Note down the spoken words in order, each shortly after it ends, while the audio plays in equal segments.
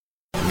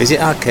Visit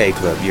Arcade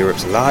Club,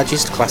 Europe's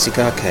largest classic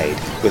arcade,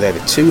 with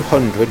over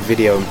 200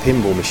 video and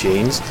pinball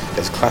machines.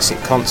 There's classic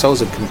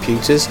consoles and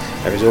computers.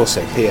 There is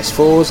also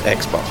PS4s,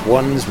 Xbox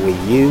Ones,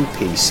 Wii U,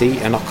 PC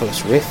and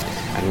Oculus Rift,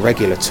 and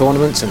regular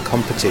tournaments and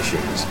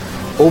competitions.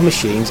 All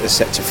machines are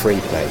set to free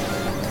play.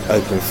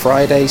 Open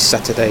Fridays,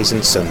 Saturdays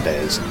and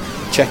Sundays.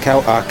 Check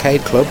out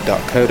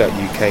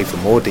arcadeclub.co.uk for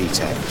more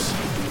details.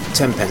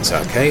 Tenpence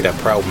Arcade are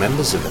proud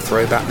members of the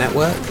Throwback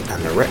Network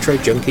and the Retro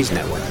Junkies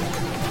Network.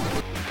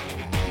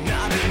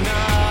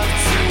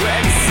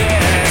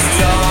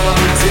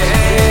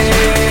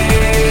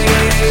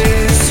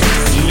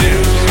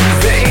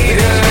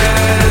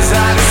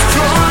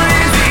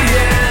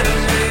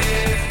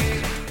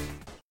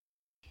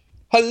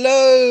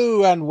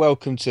 Hello and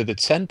welcome to the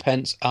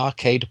Tenpence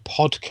Arcade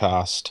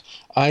Podcast.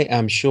 I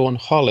am Sean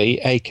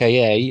Holly,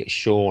 aka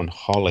Sean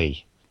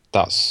Holly.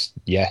 That's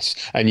yes.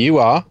 And you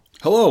are?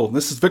 Hello,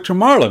 this is Victor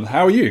Marlin.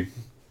 How are you?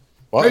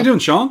 What? How are you doing,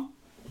 Sean?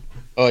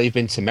 Oh, you've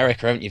been to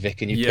America, haven't you,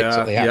 Vic? And you picked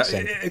up the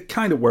accent. It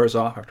kind of wears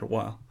off after a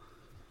while.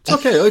 It's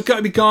okay. I've got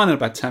to be gone in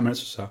about 10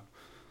 minutes or so.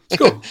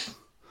 Let's go.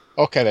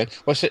 Okay then.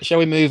 Well, shall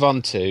we move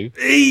on to?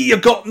 Hey,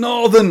 I've got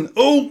Northern.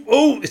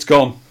 Oh, it's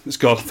gone. It's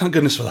gone. Thank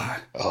goodness for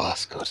that. Oh,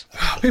 that's good.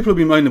 People have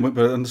been moaning,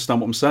 but understand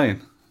what I'm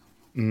saying.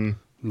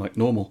 Like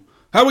normal.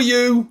 How are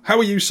you? How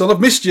are you, son? I've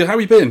missed you. How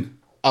have you been?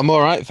 I'm all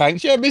right,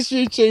 thanks. Yeah, I miss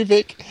you too,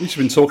 Vic. We've just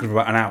been talking for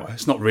about an hour.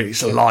 It's not really.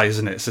 It's a lie,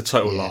 isn't it? It's a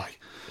total lie.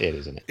 It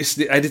is, isn't it? It's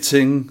the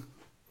editing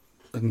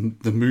and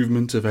the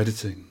movement of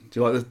editing. Do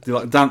you like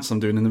the dance I'm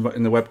doing in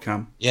the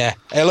webcam? Yeah.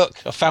 Hey,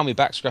 look, I found my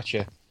back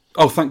scratcher.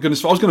 Oh, thank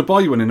goodness! I was going to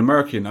buy you one in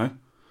America, you know.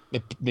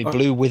 My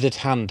blue withered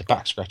hand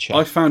back scratcher.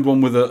 I found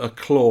one with a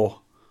claw,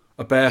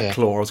 a bear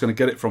claw. I was going to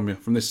get it from you,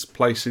 from this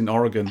place in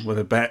Oregon with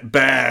a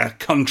bear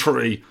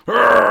country.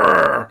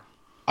 Arrgh!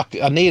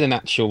 I need an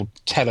actual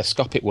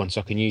telescopic one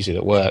so I can use it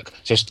at work.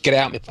 Just get it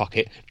out of my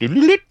pocket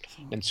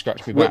and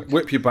scratch me back.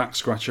 Whip your back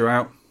scratcher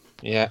out.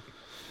 Yeah.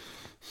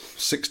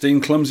 16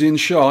 clumsy and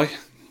shy.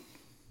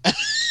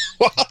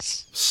 What?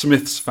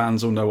 Smiths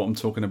fans will know what I'm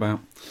talking about.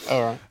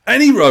 All right.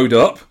 Any road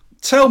up,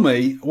 tell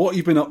me what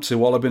you've been up to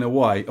while I've been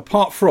away,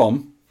 apart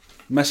from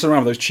messing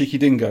around with those cheeky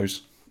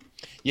dingoes.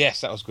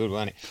 Yes, that was good,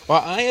 wasn't it?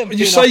 Well, I have.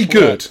 You say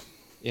good.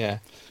 Yeah.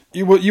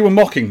 You were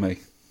mocking me.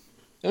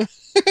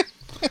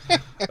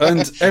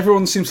 And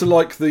everyone seems to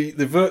like the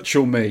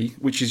virtual me,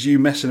 which is you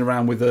messing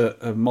around with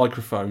a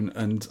microphone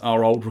and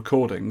our old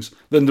recordings,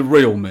 than the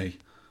real me.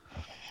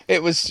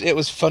 It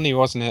was funny,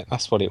 wasn't it?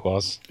 That's what it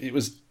was. It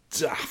was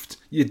daft.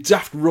 You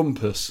daft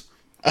rumpus.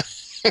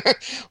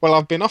 Well,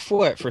 I've been off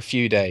work for a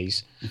few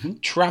days,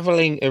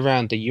 travelling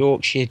around the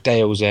Yorkshire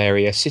Dales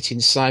area, sitting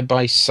side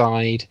by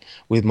side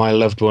with my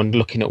loved one,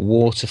 looking at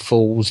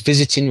waterfalls,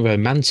 visiting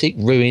romantic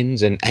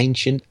ruins and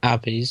ancient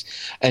abbeys,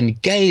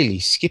 and gaily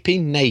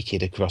skipping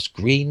naked across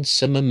green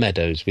summer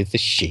meadows with the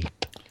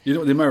sheep. You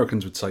know what the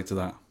Americans would say to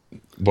that?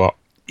 What?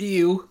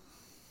 Ew.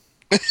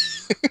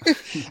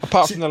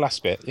 Apart from the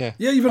last bit, yeah.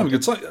 Yeah, you've had a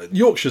good time.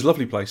 Yorkshire's a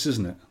lovely place,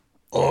 isn't it?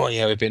 Oh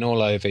yeah, we've been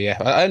all over. Yeah,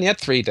 I only had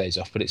 3 days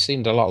off, but it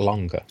seemed a lot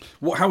longer.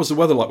 How was the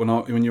weather like when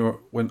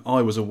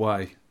I was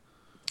away?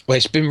 Well,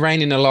 it's been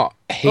raining a lot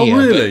here. Oh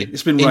really?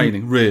 It's been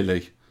raining,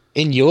 really.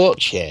 In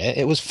Yorkshire,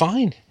 it was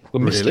fine. We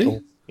missed Really? it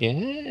all.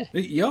 Yeah.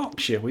 In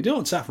Yorkshire, we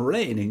don't have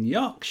rain in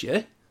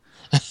Yorkshire.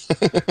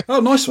 Oh,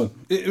 nice one.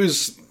 It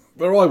was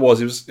where I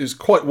was. It was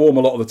quite warm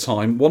a lot of the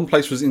time. One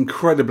place was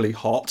incredibly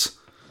hot.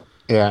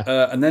 Yeah.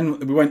 And then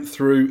we went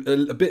through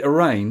a bit of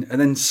rain and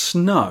then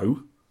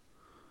snow,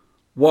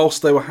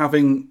 whilst they were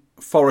having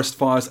forest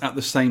fires at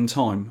the same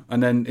time,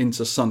 and then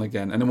into sun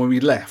again. And then when we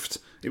left,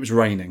 it was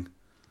raining.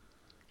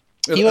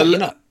 You're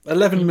not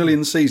 11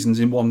 million seasons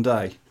in one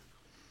day.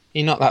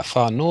 You're not that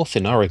far north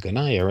in Oregon,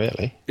 are you,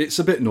 really? It's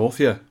a bit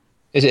north, yeah.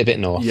 Is it a bit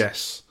north?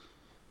 Yes.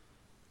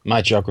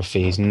 My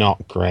geography is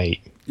not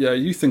great. Yeah,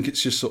 you think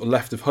it's just sort of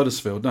left of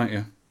Huddersfield, don't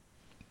you?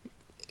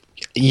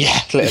 Yeah,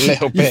 a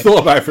little You bit.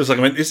 thought about it for a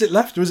second. I went, is it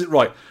left or is it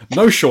right?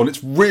 No, Sean,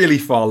 it's really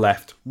far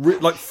left.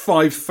 Like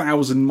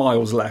 5,000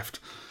 miles left.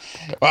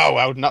 Oh,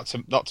 well, not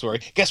to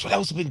worry. Guess what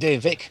else I've been doing,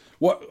 Vic?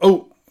 What?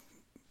 Oh,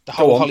 The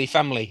whole Holly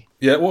family.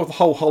 yeah. What have the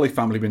whole Holly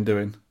family been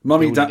doing?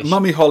 Mummy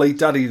Holly,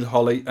 Daddy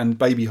Holly, and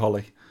Baby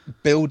Holly.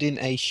 Building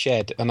a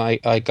shed, and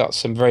I got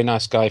some very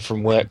nice guy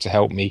from work to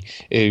help me,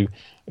 who,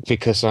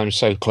 because I'm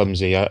so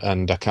clumsy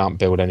and I can't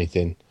build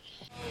anything.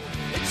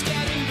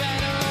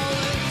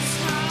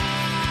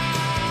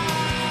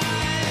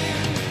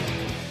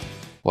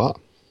 What?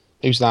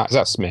 Who's that? Is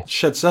that Smith?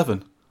 Shed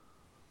 7.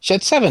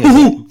 Shed 7, is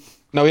it?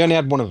 No, we only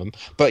had one of them.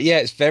 But yeah,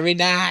 it's very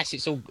nice.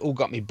 It's all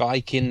got me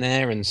bike in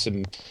there and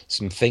some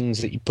things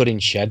that you put in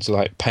sheds,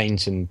 like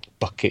paint and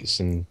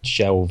buckets and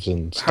shelves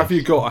and stuff. Have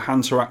you got a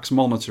Hantorax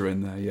monitor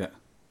in there yet?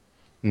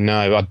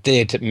 No, I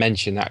did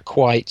mention that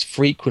quite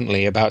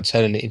frequently about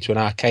turning it into an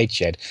arcade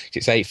shed.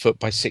 It's 8 foot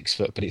by 6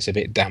 foot, but it's a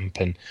bit damp,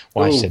 and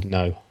wife said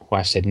no.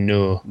 Wife said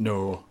no.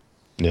 No.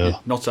 No.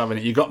 Not having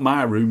it. You got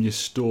my room, you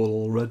stole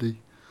already.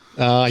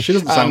 She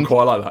doesn't sound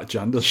quite like that,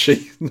 Jan, does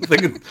she?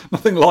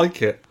 Nothing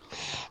like it.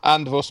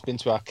 And I've also been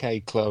to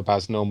Arcade Club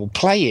as normal,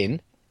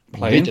 playing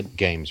Playing? Rhythm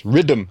games.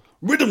 Rhythm.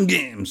 Rhythm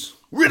games.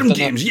 Rhythm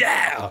games,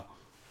 yeah!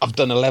 I've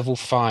done a level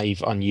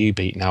 5 on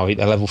U-Beat now, a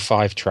level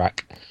 5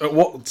 track.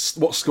 What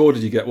score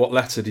did you get? What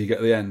letter did you get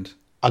at the end?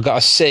 I got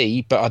a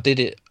C, but I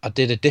did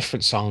a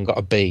different song and got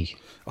a B.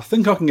 I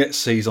think I can get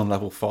C's on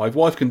level 5.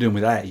 Wife can do them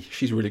with A.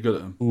 She's really good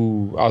at them.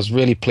 Ooh, I was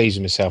really pleased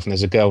with myself, and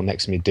there's a girl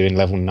next to me doing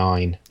level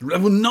 9.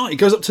 Level 9? It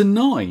goes up to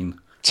 9?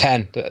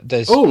 10.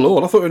 There's Oh,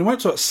 Lord. I thought it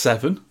went to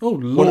 7. Oh,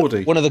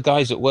 Lordy. one of the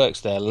guys that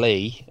works there,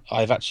 Lee,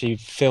 I've actually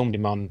filmed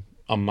him on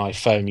my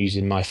phone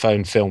using my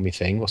phone filmy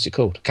thing. What's it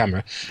called?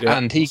 Camera. Yeah,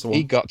 and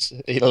he got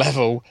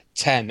level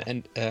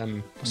 10.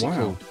 And what's it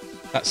called?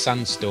 That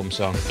Sandstorm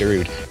song.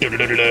 Dude.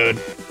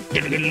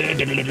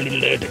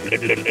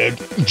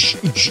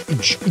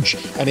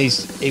 And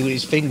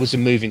his fingers were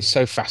moving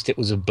so fast it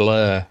was a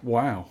blur.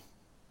 Wow.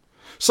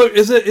 So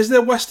is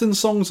there Western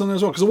songs on there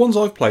as well? Because the ones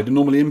I've played are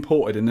normally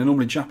imported, and they're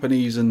normally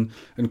Japanese and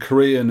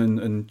Korean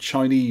and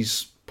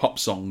Chinese pop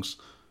songs.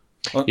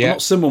 I'm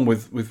not seen one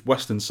with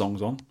Western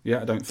songs on.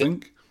 Yeah, I don't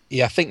think.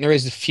 Yeah, I think there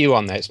is a few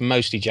on there. It's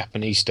mostly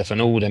Japanese stuff, and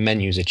all the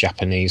menus are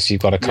Japanese, so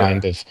you've got to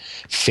kind of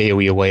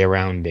feel your way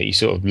around it. You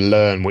sort of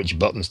learn which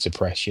buttons to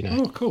press, you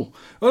know. Oh, cool.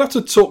 I'll have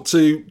to talk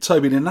to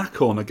Toby in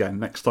Nacorn again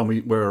next time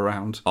we're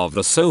around. Of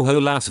the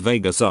Soho Las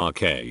Vegas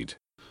arcade.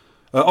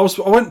 I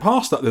went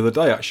past that the other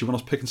day, actually, when I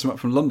was picking some up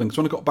from London, because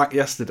when I got back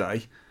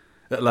yesterday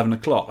at 11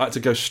 o'clock, I had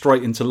to go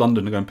straight into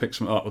London to go and pick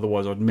some up,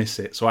 otherwise I'd miss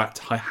it, so I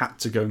had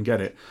to go and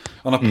get it.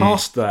 And I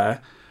passed there,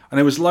 and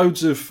there was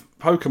loads of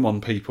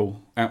Pokemon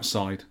people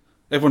outside.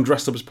 Everyone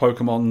dressed up as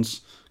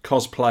Pokemons,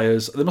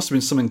 cosplayers. There must have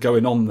been something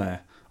going on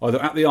there,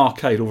 either at the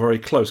arcade or very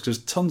close, because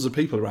there's tons of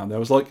people around there. I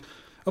was like,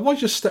 have I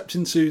just stepped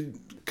into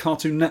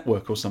Cartoon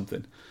Network or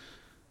something?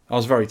 I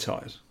was very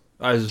tired.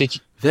 I was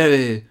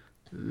very,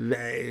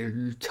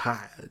 very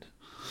tired.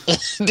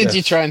 Did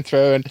you try and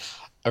throw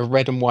a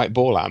red and white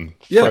ball at them?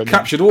 Yeah, I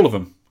captured all of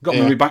them. Got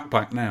them in my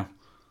backpack now.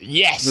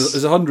 Yes!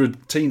 There's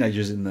 100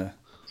 teenagers in there.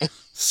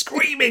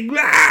 Screaming!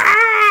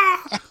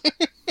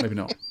 Maybe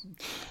not.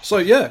 So,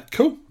 yeah,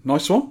 cool.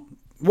 Nice one.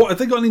 What, have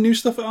they got any new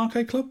stuff at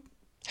Arcade Club?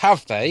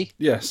 Have they?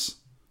 Yes.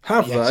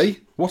 Have they?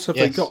 What have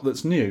they got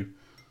that's new?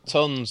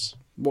 Tons.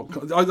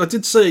 What I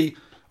did see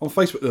on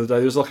Facebook the other day,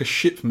 there was like a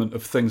shipment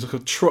of things, like a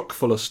truck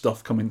full of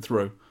stuff coming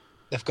through.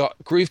 They've got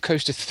Groove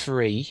Coaster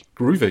 3.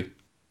 Groovy.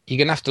 You're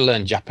going to have to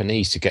learn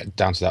Japanese to get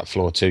down to that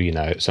floor too, you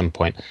know, at some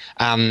point.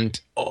 And,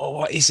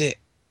 what is it?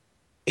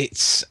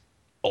 It's,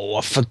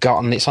 I've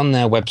forgotten. It's on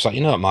their website.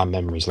 You know what my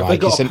memory's like. Have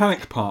they got a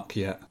Panic Park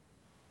yet?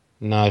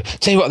 No.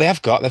 Tell you what they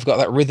have got. They've got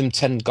that Rhythm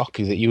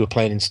Tengoku that you were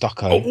playing in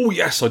Stockholm. Oh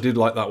yes, I did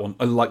like that one.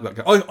 I like that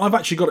game. I've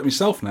actually got it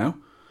myself now.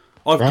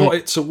 I've got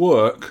it to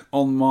work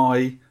on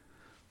my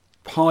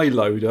Pi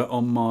loader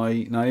on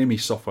my Naomi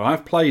software.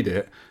 I've played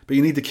it, but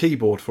you need the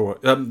keyboard for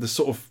it. The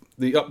sort of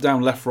the up,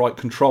 down, left, right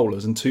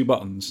controllers and 2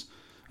 buttons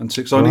and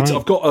 6. So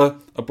I've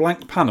got a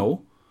blank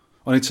panel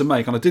I need to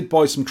make, and I did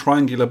buy some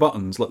triangular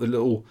buttons, like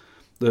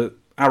the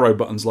arrow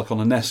buttons, like on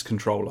a NES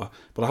controller.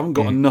 But I haven't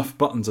got enough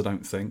buttons, I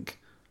don't think.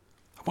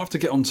 I might have to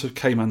get onto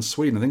K-Man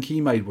Sweden. I think he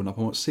made one up.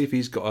 I want to see if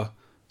he's got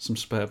some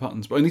spare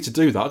buttons. But I need to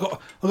do that. I've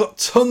got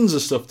tons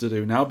of stuff to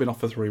do now. I've been off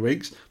for 3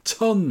 weeks.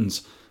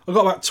 Tons. I've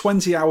got about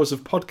 20 hours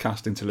of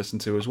podcasting to listen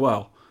to as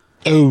well.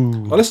 Oh.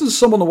 I listened to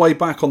some on the way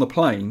back on the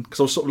plane, because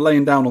I was sort of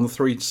laying down on the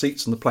 3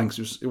 seats on the plane,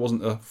 because it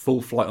wasn't a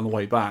full flight on the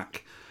way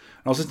back.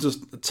 And I was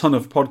listening to a ton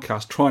of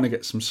podcasts, trying to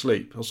get some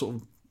sleep. I was sort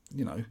of,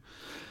 you know...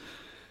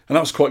 And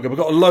that was quite good. I've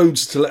got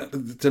loads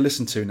to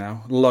listen to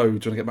now.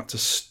 Loads when I get back to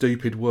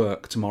stupid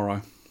work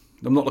tomorrow.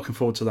 I'm not looking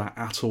forward to that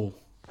at all.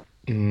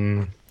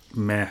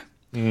 Meh.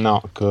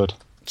 Not good.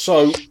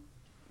 So,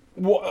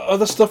 what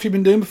other stuff you've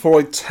been doing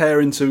before I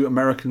tear into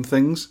American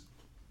things?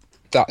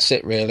 That's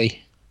it,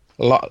 really.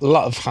 A lot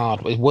of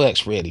hard. It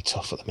work's really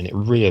tough at the minute.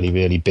 Really,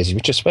 really busy,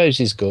 which I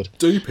suppose is good.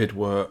 Stupid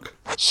work.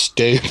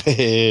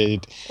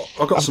 Stupid.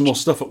 I've got some more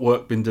stuff at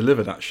work being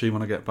delivered, actually,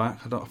 when I get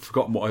back. I've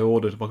forgotten what I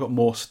ordered, but I've got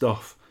more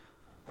stuff.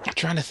 I'm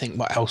trying to think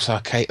what else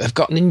arcade. They've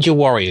got Ninja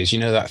Warriors, you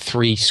know, that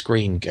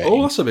 3-screen game.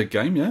 Oh, that's a big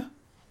game, yeah.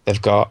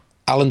 They've got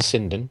Alan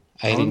Sinden,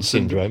 Alien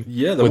Syndrome.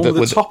 Yeah, the one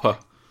with the topper.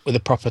 With a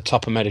proper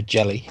topper made of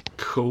jelly.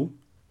 Cool.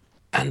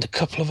 And a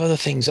couple of other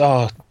things.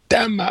 Oh,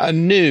 damn, a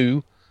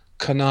new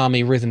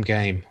Konami rhythm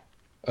game.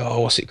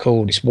 Oh, what's it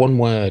called? It's one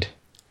word.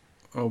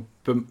 Oh,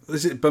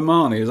 is it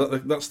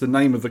Bamani? That's the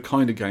name of the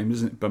kind of game,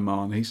 isn't it?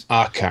 Bamani's.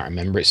 I can't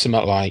remember. It's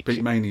something like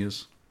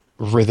Beatmanias.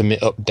 Rhythm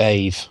It Up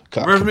Dave.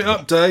 Rhythm It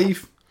Up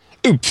Dave.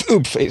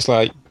 Oof. It's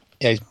like,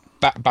 yeah, he's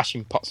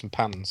bashing pots and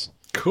pans.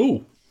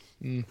 Cool.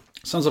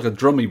 Sounds like a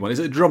drummy one. Is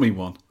it a drummy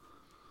one?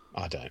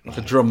 I don't know. Like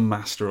a drum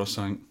master or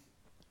something.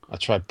 I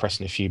tried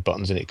pressing a few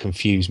buttons and it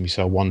confused me,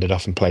 so I wandered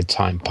off and played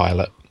Time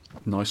Pilot.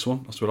 Nice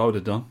one. That's what I would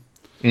have done.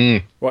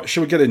 Right,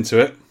 shall we get into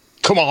it?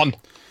 Come on.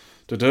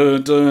 That's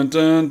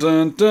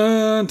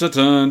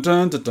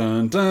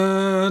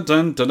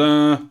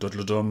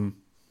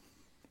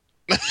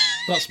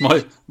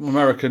my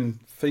American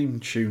theme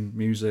tune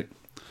music.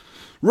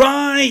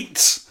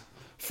 Right!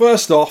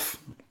 First off,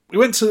 we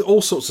went to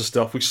all sorts of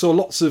stuff. We saw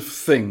lots of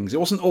things. It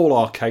wasn't all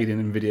arcading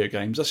and video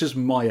games. That's just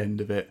my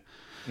end of it.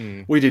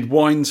 We did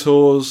wine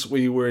tours.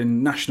 We were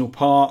in national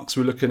parks.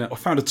 We were looking at... I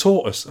found a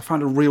tortoise. I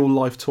found a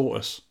real-life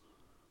tortoise.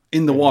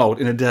 In the wild,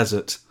 in a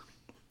desert.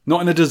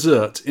 Not in a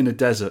desert, in a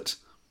desert.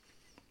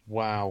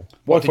 Wow.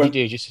 What did you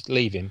do? Just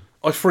leave him?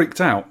 I freaked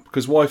out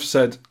because wife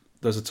said,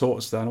 there's a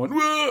tortoise there. And I went,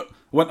 whoa! I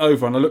went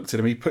over and I looked at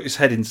him. He put his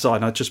head inside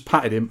and I just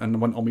patted him and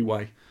went on my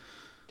way.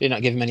 Did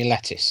not give him any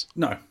lettuce?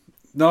 No,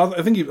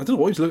 I think I don't know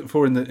what he was looking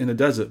for in the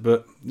desert,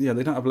 but yeah,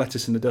 they don't have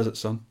lettuce in the desert,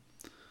 son.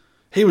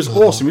 He was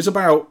awesome. He was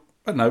about,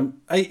 I don't know,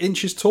 8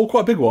 inches tall,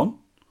 quite a big one.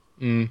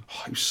 Oh,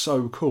 he was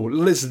so cool.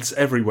 Lizards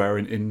everywhere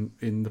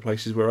in the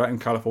places we're at in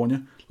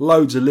California.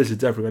 Loads of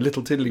lizards everywhere,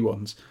 little tiddly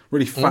ones,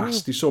 really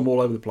fast. You saw them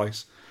all over the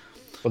place.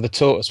 Well, the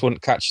tortoise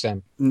wouldn't catch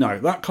them. No,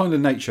 that kind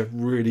of nature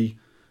really,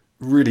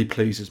 really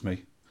pleases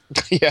me.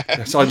 Yeah.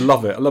 Yes, I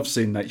love it. I love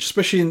seeing nature,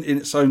 especially in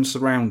its own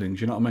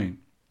surroundings, you know what I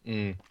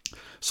mean?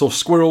 Saw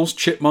squirrels,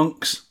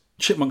 chipmunks.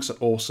 Chipmunks are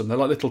awesome. They're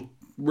like little,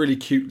 really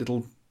cute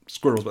little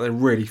squirrels, but they're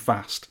really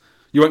fast.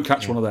 You won't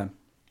catch one of them.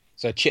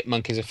 So a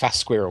chipmunk is a fast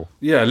squirrel?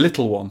 Yeah, a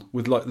little one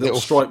with like little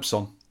stripes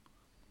on.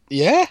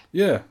 Yeah?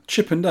 Yeah,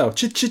 Chip and Dale.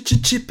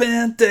 Chip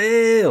and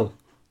Dale.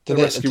 The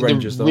rescue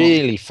rangers, the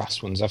really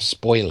fast ones have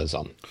spoilers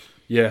on.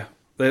 Yeah.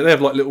 They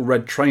have like little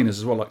red trainers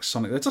as well, like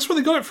Sonic. That's where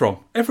they got it from.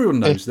 Everyone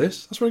knows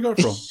this. That's where they got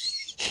it from.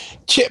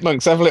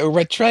 Chipmunks have little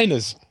red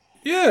trainers.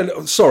 Yeah,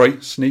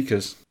 sorry,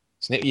 sneakers.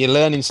 You're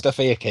learning stuff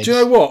here, kids. Do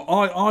you know what?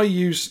 I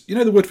use, you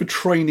know the word for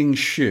training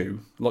shoe,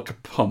 like a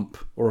pump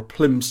or a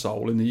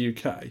plimsoll in the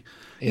UK?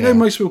 You know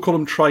most people call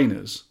them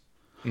trainers.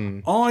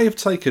 I have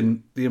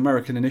taken the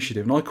American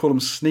initiative and I call them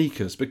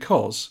sneakers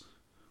because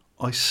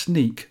I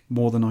sneak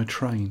more than I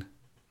train.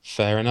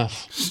 Fair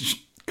enough.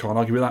 Can't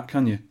argue with that,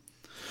 can you?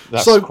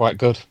 That's quite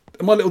good.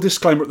 My little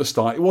disclaimer at the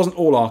start, it wasn't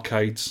all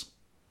arcades.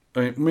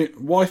 I mean,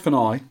 wife and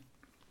I,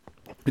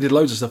 we did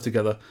loads of stuff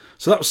together.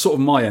 So that was sort of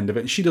my end of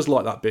it. And she does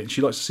like that bit.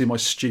 She likes to see my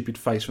stupid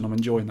face when I'm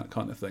enjoying that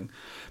kind of thing.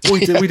 But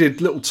we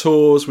did little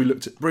tours. We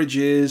looked at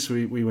bridges.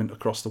 We went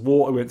across the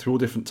water. We went through all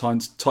different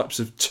types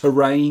of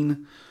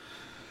terrain.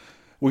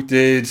 We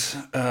did...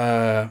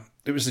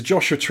 it was the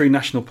Joshua Tree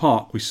National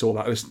Park. We saw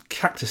that. There was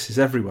cactuses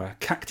everywhere.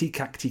 Cacti.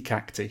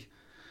 It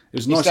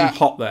was nice and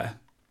hot there.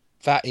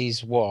 That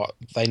is what...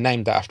 They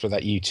named that after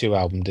that U2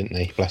 album, didn't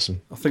they? Bless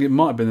them. I think it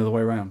might have been the other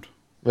way around.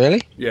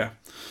 Really? Yeah.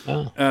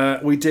 Oh.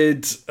 We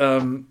did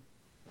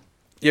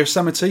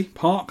Yosemite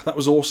Park. That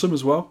was awesome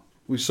as well.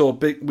 We saw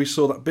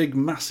that big,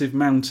 massive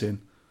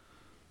mountain,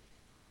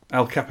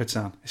 El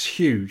Capitan. It's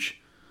huge.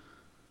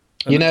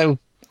 And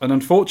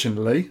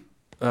unfortunately,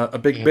 a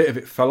big bit of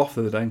it fell off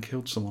the other day and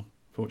killed someone.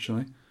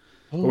 Fortunately,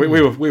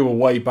 we were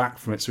way back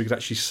from it, so we could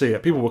actually see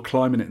it. People were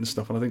climbing it and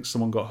stuff, and I think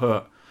someone got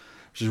hurt,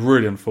 which is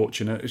really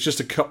unfortunate. It's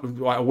just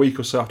a week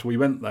or so after we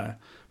went there.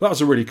 But that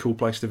was a really cool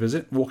place to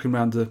visit, walking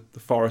around the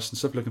forest and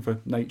stuff, looking for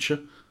nature.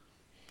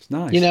 It's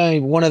nice. You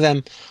know, one of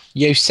them,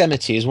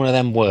 Yosemite is one of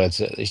them words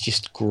that is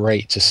just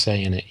great to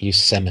say in it,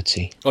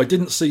 Yosemite. I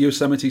didn't see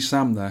Yosemite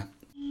Sam there.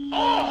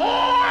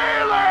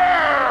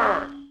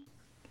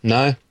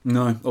 No?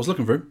 No, I was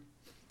looking for him.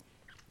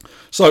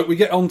 So we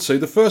get on to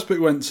the first bit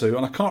we went to,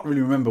 and I can't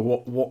really remember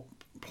what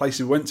place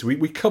we went to.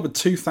 We covered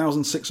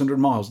 2,600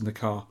 miles in the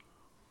car.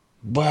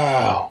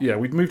 Wow. Yeah,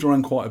 we'd moved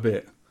around quite a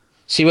bit.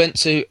 So you went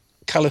to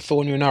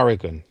California and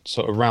Oregon,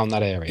 sort of around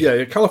that area?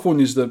 Yeah,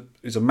 California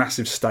is a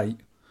massive state.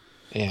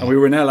 Yeah. And we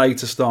were in LA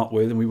to start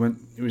with, and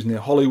it was near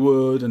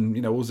Hollywood,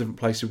 and all the different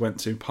places we went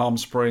to, Palm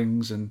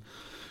Springs and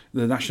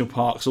the national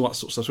parks, all that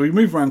sort of stuff. So we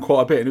moved around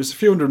quite a bit, and it was a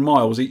few hundred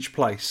miles each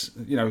place.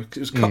 It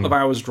was a couple of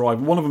hours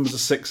drive. One of them was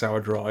a 6-hour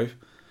drive,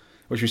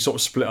 which we sort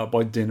of split up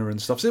by dinner and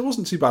stuff. So it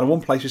wasn't too bad. In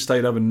one place we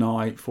stayed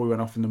overnight before we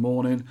went off in the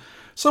morning.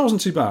 So it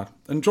wasn't too bad.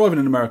 And driving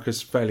in America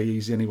is fairly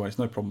easy anyway. It's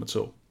no problem at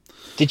all.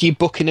 Did you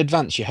book in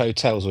advance your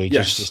hotels, or you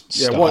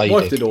just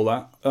wife did all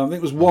that. I think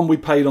it was one we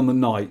paid on the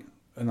night,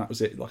 and that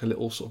was it, like a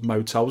little sort of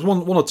motel. It was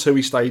one or two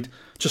we stayed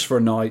just for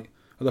a night.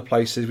 Other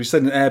places we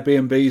stayed in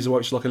Airbnbs,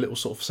 which is like a little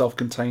sort of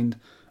self-contained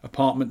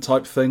apartment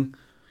type thing.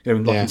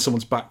 In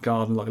someone's back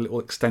garden, like a little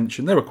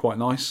extension. They were quite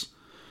nice.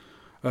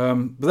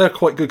 But they're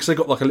quite good because they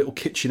got like a little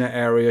kitchenette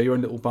area, your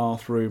own little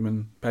bathroom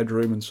and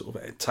bedroom and sort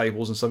of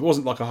tables and stuff. It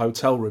wasn't like a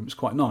hotel room. It's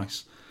quite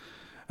nice.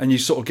 And you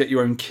sort of get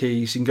your own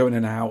keys. You can go in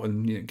and out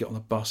and get on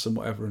the bus and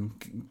whatever and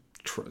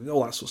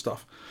all that sort of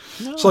stuff.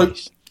 Nice. So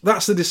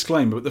that's the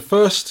disclaimer. But the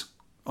first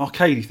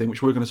arcadey thing,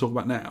 which we're going to talk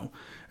about now,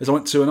 is I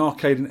went to an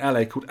arcade in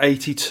LA called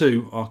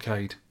 82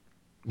 Arcade.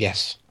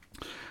 Yes.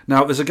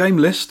 Now, there's a game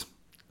list.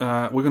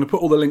 We're going to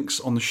put all the links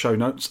on the show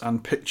notes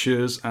and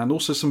pictures and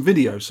also some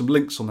videos, some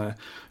links on there.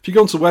 If you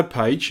go onto the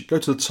webpage, go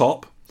to the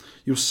top,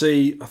 you'll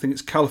see, I think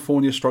it's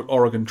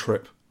California/Oregon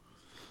trip.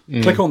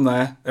 Click on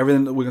there.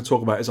 Everything that we're going to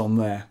talk about is on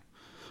there.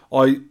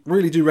 I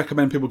really do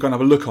recommend people go and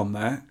have a look on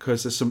there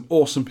because there's some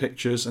awesome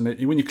pictures, and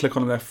when you click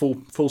on them, they're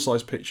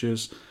full-size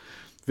pictures,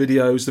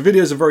 videos. The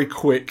videos are very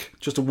quick,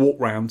 just a walk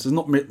round.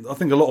 I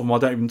think a lot of them I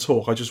don't even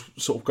talk. I just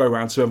sort of go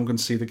around so everyone can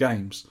see the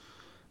games.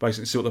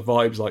 Basically see what the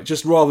vibe's like.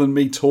 Just rather than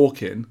me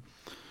talking,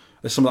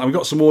 There's some. We've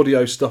got some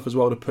audio stuff as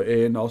well to put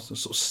in. I'll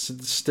sort of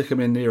stick them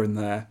in here and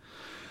there.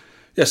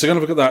 Yeah, so going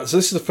to look at that. So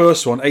this is the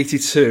first one,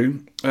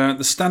 82.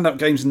 The stand-up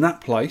games in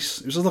that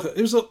place.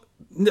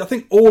 I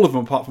think all of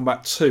them, apart from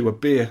about 2, are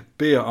beer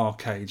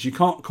arcades. You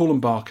can't call them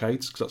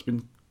barcades because that's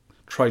been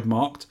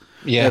trademarked.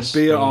 Yes.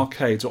 They're beer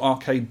arcades or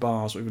arcade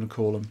bars, what we're going to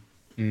call them.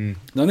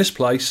 Now, in this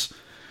place,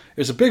 it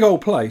was a big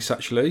old place,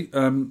 actually.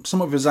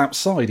 Some of it was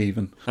outside,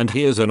 even. And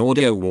here's an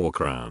audio walk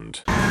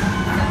around.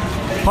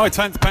 Hi,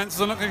 Tenth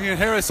Pencils. I'm not think you can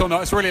hear us or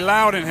not. It's really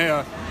loud in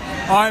here.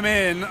 I'm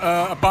in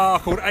a bar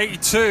called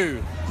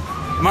 82.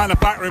 I'm out in the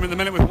back room in the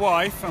minute with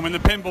wife. I'm in the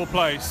pinball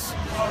place.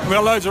 We've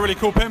got loads of really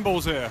cool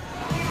pinballs here.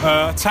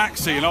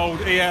 Taxi, an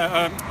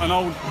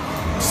old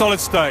solid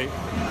state.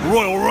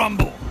 Royal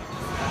Rumble.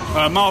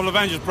 Marvel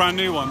Avengers, brand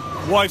new one.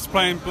 Wife's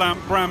playing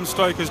Bram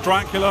Stoker's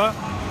Dracula.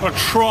 A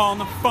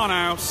Tron,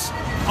 Funhouse,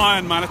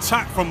 Iron Man,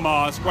 Attack from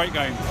Mars. Great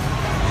game.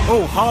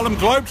 Oh, Harlem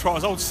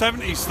Globetrotters, old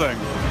 70s thing.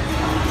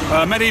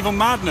 Medieval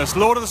Madness,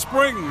 Lord of the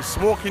Springs,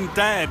 Walking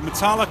Dead,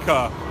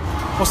 Metallica.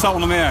 What's that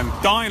one on the end?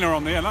 Diner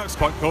on the end. That's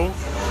quite cool.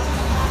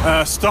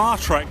 Star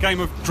Trek, Game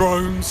of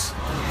Drones,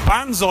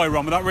 Banzai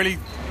Run with that really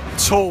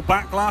tall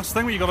back glass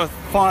thing where you got to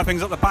fire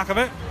things at the back of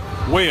it.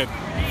 Weird.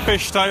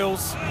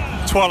 Fishtails,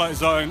 Twilight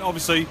Zone,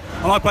 obviously.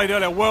 And I played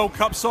earlier World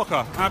Cup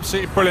Soccer.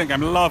 Absolutely brilliant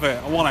game. Love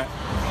it. I want it.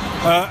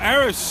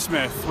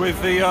 Aerosmith with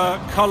the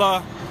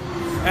colour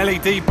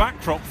LED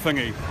backdrop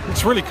thingy.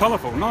 It's really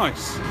colourful.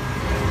 Nice.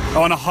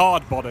 Oh, and a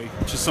hard body,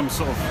 which is some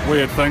sort of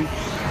weird thing.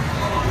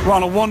 Right,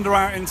 I'll wander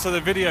out into the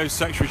video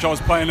section, which I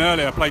was playing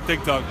earlier. I played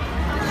Dig Dug.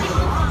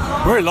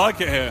 Really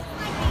like it here.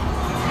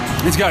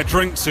 Need to get a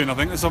drink soon, I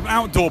think. There's an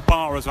outdoor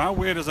bar as well. How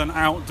weird is an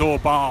outdoor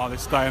bar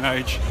this day and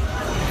age?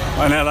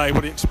 In LA,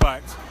 what do you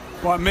expect?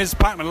 Right, Ms.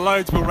 Pac-Man,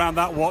 loads of people around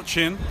that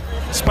watching.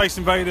 Space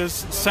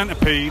Invaders,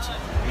 Centipede.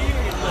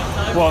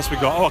 What else we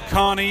got? Oh,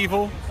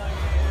 Carnival,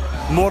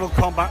 Mortal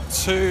Kombat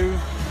 2,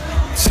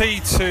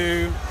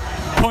 T2,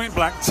 Point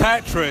Blank,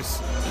 Tetris.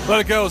 A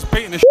lot of girls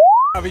beating the shit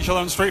out of each other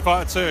on Street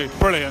Fighter 2.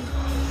 Brilliant.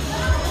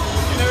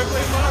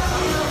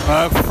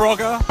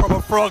 Frogger,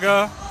 proper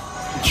Frogger,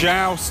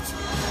 Joust,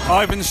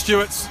 Ivan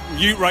Stewart's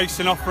Ute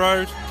Racing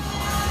Off-Road,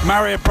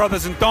 Mario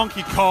Brothers and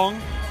Donkey Kong.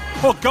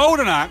 Oh,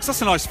 Golden Axe,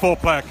 that's a nice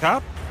 4-player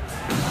cab.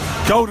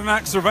 Golden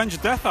Axe Revenge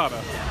of Death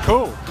Adder,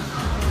 cool.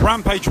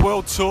 Rampage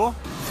World Tour,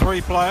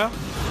 3-player.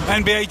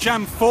 NBA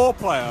Jam,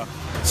 4-player.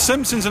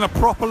 Simpsons in a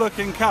proper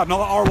looking cab, not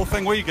the horrible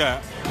thing we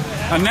get.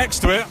 And next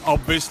to it,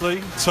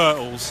 obviously,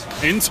 Turtles,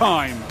 in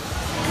time.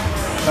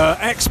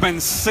 X-Men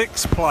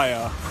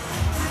 6-player.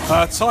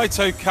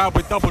 Taito cab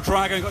with Double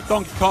Dragon, got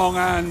Donkey Kong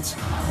and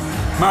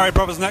Mario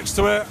Brothers next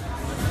to it.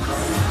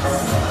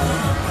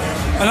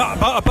 And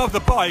above the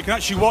bar, you can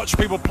actually watch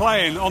people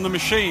playing on the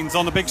machines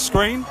on the big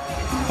screen.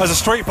 There's a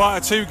Street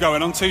Fighter 2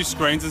 going on 2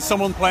 screens and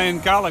someone playing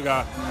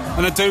Gallagher.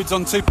 And the dude's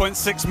on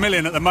 2.6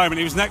 million at the moment.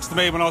 He was next to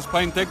me when I was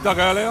playing Dig Dug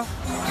earlier.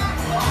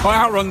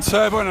 I outrun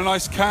Turbo in a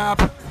nice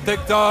cab,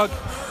 Dig Dug.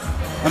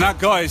 And that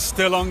guy is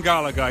still on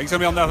Gallagher. He's going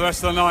to be on there the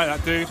rest of the night,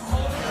 that dude.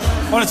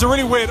 Well, it's a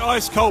really weird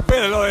ice cold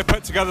beer that they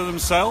put together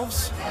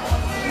themselves.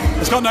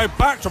 It's got no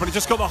backdrop, but it's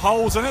just got the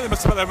holes in it. They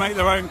must have made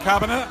their own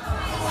cabinet.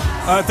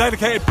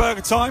 Dedicated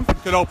Burger Time,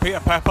 good old Peter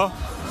Pepper.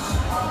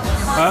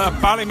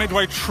 Bally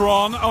Midway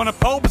Tron, in a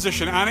pole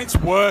position, and it's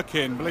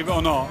working, believe it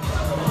or not.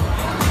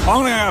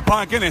 I'm going to get a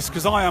pint of Guinness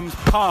because I am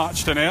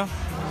parched in here.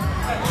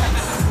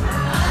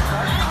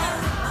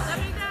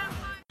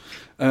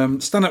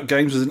 Stand-up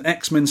games was an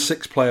X-Men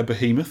 6-player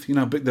behemoth. You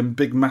know, them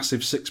big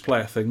massive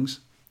 6-player things.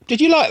 Did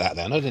you like that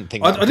then? I didn't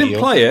think. I didn't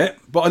play it,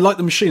 but I like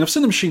the machine. I've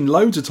seen the machine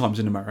loads of times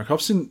in America.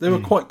 They were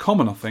quite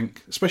common, I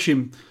think, especially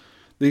in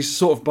these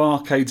sort of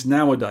barcades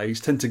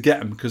nowadays. Tend to get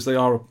them because they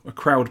are a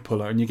crowd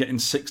puller, and you're getting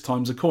 6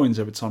 times the coins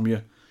every time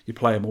you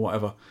play them or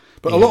whatever.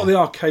 But a lot of the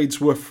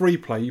arcades were free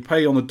play. You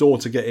pay on the door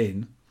to get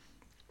in,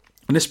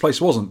 and this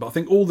place wasn't. But I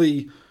think all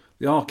the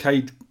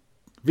arcade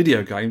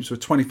video games were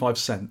 25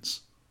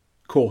 cents,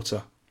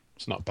 quarter.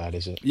 It's not bad,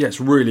 is it? Yeah, it's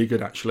really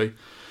good actually.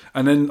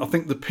 And then I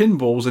think the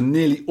pinballs are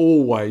nearly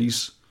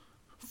always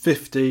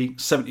 50,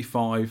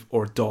 75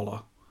 or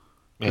 $1.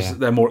 Because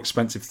they're more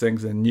expensive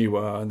things, they're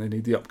newer and they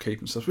need the upkeep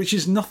and stuff, which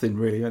is nothing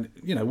really. And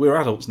you know, we're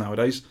adults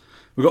nowadays.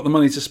 We've got the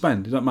money to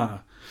spend, it doesn't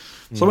matter.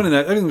 So I went in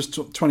there, everything was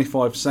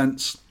 25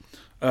 cents.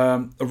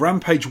 A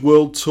Rampage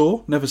World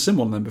Tour, never seen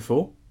one of them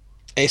before.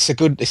 It's a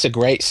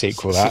great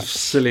sequel, It's a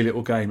silly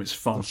little game, it's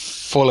fun.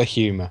 Full of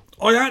humour.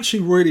 I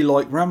actually really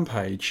like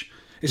Rampage.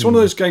 It's one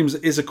of those games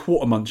that is a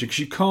quarter muncher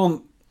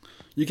because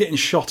you're getting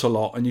shot a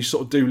lot and you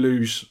sort of do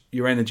lose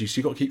your energy, so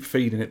you've got to keep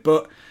feeding it.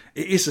 But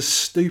it is a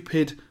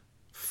stupid,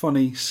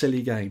 funny,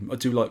 silly game. I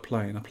do like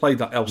playing. I played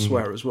that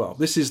elsewhere as well.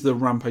 This is the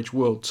Rampage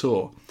World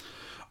Tour.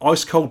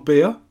 Ice cold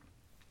beer.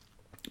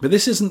 But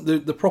this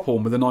isn't the proper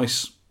one with a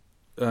nice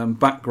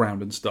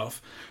background and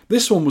stuff.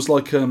 This one was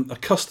like a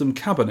custom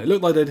cabinet. It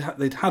looked like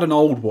they'd had an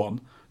old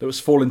one that was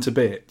falling to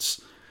bits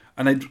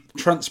and they'd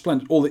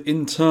transplanted all the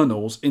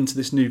internals into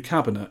this new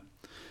cabinet.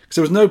 Because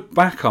there was no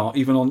back art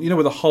even on, you know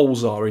where the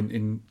holes are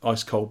in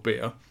ice cold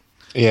beer.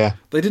 Yeah.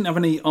 They didn't have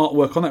any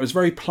artwork on that. It was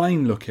very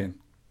plain looking.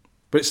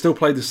 but it still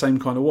played the same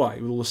kind of way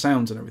with all the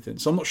sounds and everything.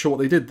 So I'm not sure what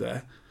they did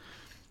there.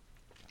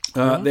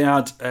 They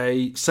had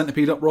a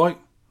centipede upright,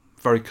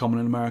 very common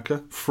in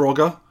America.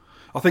 Frogger.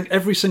 I think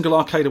every single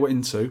arcade I went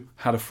into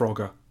had a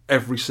Frogger.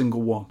 Every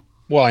single one.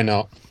 Why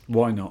not?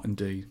 Why not,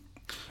 indeed.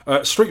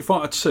 Street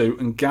Fighter 2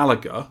 and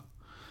Galaga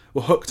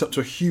were hooked up to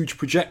a huge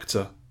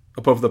projector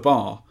above the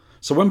bar.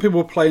 So when people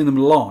were playing them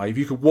live,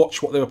 you could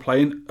watch what they were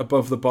playing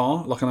above the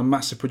bar, like on a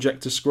massive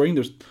projector screen.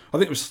 I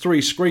think it was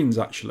 3 screens,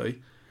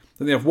 actually.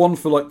 Then they have one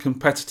for like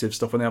competitive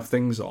stuff when they have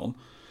things on.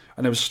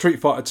 And there was Street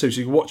Fighter 2, so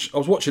you could watch. I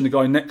was watching the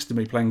guy next to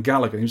me playing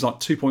Galaga, and he was like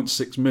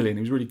 2.6 million.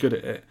 He was really good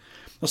at it.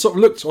 I sort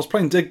of looked. I was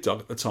playing Dig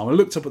Dug at the time. I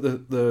looked up at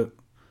the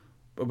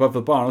above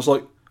the bar, and I was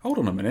like, "Hold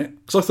on a minute,"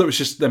 because I thought it was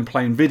just them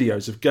playing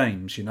videos of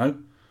games,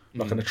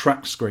 like on a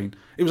track screen.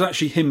 It was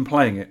actually him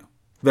playing it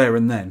there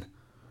and then.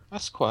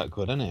 That's quite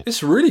good, isn't it?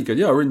 It's really good.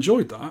 Yeah, I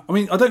enjoyed that. I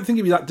mean, I don't think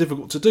it'd be that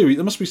difficult to do.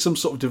 There must be some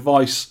sort of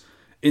device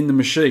in the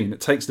machine that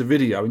takes the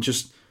video and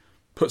just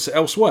puts it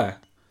elsewhere.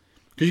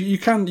 Because you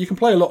can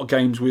play a lot of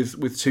games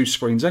with 2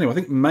 screens anyway. I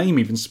think MAME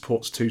even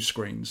supports 2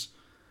 screens.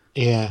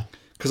 Yeah.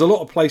 Because a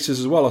lot of places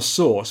as well I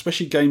saw,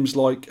 especially games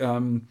like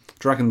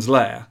Dragon's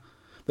Lair,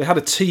 they had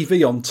a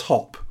TV on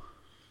top.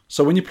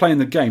 So when you're playing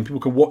the game,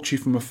 people can watch you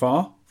from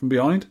afar, from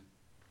behind.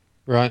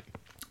 Right.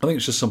 I think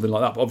it's just something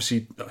like that, but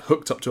obviously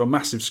hooked up to a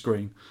massive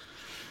screen.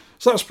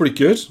 So that was pretty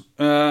good.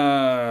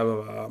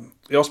 I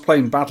was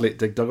playing badly at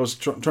Dig Dug. I was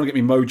trying to get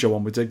my mojo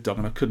on with Dig Dug,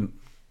 and I couldn't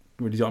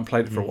really do it. I haven't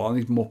played it for a while. I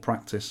need more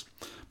practice.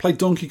 Played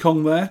Donkey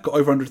Kong there. Got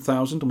over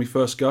 100,000 on my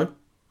first go.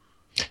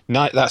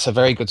 No, that's a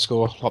very good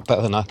score. A lot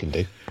better than I can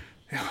do.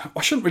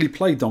 I shouldn't really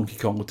play Donkey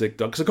Kong or Dig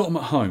Dug because I got them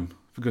at home,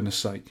 for goodness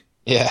sake.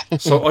 Yeah.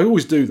 So I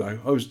always do, though.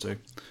 I always do.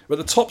 But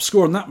the top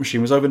score on that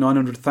machine was over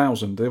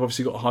 900,000. They've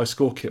obviously got a high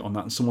score kit on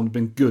that, and someone had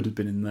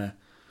been in there.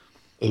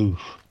 Ooh.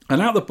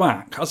 And out the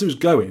back, as it was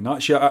going,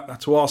 actually I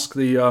had to ask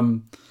the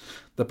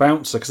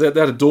bouncer, because they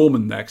had a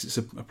doorman there, because it's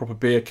a proper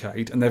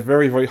beercade, and they're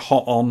very, very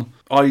hot on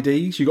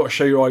IDs. You've got to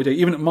show your ID.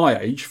 Even at my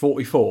age,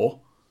 44,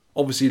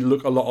 obviously you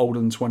look a lot older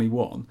than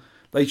 21,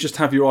 they just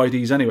have your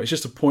IDs anyway. It's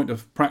just a point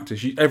of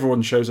practice.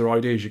 Everyone shows their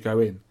ID as you go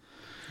in.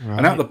 Right.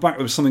 And out the back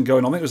there was something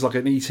going on. I think it was like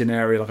an eating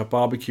area, like a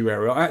barbecue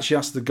area. I actually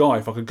asked the guy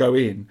if I could go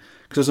in,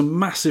 because there's a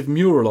massive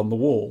mural on the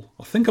wall.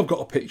 I think I've got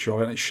a picture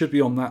of it, and it should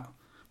be on that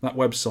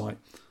website,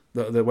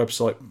 the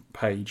website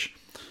page,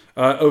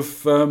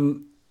 of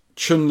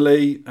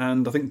Chun-Li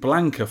and I think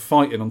Blanca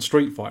fighting on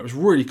Street Fighter. It was a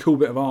really cool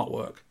bit of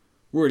artwork.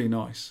 Really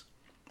nice.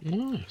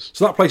 Nice.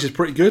 So that place is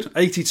pretty good.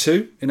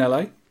 82 in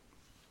LA.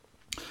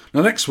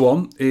 Now, the next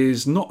one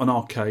is not an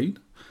arcade.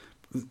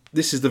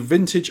 This is the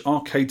Vintage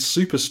Arcade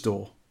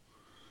Superstore.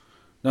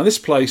 Now, this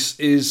place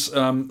is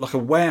like a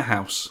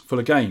warehouse full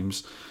of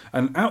games.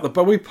 And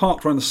but we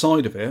parked around the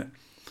side of it.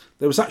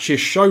 There was actually a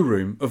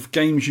showroom of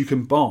games you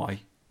can buy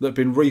that have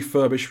been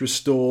refurbished,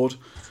 restored.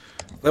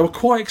 They were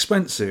quite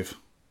expensive,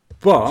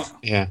 but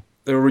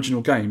they're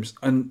original games.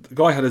 And the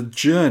guy had a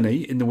Journey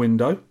in the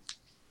window,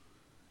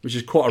 which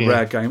is quite a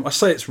rare game. I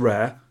say it's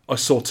rare. I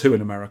saw 2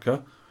 in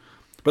America.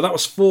 But that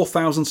was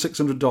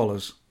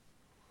 $4,600.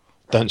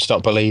 Don't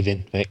stop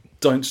believing, Vic.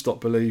 Don't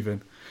stop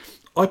believing.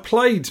 I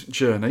played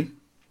Journey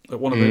at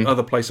one of the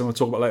other places I'm going to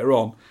talk about later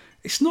on.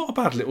 It's not a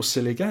bad little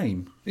silly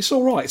game. It's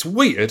all right. It's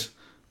weird,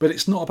 but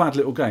it's not a bad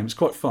little game. It's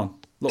quite fun.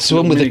 It's the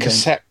one with a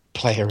cassette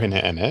player in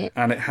it, isn't it?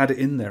 And it had it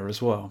in there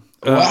as well.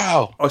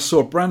 Wow. I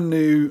saw a brand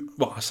new,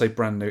 well, I say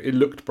brand new, it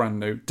looked brand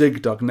new,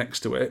 Dig Dug next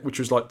to it, which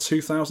was like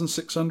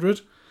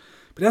 $2,600.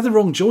 But it had the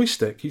wrong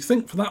joystick. You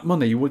think for that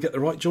money you would get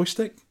the right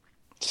joystick?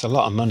 It's a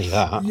lot of money,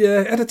 that.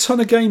 Yeah, it had a ton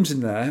of games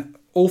in there,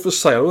 all for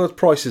sale, all the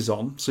prices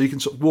on, so you can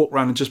sort of walk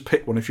around and just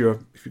pick one if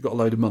you've got a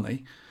load of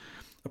money.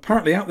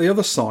 Apparently, out the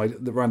other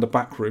side, around the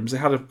back rooms, they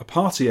had a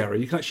party area.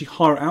 You can actually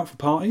hire it out for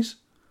parties.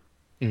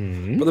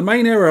 Mm. But the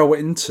main area I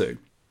went into,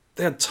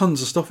 they had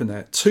tons of stuff in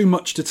there, too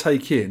much to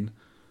take in.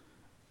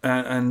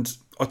 And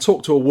I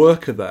talked to a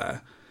worker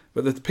there,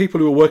 but the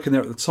people who were working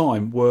there at the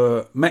time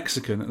were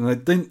Mexican, and they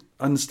didn't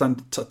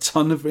understand a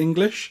ton of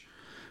English.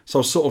 So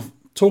I was sort of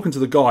talking to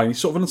the guy, and he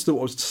sort of understood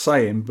what I was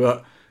saying,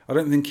 but I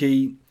don't think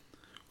he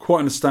quite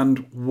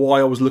understand why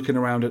I was looking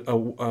around at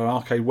an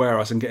arcade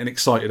warehouse and getting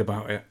excited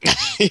about it.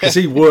 Because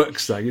he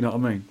works there, you know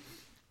what I mean?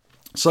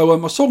 So I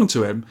was talking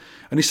to him,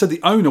 and he said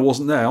the owner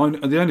wasn't there.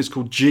 The owner's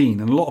called Gene,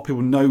 and a lot of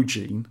people know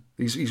Gene.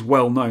 He's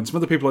well known. Some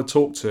other people I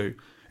talked to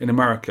in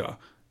America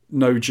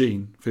know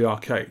Gene for the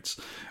arcades.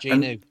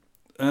 Gene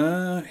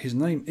who? His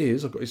name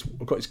is, I've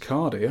got his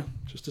card here,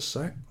 just a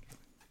sec.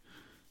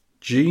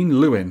 Gene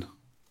Lewin.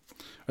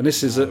 And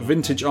this is a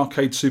Vintage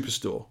Arcade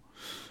Superstore.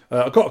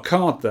 I've got a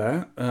card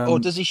there.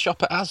 Does he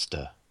shop at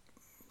Asda?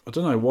 I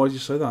don't know. Why did you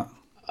say that?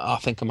 I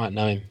think I might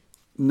know him.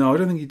 No, I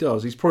don't think he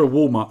does. He's probably a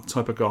Walmart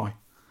type of guy.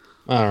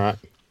 All right.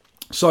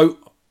 So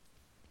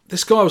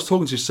this guy I was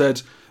talking to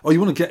said, "Oh, you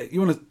want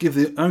to give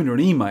the owner an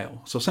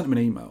email?" So I sent him an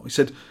email. He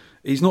said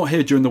he's not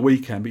here during the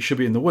weekend, but he should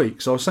be in the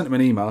week. So I sent him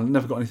an email and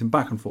never got anything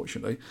back,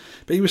 unfortunately.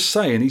 But he was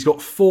saying he's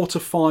got 4 to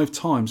 5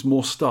 times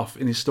more stuff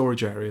in his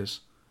storage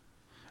areas.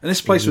 And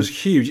this place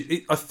was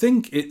huge. I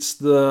think it's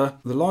the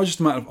largest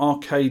amount of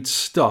arcade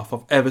stuff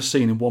I've ever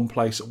seen in one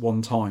place at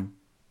one time.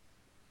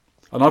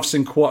 And I've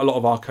seen quite a lot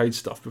of arcade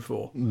stuff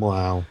before.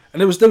 Wow. And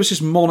there was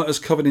just monitors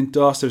covered in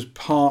dust. There was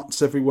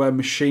parts everywhere,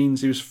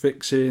 machines he was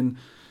fixing,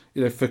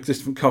 for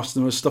different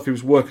customers, stuff he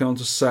was working on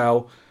to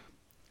sell.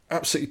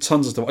 Absolutely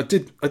tons of stuff.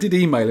 I did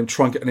email him,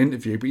 try and get an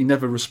interview, but he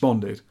never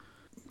responded.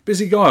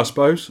 Busy guy, I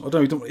suppose. I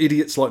don't know,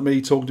 idiots like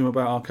me talking to him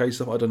about arcade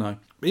stuff. I don't know.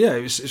 But yeah,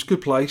 it was a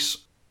good place.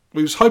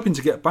 We was hoping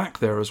to get back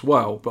there as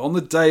well, but on the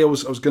day I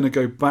was going to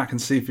go back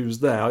and see if he was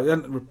there. I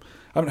haven't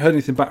heard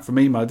anything back from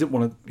email. I didn't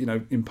want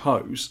to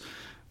impose,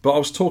 but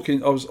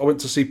I went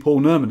to see Paul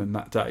Nermanen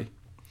that day,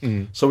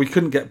 so we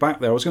couldn't get back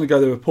there. I was going to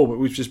go there with Paul, but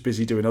we were just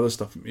busy doing other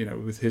stuff,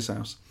 with his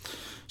house.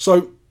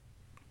 So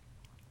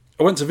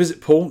I went to visit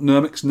Paul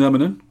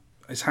Nermanen.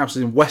 His house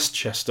is in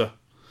Westchester.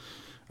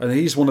 And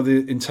he's one of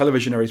the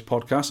Intellivisionaries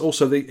podcasts,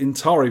 also the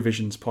Intari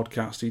Visions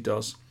podcast he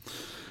does.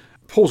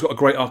 Paul's got a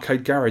great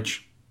arcade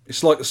garage.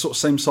 It's like the sort of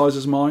same size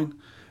as mine.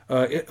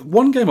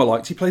 One game I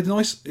liked, he played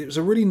it was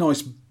a really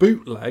nice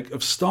bootleg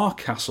of Star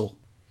Castle.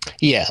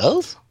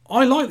 Yes.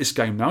 I like this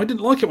game now. I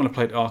didn't like it when I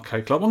played at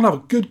Arcade Club. I'm going to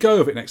have a good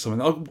go of it next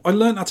time. I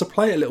learned how to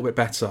play it a little bit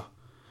better.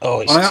 Oh,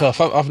 it's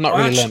tough. I've not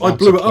really learned how to play. I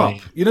blew it up.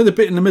 You know the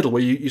bit in the middle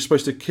where you're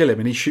supposed to kill him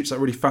and he shoots that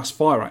really fast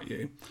fire at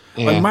you?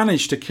 Yeah. I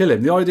managed to kill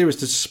him. The idea is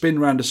to spin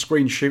around a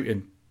screen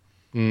shooting.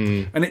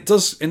 And it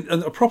does, in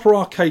a proper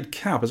arcade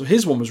cab.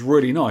 His one was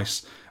really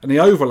nice. And the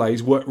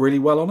overlays worked really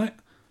well on it.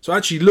 So it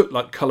actually looked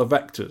like colour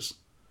vectors.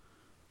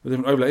 With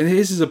different overlays. And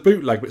his is a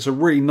bootleg, but it's a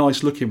really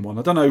nice looking one.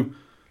 I don't know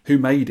who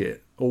made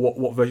it or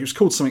what version. It was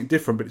called something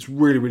different, but it's a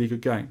really, really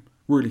good game.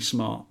 Really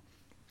smart.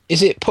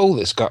 Is it Paul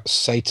that's got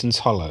Satan's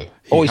Hollow?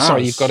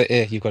 Sorry, you've got it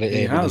here. You've got it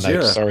here. He has,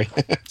 notes, yeah. Sorry.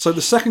 So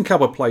the second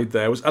cab I played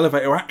there was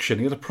Elevator Action.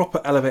 He had a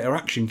proper Elevator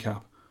Action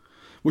cab,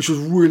 which was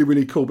really,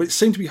 really cool. But it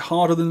seemed to be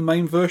harder than the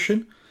main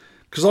version.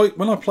 Because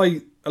when I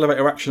play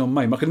Elevator Action on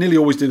MAME, I can nearly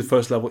always do the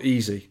first level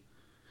easy.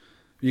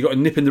 You got to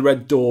nip in the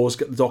red doors,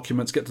 get the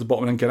documents, get to the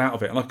bottom, and then get out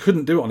of it. And I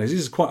couldn't do it on his.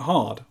 This is quite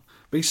hard.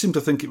 But he seemed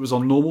to think it was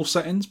on normal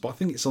settings, but I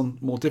think it's on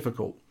more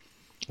difficult.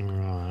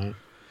 Right.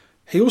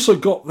 He also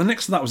got, the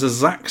next to that was a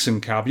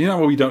Zaxxon cab. You know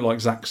how we don't like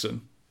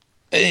Zaxxon?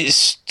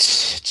 It's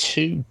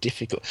too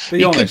difficult.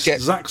 Be honest,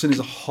 Zaxxon is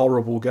a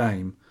horrible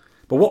game.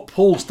 But what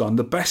Paul's done,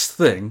 the best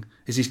thing,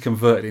 is he's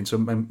converted into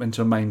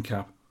a main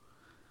cab.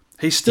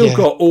 He's still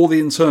got all the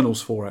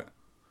internals for it.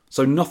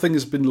 So nothing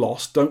has been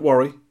lost. Don't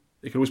worry.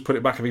 You can always put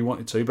it back if he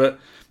wanted to. But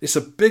it's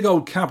a big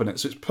old cabinet,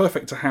 so it's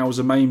perfect to house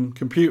a main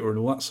computer and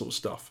all that sort of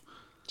stuff.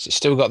 So it's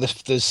still got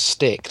the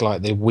stick,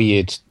 like the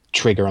weird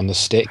trigger on the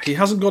stick. He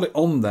hasn't got it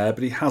on there,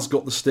 but he has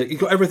got the stick. He's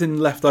got everything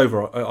left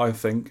over, I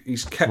think.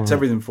 He's kept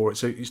everything for it,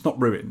 so it's not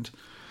ruined.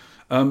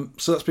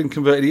 So that's been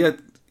converted.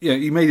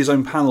 He made his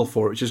own panel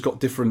for it, which has got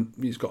different.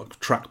 He's got a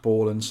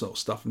trackball and sort of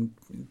stuff and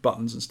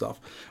buttons and stuff.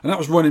 And that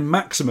was running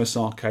Maximus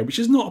Arcade, which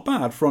is not a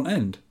bad front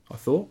end, I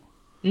thought.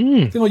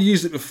 I think I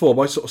used it before,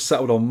 but I sort of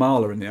settled on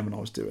Marla in the end when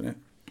I was doing it.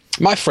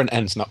 My front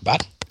end's not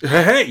bad.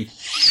 Hey!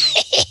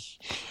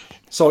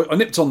 So I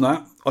nipped on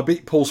that. I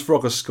beat Paul's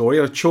Frogger score. He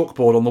had a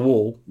chalkboard on the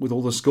wall with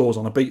all the scores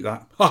on. I beat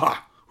that. Ha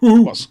ha!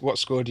 What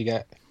score did you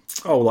get?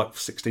 Oh, like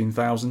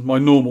 16,000. My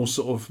normal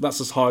sort of. That's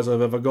as high as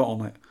I've ever got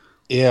on it.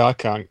 Yeah, I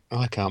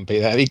can't beat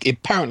that.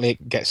 Apparently,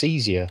 it gets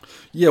easier.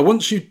 Yeah,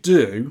 once you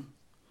do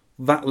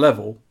that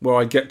level where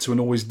I get to and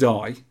always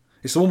die,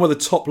 it's the one where the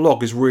top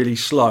log is really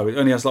slow. It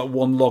only has like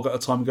one log at a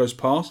time goes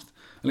past,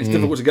 and it's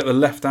difficult to get the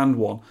left-hand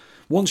one.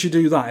 Once you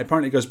do that,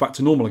 apparently it goes back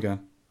to normal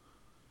again.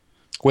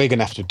 We're going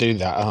to have to do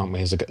that, aren't we?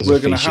 We're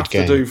going to have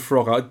to do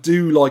Frogger. I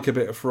do like a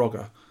bit of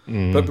Frogger.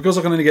 But because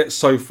I can only get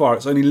so far,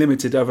 it's only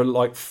limited over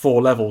like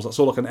 4 levels. That's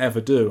all I can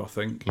ever do, I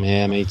think.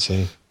 Yeah, me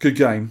too. Good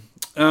game.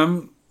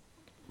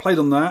 Played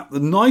on that. The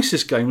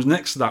nicest game was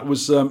next to that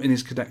was in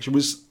his connection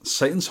was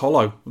Satan's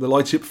Hollow with the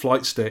light-up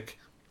flight stick.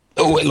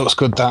 Oh, it looks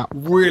good, that.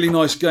 Really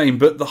nice game,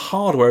 but the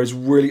hardware is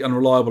really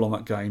unreliable on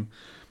that game.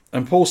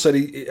 And Paul said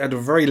he had a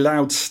very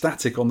loud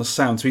static on the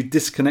sound, so he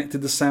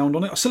disconnected the sound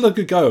on it. I still had a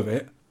good go of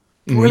it.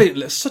 Brilliant.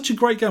 It's such a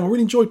great game. I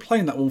really enjoyed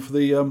playing that one for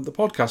the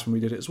podcast when we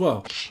did it as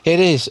well. It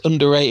is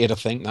underrated, I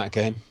think, that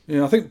game.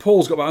 Yeah, I think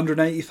Paul's got about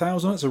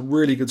 180,000 on it. It's a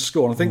really good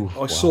score. And I think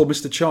I saw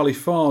Mr. Charlie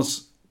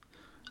Farr's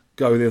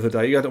go the other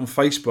day. He had it on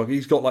Facebook.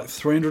 He's got like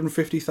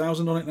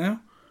 350,000 on it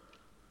now.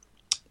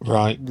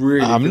 Right.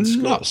 Really I'm good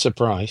score. not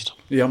surprised.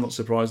 Yeah, I'm not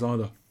surprised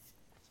either.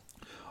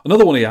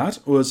 Another one he had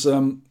was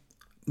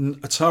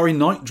Atari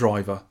Night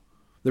Driver,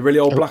 the really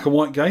old black and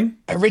white game.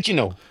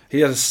 Original.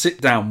 He had a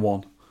sit-down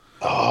one.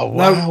 Oh,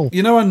 wow. Now,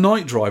 you know, a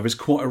Night Driver is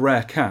quite a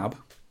rare cab.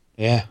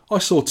 Yeah. I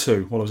saw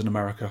 2 while I was in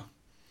America.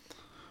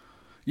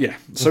 Yeah,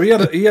 so he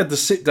had the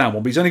sit-down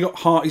one, but he's only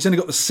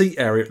got the seat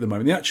area at the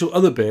moment. The actual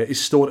other bit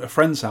is stored at a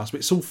friend's house, but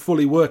it's all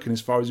fully working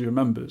as far as he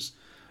remembers.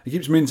 He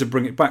keeps meaning to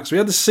bring it back. So he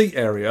had the seat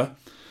area,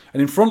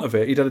 and in front of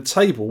it, he'd had a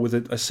table with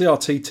a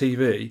CRT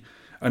TV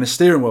and a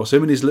steering wheel, so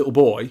him and his little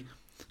boy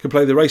can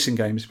play the racing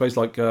games. He plays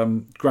like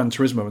Gran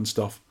Turismo and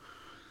stuff.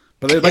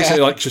 But they're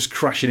basically like just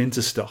crashing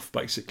into stuff,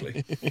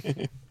 basically.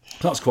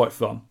 That's quite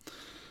fun.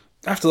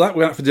 after that, we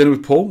went out for dinner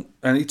with Paul,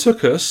 and he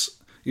took us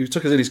in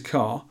his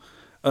car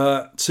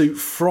to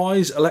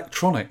Fry's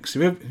Electronics.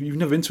 You've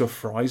never been to a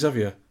Fry's, have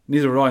you?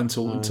 Neither have I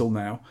until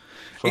now.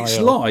 It's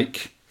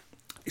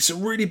a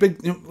really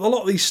big. A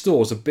lot of these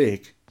stores are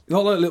big.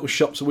 Not like little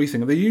shops that we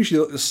think. They're usually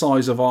like the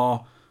size of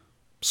our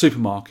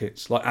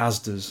supermarkets, like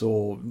Asda's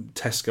or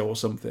Tesco or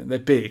something. They're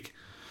big.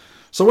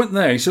 So I went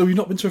there. He said, "You've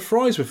not been to a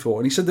Fry's before?"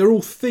 And he said they're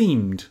all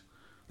themed.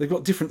 They've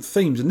got different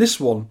themes, and this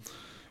one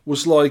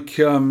was like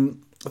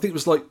I think it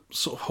was like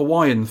sort of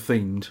Hawaiian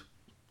themed.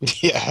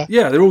 Yeah.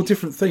 Yeah, they're all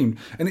different themed,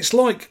 and it's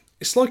like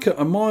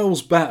a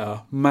miles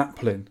better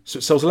Maplin. So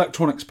it sells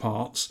electronics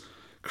parts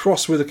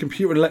crossed with a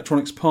computer and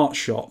electronics parts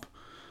shop,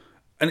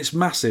 and it's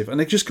massive. And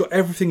they've just got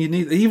everything you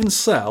need. They even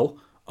sell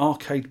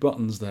arcade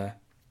buttons there.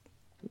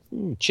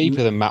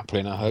 Cheaper than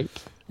Maplin, I hope.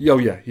 Oh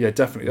yeah,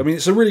 definitely. I mean,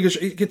 it's a really good.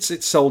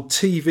 It sold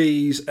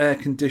TVs, air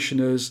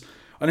conditioners,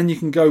 and then you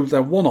can go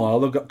down one aisle.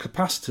 They've got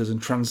capacitors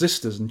and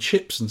transistors and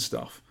chips and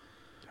stuff.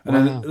 And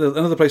then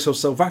another place will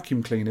sell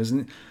vacuum cleaners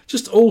and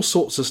just all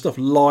sorts of stuff,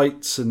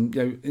 lights and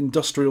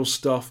industrial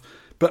stuff.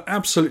 But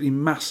absolutely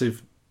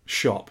massive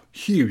shop,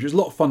 huge. It was a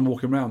lot of fun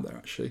walking around there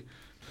actually.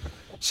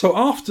 So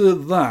after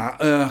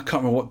that, I can't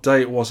remember what day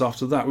it was.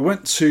 After that, we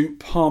went to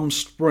Palm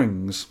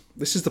Springs.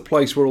 This is the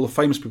place where all the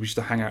famous people used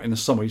to hang out in the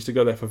summer. We used to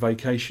go there for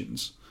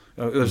vacations.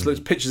 There's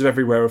pictures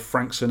everywhere of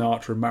Frank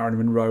Sinatra and Marilyn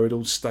Monroe had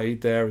all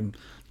stayed there, and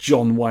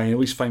John Wayne, all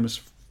these famous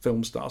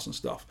film stars and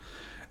stuff.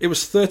 It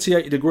was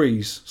 38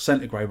 degrees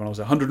centigrade when I was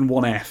there,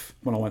 101 F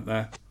when I went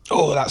there.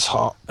 Oh, that's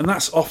hot. And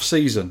that's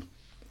off-season.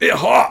 It's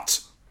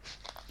hot!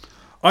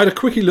 I had a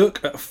quickie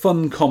look at a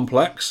fun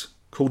complex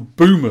called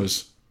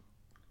Boomers.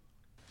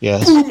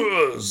 Yes.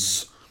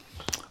 Boomers!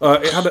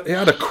 It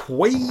had a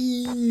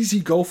crazy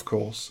golf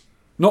course.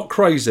 Not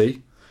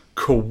crazy,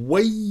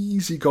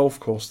 crazy golf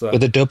course there.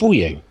 With a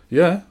W?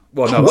 Yeah.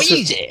 Well, no, that's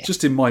Queasy.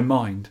 just in my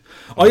mind.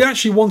 I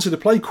actually wanted to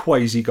play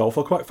quasi golf.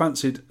 I quite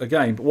fancied a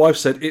game, but wife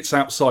said it's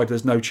outside.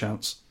 There's no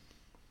chance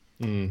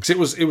because it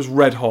was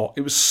red hot.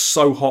 It was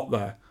so hot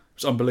there. It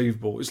was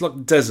unbelievable. It's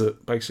like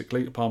desert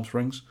basically at Palm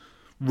Springs.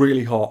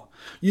 Really hot.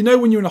 You know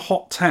when you're in a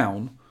hot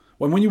town,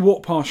 when you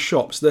walk past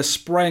shops, they're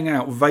spraying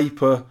out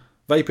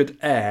vapored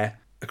air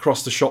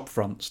across the shop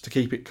fronts to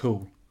keep it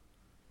cool.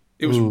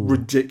 It was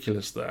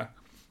ridiculous there.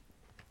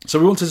 So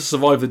we wanted to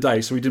survive the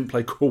day, so we didn't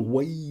play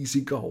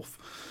crazy golf.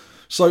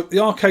 So the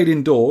arcade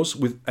indoors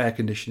with air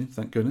conditioning,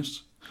 thank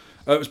goodness.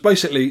 It's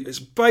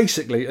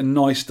basically a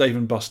nice Dave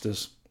and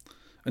Buster's,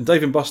 and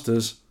Dave and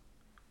Buster's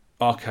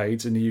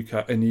arcades in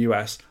the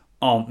US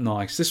aren't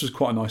nice. This was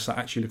quite a nice,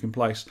 actually looking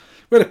place.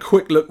 We had a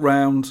quick look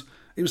round.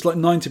 It was like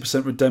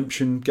 90%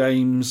 redemption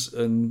games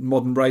and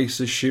modern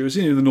races, shooters,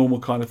 the normal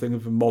kind of thing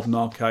of a modern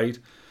arcade,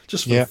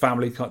 just for the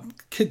family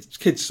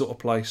kids sort of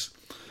place.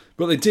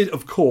 But they did,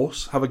 of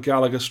course, have a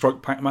Gallagher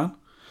stroke Pac-Man.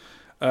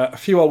 A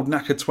few old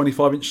knackered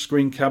 25-inch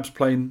screen cabs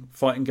playing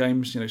fighting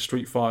games,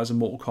 Street Fighters and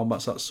Mortal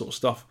Kombat, that sort of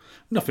stuff.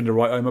 Nothing to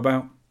write home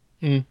about.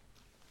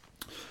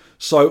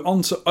 So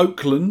on to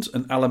Oakland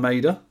and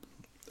Alameda.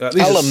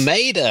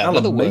 Alameda.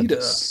 Another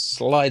word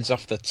slides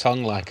off the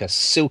tongue like a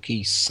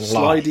silky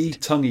slide. Slidey,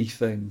 tonguey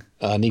thing.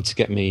 I need to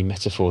get me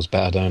metaphors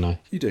better, don't I?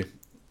 You do.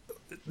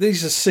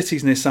 These are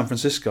cities near San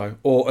Francisco,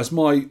 or as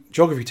my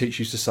geography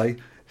teacher used to say,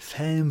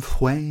 San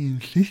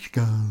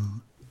Francisco.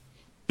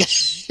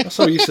 That's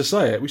how he used to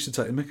say it. We should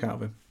take the mick out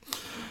of him.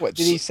 What,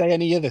 did he say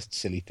any other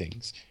silly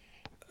things?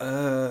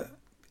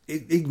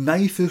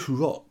 Ignatius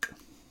Rock.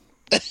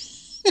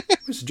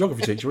 It's a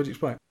geography teacher. What do you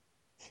expect?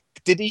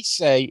 Did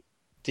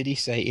he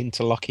say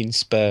interlocking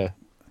spur?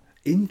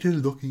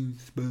 Interlocking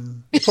spur.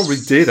 He probably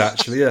did,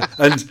 actually, yeah.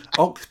 And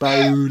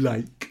Oxbow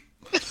Lake.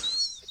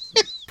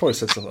 Probably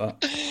said something like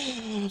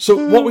that.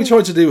 So what we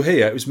tried to do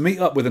here was meet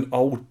up with an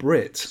old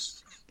Brit.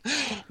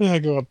 Oh,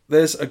 God.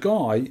 There's a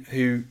guy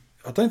who,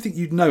 I don't think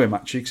you'd know him,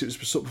 actually, because it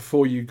was sort of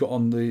before you got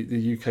on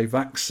the UK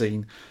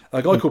vaccine.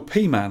 A guy called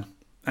P-Man,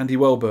 Andy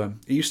Welburn.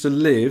 He used to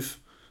live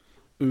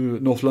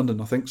North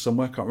London, I think,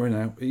 somewhere. Can't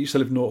remember now. He used to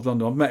live in North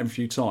London. I've met him a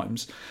few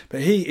times.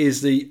 But he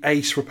is the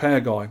ace repair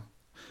guy.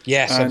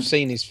 Yes, I've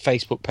seen his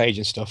Facebook page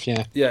and stuff,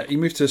 yeah. Yeah, he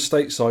moved to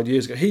stateside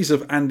years ago. He's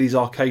of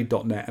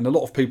andysarcade.net, and a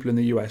lot of people in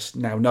the US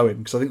now know him,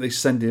 because I think they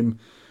send him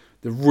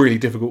the really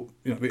difficult,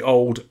 the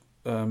old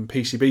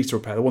PCBs to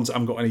repair, the ones that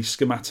haven't got any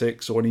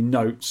schematics or any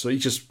notes, so he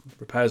just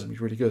repairs them.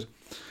 He's really good.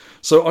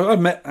 So I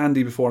met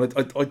Andy before,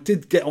 and I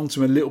did get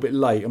onto him a little bit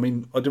late. I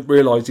mean, I didn't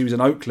realise he was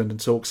in Oakland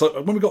until, because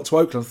when we got to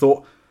Oakland, I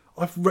thought,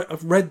 I've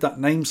read that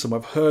name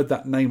somewhere, I've heard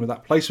that name of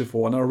that place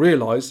before, and I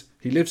realised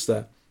he lives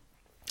there.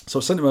 So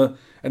I sent him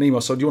an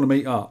email, so do you want to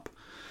meet up?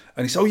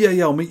 And he said, oh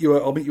yeah, I'll meet you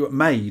at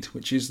MADE,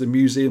 which is the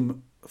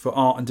Museum for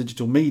Art and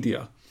Digital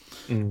Media.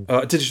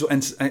 Digital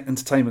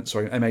Entertainment,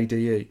 sorry,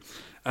 MADE.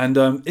 And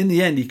in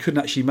the end, he couldn't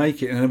actually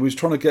make it, and he was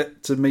trying to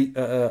get to meet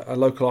a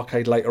local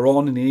arcade later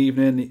on in the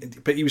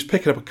evening, but he was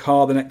picking up a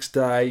car the next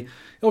day.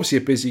 Obviously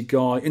a busy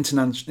guy,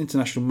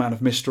 international man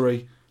of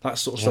mystery, that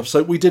sort of stuff.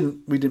 So we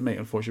didn't meet,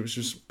 unfortunately. It was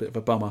just a bit of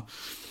a bummer.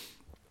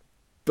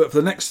 But for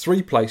the next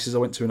three places I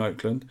went to in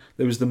Oakland,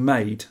 there was the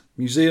MADE,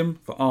 Museum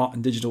for Art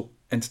and Digital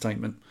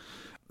Entertainment.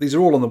 These are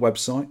all on the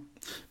website.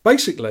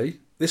 Basically,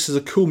 this is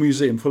a cool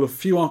museum full of a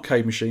few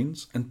arcade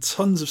machines and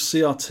tons of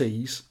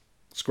CRTs,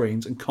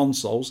 screens, and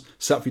consoles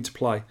set up for you to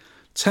play.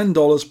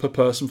 $10 per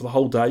person for the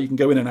whole day. You can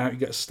go in and out, you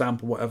get a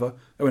stamp or whatever,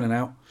 go in and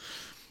out.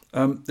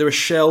 There are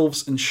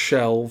shelves and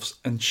shelves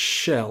and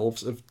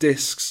shelves of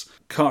discs,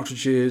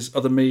 cartridges,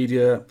 other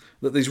media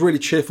that these really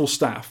cheerful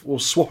staff will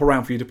swap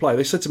around for you to play.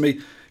 They said to me,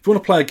 if you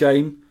want to play a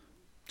game,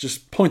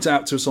 just point it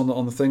out to us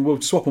on the thing.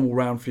 We'll swap them all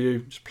around for you.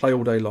 Just play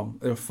all day long.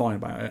 They were fine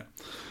about it.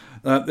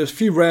 There's a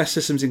few rare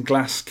systems in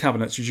glass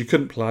cabinets which you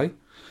couldn't play,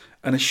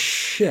 and a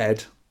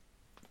shed,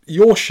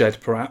 your shed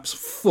perhaps,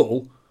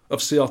 full of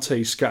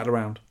CRTs scattered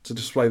around to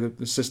display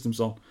the systems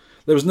on.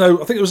 There was I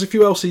think there was a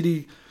few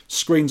LCD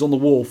screens on the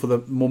wall for the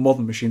more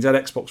modern machines. They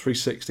had Xbox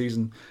 360s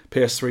and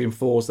PS3 and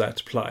 4s there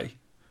to play.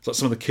 It's like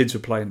some of the kids were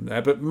playing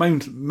there, but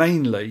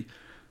mainly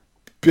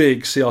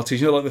big CRTs.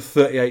 You know, like the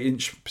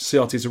 38-inch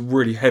CRTs are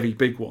really heavy,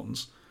 big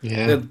ones.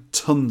 Yeah. They had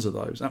tons of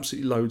those,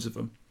 absolutely loads of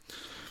them.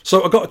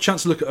 So I got a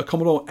chance to look at a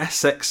Commodore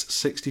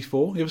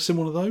SX64. You ever seen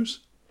one of those?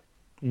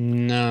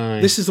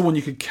 No. This is the one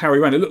you could carry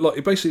around.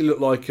 It basically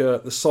looked like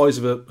the size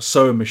of a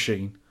sewing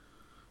machine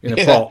in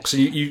a box.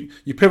 And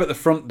you pivot the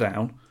front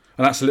down,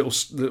 and that's a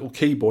little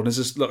keyboard. And there's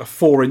just like a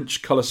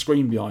 4-inch colour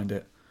screen behind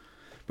it.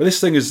 But this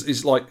thing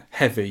is like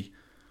heavy.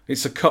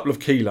 It's a couple of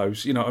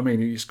kilos. You know what I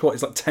mean? It's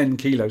like 10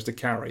 kilos to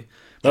carry.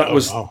 But that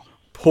was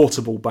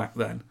portable back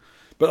then.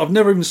 But I've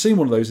never even seen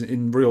one of those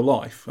in real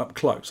life up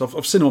close.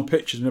 I've seen them on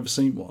pictures, never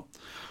seen one.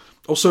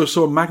 Also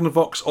saw a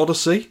Magnavox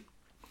Odyssey.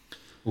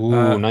 Ooh,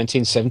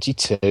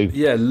 1972.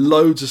 Yeah,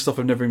 loads of stuff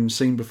I've never even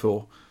seen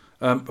before.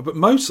 But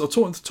most, I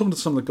was talking to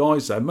some of the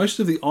guys there, most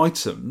of the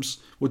items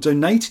were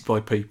donated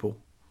by people.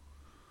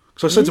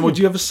 So I said to him, well,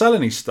 do you ever sell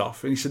any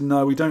stuff? And he said,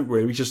 no, we don't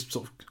really. We just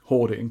sort of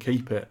hoard it and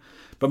keep it.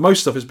 But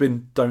most stuff has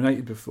been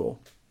donated before.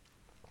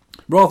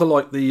 Rather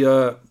like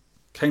the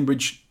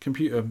Cambridge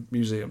Computer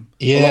Museum.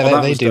 Yeah,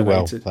 they do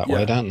well that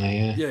way, don't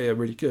they? Yeah,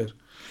 really good.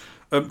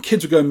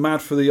 Kids were going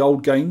mad for the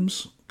old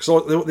games.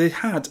 Because they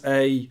had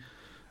a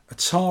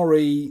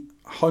Atari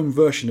home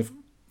version of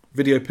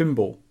video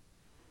pinball.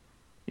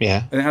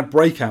 Yeah. And it had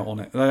Breakout on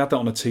it. And they had that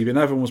on a TV, and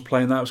everyone was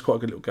playing that. It was quite a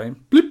good little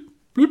game. Bloop,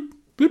 bloop,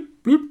 bloop,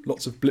 bloop.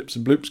 Lots of blips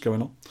and bloops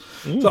going on.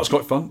 So that was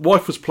quite fun.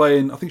 Wife was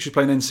playing, I think she was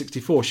playing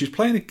N64. She was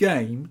playing a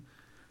game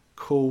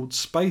called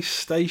Space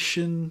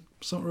Station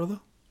something or other.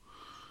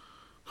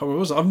 I can't remember what it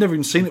was. I've never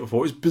even seen it before.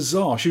 It was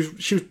bizarre. She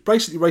was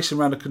basically racing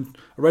around a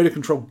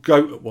radio-controlled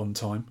goat at one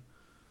time.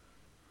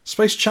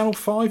 Space Channel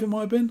 5 it might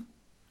have been.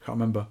 Can't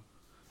remember.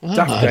 I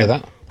heard of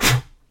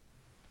that.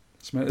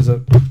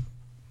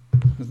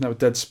 There's now a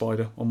dead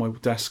spider on my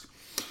desk.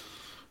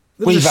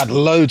 We've had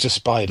loads of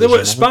spiders. There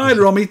was a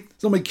spider on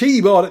my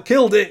keyboard. It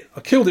killed it. I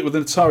killed it with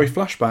an Atari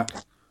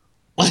flashback.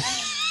 I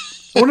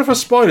wonder if a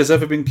spider's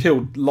ever been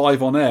killed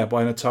live on air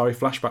by an Atari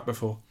flashback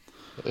before.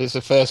 It's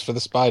the first for the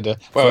spider.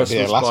 Well, it'll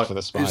be the last for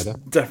the spider. It's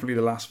definitely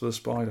the last for the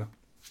spider.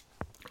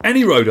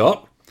 Any road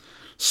up.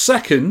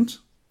 Second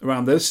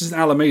around there. This is in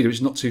Alameda, which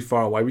is not too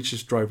far away. We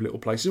just drove a little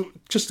place.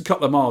 Just a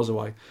couple of miles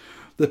away.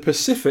 The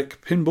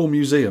Pacific Pinball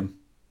Museum.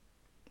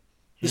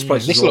 This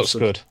place is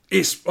awesome. Looks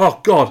good. Oh,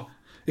 God.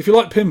 If you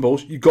like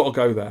pinballs, you've got to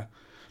go there.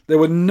 There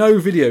were no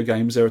video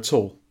games there at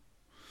all.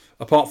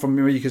 Apart from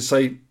where you could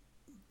say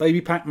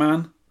Baby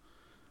Pac-Man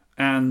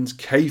and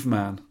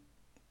Caveman,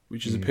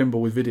 which is a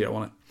pinball with video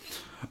on it.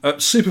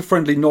 Super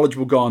friendly,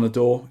 knowledgeable guy on the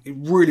door.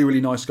 Really,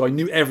 really nice guy.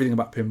 Knew everything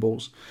about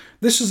pinballs.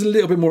 This was a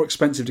little bit more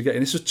expensive to get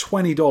in. This was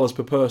 $20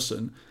 per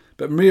person.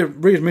 But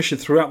readmission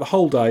throughout the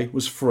whole day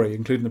was free,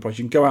 including the price.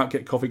 You can go out,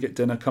 get coffee, get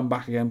dinner, come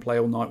back again, play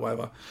all night,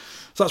 whatever.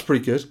 So that's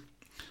pretty good.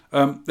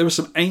 There were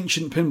some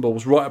ancient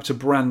pinballs right up to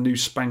brand new,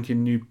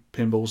 spanking new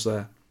pinballs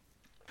there.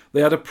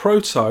 They had a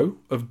proto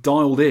of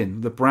Dialed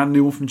In, the brand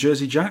new one from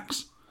Jersey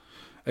Jacks.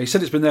 He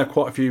said it's been there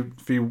quite a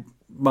few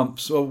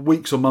months, or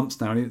weeks or months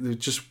now, and they're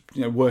just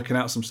working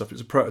out some stuff.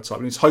 It's a prototype,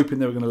 and he's hoping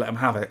they were going to let him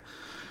have it.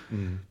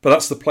 But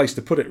that's the place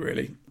to put it,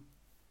 really.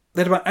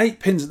 They had about 8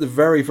 pins at the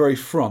very, very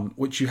front,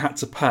 which you had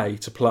to pay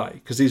to play,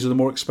 because these are the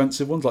more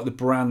expensive ones, like the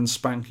brand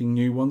spanking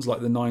new ones, like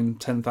the $9,000,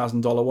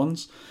 $10,000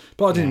 ones.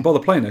 But I didn't bother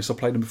playing those, I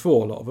played them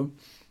before, a lot of them.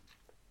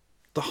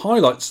 The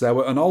highlights there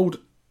were an old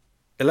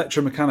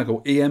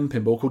electromechanical EM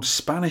pinball called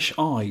Spanish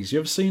Eyes. You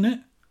ever seen it?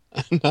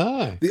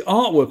 No. The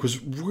artwork was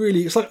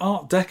it's like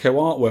Art Deco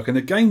artwork, and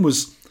the game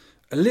was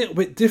a little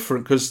bit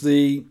different because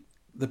the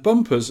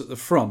bumpers at the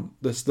front,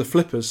 the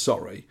flippers,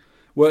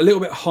 were a little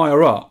bit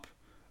higher up,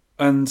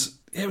 and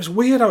it was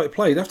weird how it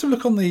played. I have to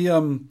look on the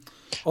I'm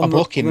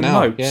looking the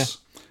now. notes. Yeah.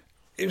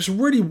 It was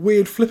really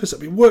weird flippers.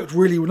 It worked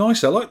really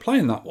nicely. I like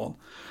playing that one.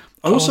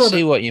 I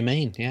see what you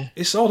mean. Yeah,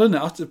 it's odd, isn't it?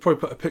 I have to probably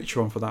put a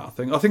picture on for that.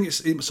 I think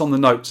it's on the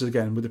notes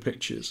again with the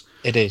pictures.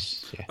 It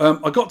is. Yeah.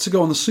 I got to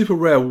go on the super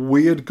rare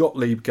weird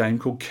Gottlieb game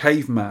called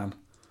Caveman.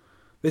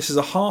 This is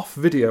a half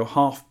video,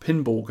 half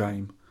pinball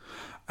game,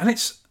 and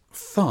it's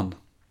fun.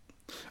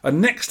 And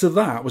next to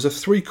that was a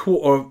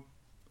 3/4.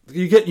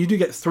 You do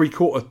get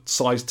 3/4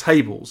 size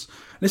tables.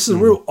 And this is a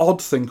real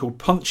odd thing called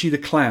Punchy the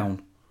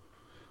Clown.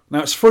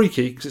 Now it's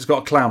freaky because it's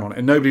got a clown on it,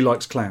 and nobody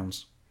likes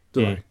clowns,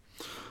 do they?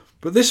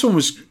 But this one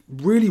was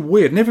really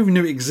weird. Never even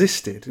knew it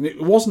existed, and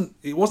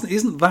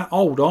isn't that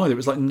old either. It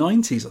was like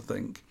 90s, I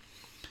think.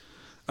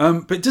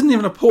 But it didn't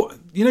even have port.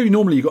 You know,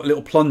 normally you've got a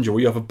little plunger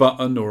where you have a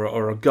button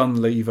or a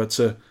gun lever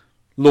to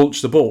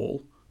launch the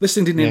ball. This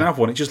thing didn't even have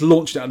one. It just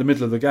launched it out of the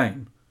middle of the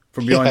game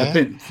from behind the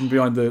pin, from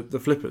behind the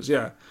flippers.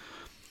 Yeah.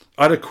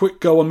 I had a quick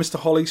go on Mr.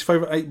 Holly's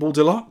favourite 8-ball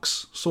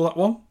deluxe. Saw that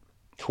one?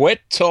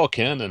 Quit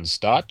talking and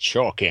start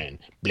chalking.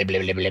 Blib,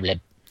 blib, blib, blib, blib.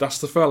 That's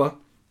the fella.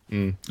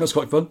 That's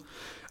quite fun.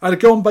 I had a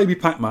go on Baby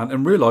Pac-Man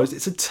and realised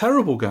it's a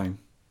terrible game.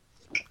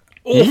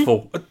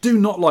 Awful. I do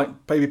not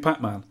like Baby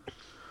Pac-Man.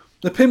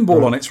 The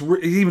pinball on it's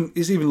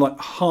even like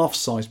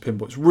half-size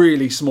pinball. It's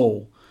really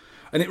small.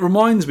 And it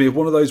reminds me of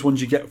one of those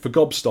ones you get for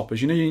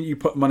gobstoppers. You know, you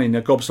put money in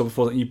a gobstopper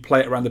for that and you play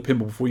it around the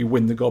pinball before you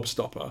win the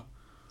gobstopper.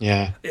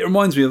 Yeah. It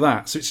reminds me of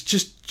that. So it's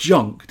just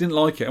junk. Didn't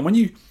like it. And when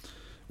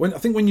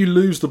you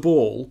lose the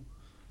ball,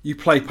 you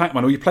play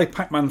Pac-Man, or you play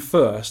Pac-Man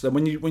first, then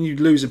when you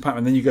lose in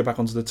Pac-Man, then you go back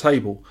onto the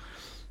table.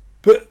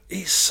 But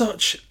it's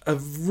such a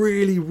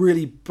really,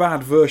 really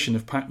bad version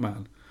of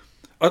Pac-Man.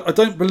 I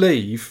don't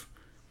believe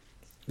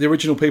the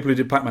original people who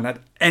did Pac-Man had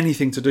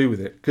anything to do with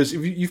it. Because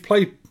you've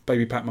played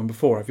Baby Pac-Man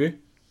before, have you?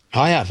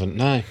 I haven't,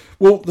 no.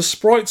 Well, the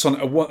sprites on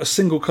it are a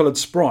single-coloured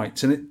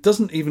sprites, and it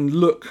doesn't even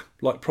look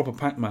like proper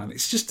Pac-Man.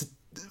 It's just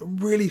a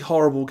really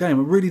horrible game.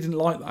 I really didn't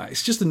like that.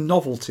 It's just a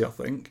novelty, I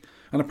think.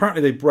 And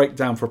apparently they break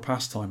down for a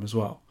pastime as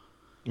well.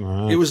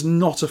 Right. It was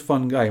not a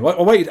fun game.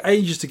 I waited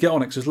ages to get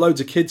on it because there's loads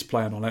of kids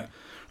playing on it.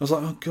 I was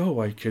like, oh, go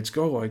away, kids,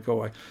 go away, go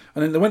away.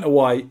 And then they went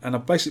away, and I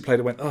basically played it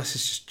and went, oh, this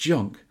is just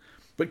junk.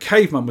 But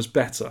Caveman was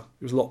better.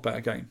 It was a lot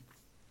better game.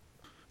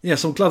 Yeah,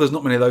 so I'm glad there's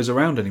not many of those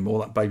around anymore,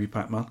 that Baby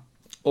Pac-Man.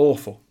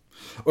 Awful.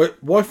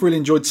 Wife really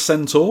enjoyed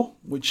Centaur,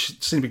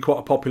 which seemed to be quite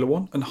a popular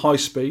one, and High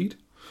Speed.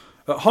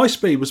 High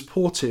Speed was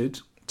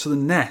ported to the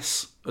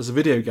NES as a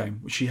video game,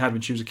 which she had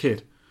when she was a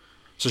kid.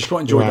 So she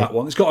quite enjoyed that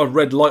one. It's got a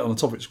red light on the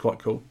top of it, which is quite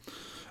cool.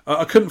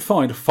 I couldn't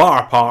find a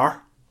Far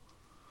Par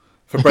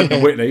for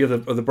Brenton Whitney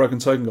of the Broken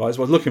Token guys.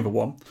 I was looking for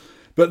one.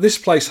 But this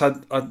place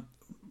had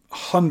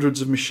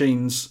hundreds of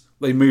machines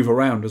they move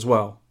around as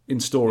well in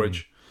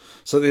storage.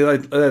 So they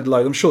had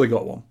loads. I'm sure they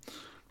got one.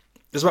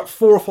 There's about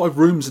 4 or 5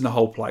 rooms in the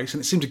whole place,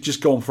 and it seemed to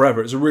just go on forever.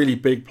 It was a really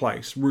big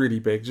place, really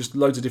big. Just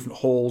loads of different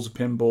halls of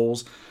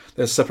pinballs.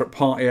 There's a separate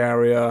party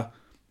area,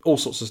 all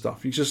sorts of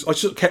stuff. I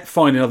just kept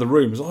finding other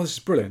rooms. Oh, this is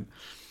brilliant.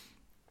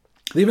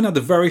 They even had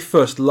the very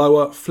first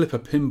lower flipper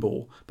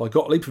pinball by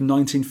Gottlieb from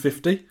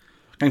 1950,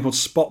 a game called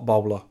Spot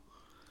Bowler.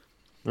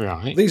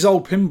 Right. These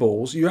old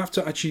pinballs, you have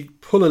to actually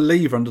pull a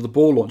lever under the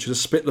ball launcher to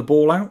spit the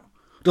ball out.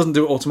 It doesn't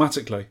do it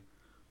automatically.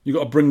 You've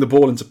got to bring the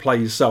ball into play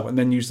yourself and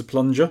then use the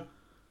plunger,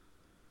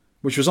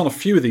 which was on a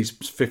few of these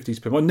 50s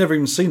pinballs. I'd never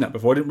even seen that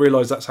before. I didn't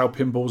realise that's how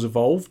pinballs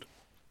evolved.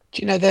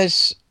 Do you know,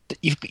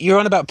 you're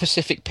on about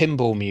Pacific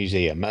Pinball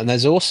Museum, and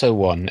there's also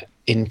one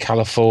in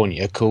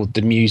California called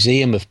the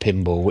Museum of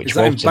Pinball, which is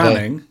that in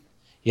Banning?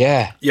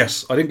 Yeah.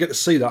 Yes, I didn't get to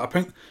see that.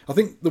 I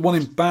think the one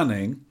in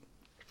Banning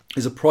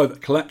is a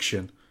private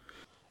collection.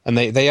 And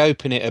they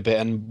open it a bit,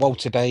 and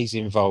Walter Day's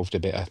involved a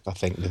bit, I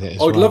think, with it as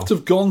well. I'd love to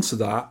have gone to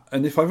that,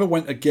 and if I ever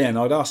went again,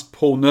 I'd ask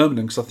Paul Nerman,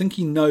 because I think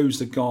he knows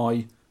the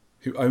guy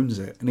who owns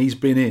it, and he's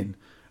been in,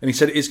 and he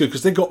said it is good,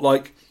 because they've got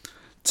like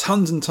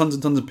tons and tons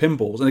and tons of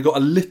pinballs, and they've got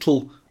a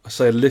little, I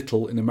say a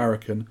little in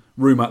American,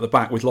 room out the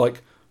back with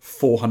like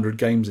 400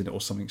 games in it or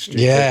something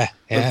stupid. Yeah.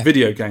 Like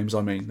video games, I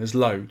mean. There's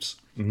loads.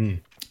 Mm-hmm.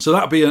 So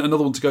that'd be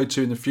another one to go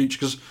to in the future,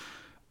 because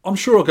I'm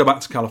sure I'll go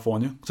back to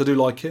California, because I do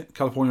like it.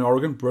 California,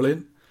 Oregon,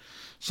 brilliant.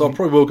 So I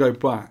probably will go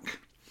back.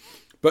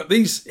 But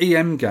these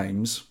EM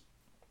games,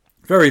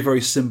 very,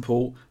 very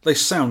simple. They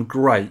sound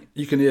great.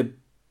 You can hear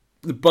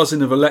the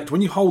buzzing of electric.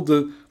 When you hold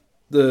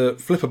the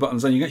flipper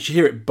buttons down, you can actually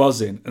hear it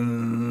buzzing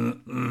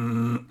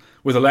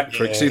with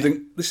electric. Yeah. So you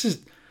think, this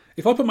is...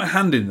 If I put my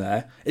hand in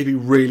there, it'd be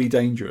really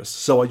dangerous.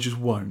 So I just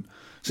won't.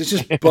 So it's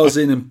just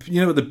buzzing and,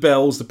 you know, the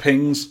bells, the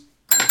pings.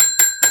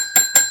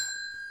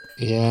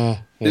 Yeah.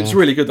 It's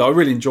really good, though. I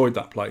really enjoyed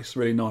that place.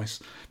 Really nice.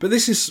 But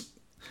this is...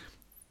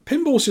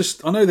 Pinball's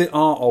just... I know they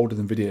are older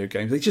than video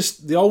games.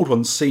 The old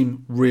ones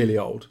seem really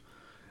old.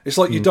 It's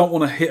like you don't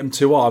want to hit them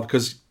too hard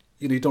because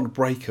you don't want to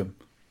break them.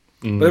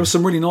 But there were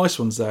some really nice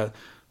ones there.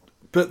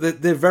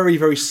 But they're very,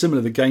 very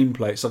similar, the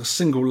gameplay. It's like a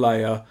single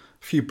layer, a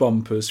few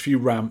bumpers, a few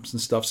ramps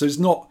and stuff. So it's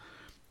not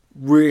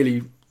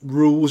really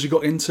rules you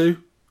got into,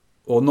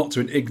 or not to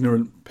an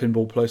ignorant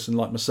pinball person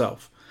like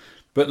myself.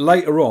 But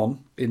later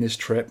on in this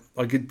trip,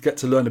 I could get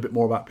to learn a bit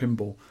more about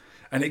pinball.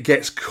 And it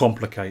gets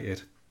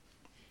complicated.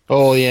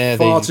 Oh, yeah.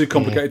 Far too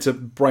complicated to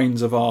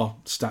brains of our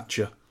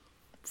stature.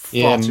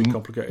 Far too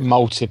complicated.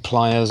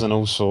 Multipliers and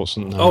all sorts.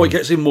 Oh, it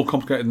gets even more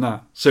complicated than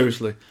that.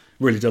 Seriously.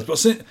 Really does.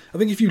 But I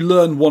think if you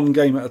learn one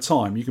game at a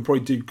time, you can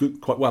probably do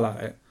quite well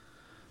at it.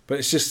 But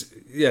it's just,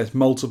 it's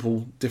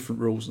multiple different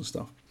rules and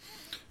stuff.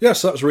 Yeah,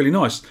 so that was really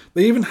nice.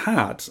 They even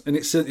had, and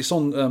it's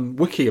on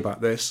Wiki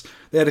about this,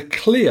 they had a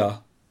clear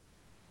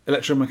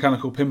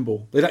electromechanical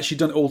pinball. They'd actually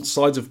done it all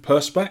sides of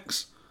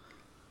Perspex.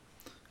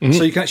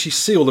 So you can actually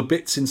see all the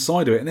bits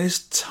inside of it. And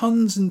there's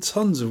tons and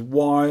tons of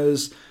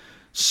wires,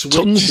 switches.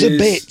 Tons of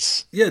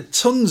bits. Yeah,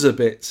 tons of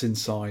bits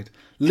inside.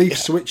 Leaf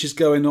switches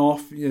going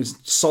off,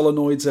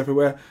 solenoids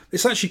everywhere.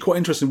 It's actually quite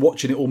interesting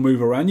watching it all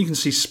move around. You can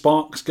see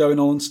sparks going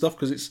on and stuff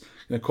because it's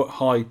quite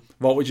high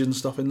voltage and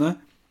stuff in there.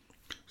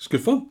 It's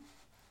good fun.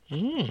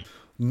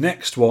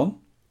 Next one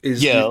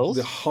is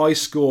the High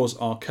Scores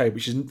Arcade,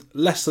 which is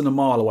less than a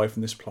mile away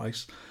from this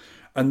place.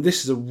 And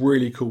this is a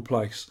really cool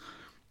place.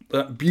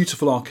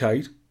 Beautiful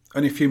arcade,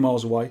 only a few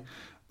miles away.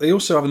 They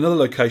also have another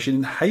location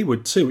in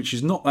Hayward too, which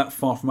is not that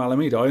far from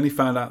Alameda. I only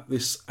found out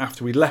this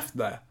after we left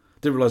there.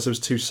 Didn't realise there was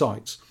 2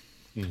 sites.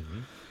 Mm-hmm.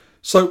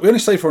 So we only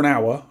stayed for an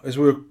hour as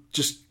we were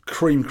just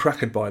cream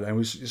crackered by then. It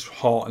was just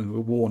hot and we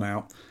were worn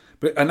out.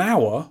 But an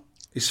hour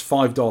is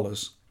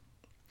 $5.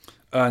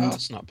 And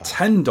that's not bad.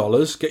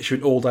 $10 gets you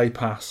an all-day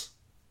pass.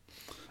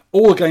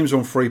 All the games are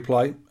on free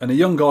play. And a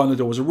young guy on the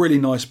door was a really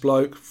nice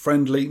bloke,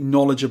 friendly,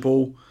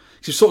 knowledgeable.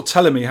 He was sort of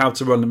telling me how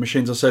to run the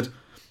machines. I said,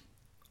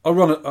 I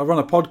run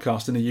a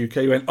podcast in the UK.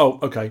 He went, oh,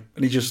 okay.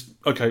 And he just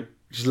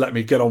let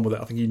me get on with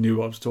it. I think he knew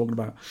what I was talking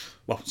about.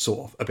 Well,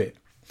 sort of, a bit.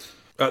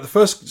 The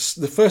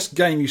first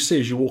game you see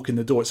as you walk in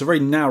the door, it's a very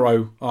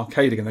narrow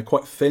arcade again. They're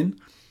quite thin.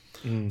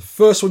 The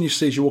first one you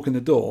see as you walk in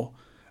the door,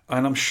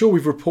 and I'm sure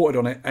we've reported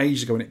on it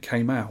ages ago when it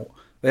came out.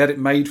 They had it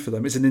made for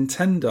them. It's a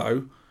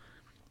Nintendo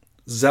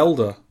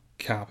Zelda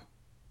cab.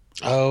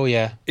 Oh,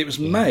 yeah. It was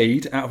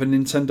made out of a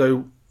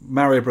Nintendo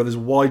Mario Brothers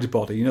wide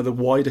body. The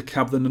wider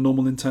cab than the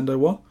normal Nintendo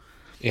one.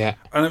 Yeah.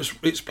 And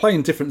it's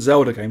playing different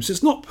Zelda games.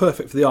 It's not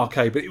perfect for the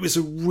arcade, but it was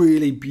a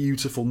really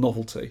beautiful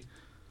novelty.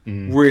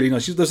 Really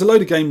nice. There's a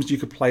load of games you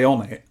could play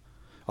on it,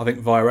 I think,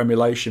 via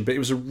emulation, but it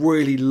was a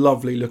really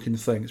lovely looking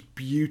thing. It's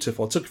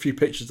beautiful. I took a few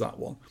pictures of that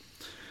one.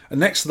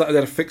 And next to that, they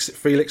had a Fix-It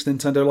Felix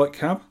Nintendo-like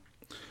cab.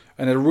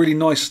 And a really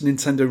nice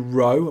Nintendo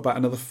row, about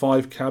another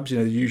 5 cabs.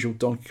 The usual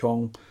Donkey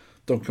Kong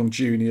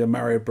Jr.,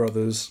 Mario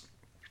Brothers,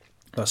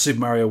 Super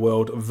Mario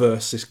World,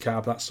 Versus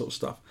cab, that sort of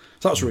stuff.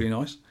 So that was really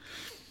nice.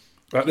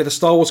 They had a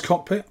Star Wars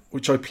cockpit,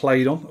 which I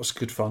played on. That was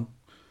good fun.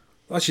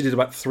 I actually did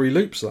about 3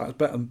 loops of that. It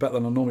was better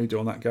than I normally do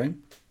on that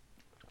game.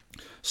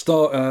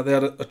 They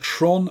had a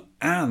Tron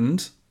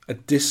and a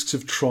Discs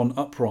of Tron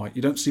upright.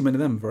 You don't see many of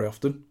them very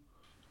often.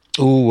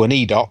 Ooh, an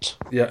E-Dot.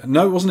 Yeah,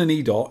 no, it wasn't an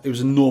E-Dot. It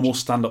was a normal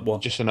stand-up one.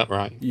 Just an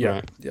upright. Yeah,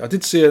 right. Yeah. I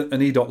did see an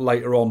E-Dot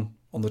later on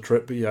the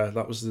trip, but yeah,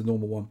 that was the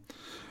normal one.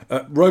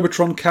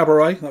 Robotron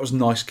Cabaret. That was a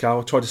nice car.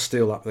 I tried to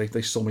steal that, but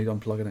they saw me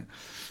unplugging it.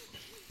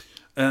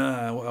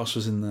 What else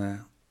was in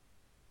there?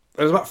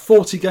 There was about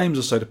 40 games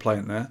or so to play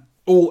in there.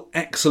 All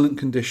excellent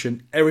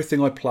condition.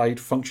 Everything I played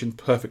functioned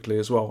perfectly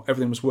as well.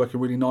 Everything was working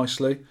really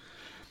nicely.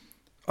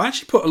 I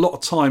actually put a lot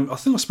of time. I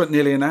think I spent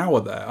nearly an hour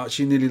there.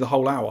 Actually, nearly the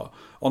whole hour.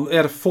 They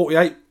had a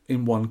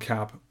 48-in-1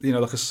 cab.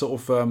 Like a sort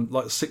of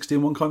like a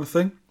 60-in-1 kind of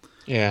thing.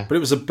 Yeah. But it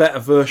was a better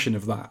version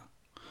of that.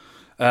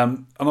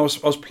 And I was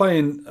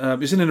playing. It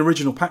was in an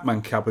original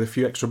Pac-Man cab with a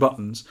few extra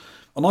buttons.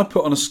 And I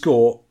put on a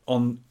score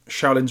on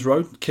Shaolin's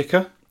Road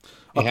Kicker.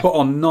 I put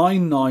on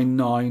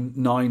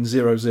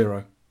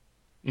 999900.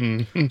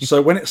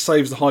 So when it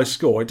saves the high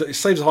score, it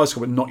saves the high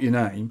score, but not your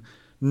name.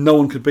 No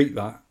one could beat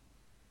that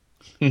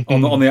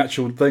on the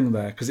actual thing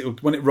there, because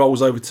when it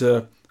rolls over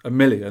to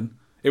 1,000,000,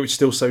 it would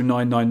still say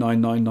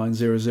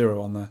 99999900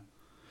 on there.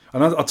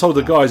 And I told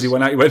the guys, he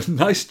went,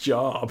 nice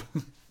job.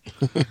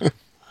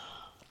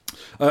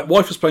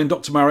 Wife was playing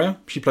Dr. Mario.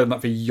 She played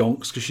that for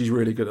yonks because she's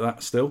really good at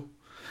that still.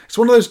 It's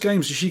one of those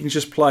games that she can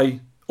just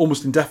play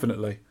almost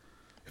indefinitely.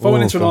 If I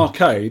went into an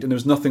arcade and there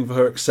was nothing for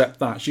her except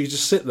that, she could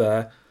just sit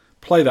there,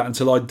 play that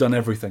until I'd done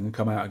everything and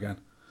come out again.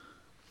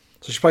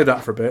 So she played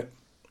that for a bit.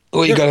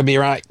 Well, you've got to be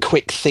a right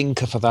quick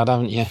thinker for that,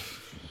 haven't you?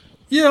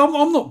 Yeah,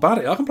 I'm not bad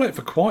at it. I can play it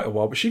for quite a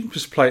while, but she can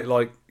just play it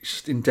like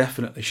just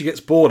indefinitely. She gets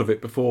bored of it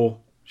before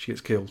she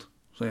gets killed.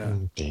 So yeah.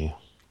 Oh dear.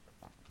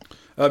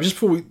 Just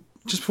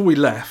before we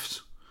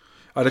left,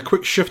 I had a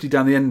quick shifty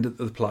down the end of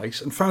the place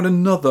and found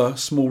another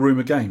small room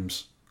of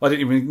games I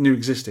didn't even knew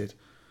existed.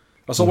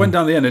 So I went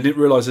down the end and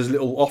didn't realise there's a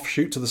little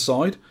offshoot to the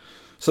side.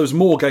 So there's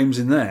more games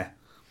in there.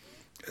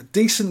 A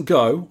decent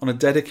go on a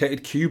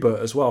dedicated Q-Bert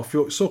as well.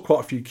 I saw quite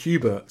a few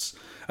Q-Berts.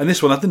 And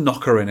this one had the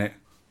knocker in it.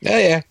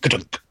 Yeah.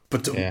 Ka-dunk.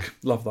 Ba-dunk. Yeah.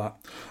 Love that.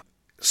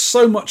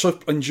 So much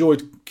I've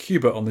enjoyed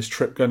Q-Bert on this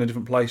trip, going to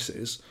different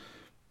places.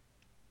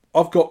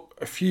 I've got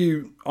a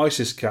few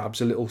ISIS cabs,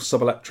 a little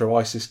Sub-Electro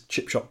ISIS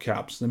chip shop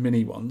cabs, the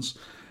mini ones.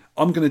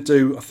 I'm going to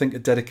do, I think, a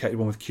dedicated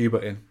one with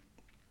Q-Bert in.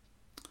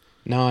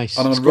 Nice.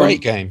 And It's a great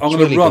game. I'm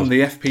going to run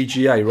the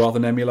FPGA rather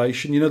than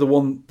emulation. The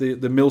one, the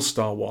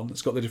Millstar one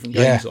that's got the different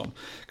games on.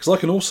 Because I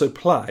can also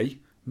play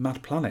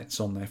Mad Planets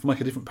on there. If I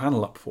make a different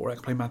panel up for it, I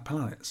can play Mad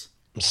Planets.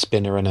 A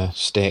spinner and a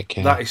stick.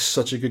 Yeah. That is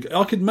such a good...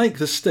 I could make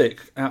the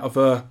stick out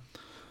of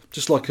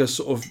just like a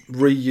sort of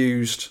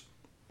reused...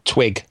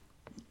 Twig.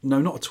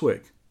 No, not a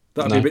twig.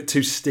 That would be a bit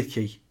too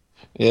sticky.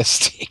 Yeah,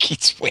 sticky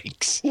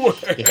twigs.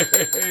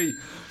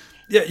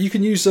 Yeah, you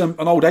can use an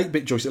old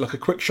 8-bit joystick, like a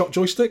quick shot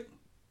joystick.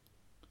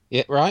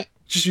 Yeah, right.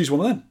 Just use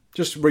one of them.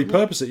 Just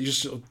repurpose it. You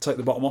just sort of take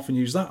the bottom off and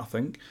use that, I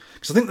think.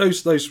 Because I think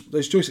those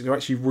joysticks are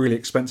actually really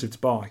expensive to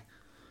buy.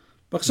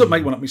 But I can sort of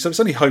make one up myself.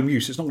 It's only home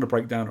use. It's not going to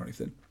break down or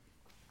anything.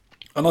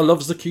 And I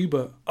loves the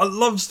Qbert.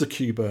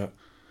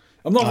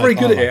 I'm not very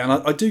good at it, and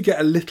I do get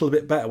a little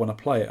bit better when I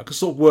play it. I can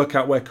sort of work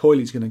out where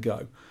Coily's going to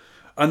go.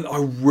 And I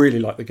really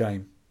like the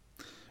game.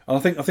 And I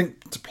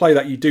think to play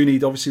that, you do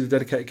need, obviously, the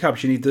dedicated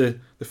cabs. You need the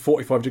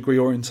 45-degree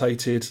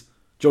orientated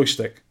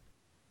joystick.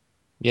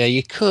 Yeah,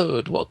 you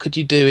could. What could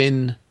you do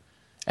in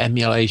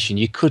emulation?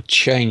 You could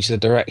change the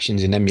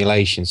directions in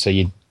emulation so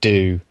you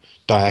do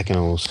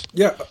diagonals.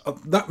 Yeah,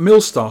 that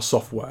Milstar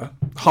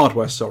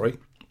hardware,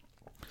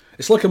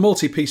 it's like a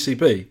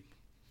multi-PCB,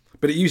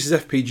 but it uses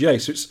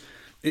FPGA, so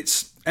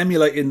it's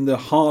emulating the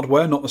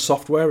hardware, not the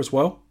software as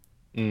well.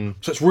 So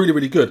it's really,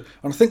 really good.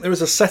 And I think there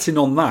is a setting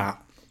on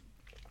that.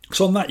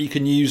 So on that you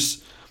can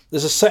use,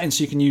 there's a setting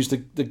so you can use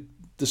the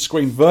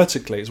screen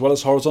vertically as well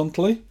as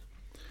horizontally.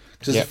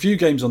 Because there's a few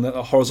games on there that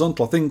are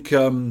horizontal. I think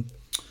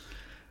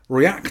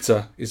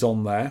Reactor is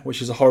on there,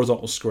 which is a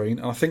horizontal screen,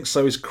 and I think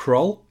so is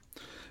Krull.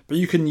 But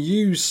you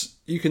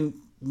can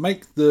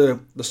make the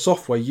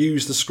software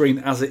use the screen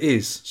as it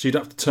is, so you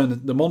don't have to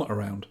turn the monitor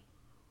around.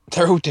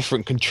 They're all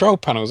different control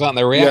panels, aren't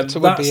they? Reactor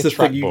would be a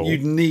trackball. You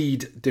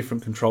need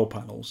different control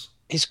panels.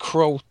 Is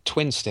Krull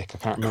twin stick? I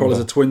can't remember. Krull is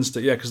a twin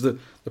stick, yeah, because the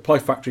Play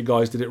Factory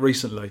guys did it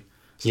recently.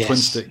 It's a twin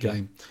stick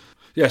game.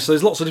 Yeah, so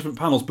there's lots of different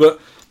panels,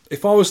 but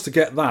if I was to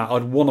get that,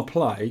 I'd want to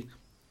play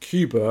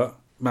Qbert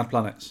Mad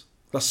Planets.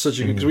 That's such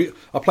a good... Because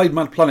I played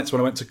Mad Planets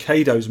when I went to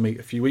Kado's meet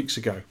a few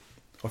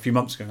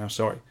months ago now,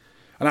 sorry.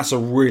 And that's a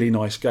really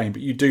nice game,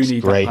 but you do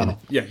need that panel.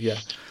 Yeah.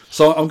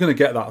 So I'm going to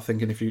get that, I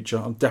think, in the future.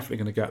 I'm definitely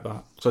going to get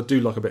that. So I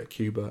do like a bit of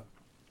Qbert.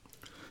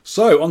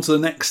 So, on to the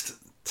next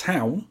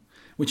town,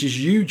 which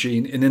is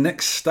Eugene, in the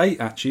next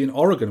state, actually, in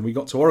Oregon. We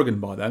got to Oregon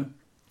by then.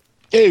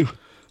 Ew.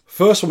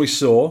 First one we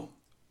saw,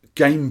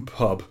 Game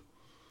Pub.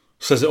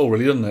 Says it all,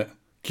 really, doesn't it?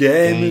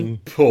 Game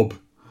Pub.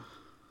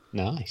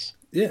 Nice.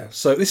 Yeah,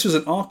 so this was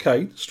an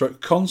arcade,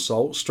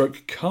 console,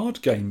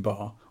 card game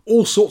bar.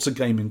 All sorts of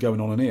gaming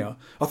going on in here.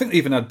 I think they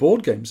even had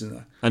board games in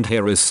there. And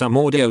here is some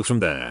audio from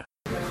there.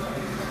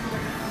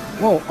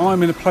 Well,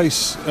 I'm in a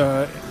place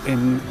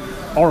in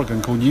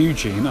Oregon called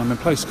Eugene. I'm in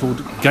a place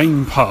called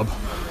Game Pub.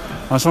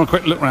 I just want a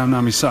quick look around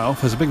now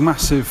myself. There's a big,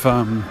 massive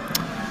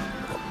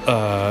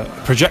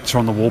projector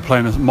on the wall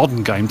playing a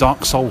modern game,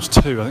 Dark Souls 2.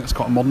 I think it's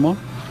quite a modern one.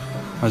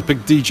 There's a big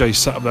DJ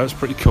set up there. It's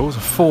pretty cool. It's a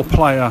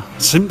 4-player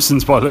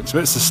Simpsons by the looks of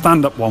it. It's a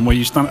stand-up one where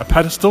you stand at a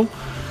pedestal.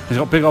 It's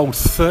got a big old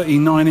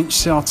 39-inch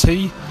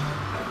CRT.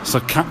 It's a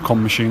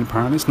Capcom machine,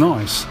 apparently. It's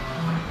nice.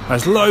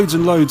 There's loads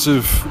and loads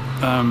of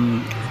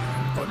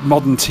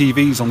modern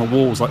TVs on the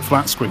walls, like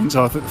flat screens.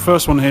 I think the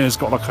first one here has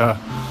got like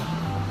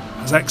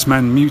there's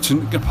X-Men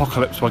Mutant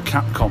Apocalypse by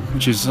Capcom,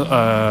 which is there's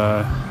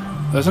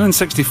an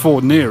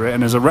N64 near it,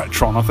 and there's a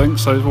Retron, I think.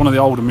 So it's one of the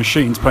older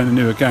machines playing the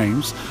newer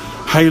games.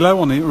 Halo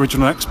on the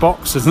original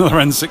Xbox. There's another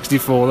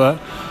N64 there.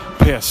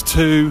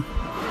 PS2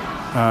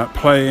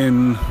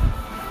 playing.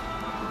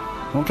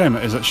 What game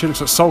it is? It looks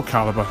like Soul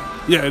Calibur.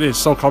 Yeah, it is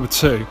Soul Calibur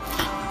 2.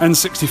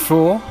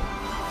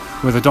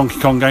 N64 with a Donkey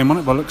Kong game on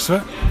it by the looks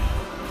of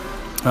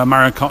it.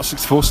 Mario Kart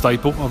 64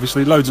 staple,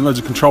 obviously. Loads and loads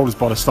of controllers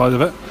by the side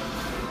of it.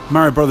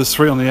 Mario Brothers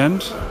 3 on the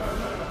end.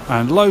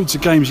 And loads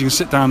of games you can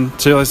sit down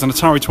to. There's an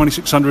Atari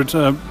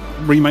 2600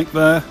 remake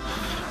there.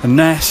 A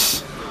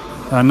NES.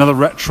 Another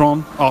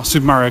Retron. Oh,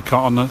 Super Mario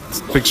Kart on the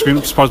big screen.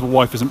 I'm surprised my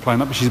wife isn't playing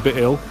that, but she's a bit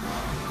ill.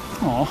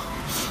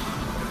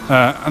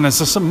 And there's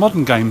some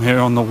modern game here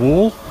on the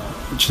wall,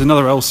 which is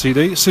another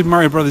LCD. Super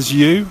Mario Brothers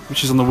U,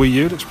 which is on the Wii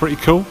U. Looks pretty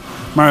cool.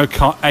 Mario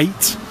Kart 8,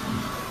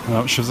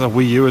 which is a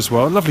Wii U as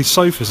well. Lovely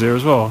sofas here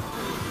as well.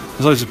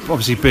 There's loads of,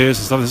 obviously, beers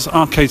and stuff. There's an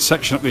arcade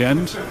section at the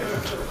end.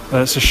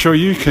 It's a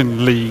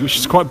Shoryuken League, which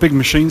is quite big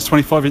machines,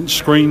 25-inch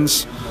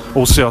screens,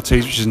 all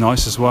CRTs, which is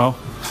nice as well.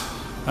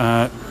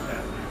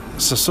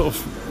 It's a sort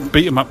of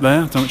beat 'em up there.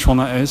 I don't know which one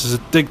that is. There's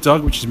a Dig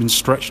Dug, which has been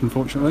stretched,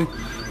 unfortunately.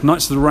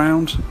 Knights of the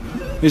Round.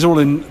 These are all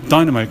in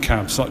Dynamo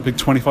cabs, like big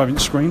 25-inch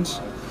screens.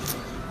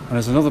 And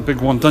there's another big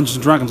one, Dungeons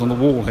 & Dragons, on the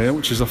wall here,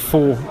 which is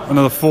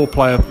another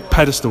 4-player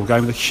pedestal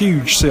game with a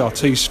huge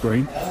CRT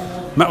screen.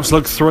 Metal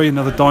Slug 3,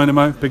 another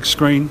Dynamo, big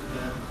screen.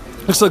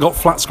 Looks like they've got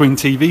flat screen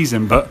TVs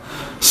in, but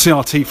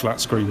CRT flat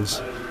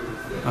screens.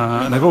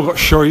 And they've all got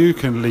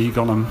Shoryuken League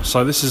on them.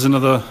 So this is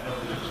another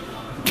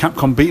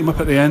Capcom beat 'em up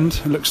at the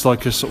end. It looks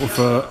like a sort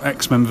of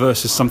X-Men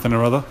versus something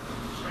or other.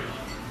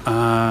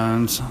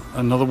 And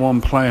another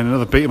one playing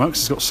another beat 'em up, 'cause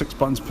it's got 6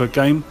 buttons per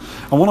game.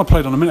 And one I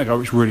played on a minute ago,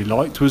 which I really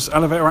liked, was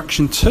Elevator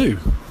Action 2.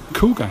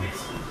 Cool game.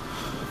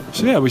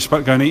 So yeah, we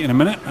should go and eat in a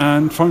minute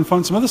and try and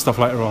find some other stuff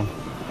later on.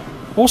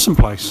 Awesome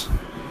place.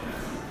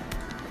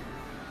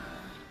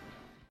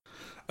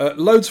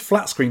 Loads of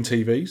flat screen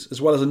TVs, as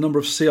well as a number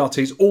of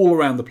CRTs all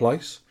around the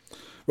place,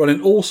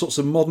 running all sorts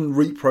of modern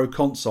repro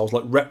consoles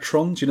like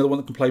Retrons, you know, the one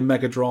that can play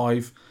Mega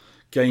Drive,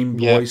 Game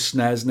Boy,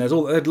 SNES, NES.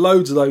 They had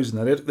loads of those in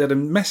there. They had a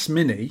MES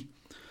Mini,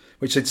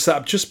 which they'd set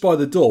up just by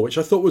the door, which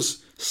I thought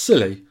was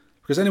silly,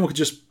 because anyone could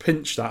just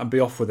pinch that and be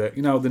off with it.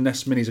 You know, the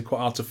NES Minis are quite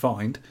hard to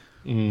find.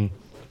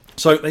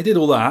 So they did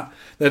all that.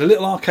 They had a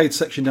little arcade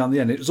section down the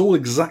end. It was all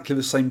exactly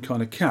the same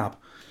kind of cab.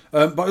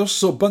 But I also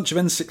saw a bunch of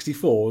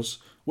N64s,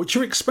 which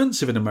are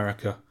expensive in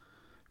America.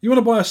 You want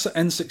to buy a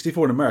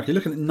N64 in America, you're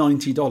looking at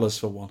 $90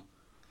 for one.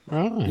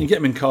 Right. You can get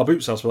them in car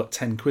boot sales for like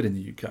 £10 in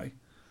the UK. It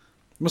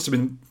must have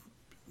been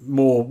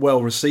more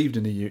well received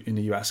in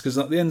the US, because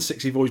the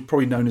N64 is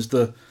probably known as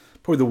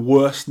probably the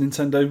worst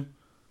Nintendo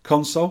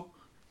console.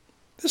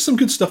 There's some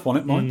good stuff on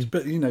it, Mike,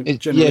 but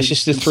generally, it's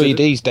just the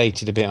 3D's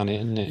dated a bit on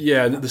it, isn't it?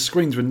 Yeah, the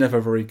screens were never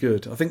very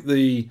good. I think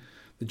the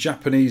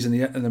Japanese and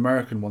the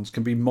American ones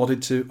can be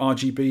modded to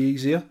RGB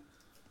easier.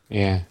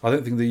 Yeah, I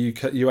don't think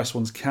the US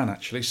ones can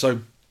actually. So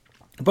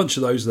a bunch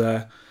of those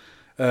there.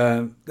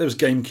 There was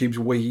GameCubes,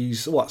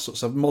 Wii's, all that sort of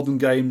stuff. Modern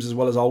games as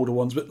well as older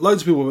ones. But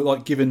loads of people were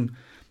like giving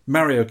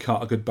Mario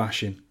Kart a good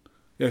bashing.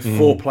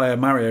 4-player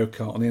Mario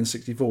Kart on the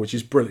N64, which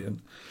is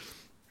brilliant.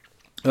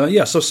 So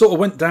I sort of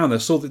went down there,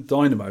 saw the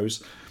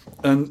dynamos,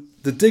 and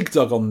the Dig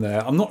Dug on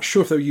there, I'm not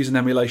sure if they were using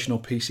emulation or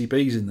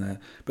PCBs in there,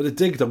 but the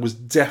Dig Dug was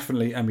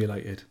definitely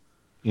emulated.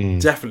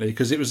 Definitely,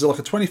 because it was like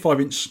a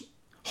 25-inch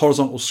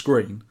horizontal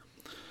screen,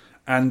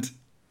 and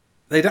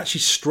they'd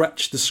actually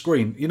stretched the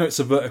screen. It's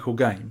a vertical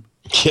game.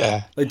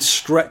 Yeah. They'd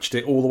stretched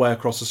it all the way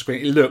across the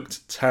screen. It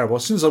looked terrible.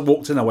 As soon as I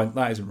walked in, I went,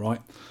 that isn't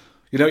right.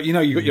 You got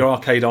your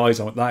arcade eyes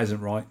on it, that isn't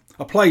right.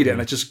 I played it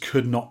and I just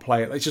could not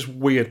play it. It's just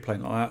weird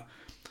playing like that.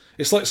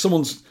 It's like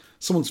someone's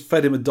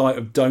fed him a diet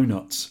of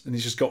donuts and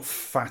he's just got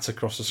fat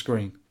across the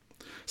screen.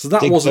 So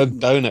that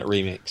wasn't donut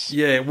remix.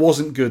 Yeah, it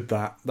wasn't good.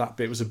 That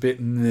bit was a bit.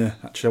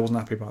 Actually, I wasn't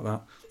happy about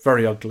that.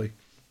 Very ugly.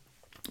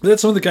 But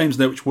there's some of the games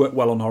there which work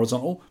well on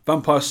horizontal.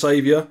 Vampire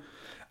Saviour,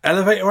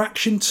 Elevator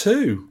Action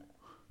 2.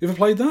 You ever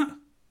played that?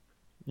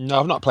 No,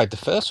 I've not played the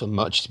first one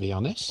much, to be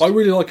honest. I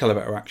really like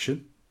Elevator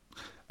Action.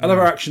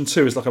 Elevator Action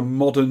 2 is like a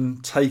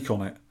modern take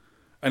on it.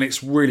 And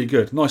it's really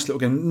good. Nice little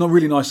game.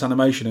 Really nice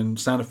animation and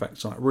sound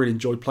effects on it. Really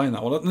enjoyed playing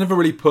that one. I've never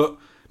really put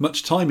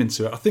much time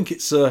into it. I think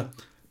it's Taito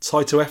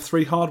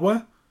F3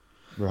 hardware.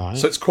 Right.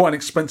 So it's quite an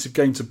expensive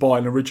game to buy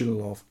an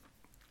original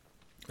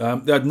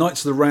of. They had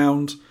Knights of the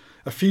Round,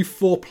 a few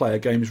 4-player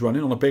games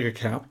running on a bigger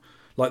cab,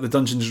 like the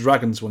Dungeons &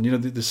 Dragons one. The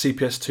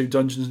CPS2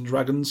 Dungeons &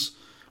 Dragons.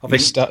 I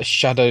think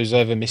Shadows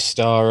over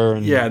Mystara.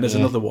 And there's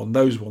another one.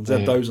 Those ones. They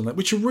had those on there,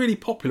 which are really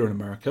popular in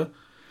America.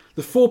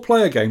 The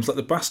 4-player games, like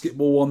the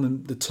basketball one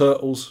and the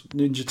Turtles,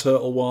 Ninja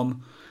Turtle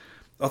one.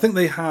 I think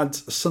they had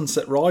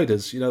Sunset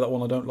Riders. That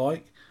one I don't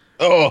like.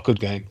 Oh, good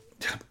game.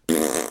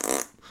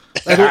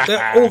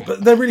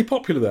 They're really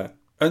popular there.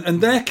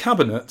 And their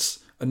cabinets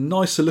are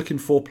nicer looking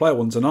 4-player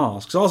ones than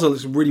ours. Because ours are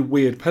these really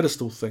weird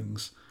pedestal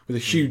things with a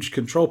huge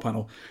control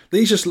panel.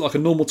 These just look like a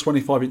normal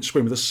 25-inch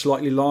screen with a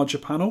slightly larger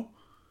panel.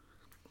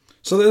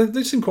 So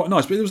they seem quite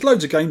nice. But there was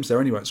loads of games there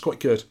anyway. It's quite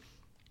good.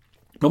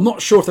 I'm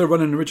not sure if they're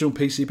running original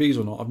PCBs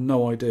or not. I've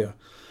no idea.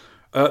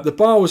 The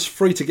bar was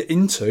free to get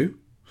into.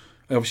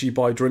 Obviously, you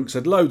buy drinks. They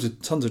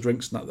had tons of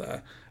drinks and that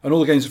there. And all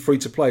the games are free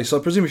to play. So I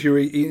presume if you're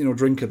eating or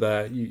drinking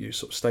there, you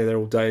sort of stay there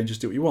all day and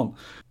just do what you want.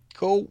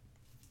 Cool.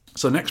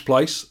 So next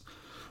place,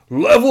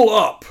 Level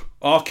Up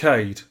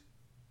Arcade.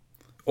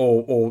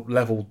 Or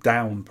Level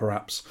Down,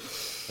 perhaps.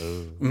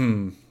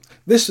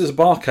 This is a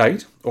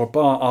barcade, or a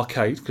bar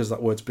arcade, because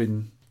that word's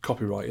been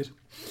copyrighted.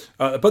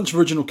 A bunch of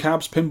original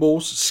cabs,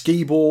 pinballs,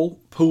 skee ball,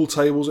 pool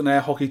tables and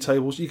air hockey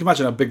tables. You can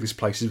imagine how big this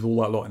place is with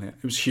all that lot in it.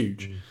 It was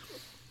huge.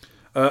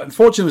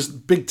 Unfortunately, there was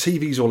big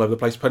TVs all over the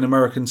place playing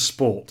American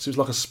sports. It was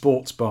like a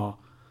sports bar.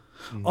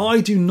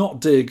 I do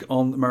not dig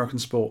on American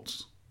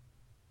sports.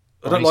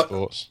 I don't like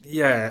sports.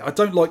 Yeah, I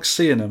don't like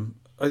seeing them.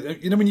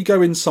 When you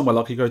go in somewhere,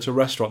 like you go to a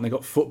restaurant and they've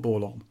got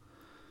football on.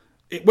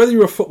 Whether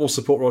you're a football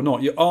supporter or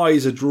not, your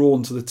eyes are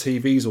drawn to the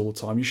TVs all the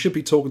time. You should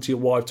be talking to your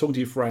wife, talking to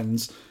your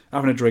friends,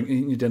 having a drink,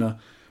 eating your dinner,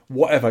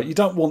 whatever. You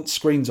don't want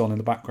screens on in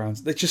the background.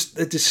 They're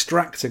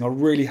distracting. I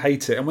really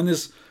hate it. And when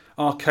there's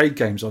arcade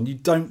games on, you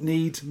don't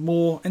need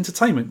more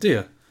entertainment, do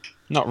you?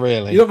 Not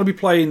really. You're not going to be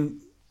playing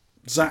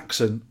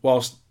Zaxxon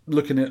whilst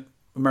looking at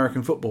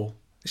American football.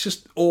 It's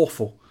just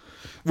awful.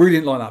 Really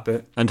didn't like that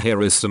bit. And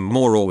here is some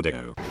more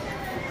audio.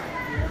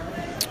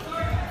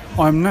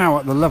 I'm now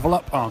at the Level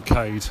Up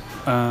arcade.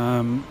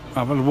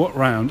 I've had a walk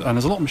around and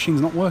there's a lot of machines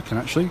not working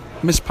actually.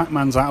 Miss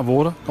Pac-Man's out of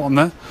order, got on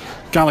there.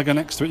 Gallagher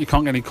next to it, you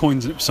can't get any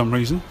coins in it for some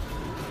reason.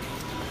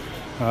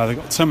 They've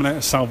got Terminator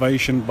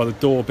Salvation by the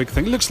door, big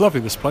thing. It looks lovely,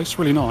 this place,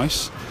 really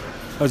nice.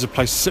 Loads of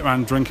places to sit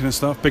around drinking and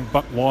stuff. Big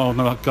Buck Wild,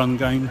 another gun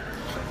game.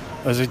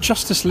 There's a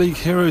Justice League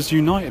Heroes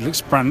United.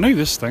 Looks brand new,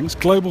 this thing. It's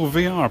global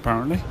VR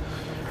apparently.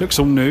 Looks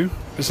all new.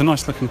 It's a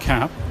nice looking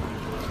cab.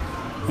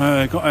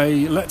 Got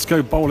a Let's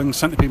Go Bowling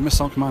Centipede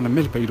Missile Command and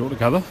Millipede all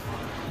together,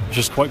 which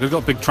is quite good.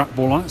 Got a big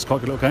trackball on it. It's quite a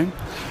good little game.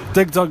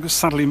 Dig Dug is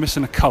sadly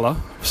missing a colour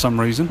for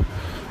some reason,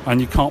 and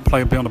you can't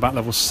play beyond about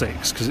level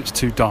 6 because it's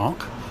too dark.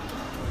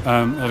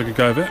 Had a good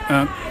go of it.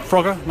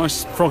 Frogger,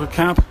 nice Frogger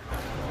cab.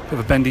 Bit of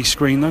a bendy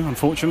screen though,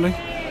 unfortunately.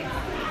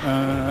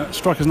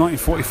 Strikers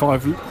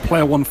 1945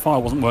 Player 1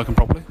 file wasn't working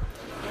properly.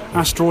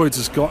 Asteroids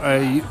has got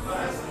a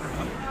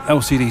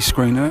LCD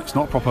screen in it. It's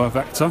not a proper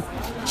vector.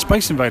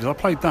 Space Invaders, I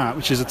played that,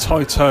 which is a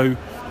Taito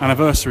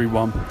anniversary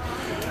one,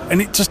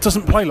 and it just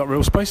doesn't play like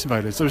real Space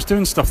Invaders. It was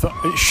doing stuff that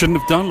it shouldn't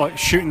have done, like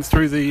shooting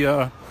through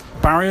the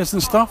barriers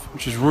and stuff,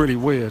 which is really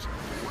weird.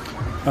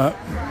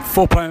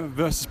 4-player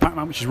versus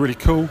Pac-Man, which is really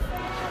cool.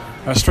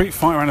 Street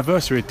Fighter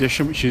Anniversary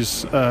Edition, which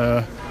is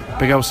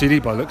big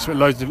LCD by the looks of it,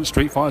 loads of different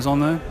Street Fighters on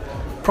there.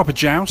 Proper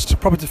Joust,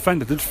 proper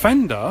Defender. The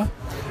Defender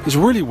is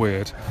really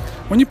weird.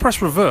 When you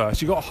press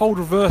reverse, you've got to hold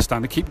reverse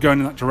down to keep going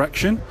in that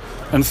direction,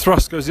 and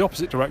thrust goes the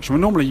opposite direction.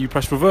 When normally you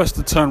press reverse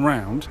to turn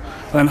round,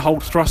 and then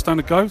hold thrust down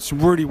to go. It's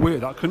really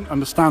weird. I couldn't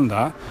understand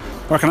that.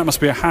 I reckon that must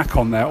be a hack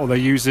on there, or they're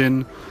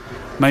using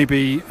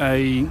maybe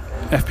a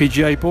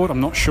FPGA board. I'm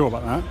not sure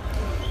about that.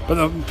 But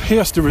the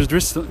pièce de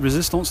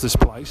resistance of this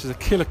place is a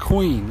Killer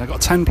Queen. They've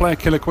got a 10-player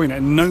Killer Queen,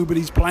 and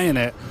nobody's playing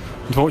it.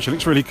 Unfortunately,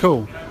 it's really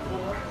cool.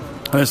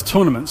 There's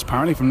tournaments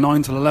apparently from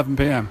 9 till 11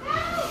 p.m.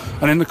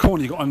 And in the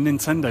corner you've got a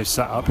Nintendo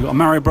setup. You've got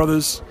Mario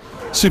Brothers,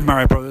 Super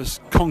Mario Brothers,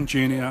 Kong Jr.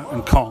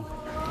 and Kong,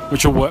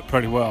 which will work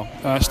pretty well.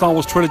 Star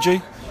Wars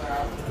Trilogy,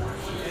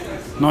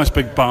 nice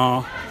big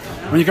bar.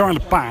 When you go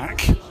around the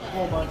back,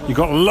 you've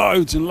got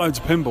loads and loads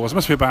of pinballs. There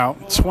must be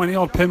about 20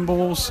 odd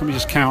pinballs. Let me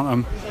just count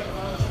them.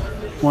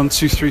 1,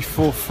 2, 3,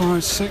 4,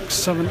 5, 6,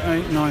 7,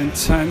 8, 9,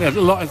 10. Yeah,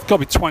 it's got to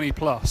be 20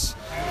 plus.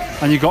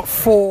 And you've got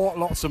 4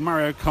 lots of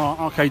Mario Kart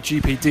Arcade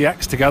GP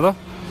DX together.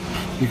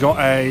 You've got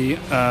a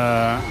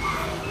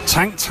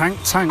Tank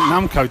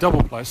Namco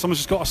double play. Someone's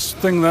just got a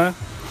thing there.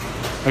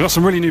 They've got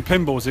some really new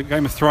pinballs.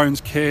 Game of Thrones,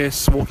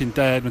 Kiss, Walking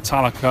Dead,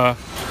 Metallica,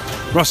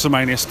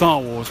 WrestleMania,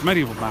 Star Wars,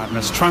 Medieval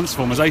Madness,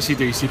 Transformers,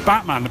 AC/DC,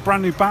 Batman. The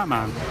brand new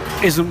Batman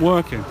isn't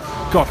working.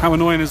 God, how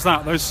annoying is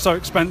that? Those are so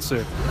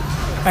expensive.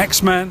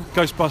 X-Men,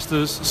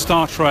 Ghostbusters,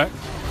 Star Trek,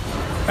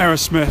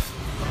 Aerosmith,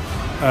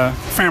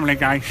 Family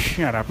Guy,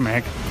 shut up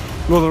Meg,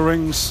 Lord of the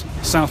Rings,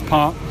 South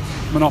Park,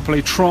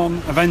 Monopoly, Tron,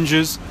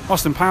 Avengers,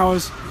 Austin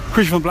Powers,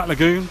 Creature from the Black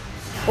Lagoon.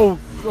 A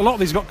lot of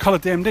these have got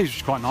coloured DMDs, which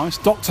is quite nice.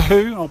 Doctor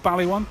Who, old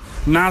bally one.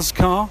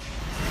 NASCAR.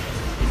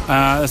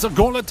 There's a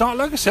Gauntlet Dark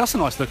Legacy. That's a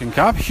nice looking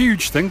cab.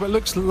 Huge thing, but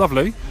looks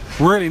lovely.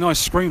 Really nice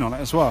screen on it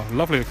as well.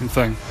 Lovely looking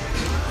thing.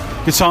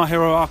 Guitar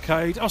Hero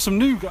Arcade. Oh, some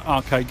new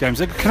arcade games.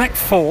 They've got Connect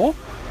 4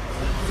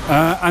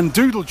 and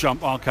Doodle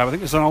Jump Arcade. I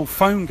think it's an old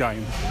phone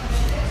game.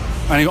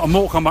 And you've got a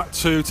Mortal Kombat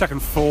 2,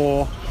 Tekken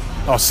 4.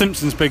 Oh,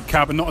 Simpsons big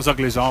cab, but not as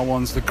ugly as our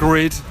ones. The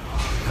Grid.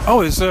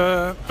 Oh, there's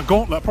a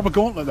gauntlet, proper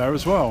gauntlet there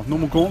as well.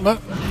 Normal gauntlet.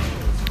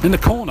 In the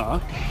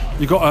corner,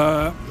 you've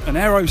got an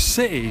Aero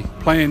City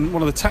playing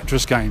one of the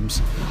Tetris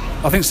games.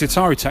 I think it's the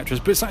Atari Tetris,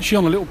 but it's actually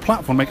on a little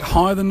platform, make it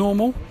higher than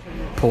normal.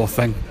 Poor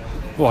thing.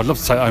 Oh, I'd love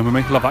to take it home with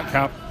me. Love that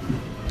cab.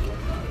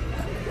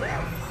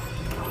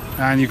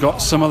 And you've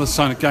got some other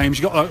kind of games.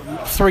 You've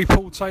got 3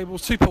 pool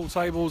tables, 2 pool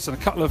tables, and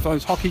a couple of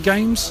those hockey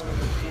games.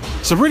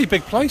 It's a really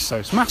big place, though.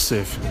 It's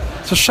massive.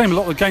 It's a shame a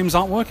lot of the games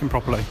aren't working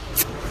properly.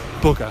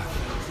 Bugger.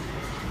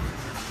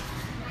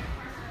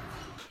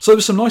 So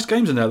there's some nice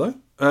games in there,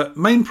 though.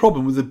 Main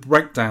problem with the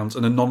breakdowns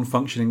and the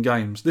non-functioning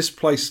games. This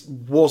place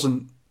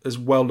wasn't as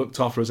well looked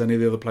after as any of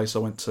the other places I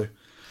went to.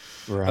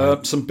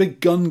 Right. Some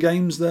big gun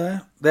games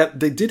there.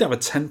 They did have a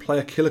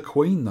 10-player Killer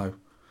Queen, though.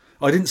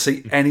 I didn't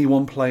see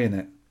anyone playing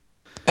it.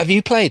 Have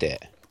you played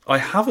it? I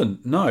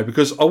haven't, no,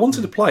 because I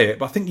wanted to play it,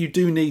 but I think you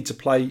do need to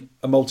play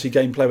a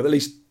multi-game play with at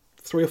least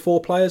 3 or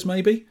 4 players,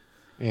 maybe.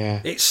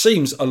 Yeah. It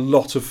seems a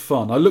lot of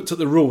fun. I looked at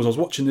the rules. I was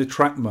watching the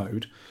track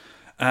mode,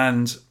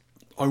 and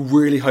I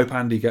really hope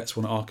Andy gets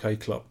one at Arcade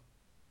Club.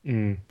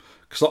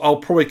 Because I'll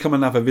probably come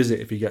and have a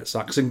visit if he gets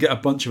that, because I can get a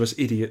bunch of us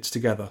idiots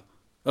together,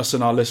 us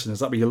and our listeners.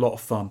 That'd be a lot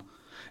of fun.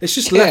 It's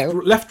just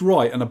left,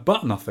 right, and a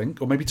button, I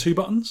think, or maybe 2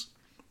 buttons.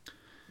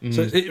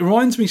 So it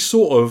reminds me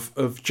sort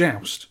of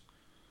Joust.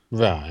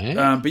 Right.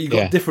 But you've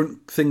got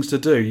different things to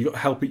do. You've got to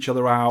help each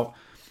other out.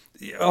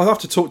 I'll have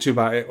to talk to you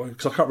about it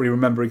because I can't really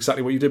remember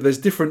exactly what you did. But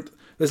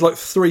there's like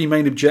 3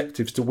 main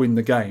objectives to win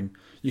the game.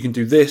 You can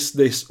do this,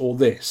 this, or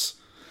this.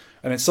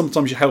 And it's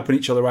sometimes you're helping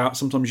each other out.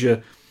 Sometimes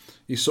you're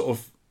sort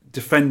of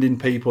defending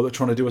people that are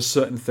trying to do a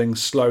certain thing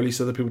slowly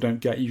so that people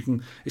don't get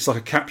you. It's like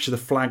a capture the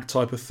flag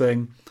type of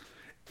thing.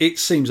 It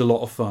seems a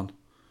lot of fun.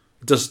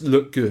 It does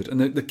look good.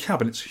 And the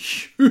cabinet's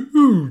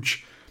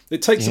huge.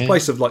 It takes the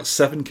place of like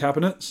 7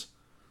 cabinets.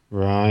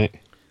 Right.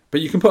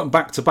 But you can put them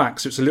back to back,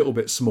 so it's a little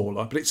bit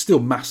smaller, but it's still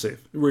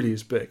massive. It really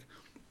is big.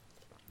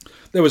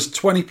 There was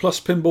 20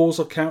 plus pinballs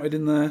I've counted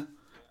in there.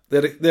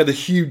 They had a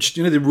huge,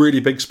 the really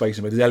big Space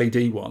Invaders, the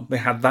LED one. They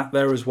had that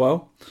there as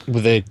well.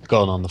 With the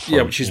gun on the front.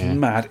 Yeah, which is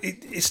mad.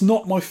 It's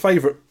not my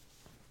favourite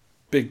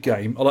big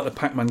game. I like the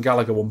Pac-Man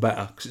Galaga one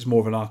better because it's more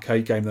of an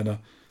arcade game than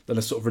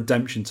a sort of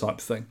redemption type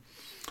thing.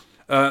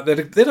 They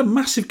had a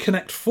massive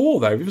Connect 4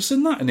 though. Have you ever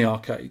seen that in the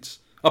arcades?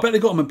 I bet they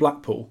got them in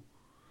Blackpool.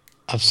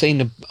 I've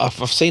seen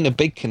a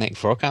big Connect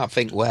 4. I can't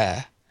think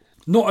where.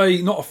 Not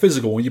a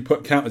physical one. You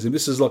put counters in.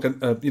 This is like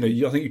I think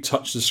you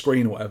touch the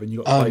screen or whatever, and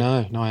you got.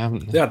 Oh no, I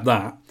haven't. They had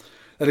that.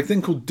 They had a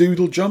thing called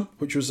Doodle Jump,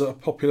 which was a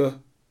popular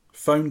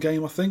phone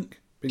game, I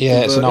think.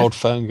 It's an old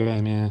phone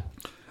game. Yeah.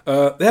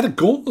 They had a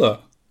Gauntlet,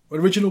 an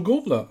original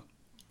Gauntlet.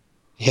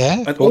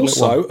 Yeah. And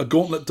also a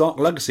Gauntlet Dark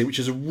Legacy, which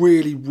is a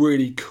really,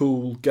 really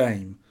cool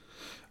game.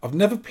 I've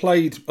never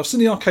played. I've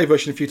seen the arcade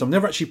version a few times. I've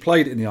never actually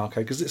played it in the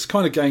arcade because it's the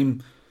kind of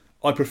game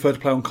I prefer to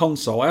play on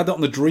console. I had that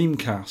on the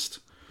Dreamcast.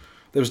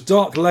 There was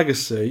Dark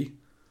Legacy,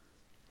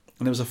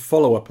 and there was a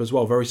follow-up as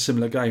well, very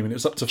similar game, and it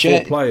was up to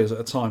 4 players at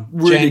a time.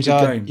 Really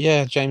good game.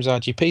 Yeah, James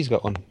RGP's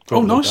got one.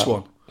 Oh, nice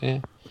one.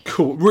 Yeah.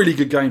 Cool. Really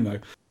good game, though.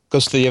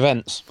 Goes to the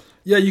events.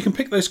 Yeah, you can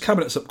pick those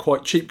cabinets up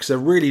quite cheap because they're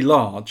really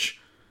large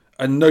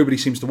and nobody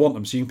seems to want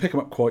them, so you can pick them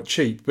up quite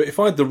cheap. But if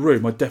I had the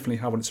room, I'd definitely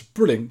have one. It's a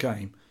brilliant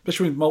game,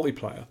 especially with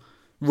multiplayer.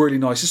 Really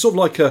nice. It's sort of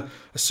like a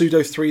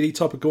pseudo 3D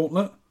type of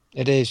Gauntlet.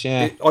 It is,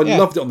 yeah. I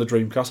loved it on the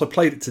Dreamcast. I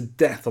played it to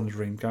death on the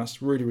Dreamcast.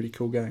 Really, really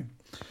cool game.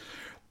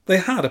 They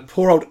had a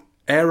poor old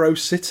Aero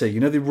City,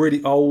 the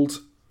really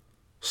old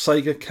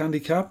Sega Candy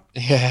Cab?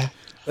 Yeah.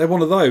 They're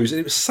one of those. And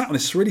it was sat on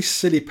this really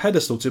silly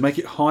pedestal to make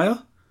it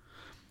higher.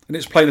 And it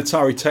was playing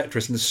Atari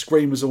Tetris, and the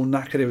screen was all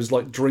knackered. There was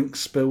like drink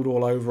spilled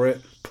all over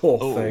it.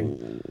 Poor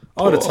thing.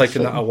 I'd have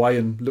taken that away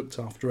and looked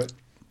after it.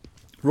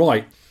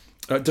 Right.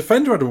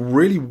 Defender had a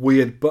really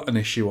weird button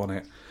issue on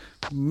it.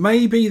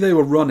 Maybe they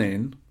were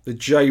running the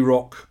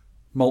J-Rock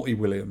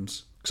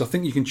Multi-Williams, because I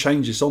think you can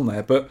change this on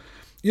there. But,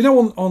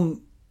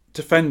 on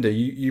Defender,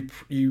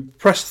 you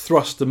press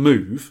thrust to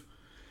move,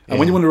 and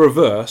when you want to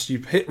reverse, you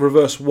hit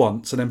reverse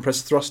once and then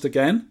press thrust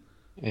again.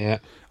 Yeah.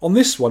 On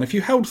this one, if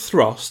you held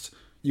thrust,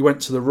 you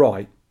went to the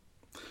right.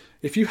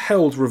 If you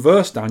held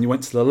reverse down, you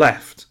went to the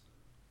left.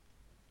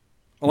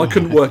 And I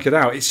couldn't work it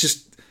out. It's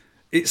just,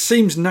 it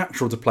seems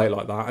natural to play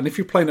like that. And if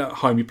you're playing it at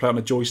home, you play on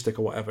a joystick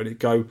or whatever, and it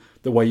go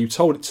the way you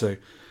told it to.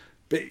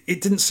 But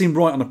it didn't seem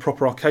right on a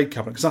proper arcade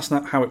cabinet, because that's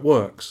not how it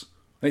works.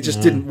 And it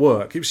just didn't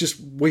work. It was just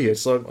weird,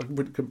 so I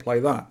couldn't play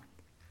that.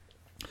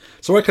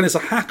 So I reckon there's a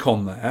hack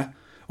on there,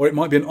 or it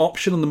might be an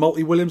option on the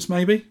Multi-Williams,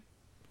 maybe?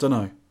 Don't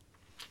know.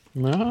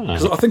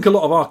 Because I think a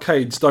lot of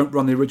arcades don't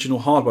run the original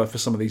hardware for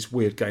some of these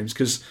weird games,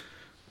 because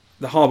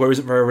the hardware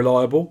isn't very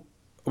reliable.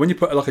 When you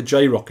put like a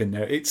J-Rock in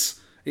there, it's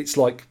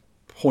like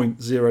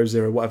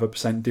 0.00 whatever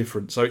 %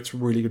 different, so it's a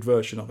really good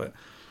version of it.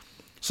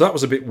 So that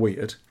was a bit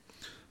weird.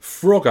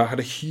 Frogger had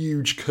a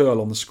huge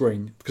curl on the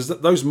screen, because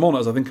those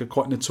monitors I think are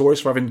quite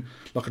notorious for having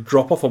like a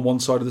drop off on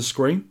one side of the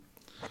screen.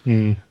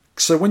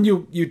 So when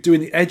you're doing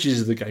the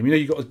edges of the game,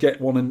 you've got to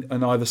get one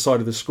on either side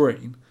of the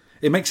screen.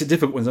 It makes it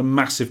difficult when there's a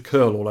massive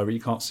curl all over. You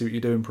can't see what you're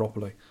doing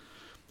properly.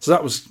 So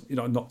that was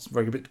not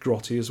very a bit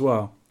grotty as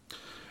well.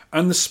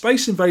 And the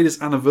Space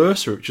Invaders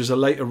Anniversary, which is a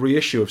later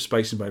reissue of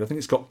Space Invaders, I think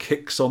it's got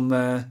kicks on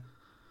there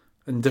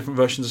and different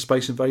versions of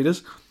Space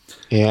Invaders.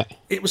 Yeah,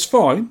 it was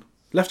fine.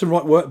 Left and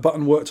right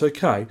button worked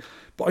okay.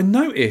 But I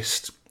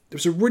noticed there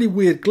was a really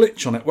weird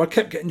glitch on it where I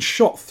kept getting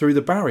shot through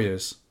the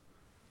barriers.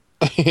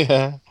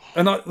 Yeah.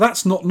 And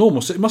that's not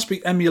normal. So it must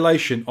be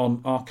emulation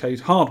on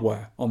arcade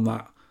hardware on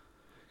that.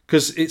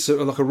 Because it's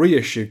like a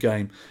reissue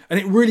game. And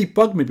it really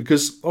bugged me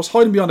because I was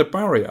hiding behind a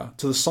barrier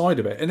to the side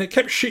of it and it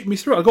kept shooting me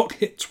through. I got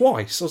hit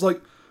twice. I was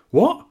like,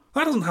 what?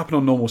 That doesn't happen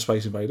on normal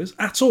Space Invaders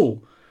at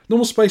all.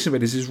 Normal Space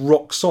Invaders is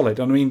rock solid.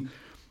 I mean,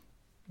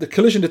 the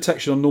collision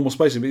detection on normal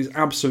Space Invaders is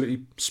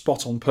absolutely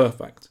spot on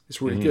perfect.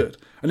 It's really good.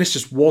 And this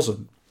just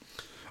wasn't.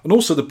 And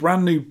also the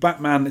brand new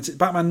Batman, it's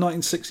Batman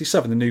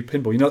 1967, the new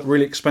pinball, the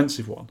really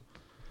expensive one.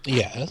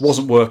 Yeah.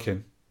 Wasn't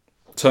working.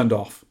 Turned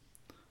off.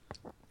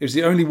 It was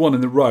the only one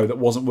in the row that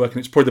wasn't working.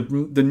 It's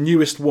probably the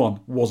newest one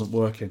wasn't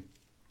working.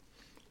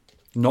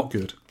 Not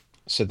good.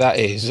 So that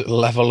is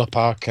Level Up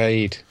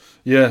Arcade.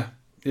 Yeah.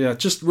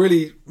 Just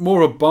really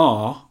more a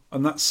bar,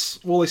 and that's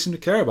all they seem to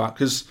care about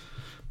because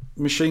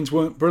machines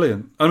weren't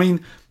brilliant. I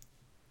mean,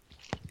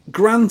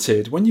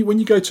 granted, when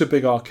you go to a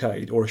big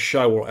arcade or a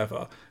show or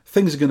whatever,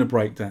 things are going to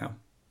break down,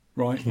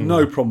 right?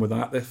 No problem with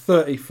that. They're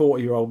 30,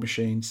 40-year-old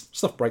machines.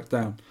 Stuff breaks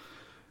down.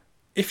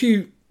 If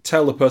you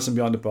tell the person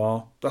behind the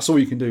bar, that's all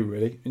you can do,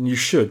 really, and you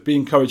should be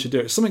encouraged to do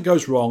it. If something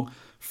goes wrong,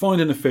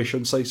 find an official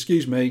and say,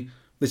 excuse me,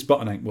 this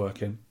button ain't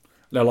working.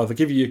 They'll either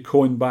give you your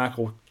coin back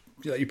or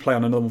let you play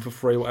on another one for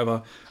free or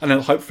whatever, and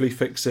they'll hopefully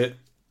fix it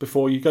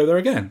before you go there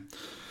again.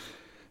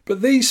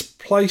 But these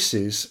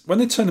places, when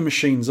they turn the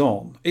machines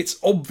on, it's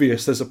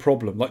obvious there's a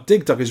problem. Like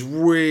Dig Dug is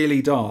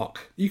really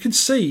dark. You can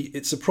see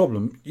it's a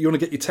problem. You want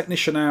to get your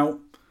technician out,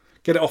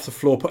 get it off the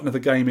floor, put another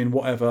game in,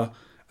 whatever,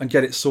 and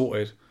get it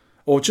sorted.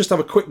 Or just have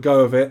a quick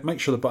go of it,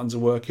 make sure the buttons are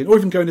working, or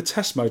even go into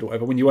test mode or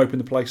whatever when you open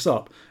the place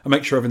up and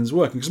make sure everything's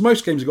working. Because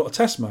most games have got a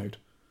test mode.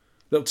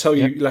 They'll tell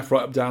you left,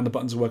 right, up, down, the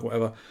buttons are working,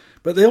 whatever.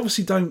 But they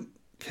obviously don't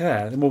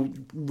care. They're more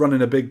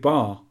running a big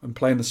bar and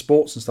playing the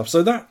sports and stuff.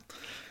 So that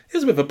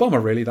is a bit of a bummer,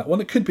 really, that one.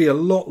 It could be a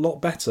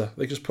lot better.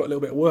 They just put a little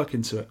bit of work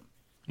into it.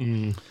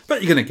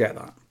 But you're going to get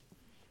that.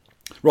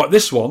 Right,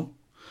 this one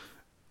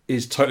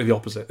is totally the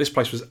opposite. This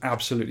place was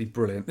absolutely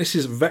brilliant. This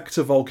is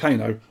Vector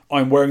Volcano.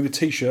 I'm wearing the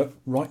T-shirt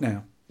right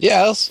now.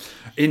 Yes.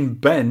 In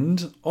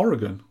Bend,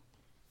 Oregon.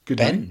 Good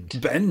name.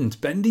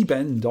 Bendy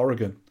Bend,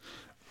 Oregon.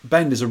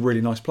 Bend is a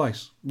really nice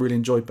place. Really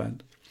enjoyed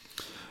Bend.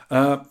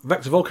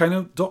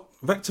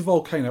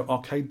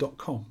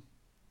 VectorVolcanoArcade.com.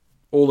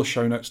 All the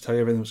show notes tell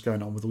you everything that's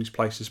going on with all these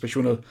places, especially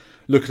if you want to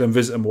look at them,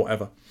 visit them,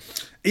 whatever.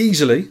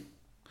 Easily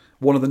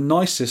one of the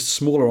nicest,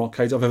 smaller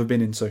arcades I've ever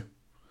been into.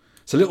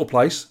 It's a little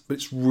place, but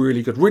it's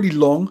really good. Really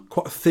long,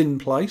 quite a thin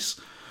place.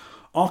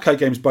 Arcade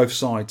games both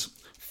sides.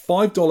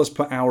 $5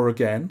 per hour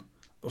again.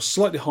 A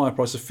slightly higher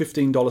price of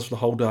 $15 for the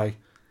whole day.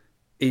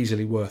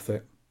 Easily worth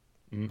it.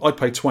 I'd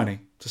pay 20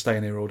 to stay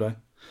in here all day.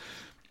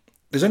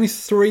 There's only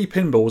 3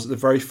 pinballs at the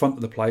very front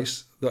of the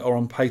place that are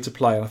on pay to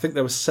play, and I think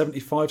there was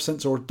 75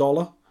 cents or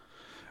 $1.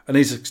 And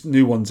these are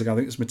new ones again. I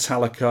think it's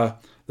Metallica,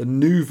 the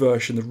new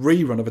version, the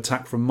rerun of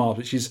Attack from Mars,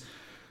 which is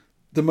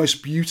the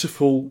most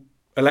beautiful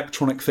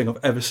electronic thing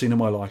I've ever seen in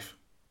my life.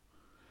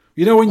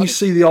 You know when you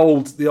see the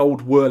old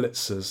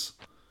Wurlitzers,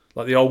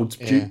 like the old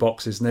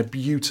jukeboxes, and they're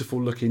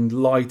beautiful looking,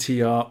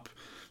 lighty up,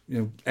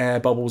 air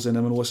bubbles in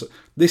them and all this.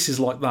 This is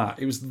like that.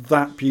 It was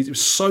that beautiful. It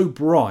was so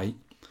bright.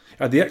 It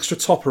had the extra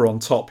topper on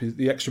top,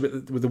 the extra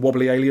bit with the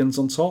wobbly aliens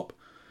on top.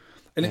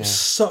 And it was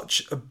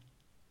such a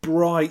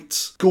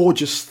bright,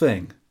 gorgeous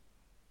thing.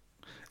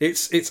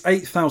 It's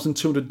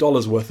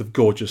 $8,200 worth of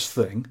gorgeous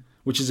thing,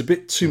 which is a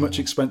bit too much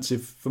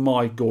expensive for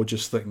my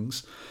gorgeous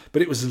things.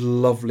 But it was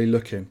lovely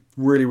looking.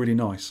 Really, really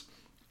nice.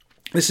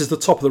 This is the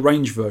top of the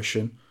range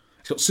version.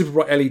 It's got super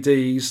bright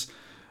LEDs.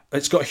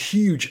 It's got a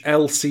huge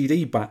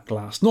LCD back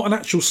glass. Not an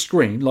actual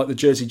screen like the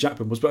Jersey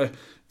Jackman was, but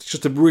it's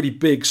just a really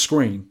big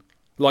screen.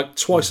 Like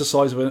twice the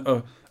size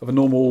of a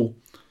normal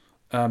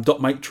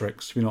dot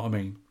matrix, if you know what I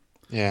mean.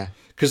 Yeah.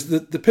 Because the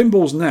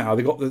pinballs now,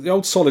 they've got the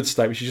old solid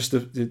state, which is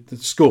just the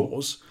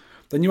scores.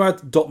 Then you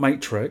had dot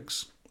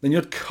matrix. Then you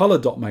had colour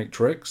dot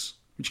matrix,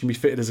 which can be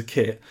fitted as a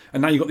kit.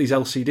 And now you've got these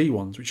LCD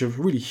ones, which are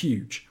really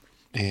huge.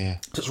 Yeah.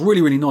 So it's a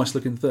really, really nice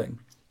looking thing.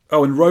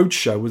 Oh, and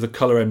Roadshow with the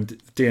colour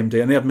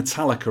DMD. And they had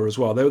Metallica as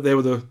well. They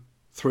were the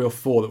 3 or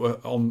 4 that were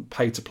on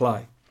pay to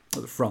play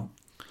at the front.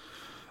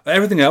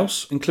 Everything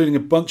else, including a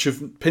bunch of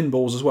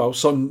pinballs as well,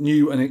 some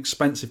new and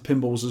expensive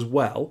pinballs as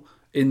well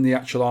in the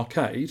actual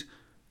arcade,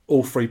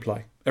 all free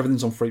play.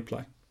 Everything's on free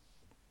play.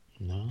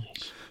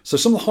 Nice. So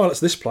some of the highlights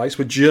of this place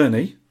were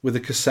Journey with a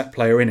cassette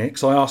player in it.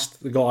 Because I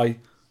asked the guy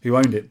who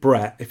owned it,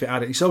 Brett, if it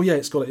had it. He said, "Oh yeah,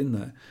 it's got it in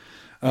there."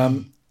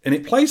 And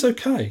it plays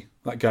okay,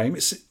 that game.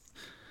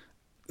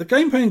 The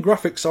gameplay and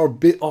graphics are a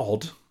bit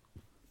odd,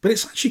 but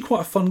it's actually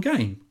quite a fun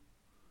game.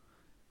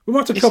 We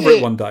might have to cover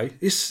it one day.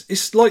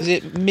 It's like... Is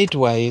it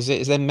Midway? Is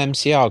them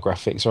MCR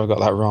graphics, or I got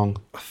that wrong?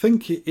 I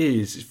think it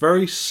is. It's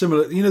very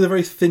similar. You know, the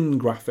very thin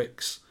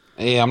graphics.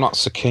 Yeah, I'm not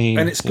so keen.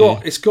 And it's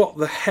got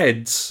the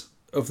heads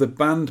of the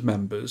band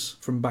members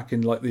from back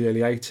in like the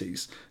early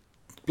 80s,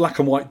 black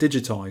and white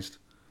digitised.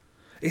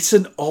 It's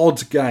an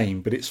odd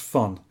game, but it's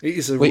fun. It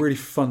is a really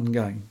fun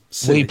game.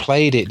 Silly. We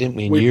played it, didn't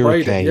we, in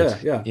Eurocade? Played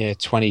it, yeah. Yeah,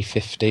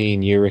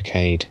 2015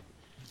 Eurocade.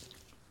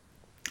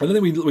 I don't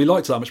think we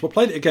liked it that much, but I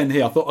played it again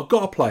here. I thought, I've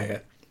got to play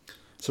it.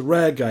 It's a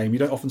rare game. You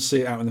don't often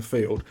see it out in the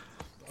field.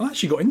 I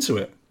actually got into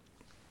it.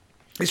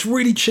 It's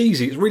really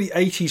cheesy. It's really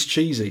 80s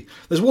cheesy.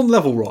 There's one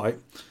level, right,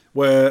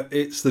 where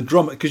it's the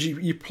drummer, because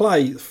you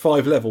play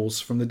 5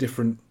 levels from the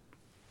different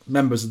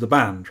members of the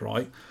band,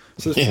 right?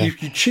 So you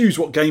choose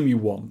what game you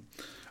want.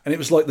 And it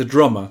was like the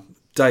drummer,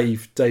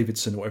 Dave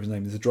Davidson, or whatever his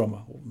name is, the drummer,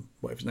 or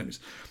whatever his name is.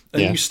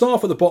 And you start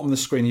off at the bottom of the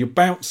screen, and you're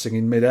bouncing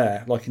in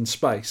midair, like in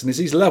space. And there's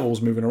these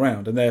levels moving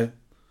around, and I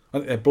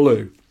think they're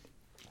blue.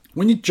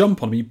 When you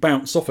jump on them, you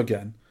bounce off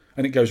again,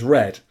 and it goes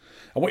red.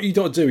 And what you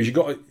got to do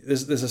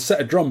is there's a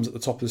set of drums at the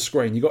top of the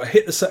screen. You've got to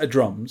hit the set of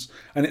drums,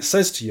 and it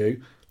says to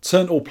you,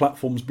 turn all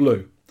platforms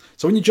blue.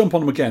 So when you jump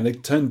on them again, they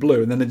turn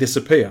blue, and then they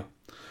disappear.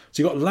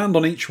 So you've got to land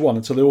on each one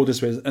until they all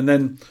disappear. And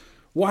then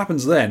what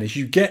happens then is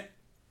you get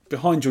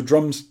behind your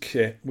drums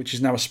kit, which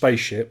is now a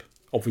spaceship,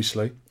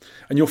 obviously,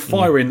 and you're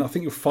firing, I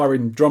think you're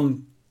firing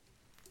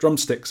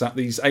drumsticks at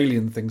these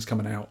alien things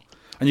coming out.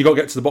 And you've got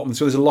to get to the bottom.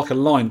 So there's like a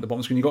line at the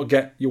bottom screen. You've got to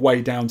get your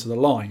way down to the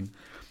line.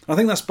 I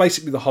think that's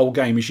basically the whole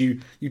game, is you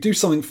do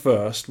something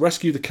first,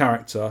 rescue the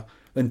character,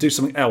 then do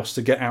something else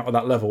to get out of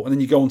that level. And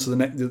then you go on to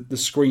the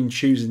screen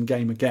choosing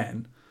game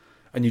again,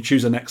 and you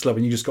choose the next level,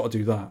 and you just got to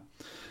do that.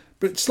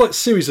 But it's like a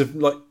series of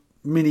like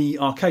mini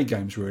arcade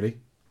games, really.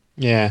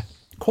 Yeah.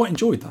 Quite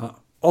enjoyed that,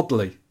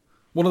 oddly.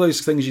 One of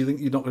those things you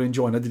think you're not going to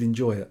enjoy, and I did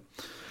enjoy it.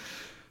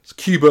 It's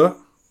Cuba.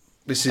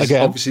 This is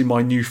obviously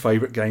my new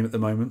favourite game at the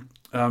moment.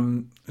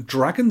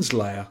 Dragon's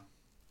Lair,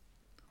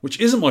 which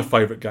isn't my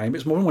favourite game.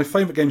 It's one of my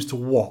favourite games to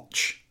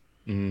watch,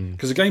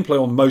 because the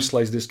gameplay on most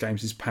Laserdisc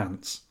games is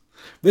pants.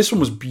 This one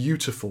was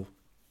beautiful,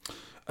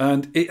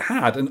 and it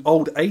had an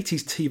old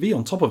 80s TV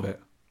on top of it,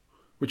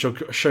 which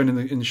I've shown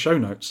in the show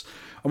notes.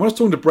 And when I was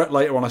talking to Brett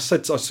later on, I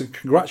said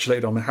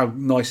congratulated him on how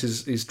nice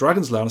is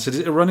Dragon's Lair. And I said,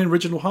 is it running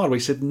original hardware?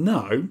 He said,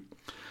 no,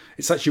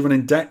 it's actually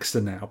running Dexter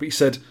now. But he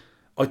said,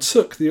 I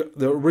took the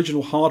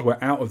original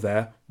hardware out of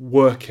there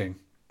working.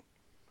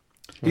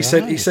 He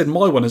said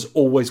my one has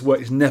always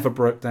worked. It's never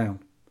broke down.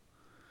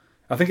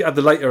 I think it had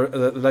the later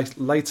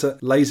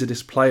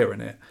Laserdisc player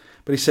in it.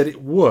 But he said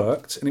it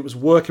worked, and it was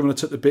working when I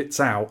took the bits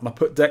out, and I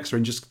put Dexter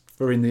in just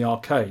for in the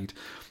arcade.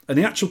 And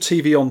the actual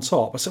TV on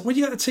top, I said, where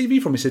did you get the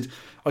TV from? He said,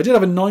 I did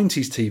have a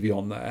 90s TV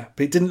on there,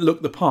 but it didn't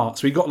look the part.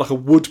 So he got like a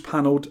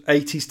wood-panelled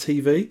 80s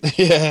TV.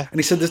 Yeah. And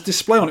he said the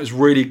display on it was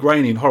really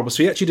grainy and horrible.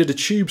 So he actually did a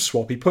tube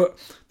swap. He put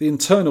the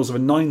internals of a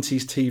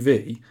 90s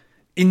TV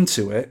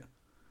into it,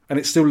 and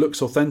it still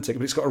looks authentic,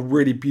 but it's got a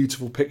really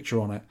beautiful picture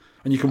on it.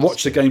 And you can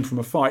watch the game from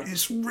afar.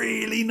 It's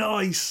really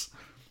nice.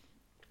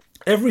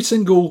 Every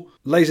single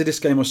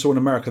Laserdisc game I saw in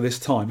America this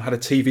time had a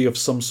TV of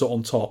some sort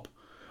on top.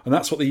 And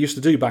that's what they used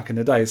to do back in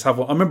the day. Is have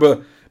one. I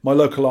remember my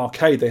local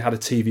arcade, they had a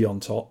TV on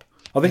top.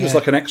 I think it was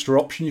like an extra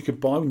option you could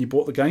buy when you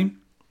bought the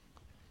game.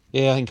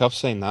 Yeah, I think I've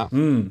seen that.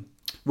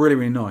 Really,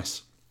 really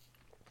nice.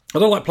 I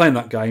don't like playing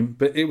that game,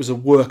 but it was a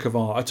work of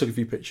art. I took a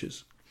few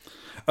pictures.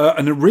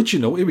 An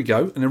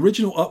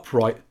original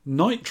upright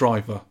Night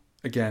Driver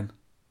again.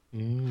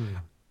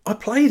 I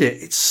played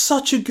it. It's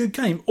such a good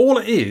game. All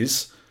it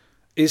is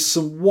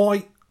some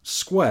white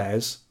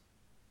squares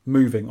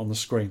moving on the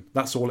screen.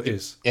 That's all it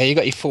is. Yeah, you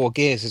got your 4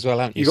 gears as well,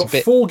 haven't you? You've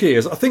got 4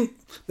 gears. I think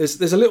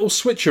there's a little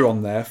switcher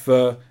on there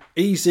for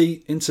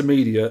easy,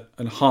 intermediate,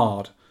 and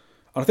hard.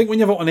 And I think when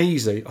you have it on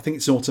easy, I think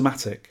it's an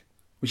automatic,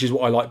 which is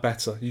what I like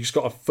better. You just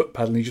got a foot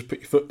pedal and you just put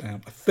your foot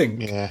down. I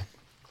think. Yeah.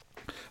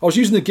 I was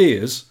using the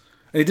gears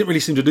and it didn't really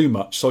seem to do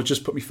much, so I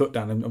just put my foot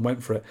down and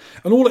went for it.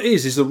 And all it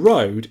is the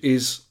road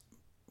is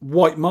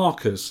white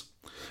markers.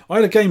 I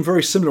had a game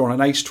very similar on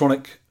an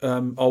Acetronic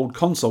old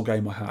console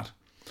game I had.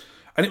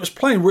 And it was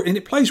playing, and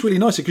it plays really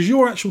nicely because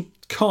your actual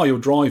car you're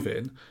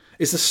driving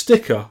is the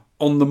sticker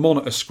on the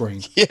monitor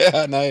screen. Yeah,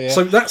 I know, yeah.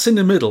 So that's in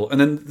the middle, and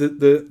then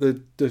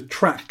the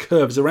track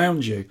curves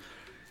around you.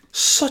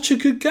 Such a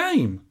good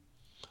game.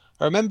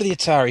 I remember the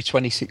Atari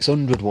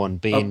 2600 one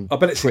being... I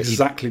bet it's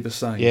exactly the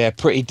same. Yeah,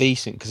 pretty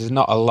decent, because there's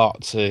not a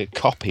lot to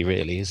copy,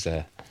 really, is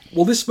there?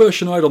 Well, this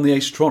version I had on the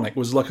Acetronic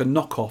was like a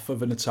knockoff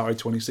of an Atari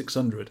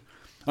 2600.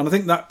 And I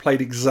think that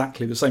played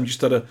exactly the same. You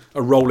just had a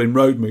rolling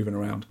road moving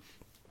around.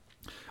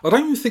 I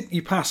don't even think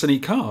you pass any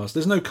cars.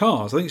 There's no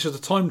cars. I think it's just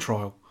a time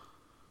trial.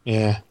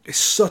 Yeah. It's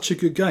such a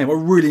good game. I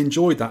really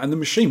enjoyed that. And the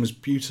machine was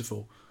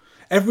beautiful.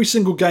 Every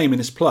single game in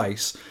this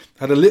place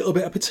had a little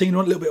bit of patina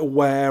on it, a little bit of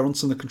wear on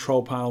some of the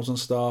control panels and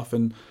stuff.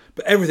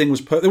 But everything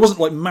was there wasn't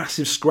like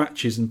massive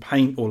scratches and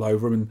paint all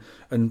over them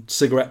and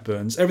cigarette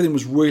burns. Everything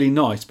was really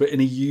nice, but in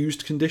a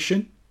used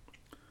condition.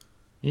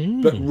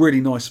 But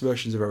really nice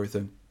versions of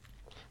everything.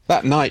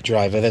 That Night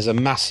Driver, there's a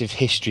massive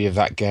history of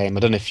that game. I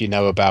don't know if you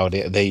know about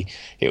it.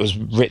 It was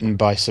written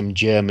by some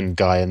German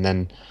guy, and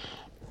then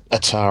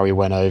Atari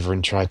went over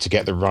and tried to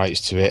get the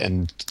rights to it.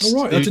 And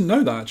oh, right, I didn't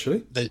know that,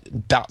 actually. The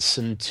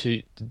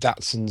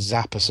Datsun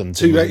Zap or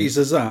something. 280's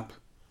a Zap?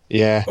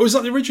 Yeah. Oh, is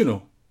that the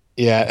original?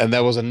 Yeah, and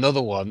there was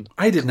another one.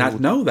 I did not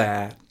know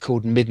that.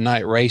 Called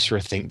Midnight Racer, I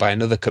think, by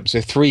another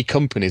company. So 3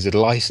 companies had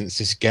licensed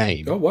this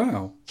game. Oh,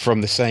 wow.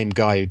 From the same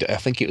guy. I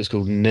think it was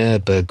called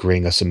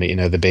Nürburgring or something,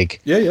 the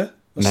big... Yeah.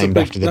 Named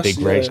after the big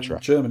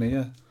racetrack. Germany,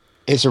 yeah.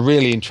 It's a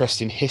really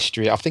interesting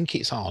history. I think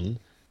it's on...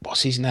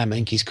 What's his name? I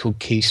think he's called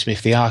Keith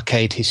Smith, the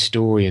Arcade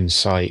Historian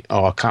site.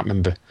 Oh, I can't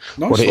remember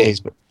what it is,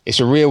 but it's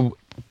a real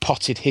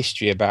potted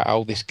history about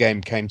how this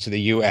game came to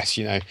the US.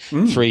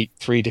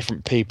 3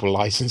 different people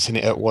licensing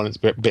it at once,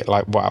 a bit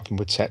like what happened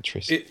with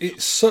Tetris.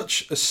 It's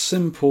such a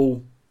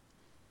simple,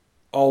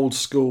 old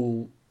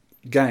school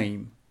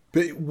game,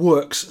 but it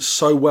works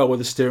so well with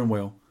the steering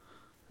wheel.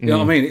 You know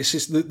what I mean? It's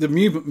just the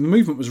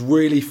movement was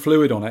really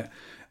fluid on it,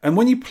 and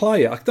when you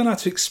play it, I don't know how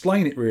to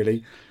explain it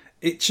really.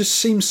 It just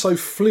seems so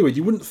fluid.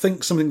 You wouldn't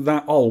think something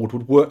that old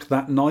would work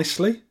that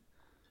nicely,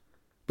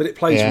 but it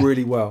plays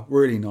really well.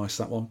 Really nice,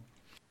 that one.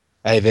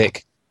 Hey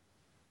Vic,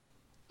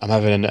 I'm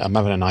having an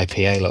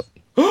IPA. Look,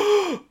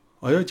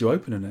 I heard you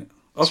opening it.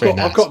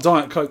 I've got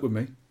Diet Coke with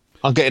me.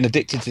 I'm getting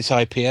addicted to this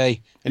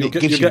IPA, and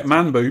you'll get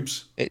man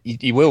boobs.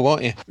 You will,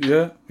 won't you?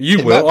 Yeah,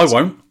 you will. I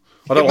won't.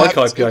 I don't like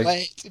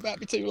IPA. It might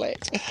be too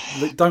late.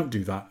 Don't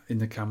do that in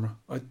the camera.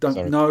 I don't.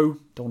 Sorry. No,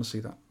 don't want to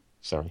see that.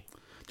 Sorry.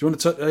 Do you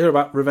want to hear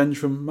about Revenge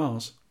from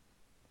Mars?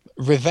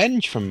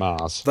 Revenge from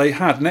Mars? They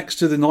had, next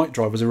to the Night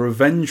Drive, was a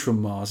Revenge from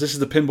Mars. This is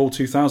the Pinball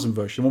 2000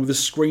 version, the one with the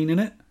screen in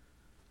it.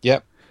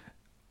 Yep.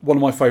 One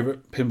of my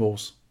favourite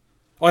pinballs.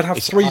 I'd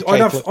have 3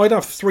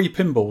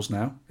 pinballs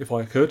now, if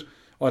I could.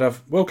 I'd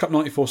have World Cup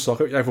 94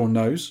 Soccer, which everyone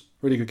knows.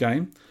 Really good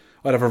game.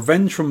 I'd have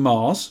Revenge from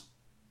Mars.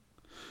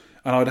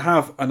 And I'd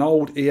have an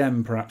old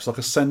EM, perhaps, like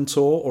a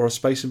Centaur or a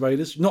Space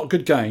Invaders. Not a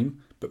good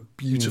game, but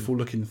beautiful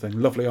looking thing.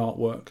 Lovely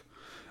artwork.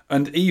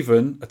 And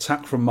even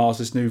Attack from Mars,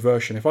 this new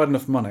version. If I had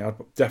enough money, I'd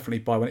definitely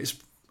buy one. It's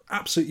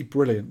absolutely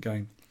brilliant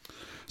game.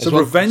 So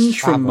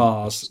Revenge from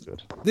Mars.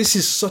 This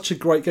is such a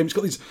great game. It's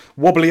got these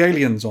wobbly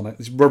aliens on it,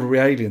 these rubbery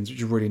aliens, which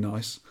is really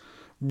nice.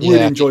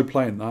 Really enjoy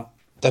playing that.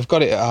 They've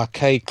got it at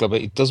Arcade Club.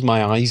 It does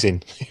my eyes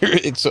in.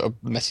 It sort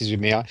of messes with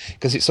me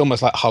because it's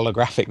almost like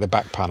holographic, the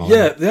back panel.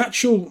 Yeah, the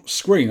actual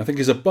screen, I think,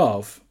 is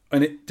above,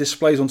 and it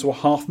displays onto a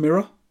half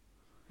mirror.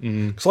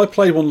 Because I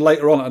played one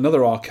later on at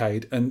another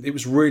arcade, and it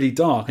was really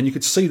dark, and you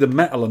could see the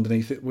metal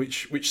underneath it,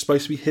 which is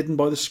supposed to be hidden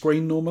by the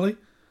screen normally.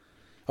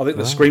 I think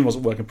the screen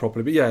wasn't working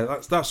properly, but yeah,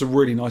 that's a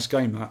really nice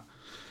game. That,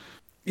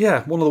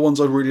 yeah, one of the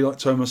ones I'd really like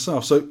to own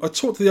myself. So I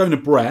talked to the owner,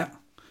 Brett,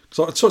 because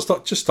I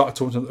just started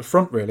talking to him at the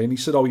front really, and he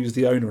said, "Oh, he was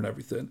the owner and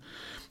everything,"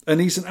 and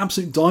he's an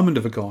absolute diamond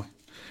of a guy.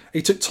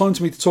 He took time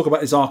to me to talk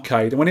about his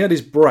arcade, and when he had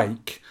his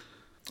break,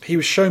 he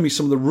was showing me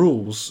some of the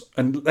rules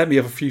and let me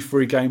have a few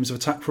free games of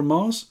Attack from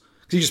Mars.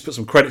 He just put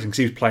some credits in because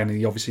he was playing and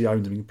he obviously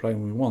owned them and he can play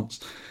them when he wants.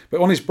 But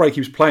on his break,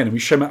 he was playing them. He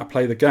showed me how to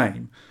play the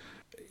game.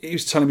 He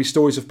was telling me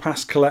stories of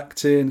past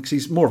collecting because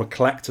he's more of a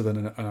collector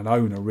than an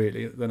owner,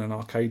 really, than an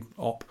arcade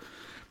op.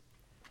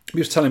 He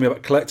was telling me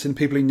about collecting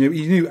people he knew.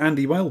 He knew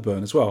Andy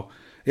Whalburn as well.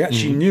 He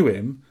actually knew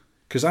him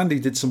because Andy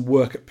did some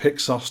work at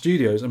Pixar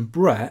Studios, and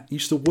Brett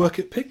used to work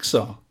at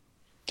Pixar.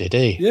 Did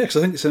he? Yeah, because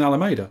I think it's in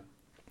Alameda.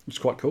 It's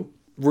quite cool.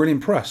 Really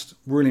impressed.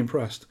 Really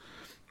impressed.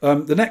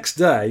 The next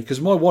day,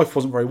 because my wife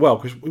wasn't very well,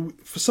 because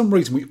for some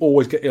reason we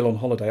always get ill on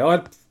holiday. I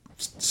had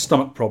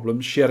stomach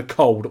problems. She had a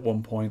cold at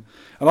one point,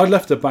 and I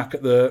left her back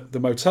at the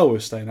motel we were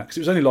staying at because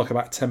it was only like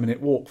about a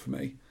 10-minute walk for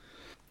me.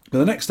 But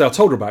the next day I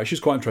told her about it. She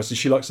was quite interested.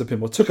 She likes the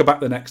pinball. I took her back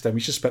the next day.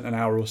 We just spent an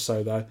hour or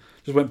so there.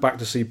 Just went back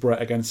to see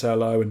Brett again, say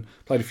hello, and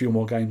played a few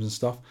more games and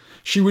stuff.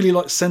 She really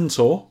liked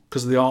Centaur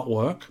because of the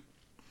artwork.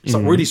 It's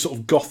like really sort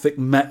of gothic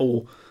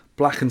metal,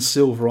 black and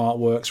silver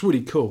artwork. It's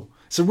really cool.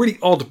 It's a really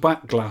odd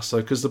back glass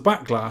though, because the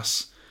back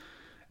glass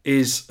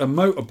is a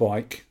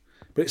motorbike,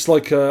 but it's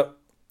like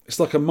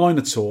a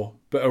Minotaur,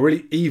 but a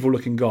really evil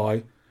looking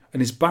guy,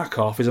 and his back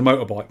half is a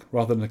motorbike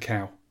rather than a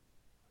cow.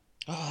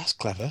 Oh, that's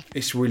clever.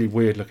 It's really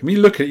weird looking. When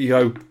you look at it, you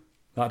go,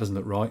 that doesn't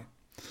look right.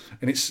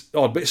 And it's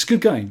odd, but it's a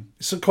good game.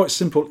 It's a quite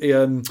simple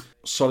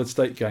solid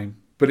state game,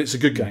 but it's a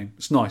good game.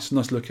 It's nice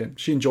looking.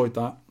 She enjoyed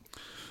that.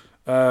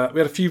 We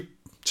had a few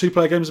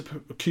 2-player games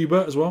of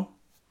Cuba as well.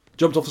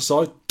 Jumped off the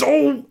side.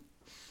 Oh!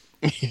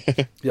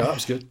 Yeah, that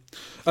was good.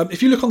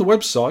 If you look on the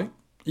website,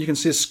 you can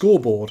see a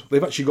scoreboard.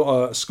 They've actually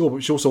got a scoreboard,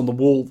 which is also on the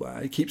wall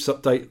there. It keeps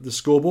update the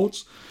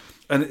scoreboards.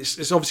 And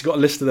it's obviously got a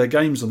list of their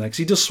games on there, because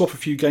he does swap a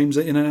few games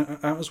in and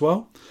out as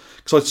well.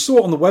 Because I saw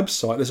it on the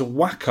website, there's a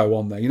Wacko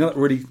on there. You know that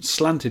really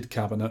slanted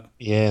cabinet?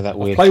 Yeah, that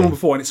weird I've played thing. one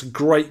before, and it's a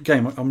great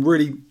game. I'm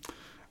really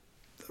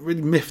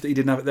miffed that he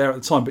didn't have it there at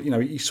the time. But,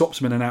 he swaps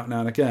them in and out now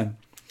and again,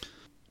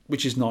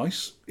 which is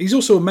nice. He's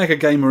also a mega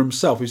gamer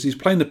himself. He's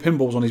playing the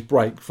pinballs on his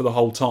break for the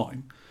whole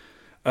time.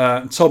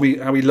 And told me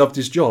how he loved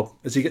his job,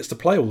 as he gets to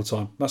play all the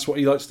time. That's what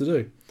he likes to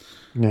do.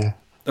 Yeah.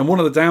 And one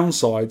of the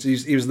downsides,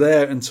 he was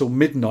there until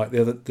midnight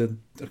a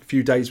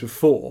few days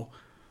before,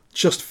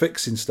 just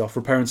fixing stuff,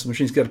 repairing some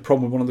machines. He had a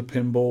problem with one of the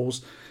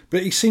pinballs,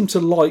 but he seemed to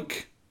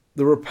like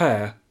the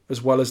repair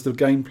as well as the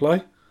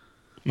gameplay.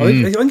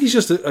 I think he's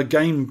just a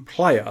game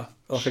player,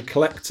 like a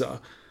collector,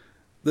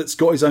 that's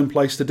got his own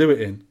place to do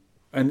it in.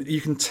 And you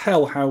can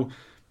tell how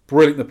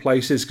brilliant the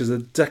place is, because the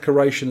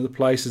decoration of the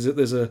place is that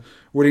there's a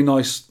really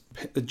nice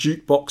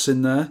jukebox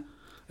in there,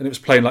 and it was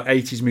playing like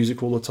 80s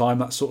music all the time,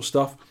 that sort of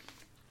stuff.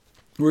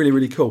 Really,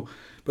 really cool.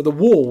 But the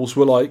walls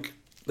were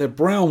they're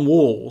brown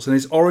walls, and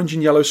there's orange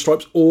and yellow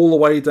stripes all the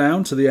way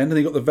down to the end, and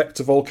he got the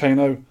Vector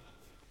Volcano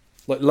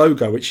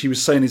logo, which he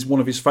was saying is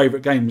one of his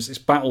favourite games. It's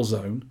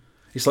Battlezone.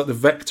 It's like the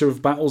Vector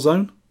of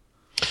Battlezone.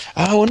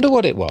 I wonder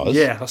what it was.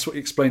 Yeah, that's what he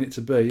explained it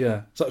to be,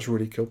 yeah. So that's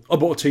really cool. I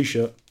bought a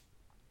t-shirt.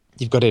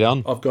 You've got it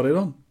on? I've got it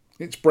on.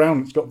 It's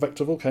brown. It's got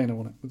Vector Volcano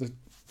on it. With the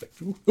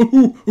Vector.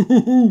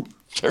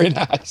 Very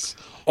nice.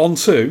 On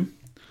to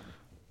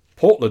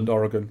Portland,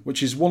 Oregon,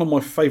 which is one of my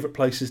favourite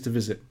places to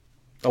visit.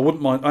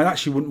 I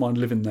actually wouldn't mind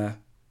living there.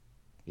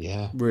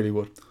 Yeah. Really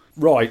would.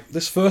 Right,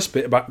 this first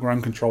bit about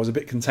ground control is a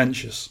bit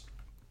contentious.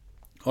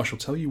 I shall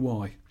tell you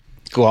why.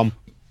 Go on.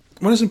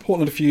 When I was in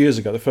Portland a few years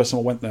ago, the first time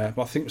I went there,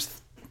 I think it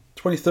was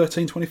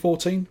 2013,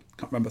 2014,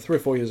 can't remember, 3 or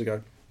 4 years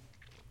ago.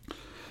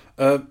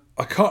 I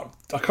can't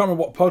remember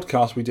what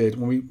podcast we did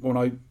when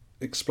I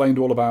explained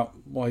all about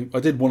I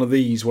did one of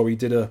these where we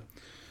did an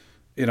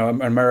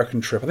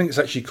American trip. I think it's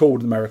actually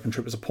called an American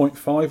trip. It was a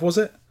 0.5, was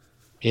it?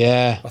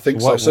 Yeah, I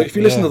think so. So if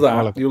you listen to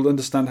that, you'll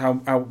understand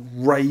how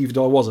raved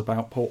I was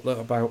about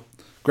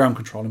ground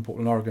control in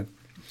Portland, Oregon.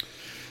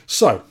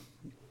 So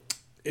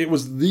it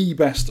was the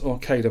best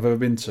arcade I've ever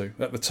been to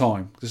at the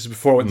time. This is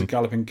before I went to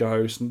Galloping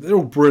Ghost, and they're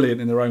all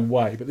brilliant in their own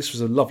way. But this was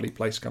a lovely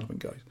place, Galloping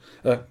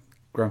Ghost,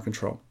 ground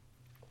control.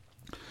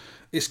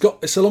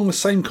 It's along the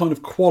same kind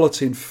of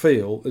quality and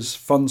feel as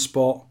Fun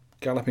Spot,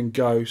 Galloping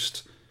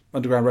Ghost,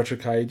 Underground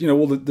Retrocade,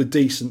 all the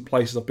decent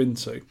places I've been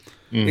to.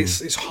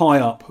 It's high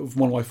up of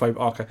one of my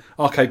favourite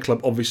arcade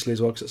club, obviously,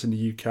 as well, because it's in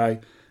the UK.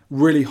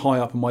 Really high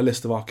up on my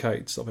list of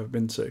arcades that I've ever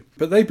been to.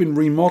 But they've been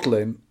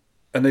remodelling,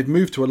 and they've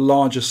moved to a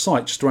larger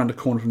site just around the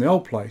corner from the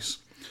old place.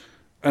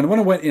 And when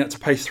I went in, I had to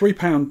pay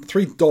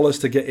 $3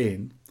 to get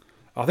in.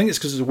 I think it's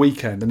because it was a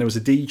weekend, and there was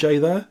a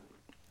DJ there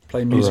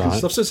playing music and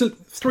stuff. So it's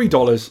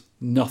 $3,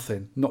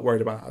 nothing. Not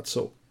worried about that at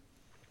all.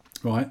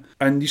 Right,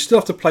 and you still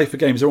have to play for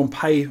games. They're on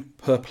pay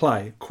per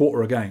play,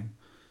 $1 a game.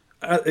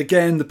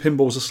 Again, the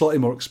pinballs are slightly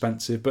more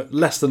expensive, but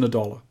less than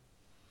 $1.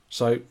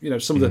 So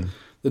some of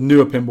the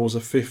newer pinballs are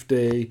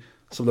 $50.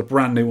 Some of the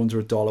brand new ones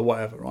are $1.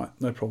 Whatever, right?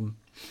 No problem.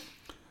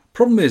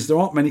 Problem is there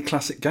aren't many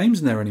classic games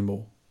in there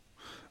anymore,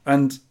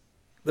 and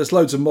there's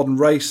loads of modern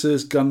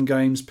racers, gun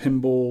games,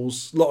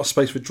 pinballs, a lot of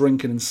space for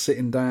drinking and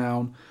sitting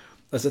down.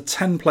 There's a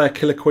 10-player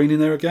Killer Queen in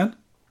there again.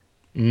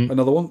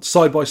 Another one,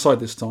 side by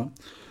side this time,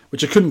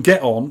 which I couldn't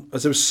get on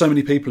as there was so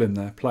many people in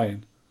there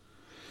playing.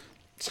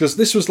 It's because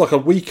this was like a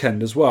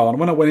weekend as well, and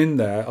when I went in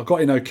there, I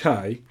got in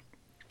okay,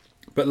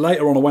 but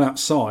later on I went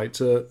outside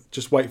to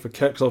just wait for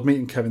Kev, because I was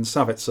meeting Kevin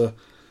Savitz, a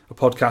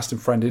podcasting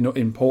friend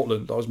in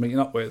Portland I was meeting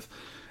up with,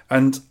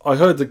 and I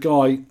heard the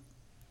guy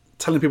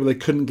telling people they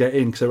couldn't get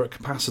in because they were at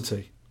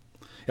capacity.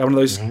 He had one of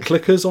those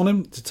clickers on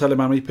him to tell him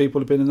how many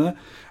people had been in there.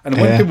 And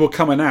when people were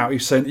coming out, he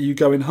was saying, "Are you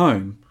going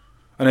home?"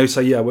 And they would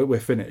say, "Yeah, we're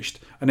finished."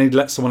 And then he'd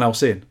let someone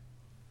else in.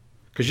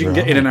 Because you can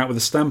get in and out with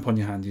a stamp on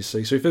your hand, you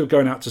see. So if they were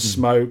going out to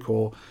smoke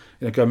or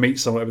go meet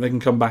someone, they can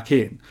come back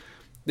in.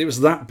 It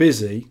was that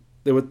busy.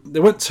 They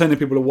weren't turning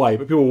people away,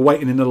 but people were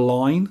waiting in a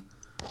line,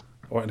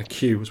 or in a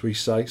queue, as we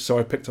say. So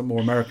I picked up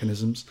more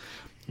Americanisms.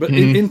 But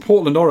in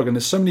Portland, Oregon,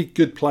 there's so many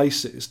good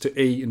places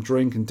to eat and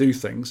drink and do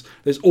things.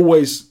 There's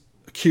always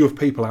a queue of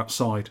people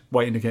outside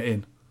waiting to get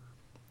in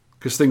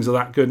because things are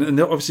that good. And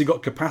they've obviously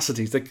got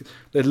capacities.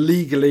 They're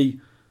legally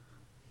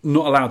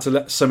not allowed to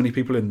let so many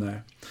people in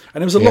there.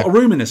 And there was a lot of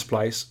room in this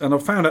place. And I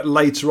found out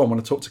later on when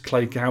I talked to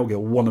Clay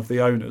Cowgill, one of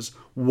the owners,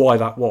 why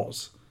that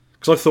was.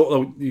 Because I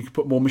thought you could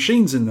put more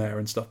machines in there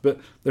and stuff, but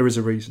there is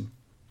a reason.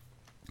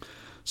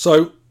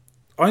 So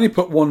I only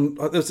put one.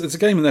 There's a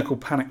game in there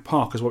called Panic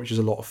Park as well, which is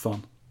a lot of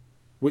fun.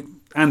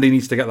 Andy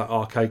needs to get that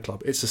arcade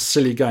club. It's a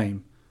silly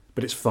game,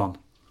 but it's fun.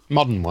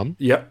 Modern one.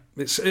 Yeah,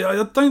 it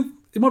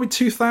might be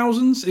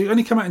 2000s. It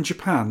only came out in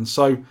Japan,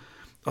 so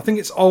I think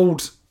it's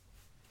old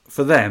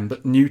for them,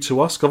 but new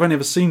to us. 'Cause I've only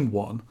ever seen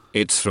one.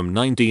 It's from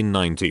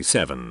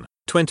 1997.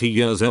 20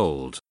 years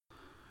old.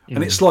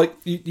 And it's like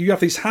you have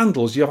these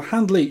handles. You have a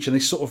handle each, and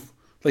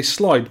they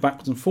slide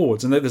backwards and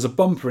forwards, and there's a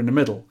bumper in the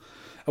middle.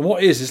 And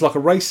what it is, it's like a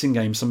racing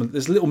game.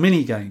 There's little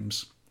mini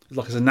games,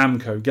 like it's a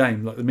Namco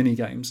game, like the mini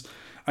games.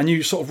 And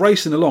you sort of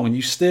racing along, and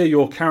you steer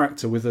your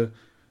character with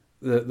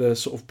the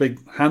sort of big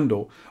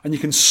handle, and you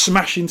can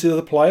smash into the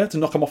other player to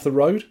knock them off the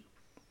road.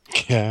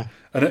 Yeah.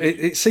 And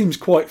it seems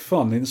quite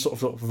fun in a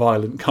sort of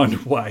violent kind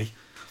of way.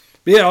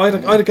 But yeah, I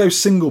had to go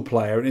single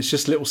player, and it's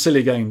just little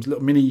silly games,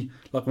 little mini,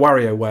 like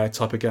WarioWare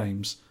type of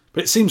games.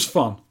 But it seems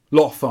fun, a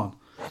lot of fun.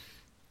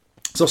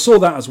 So I saw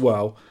that as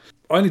well.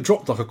 I only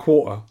dropped like a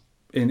quarter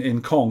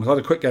in Kong. I had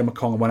a quick game of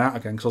Kong and went out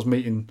again because I was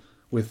meeting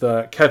with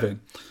Kevin.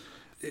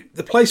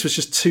 The place was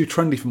just too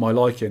trendy for my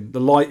liking. The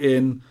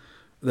lighting,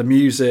 the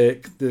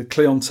music, the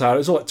clientele. It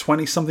was like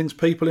 20-somethings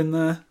people in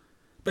there.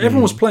 But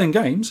everyone was playing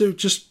games. It was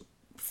just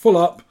full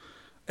up.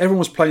 Everyone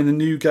was playing the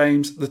new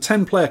games. The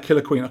 10-player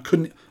Killer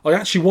Queen, I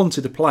actually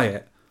wanted to play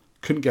it.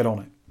 Couldn't get on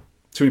it.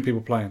 Too many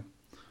people playing.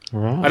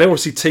 Right. And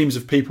obviously teams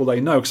of people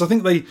they know. Because I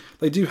think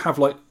they do have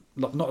like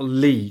not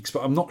leagues,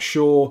 but I'm not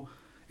sure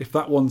if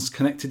that one's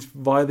connected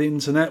via the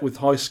internet with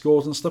high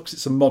scores and stuff. Because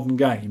it's a modern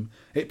game.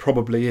 It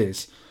probably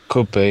is.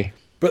 Could be.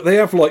 But they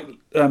have like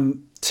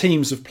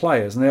teams of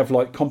players, and they have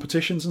like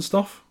competitions and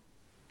stuff.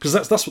 Because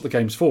that's what the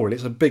game's for. Really.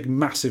 It's a big,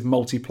 massive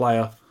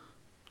multiplayer,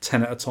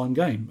 10 at a time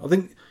game. I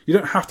think you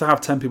don't have to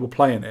have 10 people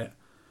playing it,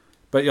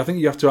 but I think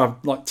you have to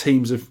have like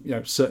teams of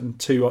certain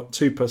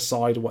two per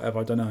side or whatever.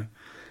 I don't know,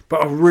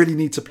 but I really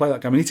need to play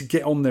that game. I need to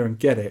get on there and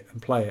get it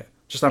and play it.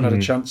 Just haven't had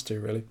a chance to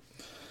really.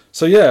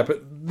 So yeah,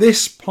 but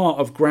this part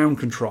of Ground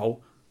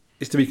Control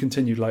is to be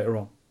continued later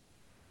on.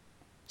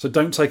 So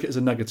don't take it as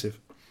a negative.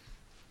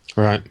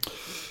 Right.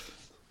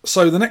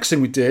 So the next thing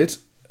we did,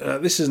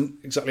 this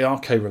isn't exactly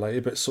arcade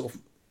related, but it's sort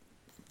of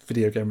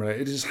video game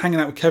related, is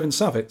hanging out with Kevin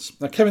Savitz.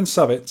 Now, Kevin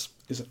Savitz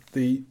is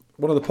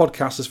one of the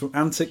podcasters from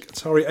Antic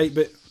Atari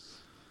 8-Bit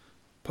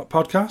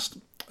podcast.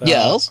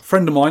 Yes. A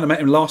friend of mine, I met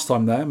him last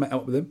time there, met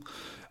up with him.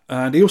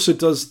 And he also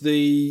does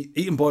the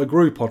Eaten by a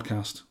Grue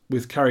podcast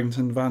with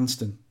Carrington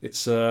Vanston.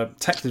 It's a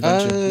text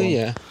adventure one.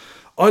 Yeah.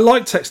 I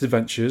like text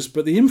adventures,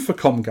 but the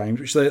Infocom games,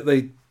 which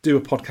they do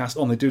a podcast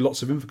on, they do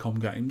lots of Infocom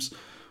games.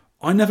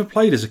 I never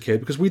played as a kid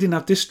because we didn't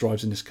have disc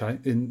drives in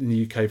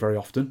the UK very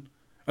often.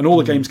 And all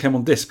the games came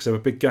on discs, they were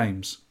big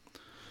games.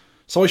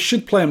 So I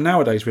should play them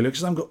nowadays, really,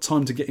 because I haven't got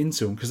time to get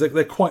into them, because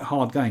they're quite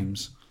hard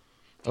games.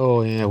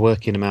 Oh, yeah,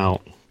 working them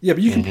out. Yeah,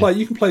 but you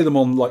can play them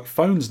on like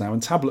phones now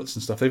and tablets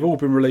and stuff. They've all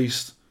been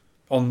released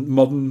on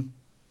modern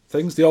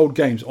things, the old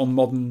games on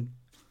modern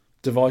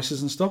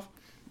devices and stuff.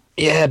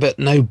 Yeah, but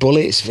no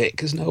bullets, Vic.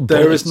 There's no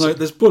bullets.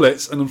 There's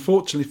bullets, and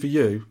unfortunately for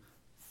you,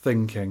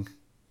 thinking.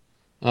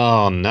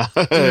 Oh, no.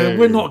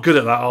 We're not good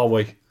at that, are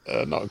we?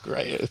 Not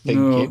great at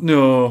thinking.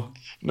 No,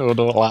 I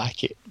don't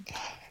like it.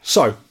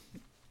 So,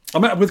 I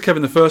met up with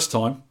Kevin the first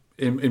time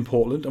in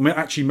Portland, and we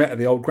actually met at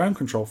the old Ground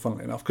Control,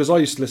 funnily enough, because I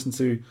used to listen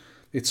to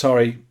the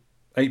Atari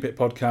 8-Bit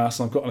podcast,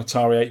 and I've got an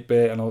Atari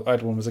 8-Bit, and I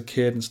had one as a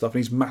kid and stuff, and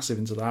he's massive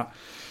into that.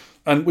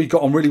 And we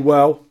got on really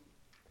well.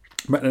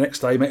 Met the next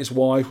day, met his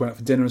wife, went out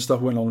for dinner and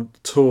stuff, went on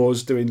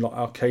tours doing like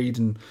arcade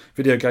and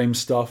video game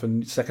stuff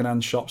and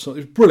second-hand shops. So it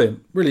was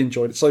brilliant, really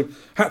enjoyed it. So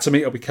had to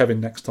meet up with Kevin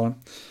next time.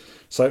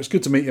 So it was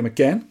good to meet him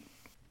again.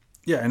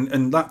 Yeah,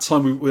 and that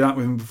time we were out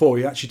with him before,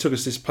 he actually took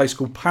us to this place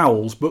called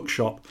Powell's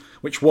Bookshop,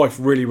 which wife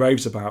really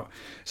raves about.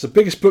 It's the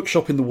biggest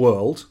bookshop in the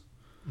world.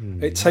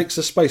 It takes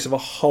the space of a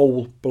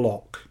whole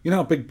block. You know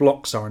how big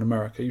blocks are in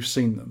America? You've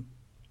seen them.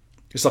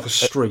 It's like a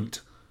street.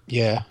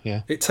 Yeah.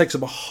 It takes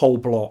up a whole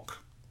block,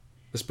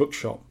 this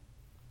bookshop.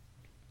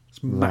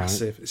 It's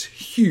massive. Right. It's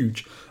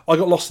huge. I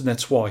got lost in there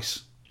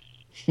twice.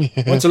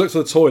 I went to look for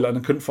the toilet and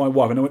I couldn't find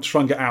wife. And I went to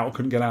try and get out. I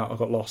couldn't get out. I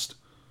got lost.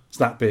 It's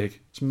that big.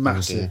 It's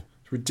massive.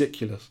 It's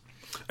ridiculous.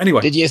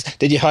 Anyway. Did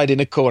you hide in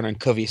a corner and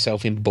cover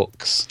yourself in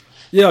books?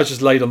 Yeah, I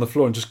just laid on the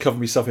floor and just covered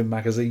myself in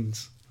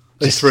magazines.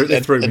 They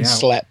threw me and out.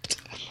 Slept.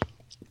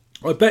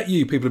 I bet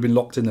you people have been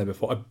locked in there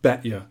before. I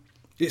bet you.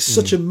 It's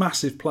such a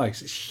massive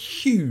place.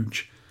 It's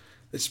huge.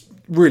 It's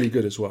really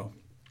good as well.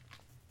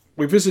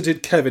 We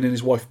visited Kevin and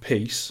his wife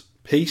Peace.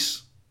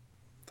 Peace,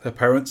 her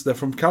parents, they're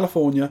from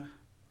California.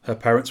 Her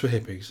parents were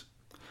hippies.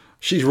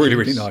 She's really,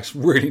 really nice.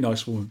 Really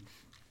nice woman.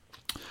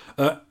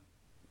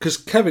 Because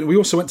Kevin, we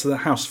also went to the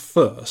house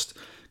first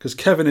because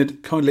Kevin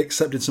had kindly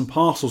accepted some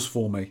parcels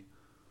for me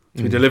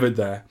to be delivered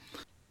there.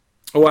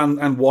 Oh,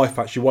 and wife,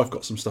 actually. Wife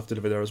got some stuff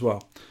delivered there as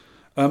well.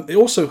 It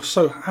also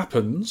so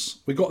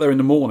happens, we got there in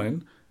the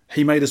morning,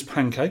 he made us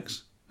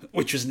pancakes,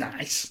 which was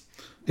nice.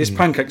 His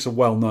pancakes are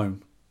well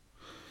known.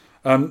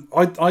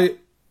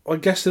 I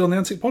guested on the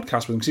Antic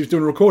podcast with him because he was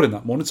doing a recording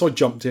that morning, so I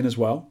jumped in as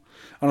well.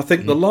 And I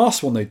think the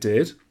last one they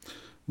did,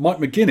 Mike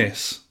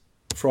McGuinness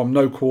from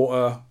No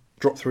Quarter,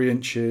 Drop 3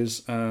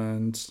 Inches,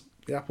 and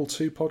the Apple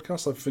II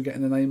podcast, I'm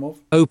forgetting the name of.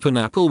 Open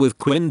Apple with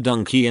Quinn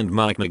Dunkey and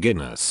Mike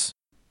McGuinness.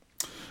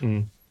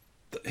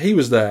 He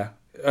was there.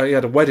 He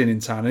had a wedding in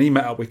town, and he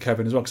met up with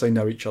Kevin as well because they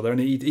know each other. And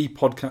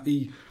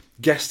he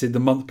guested the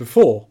month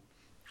before.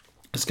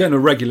 It's getting a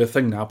regular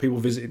thing now. People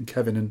visiting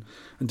Kevin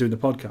and doing the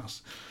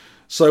podcast.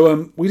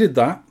 So we did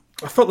that.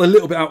 I felt a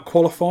little bit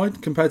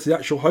out-qualified compared to the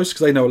actual host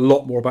because they know a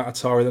lot more about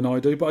Atari than I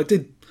do. But I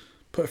did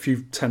put a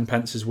few 10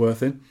 pences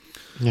worth in.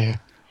 Yeah.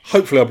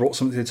 Hopefully I brought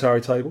something to the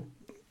Atari table.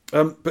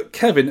 But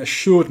Kevin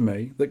assured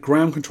me that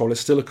ground control is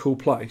still a cool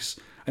place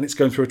and it's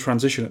going through a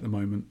transition at the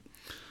moment.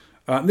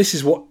 This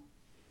is what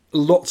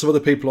lots of other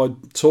people I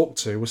talked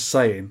to were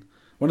saying.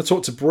 When I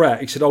talked to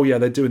Brett, he said, "Oh yeah,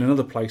 they're doing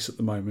another place at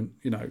the moment.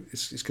 You know,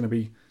 it's going to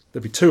be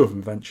there'll be two of them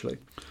eventually."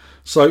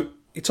 So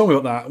he told me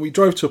about that. We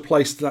drove to a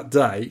place that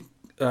day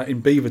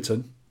in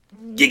Beaverton.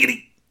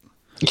 Giggity.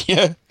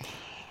 Yeah.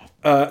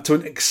 To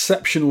an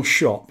exceptional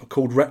shop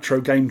called Retro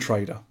Game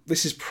Trader.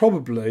 This is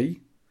probably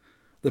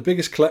the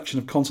biggest collection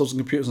of consoles and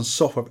computers and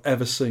software I've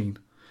ever seen.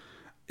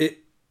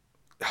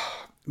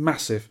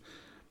 Massive.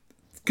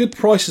 Good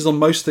prices on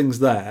most things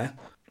there,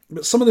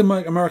 but some of the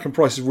American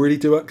prices really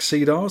do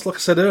exceed ours. Like I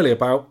said earlier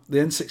about the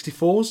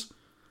N64s.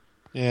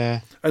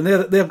 Yeah. And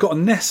they've got a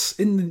NES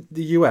in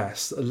the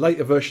US, a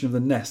later version of the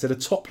NES. They had a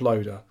top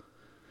loader.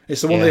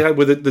 It's the one they had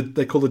with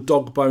they call the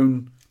dog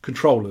bone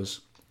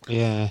controllers.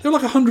 Yeah. They're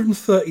like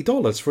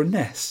 $130 for a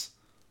NES.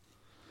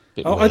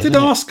 I did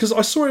Weird, ask, because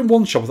I saw it in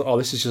one shop, I thought,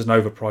 this is just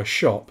an overpriced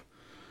shop.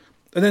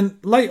 And then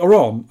later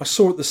on, I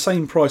saw it the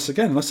same price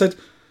again. And I said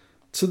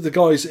to the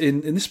guys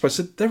in this place,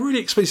 I said, they're really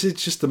expensive,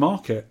 it's just the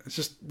market. It's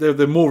just they're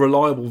the more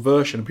reliable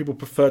version, and people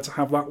prefer to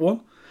have that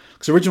one.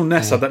 Because the original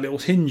NES had that little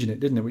hinge in it,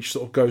 didn't it, which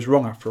sort of goes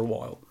wrong after a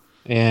while.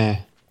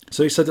 Yeah.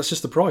 So he said that's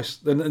just the price.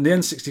 Then the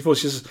N64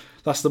 says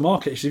that's the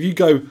market. He said, if you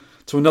go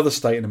to another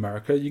state in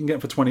America, you can get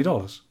them for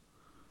 $20.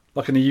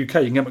 Like in the UK,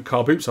 you can get them at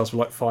Car Boot's house for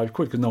like £5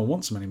 because no one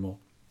wants them anymore.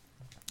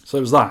 So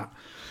it was that.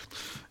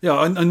 Yeah,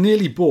 I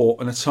nearly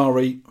bought an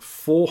Atari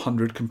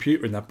 400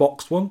 computer in their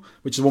boxed one,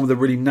 which is the one with a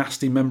really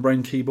nasty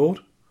membrane keyboard.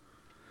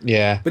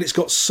 Yeah. But it's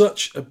got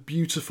such a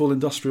beautiful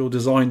industrial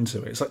design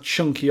to it. It's like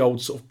chunky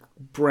old sort of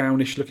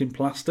brownish looking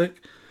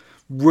plastic.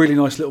 Really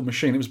nice little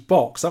machine. It was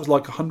boxed. That was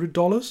like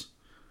 $100.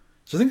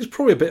 So I think it's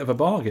probably a bit of a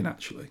bargain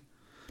actually.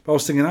 But I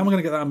was thinking, how am I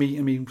going to get that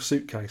in my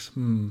suitcase?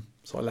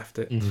 So I left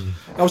it.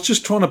 I was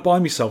just trying to buy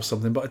myself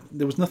something, but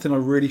there was nothing I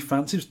really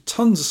fancied. There was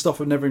tons of stuff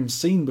I've never even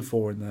seen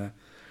before in there.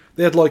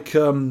 They had like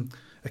a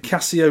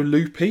Casio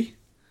Loopy.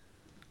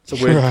 It's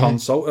a weird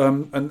console.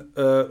 And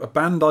a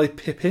Bandai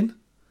Pippin,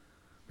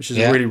 which is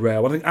really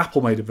rare. Well, I think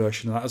Apple made a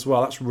version of that as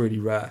well. That's really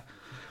rare.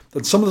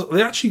 And some of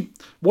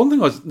one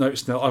thing I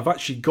noticed now, I've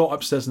actually got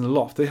upstairs in the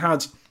loft. They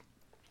had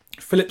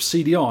Philips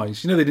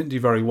CDIs. You know, they didn't do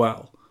very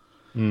well.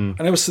 And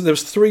there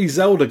was 3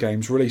 Zelda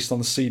games released on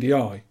the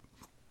CDI.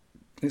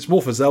 It's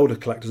more for Zelda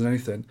collectors than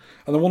anything.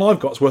 And the one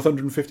I've got is worth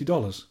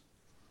 $150.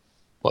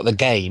 What, the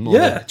game?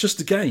 Yeah, just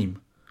the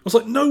game. I was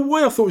like, no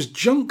way, I thought it was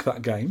junk,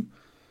 that game.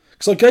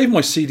 Because I gave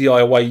my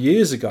CDI away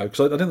years ago, because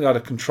I didn't think I had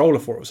a controller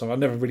for it or something. I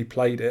never really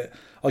played it.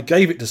 I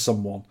gave it to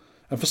someone.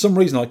 And for some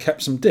reason, I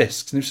kept some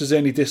discs. And this was the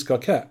only disc I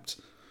kept.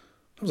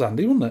 That was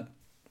handy, wasn't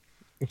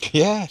it?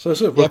 Yeah. So it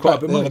sort of worth quite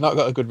a bit of money. They've not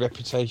got a good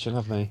reputation,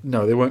 have they?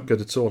 No, they weren't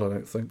good at all, I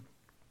don't think.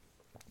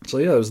 So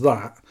yeah, there was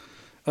that.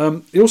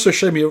 He also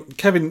showed me,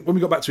 Kevin, when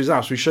we got back to his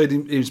house, we showed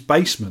him his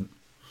basement.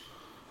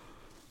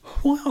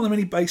 Why aren't there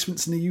many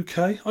basements in the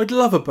UK? I'd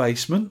love a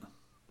basement.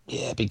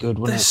 Yeah, it'd be good,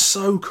 wouldn't They're it?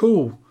 so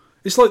cool.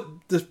 It's like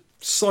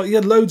he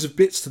had loads of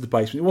bits to the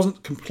basement. It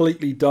wasn't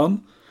completely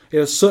done. He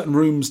had certain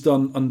rooms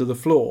done under the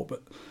floor,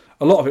 but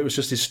a lot of it was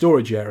just his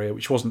storage area,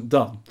 which wasn't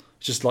done.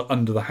 It's just like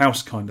under the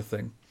house kind of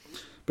thing.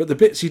 But the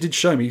bits he did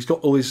show me, he's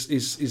got all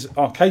his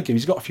arcade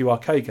games. He's got a few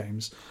arcade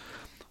games.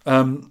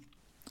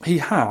 He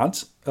had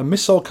a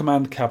Missile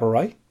Command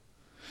Cabaret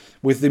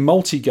with the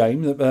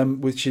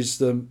multi-game, which is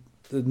the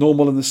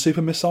normal and the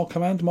Super Missile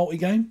Command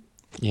multi-game.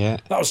 Yeah.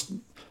 I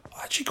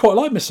actually quite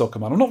like Missile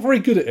Command. I'm not very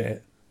good at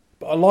it,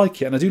 but I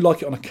like it, and I do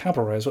like it on a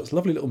Cabaret as well. It's a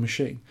lovely little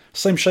machine.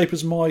 Same shape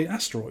as my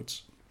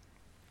Asteroids.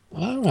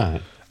 All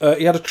right.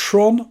 He had a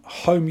Tron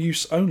home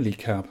use only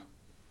cab.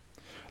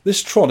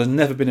 This Tron has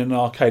never been in an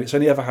arcade. It's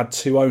only ever had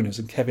 2 owners,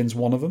 and Kevin's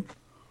one of them.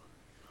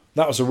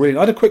 That was I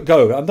had a quick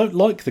go of it. I don't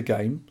like the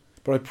game,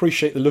 but I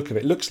appreciate the look of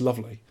it. It looks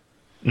lovely.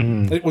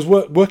 It was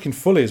working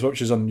fully as well,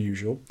 which is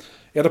unusual.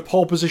 It had a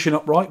pole position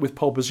upright with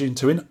pole position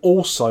 2 in,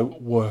 also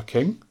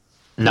working.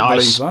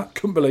 Nice.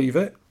 Couldn't believe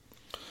it.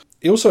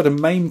 He also had a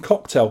main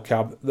cocktail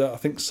cab that I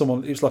think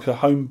it was like a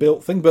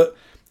home-built thing, but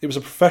it was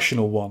a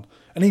professional one.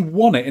 And he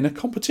won it in a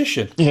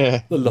competition.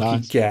 Yeah. The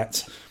lucky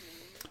get.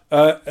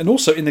 And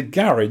also in the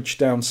garage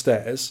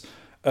downstairs,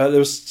 there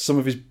was some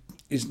of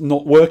his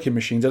not working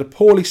machines. He had a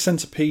poorly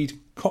centipede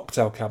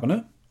cocktail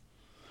cabinet.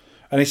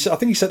 And I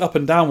think he said up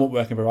and down weren't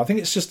working very well. I think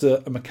it's just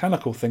a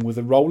mechanical thing with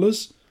the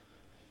rollers.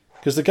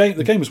 Because the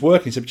game was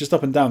working, so just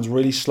up and down is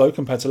really slow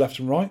compared to left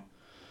and right.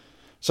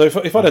 So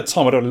if I'd had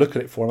time, I'd have a look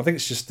at it for him. I think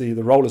it's just the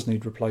rollers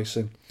need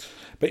replacing.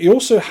 But he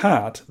also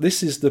had,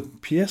 this is the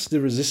pièce de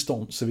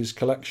résistance of his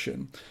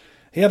collection,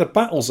 he had a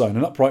battle zone,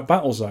 an upright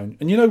battle zone.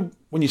 And you know,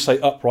 when you say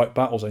upright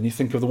battle zone, you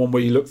think of the one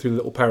where you look through the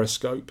little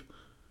periscope.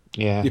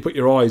 Yeah. You put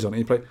your eyes on it.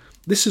 You play.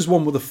 This is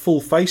one with the full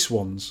face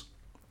ones.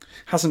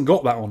 Hasn't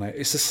got that on it.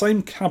 It's the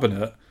same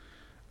cabinet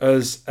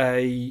as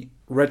a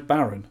Red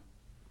Baron.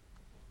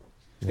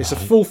 Right. It's a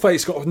full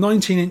face. It's got a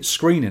 19-inch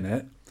screen in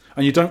it,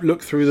 and you don't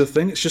look through the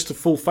thing. It's just a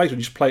full face when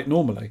you just play it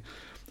normally.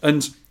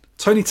 And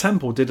Tony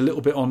Temple did a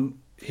little bit on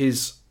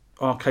his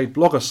arcade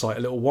blogger site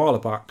a little while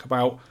back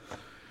about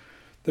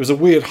there was a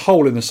weird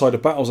hole in the side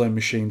of Battlezone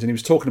machines, and he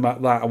was talking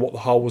about that and what the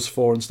hole was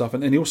for and stuff.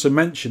 And he also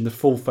mentioned the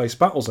full face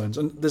Battlezones,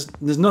 and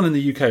there's none in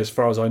the UK as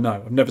far as I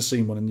know. I've never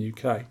seen one in the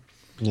UK.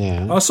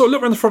 Yeah. And I sort of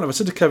looked around the front of it. I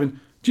said to Kevin,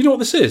 "Do you know what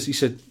this is?" He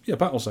said, "Yeah,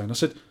 Battlezone." I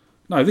said,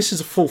 "No, this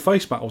is a full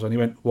face Battlezone." He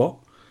went, "What?"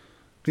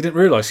 He didn't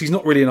realise he's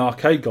not really an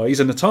arcade guy. He's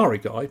an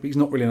Atari guy, but he's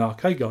not really an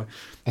arcade guy.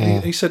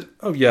 And he said,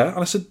 "Oh yeah," and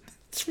I said,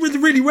 "It's really,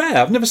 really rare.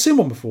 I've never seen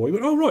one before." He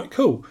went, "Oh right,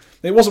 cool."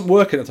 It wasn't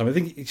working at the time. I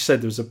think he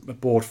said there was a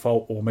board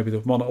fault, or maybe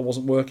the monitor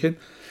wasn't working.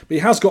 But he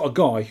has got a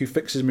guy who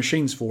fixes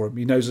machines for him.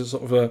 He knows a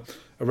sort of a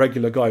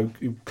regular guy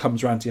who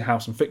comes around to your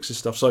house and fixes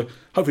stuff. So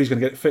hopefully he's going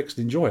to get it fixed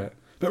and enjoy it.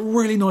 But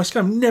really nice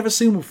game. Never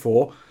seen one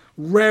before.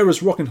 Rare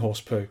as rocking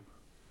horse poo,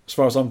 as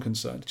far as I'm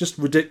concerned. Just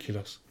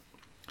ridiculous.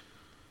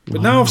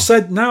 But now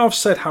I've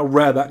said how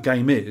rare that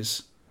game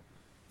is,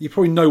 you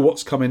probably know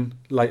what's coming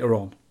later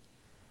on.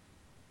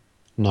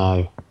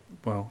 No.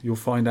 Well, you'll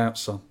find out,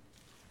 son.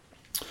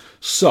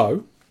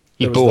 So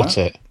you bought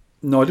it?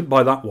 No, I didn't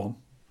buy that one.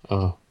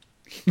 Oh.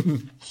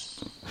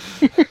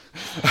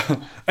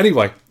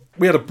 Anyway,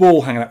 we had a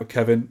ball hanging out with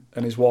Kevin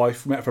and his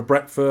wife. We met for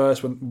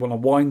breakfast, went on a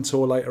wine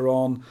tour later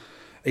on.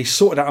 He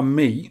sorted out a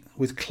meet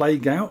with Clay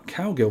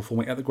Cowgill for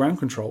me at the ground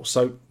control.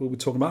 So we'll be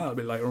talking about that a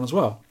bit later on as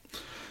well.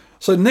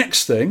 So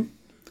next thing,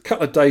 a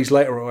couple of days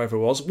later or whatever it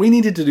was, we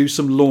needed to do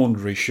some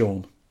laundry,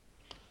 Sean.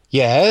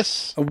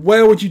 Yes. And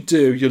where would you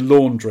do your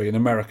laundry in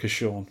America,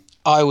 Sean?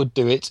 I would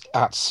do it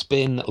at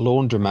Spin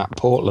Laundromat,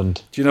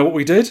 Portland. Do you know what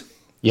we did?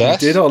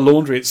 Yes. We did our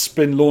laundry at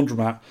Spin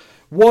Laundromat.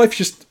 Wife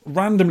just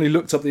randomly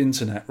looked up the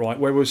internet, right,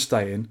 where we were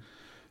staying.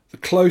 The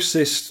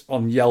closest,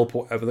 on Yelp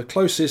or whatever, the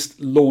closest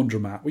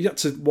laundromat. We had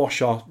to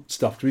wash our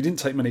stuff because we didn't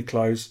take many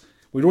clothes.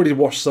 We'd already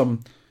washed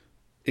some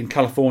in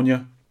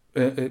California,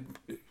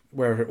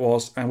 wherever it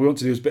was, and we wanted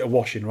to do a bit of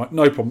washing, right?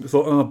 No problem. We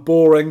thought,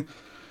 boring.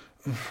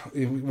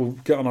 We'll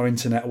get on our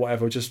internet or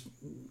whatever. Just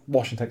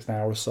washing takes an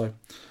hour or so.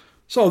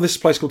 So this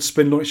place called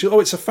Spin Laundry. Oh,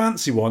 it's a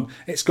fancy one.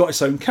 It's got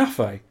its own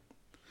cafe,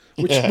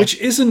 which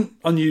isn't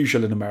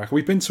unusual in America.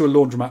 We've been to a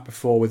laundromat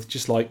before with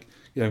just like,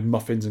 you know,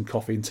 muffins and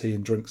coffee and tea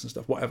and drinks and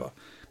stuff, whatever.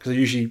 Because they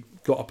usually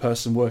got a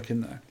person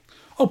working there.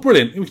 Oh,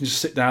 brilliant. We can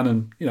just sit down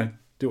and, you know,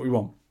 do what we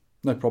want.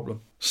 No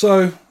problem.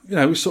 So, you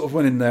know, we sort of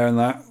went in there and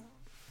that.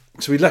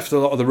 So we left a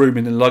lot of the room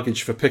in the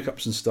luggage for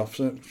pickups and stuff.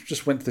 So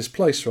just went to this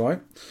place,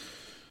 right?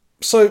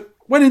 So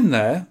went in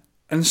there,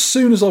 and as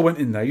soon as I went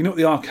in there, you know what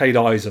the arcade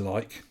eyes are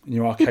like, and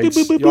your arcade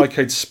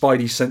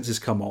spidey senses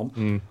come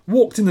on.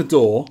 Walked in the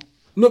door,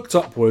 looked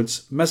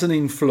upwards,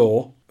 mezzanine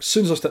floor. As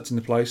soon as I stepped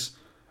into place,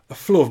 a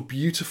floor of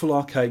beautiful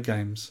arcade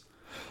games.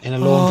 In a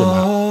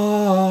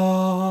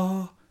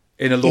laundromat.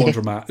 In a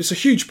laundromat. It's a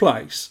huge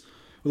place.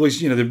 With all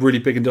these, you know, the really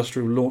big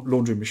industrial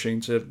laundry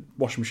machines,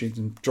 washing machines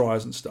and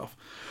dryers and stuff.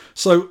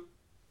 So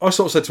I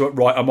sort of said to her,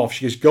 right, I'm off.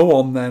 She goes, go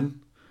on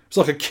then. It's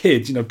like a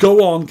kid, you know,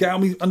 go on, get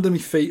under my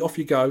feet, off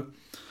you go.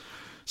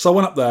 So I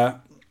went up there.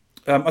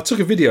 I took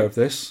a video of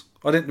this.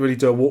 I didn't really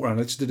do a walk around,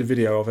 I just did a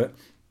video of it.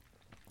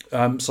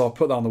 So I'll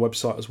put that on the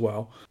website as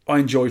well. I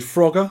enjoyed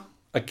Frogger,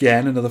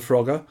 again, another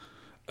Frogger.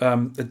 A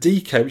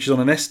DK, which is on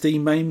an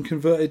SD MAME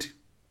converted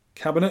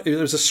cabinet. It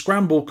was a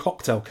scramble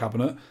cocktail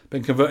cabinet,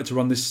 been converted to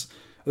run this,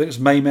 I think it was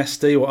MAME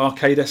SD or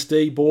Arcade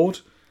SD board,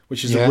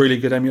 which is a really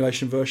good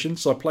emulation version.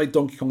 So I played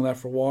Donkey Kong there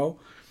for a while.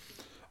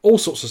 All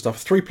sorts of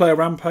stuff. 3-player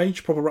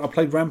Rampage. I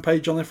played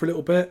Rampage on there for a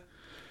little bit.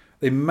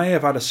 They may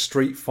have had a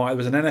Street Fighter. There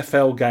was an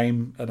NFL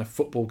game and a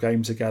football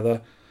game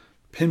together.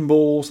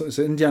 Pinballs. There was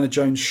Indiana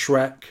Jones,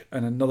 Shrek,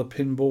 and another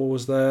pinball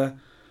was there.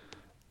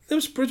 There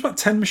was about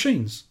 10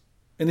 machines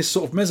in this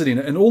sort of mezzanine.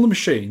 And all the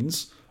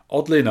machines,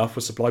 oddly enough,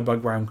 were supplied by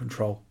ground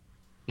control.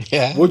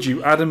 Yeah. Would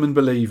you, Adam, and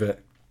believe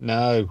it?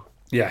 No.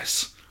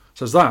 Yes.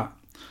 So there's that.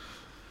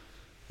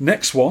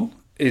 Next one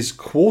is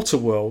Quarter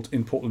World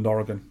in Portland,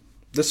 Oregon.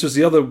 This was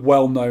the other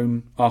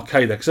well-known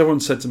arcade there, because everyone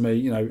said to me,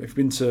 you know, if you've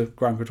been to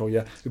Ground Control,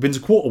 yeah, you've been to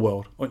Quarter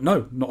World. I went,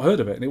 no, not heard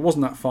of it, and it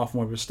wasn't that far from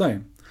where we were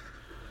staying.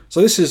 So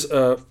this is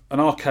an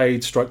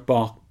arcade stroke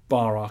bar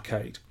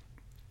arcade.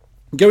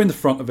 You go in the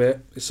front of it,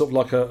 it's sort of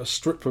like a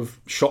strip of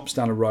shops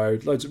down the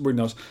road, loads of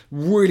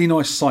really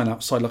nice sign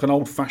outside, like an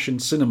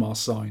old-fashioned cinema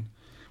sign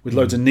with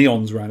loads of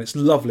neons around. It's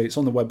lovely, it's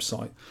on the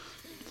website.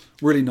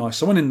 Really nice.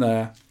 So I went in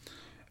there.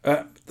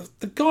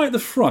 The guy at the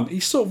front, he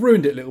sort of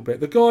ruined it a little bit.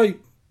 The guy,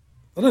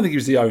 I don't think he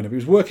was the owner, but he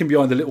was working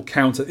behind the little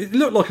counter. It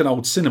looked like an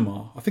old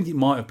cinema. I think it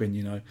might have been,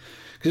 you know,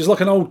 because it's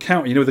like an old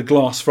counter, you know, with a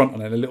glass front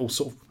on it, a little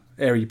sort of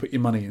area you put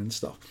your money in and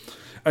stuff.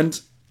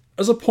 And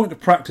as a point of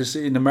practice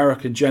in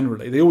America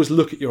generally, they always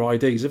look at your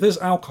IDs. If there's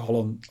alcohol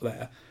on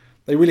there,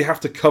 they really have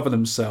to cover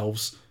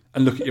themselves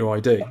and look at your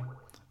ID,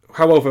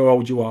 however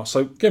old you are.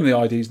 So give him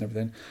the IDs and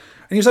everything.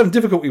 And he was having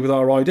difficulty with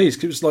our IDs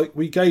because it was like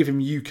we gave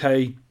him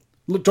UK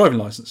driving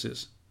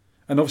licences.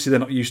 And obviously they're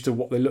not used to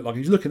what they look like.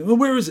 He's looking at, well,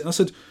 where is it? And I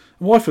said,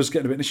 my wife was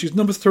getting a bit, and she was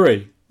number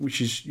 3, which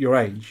is your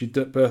age,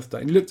 your birthday.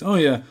 And he looked, oh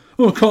yeah,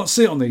 oh, I can't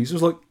see it on these. I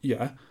was like,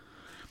 yeah.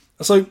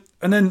 So,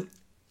 and then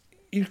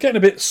he was getting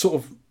a bit sort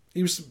of,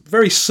 he was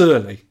very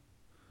surly,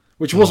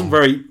 which wasn't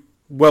very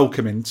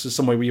welcoming to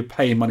somewhere where you're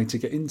paying money to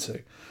get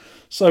into.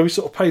 So we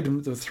sort of paid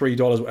him the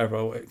 $3,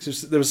 whatever.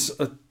 There was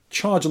a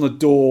charge on the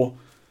door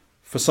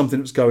for something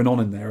that was going on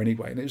in there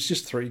anyway, and it was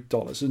just $3. It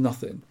was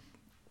nothing.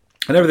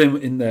 And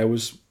everything in there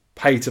was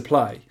pay to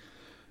play.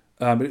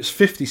 But it was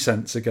 50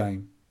 cents a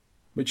game,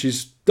 which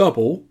is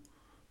double,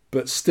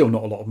 but still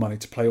not a lot of money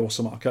to play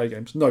awesome arcade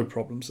games. No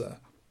problems there.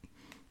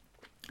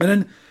 And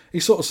then he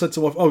sort of said to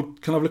my wife, oh,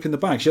 can I have a look in the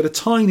bag? She had a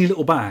tiny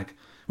little bag,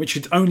 which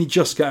you'd only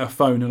just get a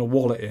phone and a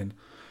wallet in.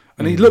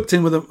 And he looked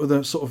in with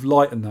a sort of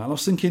light and that. And I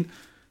was thinking,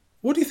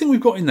 what do you think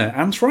we've got in there?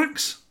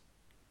 Anthrax?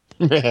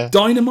 Yeah.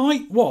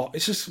 Dynamite? What?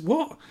 It's just,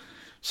 what?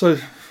 So,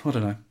 I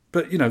don't know.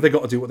 But, you know, they've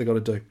got to do what they've got to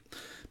do.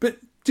 But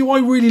do I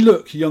really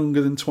look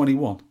younger than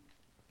 21?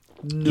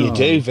 No. You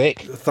do, Vic.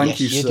 Thank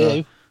you, sir.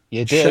 Do.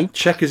 You do.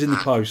 Check is in the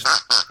post.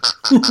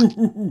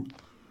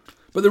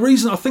 But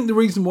I think the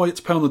reason why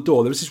it's pay on the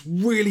door, there was this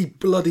really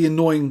bloody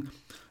annoying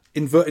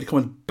inverted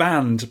commas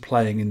band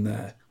playing in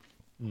there.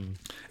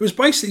 It was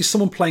basically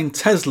someone playing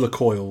Tesla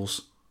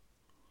coils.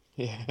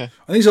 Yeah.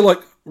 And these are like,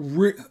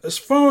 as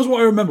far as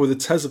what I remember with the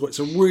Tesla coil, it's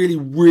a really,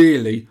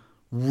 really,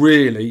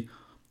 really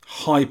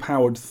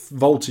high-powered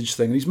voltage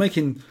thing. And he's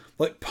making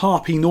like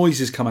parpy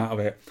noises come out of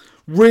it.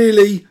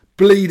 Really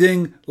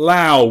bleeding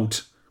loud.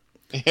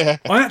 Yeah.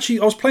 I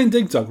was playing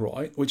Dig Dug,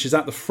 right, which is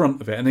at the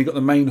front of it, and they got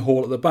the main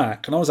hall at the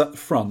back, and I was at the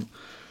front.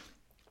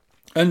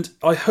 And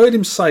I heard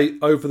him say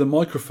over the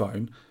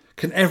microphone,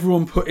 can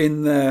everyone put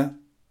in their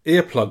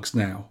earplugs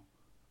now?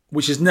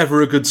 Which is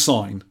never a good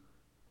sign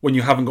when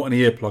you haven't got any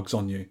earplugs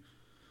on you.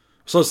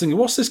 So I was thinking,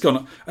 what's this going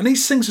on? And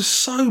these things are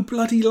so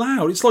bloody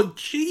loud. It's like,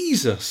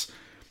 Jesus.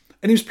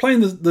 And he was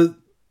playing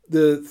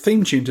the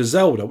theme tune to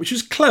Zelda, which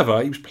was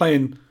clever. He was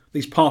playing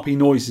these parpy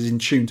noises in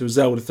tune to a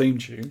Zelda theme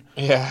tune.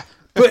 Yeah.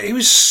 But it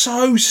was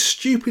so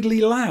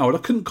stupidly loud. I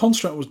couldn't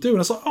concentrate on what I was doing. I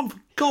was like, oh, for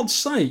God's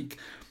sake.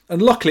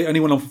 And luckily it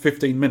only went on for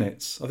 15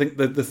 minutes. I think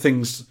the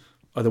things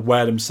either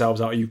wear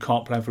themselves out or you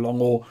can't play them for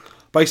long, or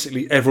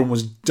basically everyone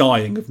was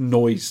dying of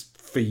noise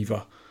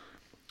fever.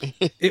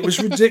 It was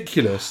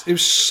ridiculous. It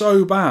was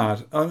so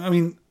bad. I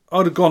mean,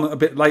 I'd have gone a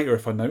bit later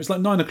if I know. It was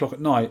like 9 o'clock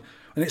at night,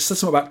 and it said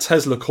something about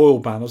Tesla coil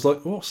band. I was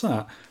like, what's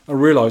that? I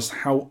realised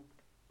how,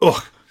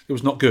 it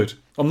was not good.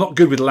 I'm not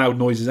good with loud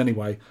noises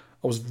anyway.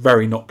 I was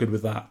very not good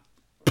with that.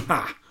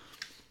 Pah!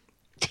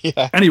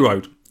 Yeah. Any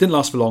road. Didn't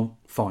last for long.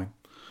 Fine.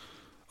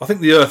 I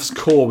think the Earth's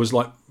core was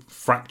like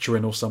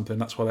fracturing or something.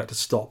 That's why they had to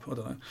stop. I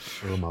don't know.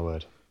 Oh, my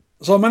word.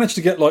 So I managed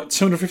to get like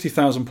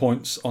 250,000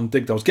 points on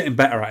Dig Dug. I was getting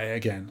better at it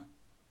again.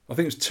 I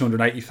think it was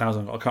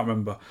 280,000. I can't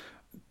remember.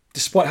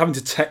 Despite having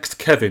to text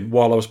Kevin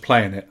while I was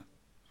playing it.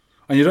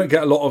 And you don't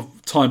get a lot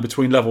of time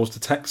between levels to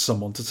text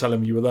someone to tell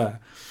him you were there.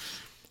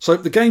 So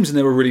the games in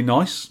there were really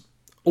nice.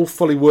 All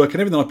fully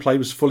working. Everything I played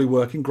was fully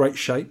working. Great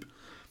shape.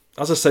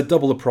 As I said,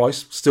 double the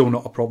price. Still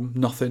not a problem.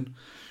 Nothing.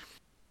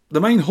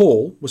 The main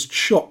hall was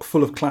chock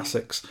full of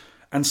classics.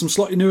 And some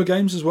slightly newer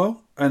games as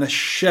well. And a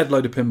shed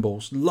load of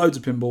pinballs. Loads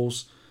of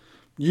pinballs.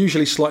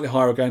 Usually slightly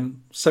higher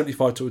again.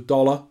 75 to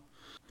 $1.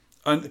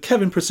 And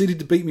Kevin proceeded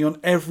to beat me on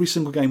every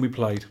single game we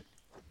played.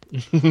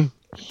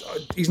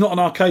 He's not an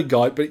arcade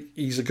guy, but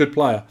he's a good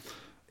player.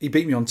 He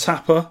beat me on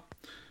Tapper.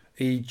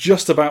 He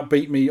just about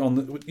beat me on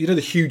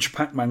the huge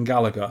Pac-Man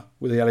Gallagher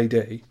with the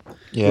LED.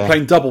 Yeah. We're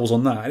playing doubles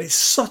on that, and it's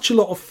such a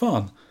lot of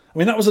fun. I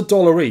mean, that was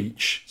 $1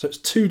 each, so it's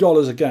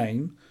 $2 a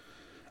game.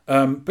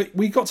 But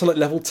we got to like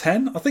level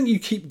 10. I think you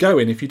keep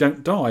going if you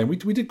don't die, and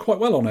we did quite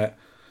well on it.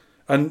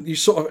 And you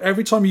sort of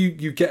every time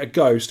you get a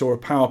ghost or a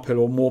power pill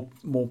or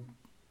more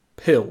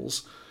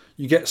pills,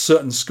 you get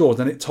certain scores.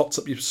 Then it tots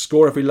up your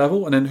score every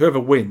level, and then whoever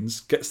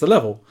wins gets the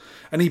level.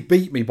 And he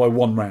beat me by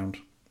 1 round.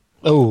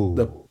 Oh,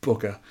 the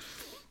bugger!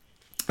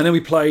 And then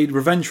we played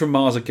Revenge from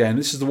Mars again.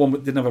 This is the one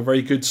that didn't have a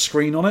very good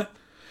screen on it.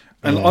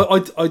 And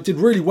I did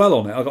really well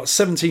on it. I got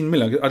 17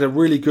 million. I had a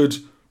really good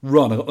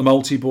run. I got the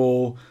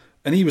multi-ball,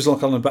 and he was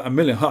like on about 1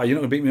 million. You're not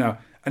going to beat me now.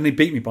 And he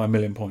beat me by 1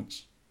 million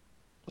points.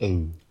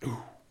 Ooh,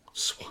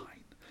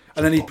 swine.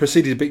 And then he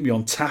proceeded to beat me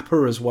on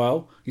Tapper as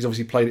well. He's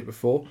obviously played it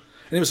before.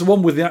 And it was the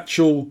one with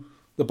the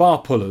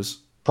bar pullers.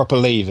 Proper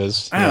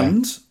levers.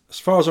 And, as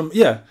far as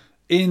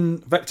in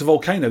Vector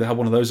Volcano, they had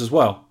one of those as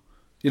well.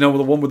 You know,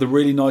 the one with the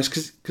really nice...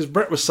 Because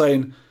Brett was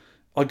saying...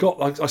 I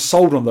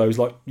sold one of those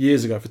like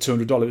years ago for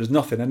 $200. It was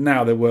nothing, and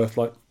now they're worth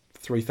like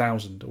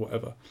 $3,000 or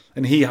whatever.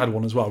 And he had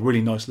one as well,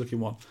 really nice looking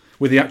one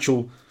with the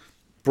actual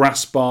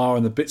brass bar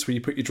and the bits where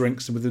you put your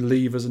drinks and with the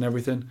levers and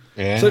everything.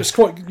 Yeah. So it's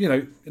quite,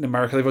 in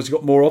America they've obviously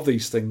got more of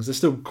these things. They're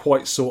still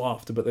quite sought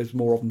after, but there's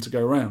more of them to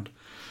go around.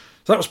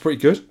 So that was pretty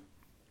good.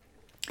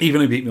 Even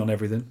though he beat me on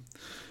everything.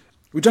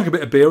 We drank a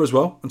bit of beer as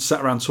well and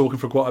sat around talking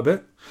for quite a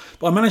bit.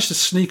 But I managed to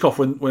sneak off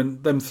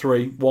when them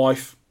three,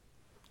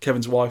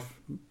 Kevin's wife,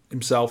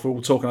 himself, were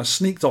all talking. I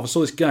sneaked off. I saw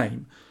this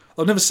game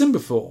I've never seen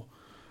before.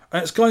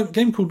 And it's a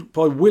game called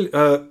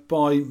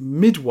by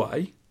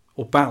Midway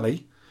or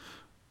Bally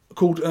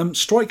called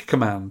Strike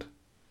Command.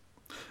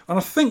 And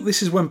I think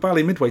this is when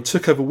Bally Midway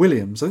took over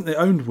Williams. I think they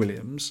owned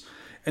Williams.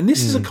 And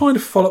this is a kind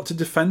of follow-up to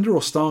Defender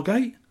or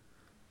Stargate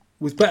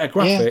with better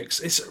graphics.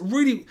 Yeah. It's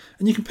really...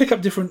 And you can pick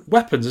up different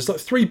weapons. It's like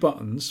 3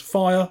 buttons.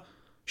 Fire,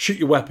 shoot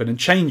your weapon, and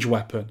change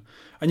weapon.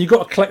 And you've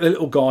got to collect the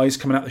little guys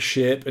coming out the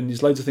ship, and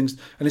there's loads of things.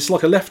 And it's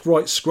like a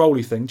left-right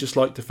scrolly thing, just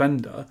like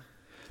Defender.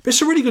 But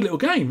it's a really good little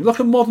game. Like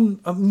a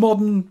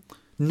modern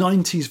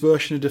 90s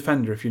version of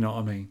Defender, if you know what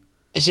I mean.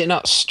 Is it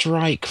not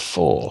Strike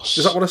Force?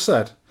 Is that what I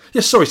said?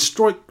 Yeah, sorry,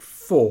 Strike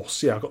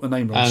Force. Yeah, I got the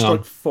name wrong.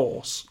 Strike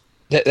Force.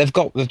 They've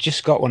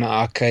just got one at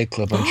Arcade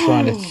Club. I'm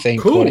trying to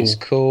think what it's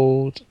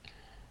called.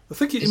 I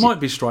think it might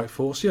be Strike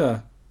Force, yeah.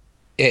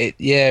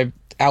 Yeah,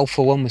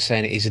 Alpha One was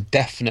saying it is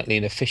definitely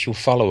an official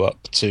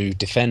follow-up to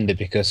Defender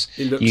because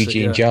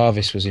Eugene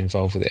Jarvis was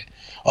involved with it.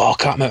 Oh, I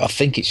can't remember. I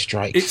think it's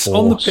Strike Force. It's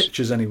on the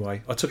pictures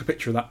anyway. I took a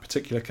picture of that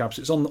particular cab.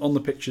 So it's on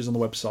the pictures on the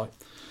website.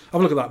 Have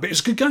a look at that. But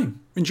it's a good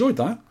game. Enjoyed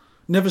that.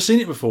 Never seen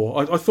it before.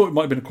 I thought it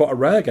might have been quite a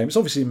rare game. It's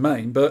obviously in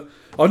Maine, but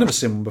I've never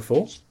seen one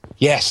before.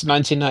 Yes,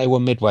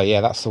 1991 Midway.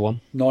 Yeah, that's the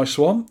one. Nice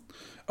one.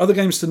 Other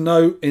games to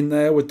know in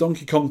there were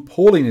Donkey Kong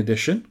Pauline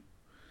Edition,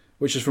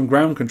 which is from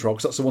Ground Control,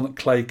 because that's the one that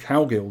Clay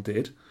Cowgill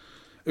did,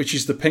 which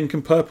is the pink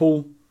and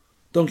purple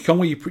Donkey Kong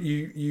where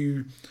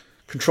you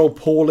control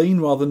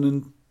Pauline rather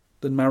than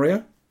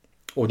Mario.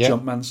 Or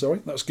Jumpman, sorry.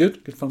 That was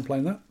good. Good fun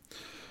playing that.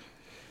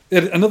 They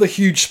had another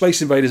huge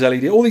Space Invaders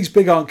LED. All these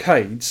big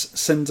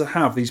arcades tend to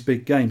have these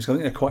big games. I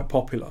think they're quite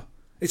popular.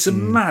 It's a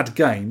mad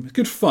game.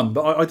 Good fun,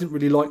 but I didn't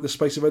really like the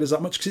Space Invaders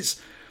that much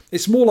because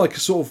it's more like a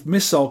sort of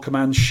missile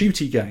command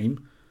shooty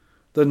game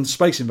than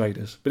Space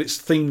Invaders, but it's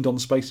themed on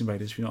Space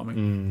Invaders, if you know what I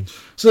mean.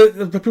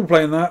 So people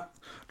playing that.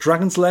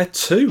 Dragon's Lair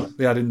 2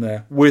 they had in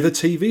there with a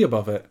TV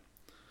above it.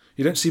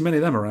 You don't see many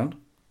of them around.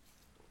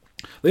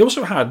 They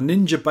also had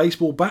Ninja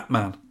Baseball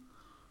Batman.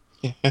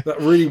 That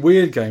really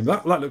weird game.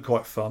 That looked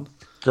quite fun.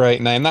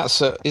 Great name.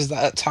 Is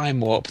that at Time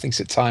Warp? I think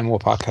it's at Time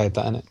Warp Arcade,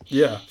 that, isn't it?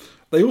 Yeah.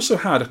 They also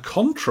had a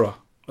Contra.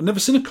 I've never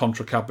seen a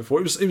Contra cab before.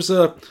 It was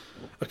a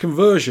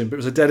conversion, but it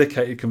was a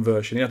dedicated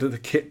conversion. It had the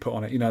kit put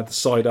on it. The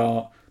side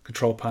art,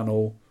 control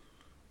panel,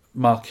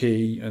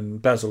 marquee,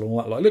 and bezel and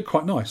all that. It looked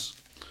quite nice.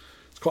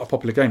 It's quite a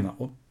popular game, that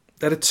one.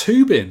 They had a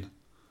tube-in,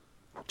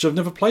 which I've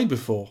never played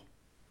before.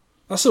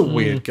 That's a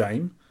weird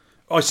game.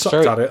 I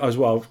sucked at it as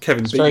well.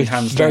 Kevin beat me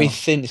hands down. Very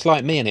thin. It's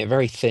like me, isn't it?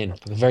 Very thin.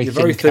 Very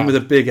thin with a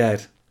big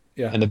head.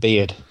 Yeah. And a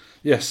beard.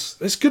 Yes.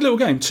 It's a good little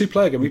game.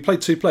 2-player game. We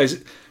played 2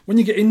 players. When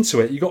you get into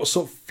it, you've got to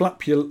sort of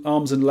flap your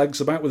arms and legs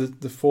about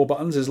with the 4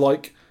 buttons. There's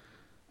like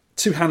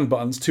 2 hand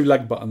buttons, 2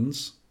 leg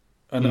buttons,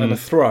 and a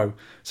throw.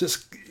 So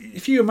it's,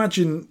 if you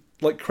imagine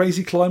like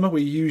Crazy Climber,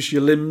 where you use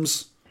your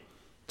limbs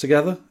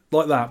together,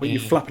 like that, but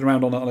you're flapping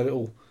around on a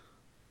little...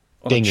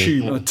 On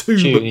a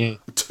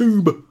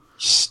tube.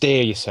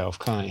 Steer yourself,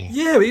 can't you?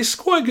 Yeah, but it's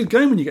quite a good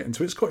game when you get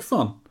into it. It's quite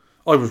fun.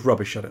 I was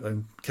rubbish at it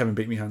though. Kevin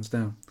beat me hands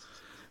down.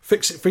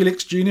 Fix It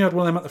Felix Jr. had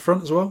one of them at the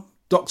front as well.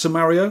 Dr.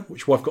 Mario,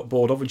 which wife got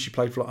bored of and she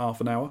played for like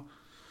half an hour.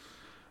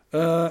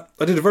 I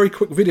did a very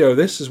quick video of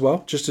this as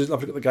well, just to have a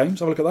look at the games.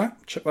 Have a look at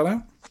that. Check that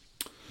out.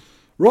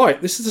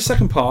 Right, this is the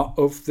second part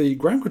of the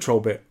ground control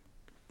bit.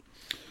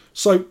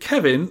 So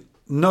Kevin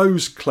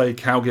knows Clay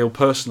Cowgill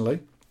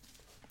personally,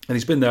 and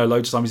he's been there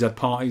loads of times. He's had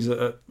parties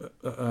at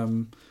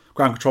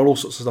ground control, all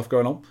sorts of stuff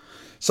going on.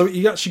 So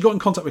he actually got in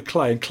contact with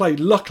Clay, and Clay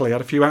luckily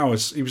had a few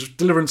hours. He was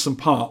delivering some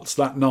parts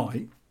that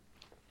night,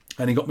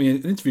 and he got me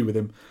an interview with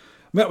him.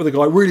 Met with a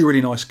guy, really,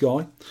 really nice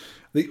guy.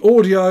 The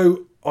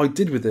audio I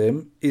did with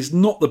him is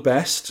not the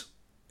best.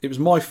 It was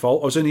my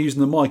fault. I was only using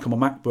the mic on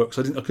my MacBook,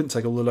 so I couldn't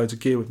take all the loads of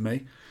gear with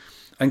me.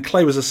 And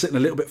Clay was sitting a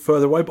little bit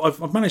further away,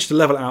 but I've managed to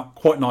level it out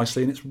quite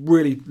nicely, and it's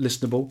really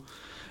listenable.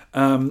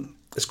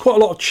 There's quite a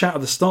lot of chat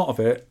at the start of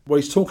it, where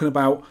he's talking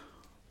about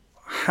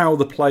how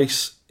the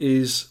place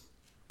is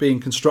being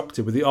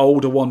constructed with the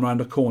older one round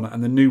a corner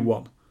and the new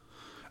one.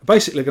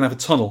 Basically, they're going to have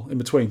a tunnel in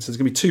between, so there's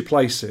going to be 2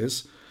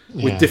 places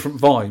with different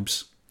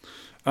vibes.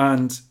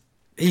 And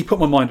he put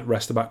my mind at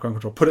rest about ground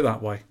control. Put it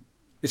that way.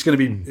 It's going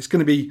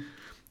to be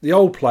the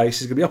old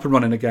place is going to be up and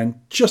running again,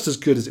 just as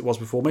good as it was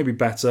before, maybe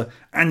better,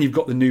 and you've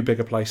got the new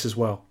bigger place as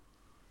well.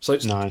 So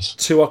it's nice.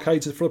 2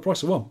 arcades for the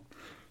price of 1.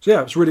 So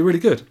yeah, it's really, really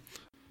good.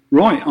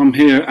 Right, I'm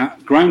here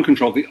at Ground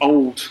Control, the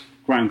old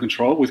Ground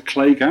Control, with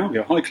Clay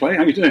Galgo. Hi Clay,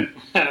 how you doing?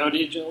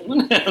 Howdy,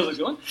 gentlemen. How's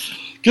it going?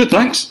 Good,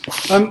 thanks.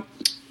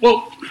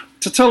 Well,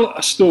 to tell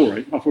a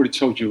story, I've already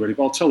told you already,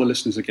 but I'll tell the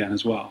listeners again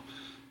as well.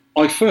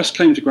 I first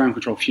came to Ground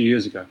Control a few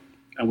years ago,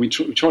 and we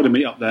tried to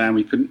meet up there, and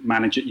we couldn't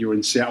manage it. You were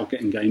in Seattle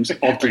getting games,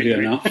 oddly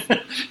enough.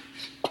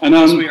 And,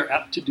 as we are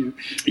apt to do.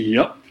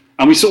 Yep.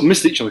 And we sort of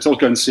missed each other, because I was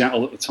going to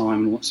Seattle at the time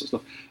and all that sort of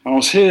stuff. And I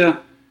was here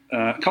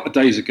a couple of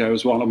days ago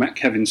as well, and I met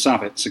Kevin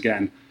Savitz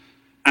again.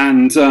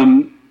 And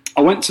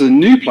I went to the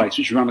new place,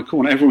 which is around the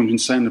corner. Everyone's been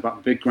saying about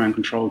the big Ground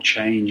Control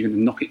change, you're going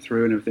to knock it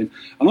through and everything.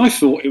 And I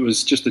thought it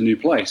was just a new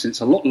place.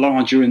 It's a lot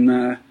larger in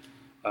there,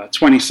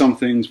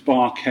 20-somethings,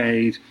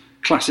 barcade,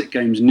 classic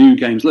games, new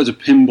games, loads of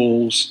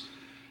pinballs.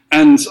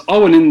 And I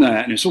went in there,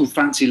 and it's all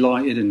fancy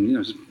lighted,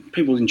 and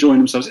people enjoying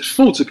themselves. It's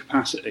full to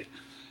capacity.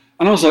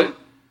 And I was like,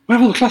 where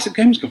have all the classic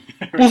games gone?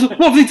 What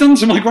have they done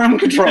to my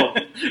Ground Control?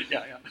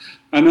 Yeah.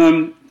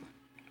 And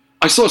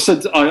I sort of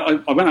said,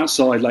 I went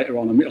outside later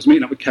on, and I was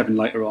meeting up with Kevin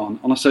later on,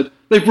 and I said,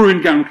 they've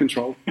ruined Ground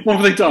Control. What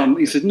have they done?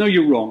 He said, no,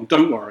 you're wrong,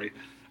 don't worry.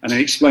 And he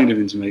explained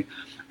everything to me.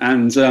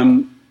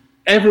 And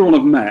everyone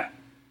I've met,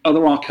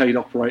 other arcade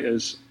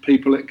operators,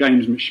 people at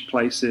games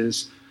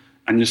places,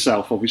 and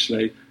yourself,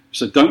 obviously,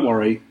 said, don't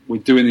worry,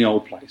 we're doing the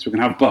old place. We're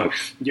going to have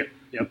both. Yep.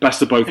 The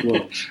best of both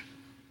worlds.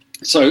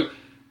 So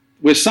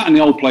we're sat in the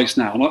old place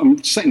now, and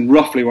I'm sitting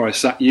roughly where I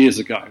sat years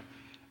ago.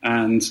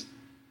 And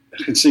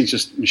I can see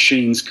just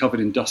machines covered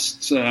in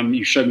dust.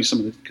 You showed me some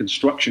of the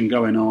construction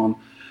going on.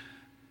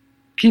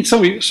 Can you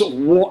tell me sort of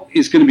what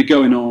is going to be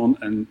going on,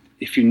 and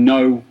if you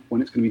know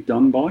when it's going to be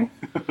done by?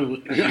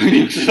 The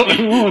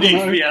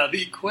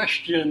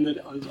question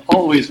that I was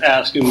always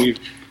asked, and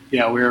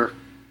we're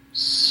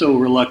so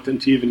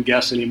reluctant to even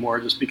guess anymore,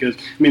 just because,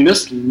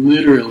 this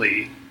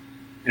literally,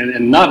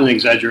 and not an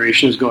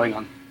exaggeration, is going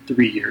on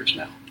 3 years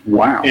now.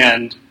 Wow.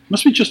 And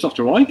must be just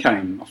after I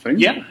came, I think.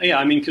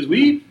 Yeah. Because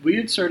we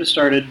had sort of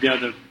started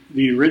the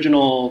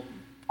original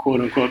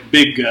quote unquote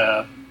big,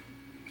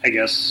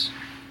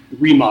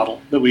 remodel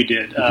that we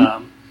did.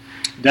 Mm-hmm.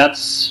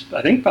 That's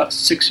I think about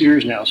 6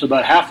 years now. So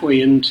about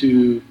halfway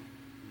into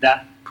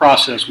that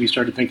process, we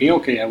started thinking,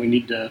 okay, we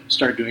need to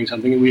start doing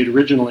something. And we had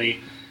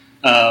originally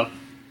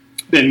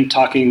been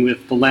talking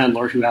with the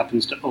landlord, who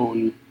happens to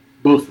own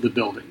both of the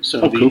buildings.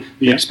 So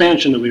the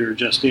expansion that we were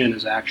just in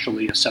is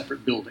actually a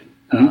separate building.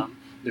 Mm-hmm.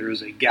 There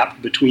is a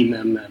gap between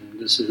them, and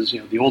this is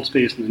the old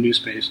space and the new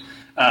space.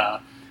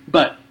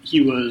 But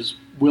he was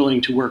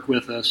willing to work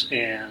with us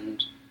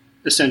and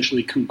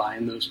essentially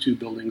combine those two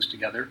buildings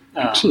together.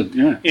 Excellent,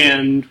 yeah.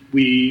 And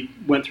we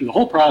went through the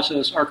whole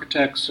process,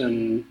 architects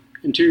and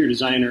interior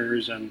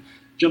designers, and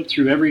jumped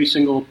through every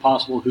single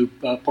possible hoop.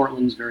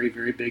 Portland's very,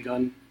 very big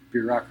on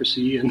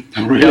bureaucracy, and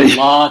we have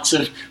lots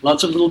of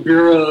little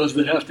bureaus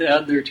that have to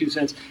add their 2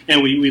 cents.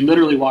 And we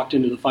literally walked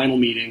into the final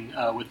meeting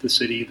with the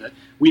city that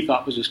we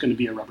thought was just going to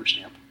be a rubber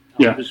stamp.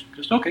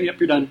 Just okay, yep,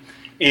 you're done.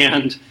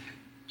 And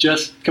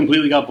just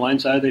completely got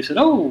blindsided. They said,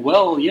 oh,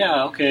 well,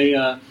 yeah,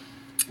 okay,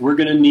 we're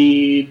going to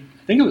need,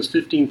 I think it was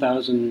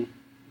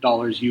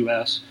 $15,000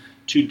 US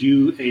to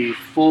do a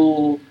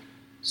full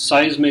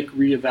seismic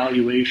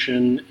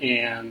reevaluation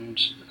and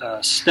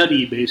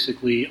study,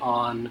 basically,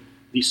 on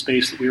the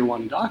space that we were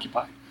wanting to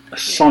occupy. A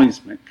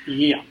seismic?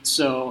 Yeah.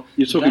 So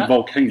you're talking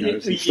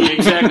volcanoes. Yeah,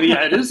 exactly.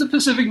 Yeah, it is the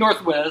Pacific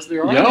Northwest.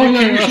 There are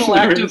occasional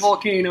active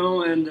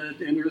volcano and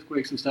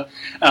earthquakes and stuff.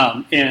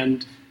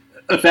 And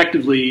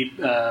effectively,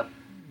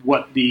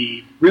 what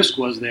the risk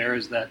was there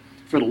is that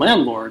for the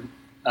landlord,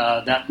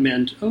 that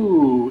meant,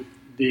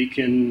 they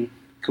can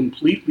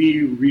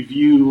completely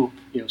review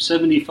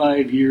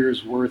 75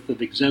 years worth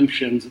of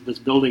exemptions that this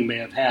building may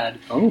have had,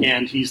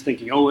 and he's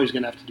thinking, he's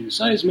going to have to do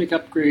seismic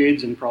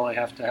upgrades and probably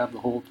have to have the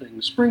whole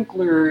thing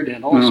sprinklered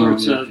and all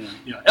sorts of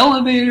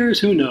elevators,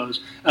 who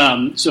knows.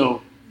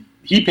 So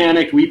he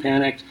panicked, we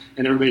panicked,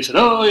 and everybody said,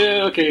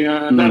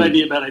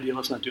 bad idea,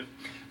 let's not do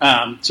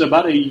it. So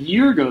about a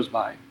year goes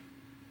by,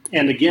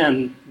 and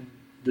again,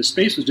 the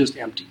space was just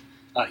empty.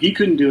 He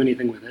couldn't do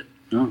anything with it.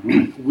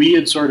 We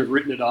had sort of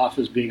written it off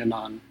as being a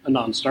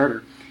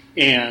non-starter,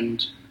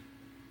 and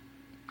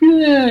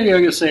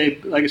like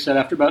I said,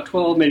 after about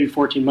 12, maybe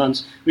 14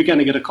 months, we kind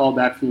of get a call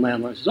back from the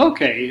landlord. Says,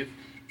 okay,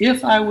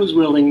 if I was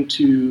willing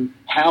to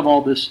have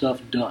all this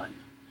stuff done,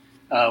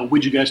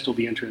 would you guys still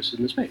be interested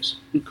in the space?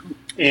 Cool.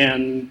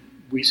 And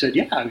we said,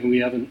 yeah. We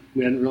hadn't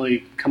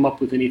really come up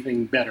with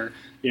anything better.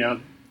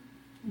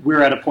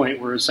 We're at a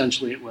point where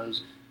essentially it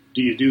was,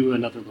 do you do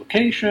another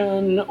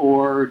location,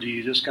 or do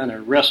you just kind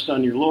of rest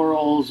on your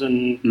laurels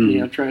and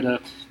try to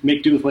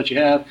make do with what you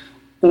have?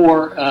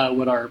 Or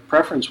what our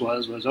preference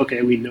was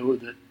okay, we know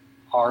that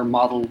our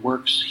model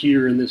works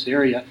here in this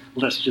area.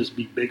 Let's just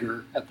be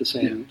bigger at the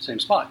same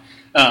spot.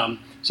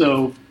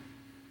 So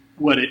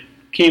what it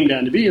came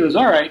down to be was,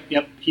 all right,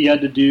 yep, he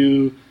had to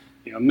do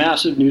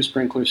massive new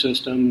sprinkler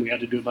system. We had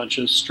to do a bunch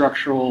of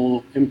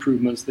structural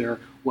improvements. There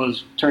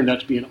turned out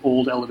to be an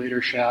old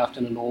elevator shaft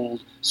and an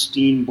old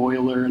steam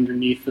boiler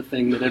underneath the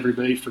thing that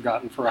everybody'd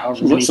forgotten for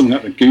however many. That's something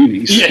like the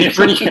Goonies.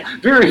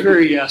 Very,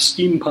 very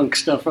steampunk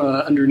stuff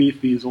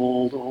underneath these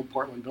old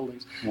Portland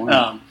buildings.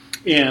 Wow.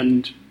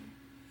 And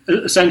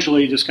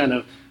essentially just kind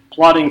of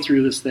plodding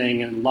through this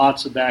thing and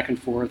lots of back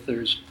and forth.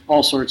 There's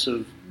all sorts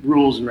of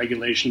rules and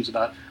regulations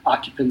about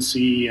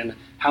occupancy and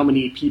how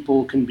many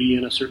people can be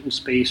in a certain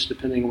space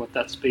depending on what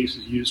that space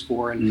is used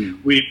for.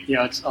 And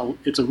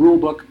it's a rule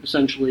book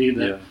essentially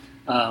that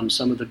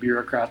some of the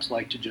bureaucrats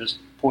like to just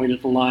point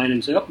at the line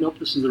and say, oh, nope,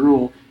 this is the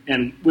rule,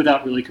 and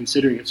without really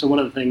considering it. So one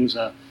of the things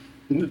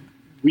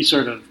we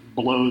sort of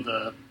blow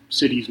the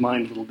city's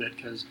mind a little bit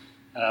because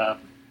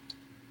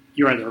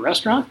you're either a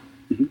restaurant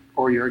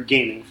or you're a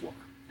gaming floor.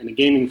 And a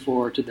gaming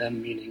floor to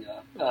them meaning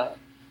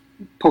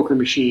poker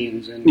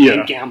machines and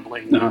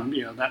gambling,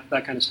 and,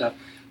 that kind of stuff.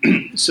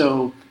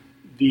 So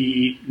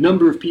the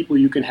number of people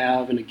you can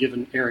have in a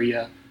given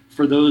area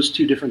for those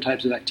two different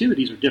types of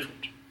activities are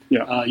different.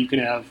 Yeah. You can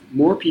have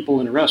more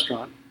people in a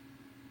restaurant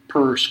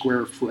per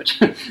square foot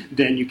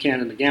than you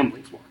can in the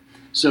gambling floor.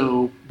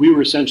 So we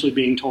were essentially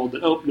being told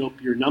that, oh, nope,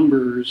 your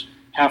numbers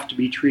have to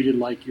be treated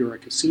like you're a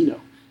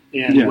casino.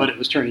 And what it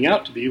was turning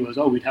out to be was,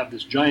 we'd have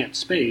this giant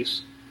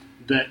space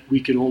that we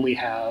could only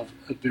have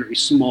a very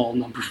small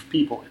number of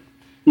people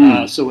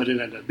in. So what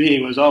it ended up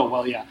being was,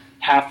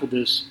 half of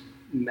this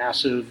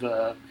massive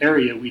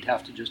area we'd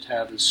have to just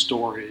have as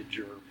storage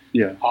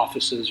or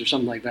offices or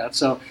something like that.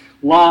 So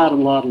a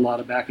lot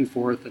of back and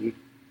forth and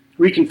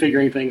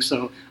reconfiguring things.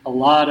 So a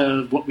lot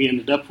of what we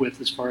ended up with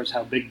as far as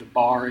how big the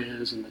bar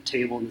is and the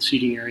table and the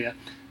seating area,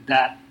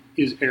 that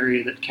is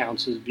area that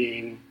counts as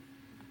being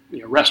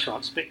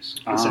restaurant space,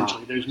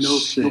 essentially.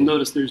 You'll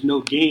notice there's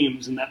no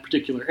games in that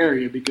particular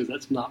area because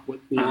that's not what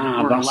we're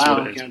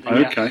allowed. Kind of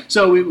thing. Okay. Yeah.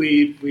 So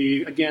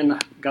we again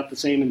got the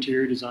same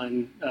interior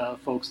design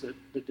folks that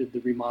did the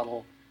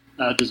remodel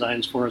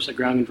designs for us at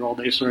Ground Control.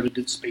 They sort of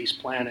did space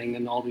planning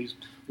and all these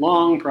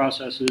long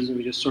processes, and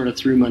we just sort of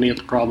threw money at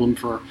the problem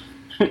for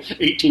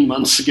 18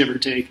 months, give or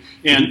take,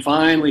 and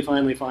finally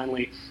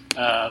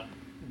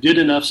did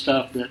enough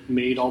stuff that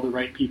made all the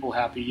right people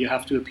happy. You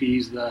have to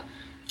appease the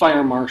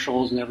fire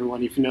marshals and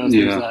everyone. If you notice,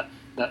 there's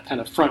that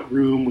kind of front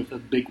room with a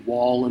big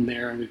wall in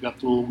there, and we've got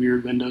the little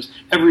weird windows.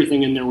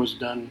 Everything in there was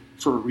done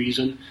for a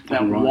reason.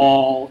 That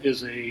wall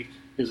is a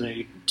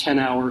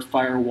 10-hour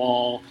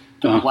firewall.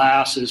 The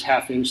glass is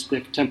half-inch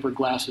thick tempered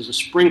glass. There's a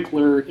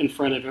sprinkler in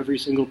front of every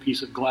single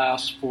piece of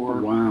glass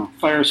for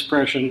fire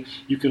suppression.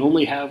 You can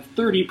only have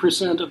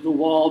 30% of the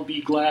wall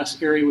be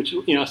glass area, which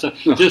so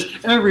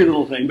just every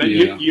little thing. But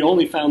you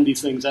only found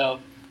these things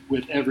out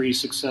with every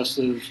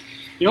successive.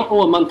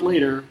 A month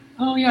later,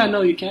 no,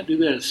 you can't do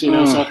this.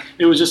 So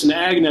it was just an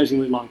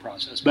agonizingly long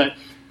process. But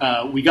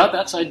we got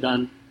that side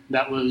done.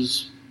 That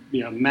was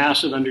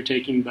massive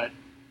undertaking, but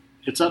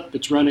it's up,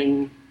 it's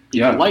running.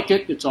 I like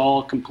it. It's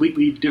all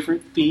completely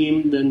different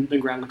theme than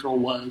Ground Control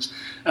was.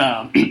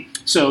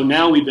 So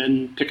now we've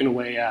been picking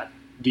away at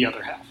the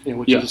other half,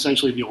 which is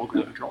essentially the old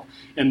Ground Control.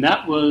 And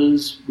that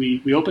was,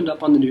 we opened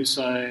up on the new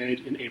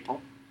side in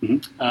April.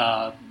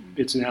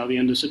 It's now the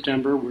end of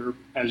September. We're,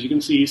 as you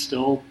can see,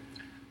 still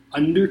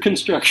under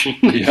construction.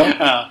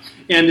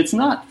 And it's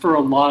not for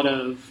a lot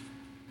of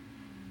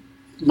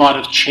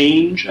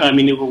change. I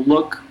mean, it will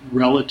look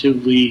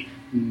relatively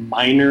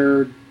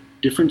minor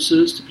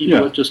differences to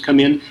people that just come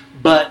in,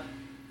 but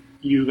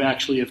you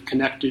actually have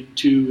connected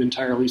two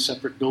entirely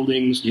separate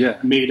buildings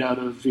made out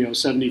of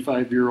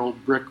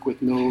 75-year-old brick with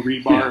no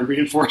rebar and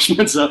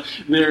reinforcement. So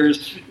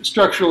there's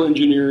structural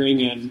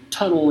engineering and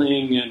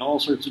tunneling and all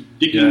sorts of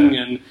digging,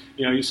 and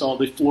you saw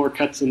the floor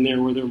cuts in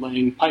there where they're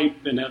laying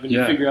pipe and having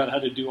to figure out how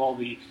to do all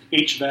the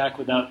HVAC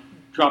without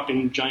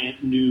dropping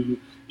giant new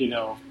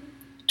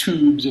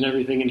tubes and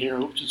everything in here,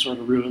 which sort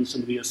of ruins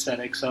some of the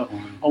aesthetics. So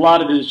a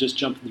lot of it is just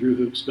jumping through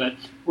hoops, but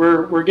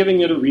we're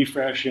giving it a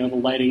refresh. The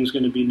lighting's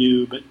going to be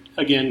new, but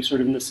again,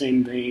 sort of in the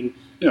same vein.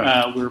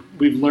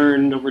 We've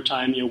learned over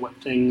time, what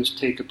things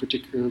take a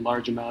particular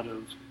large amount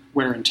of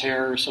wear and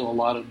tear. So a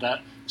lot of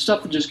that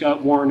stuff that just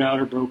got worn out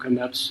or broken,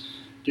 that's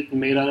getting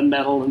made out of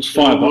metal and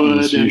fire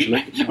buttons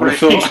usually.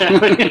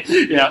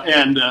 Exactly.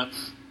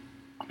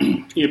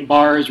 And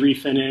bar is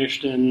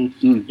refinished, and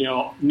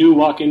new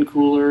walk-in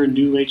cooler,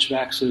 new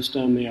HVAC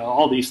system.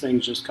 All these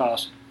things just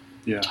cost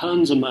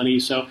tons of money.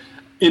 So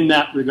in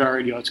that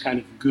regard, it's kind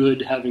of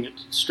good having it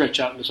stretch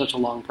out into such a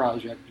long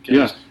project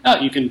because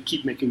you can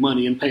keep making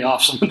money and pay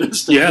off some of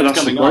this stuff.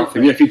 That's the great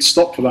thing. If you'd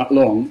stop for that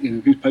long,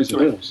 who pays the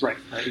bills? Right,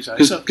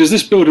 exactly. Because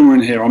this building we're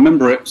in here, I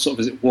remember it sort of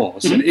as it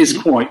was, and it is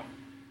quite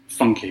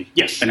funky.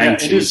 Yes, and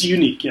it is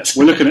unique. Yes,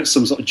 we're looking at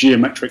some sort of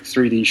geometric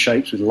 3D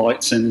shapes with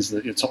lights in, as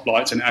the top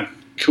lights, and it had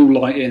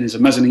cool light in. There's a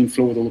mezzanine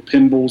floor with all the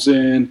pinballs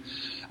in.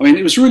 I mean,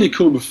 it was really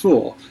cool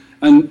before.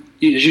 And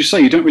as you say,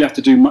 you don't really have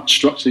to do much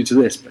structurally to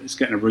this, but it's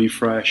getting a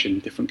refresh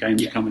and different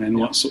games are coming in,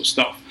 all that sort of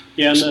stuff.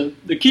 Yeah, and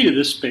the key to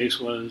this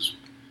space was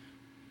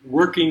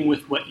working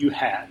with what you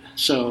had.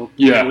 So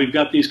we've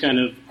got these kind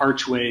of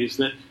archways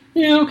that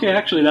Yeah, okay.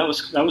 Actually, that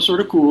was sort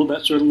of cool.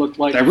 That sort of looked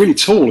like they're really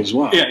tall as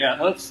well. Yeah.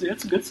 That's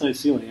a good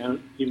sized ceiling. I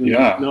don't even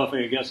know if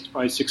I guess it's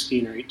probably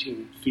 16 or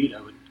 18 feet.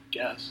 I would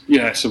guess.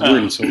 Yeah, it's a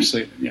really tall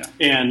ceiling. Yeah,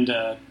 and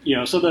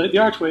so the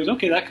archways.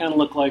 Okay, that kind of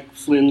looked like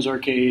Flynn's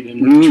Arcade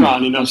and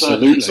Tron.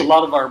 Absolutely. So a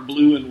lot of our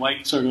blue and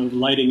white sort of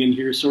lighting in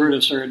here sort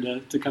of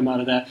started to come out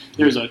of that.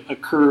 There's a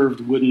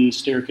curved wooden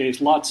staircase.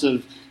 Lots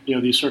of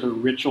these sort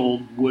of rich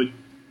old wood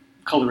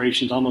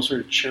colorations, almost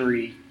sort of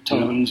cherry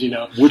tones,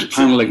 Wood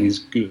paneling is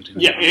good.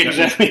 Yeah,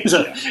 exactly.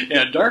 So,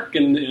 dark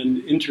and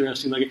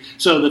interesting looking.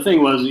 So the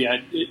thing was,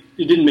 it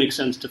didn't make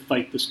sense to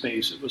fight the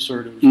space. It was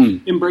sort of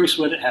embrace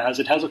what it has.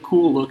 It has a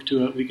cool look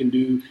to it. We can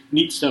do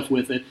neat stuff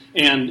with it,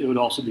 and it would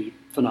also be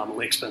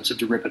phenomenally expensive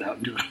to rip it out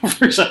and do it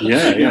over. So,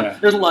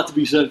 there's a lot to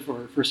be said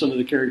for some of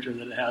the character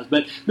that it has.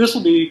 But this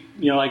will be,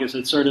 like I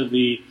said, sort of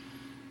a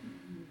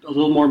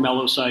little more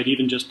mellow side,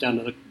 even just down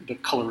to the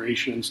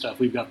coloration and stuff.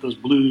 We've got those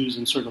blues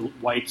and sort of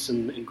whites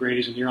and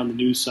grays, and here on the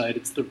news side,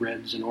 it's the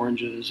reds and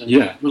oranges and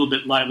a little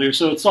bit livelier.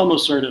 So it's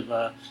almost sort of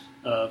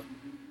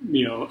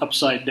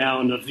upside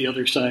down of the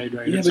other side,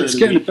 right? Yeah, but it's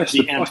getting the best.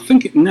 I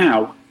think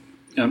now.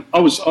 I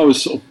was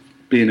sort of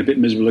being a bit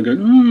miserable and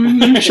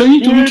going,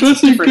 change all the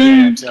classic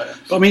games.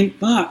 But I mean,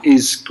 that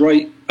is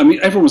great. I mean,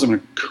 everyone was having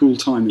a cool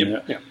time in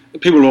there. Yeah.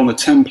 People were on the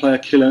 10-player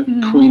killer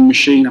Queen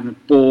machine having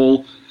a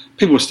ball.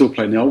 People were still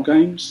playing the old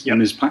games,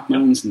 and there's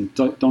Pac-Mans and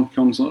Donkey Kongs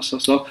and all that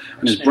stuff.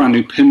 And there's brand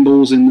new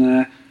pinballs in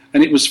there.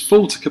 And it was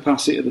full to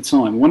capacity at the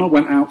time. When I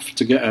went out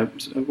I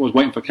was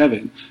waiting for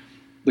Kevin,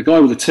 the guy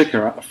with the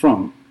ticker at the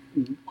front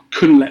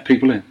couldn't let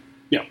people in.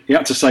 Yeah. He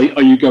had to say,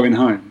 "Are you going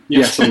home?"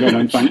 Yes, I'm going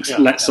home, thanks.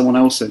 Let someone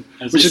else in.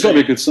 Which has got to be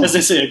a good sign. As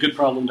they say, a good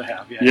problem to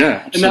have.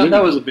 Yeah, and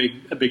that was a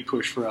big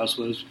push for us,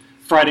 was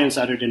Friday and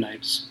Saturday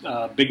nights,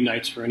 big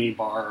nights for any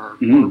bar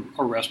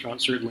or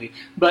restaurant, certainly.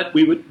 But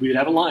we would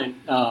have a line,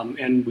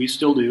 and we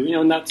still do,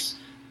 and that's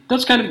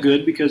kind of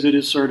good because it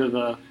is sort of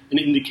an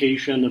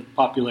indication of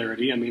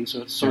popularity. I mean,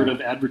 so it's sort of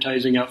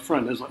advertising out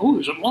front. It's like, oh,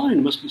 there's a line.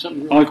 It must be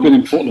something really cool. I've been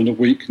in Portland a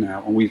week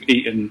now, and we've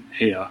eaten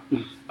here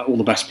at all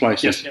the best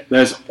places. Yes.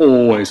 There's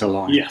always a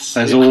line. Yes.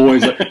 There's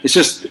always it's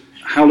just,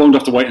 how long do I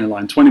have to wait in a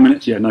line? 20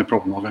 minutes? Yeah, no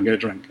problem. I'll go and get a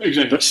drink.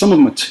 Exactly. But some of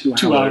them are 2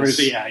 hours. 2 hours,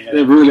 yeah.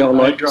 They really are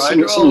like... I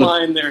draw a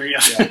line there,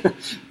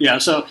 yeah.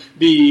 So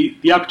the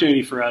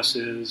opportunity for us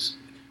is,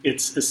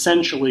 it's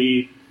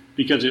essentially,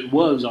 because it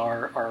was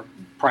our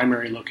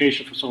primary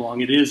location for so long,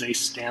 it is a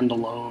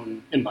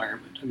standalone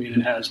environment. I mean,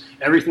 it has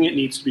everything it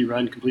needs to be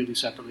run completely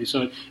separately.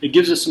 So it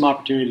gives us some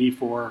opportunity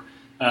for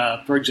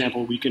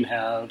example, we can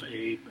have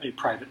a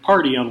private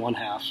party on one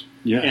half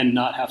and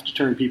not have to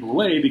turn people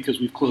away because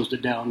we've closed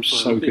it down.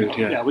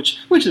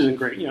 Which isn't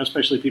great,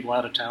 especially people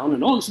out of town,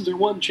 and this is their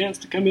one chance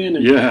to come in,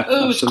 and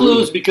it's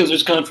closed because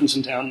there's a conference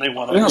in town and they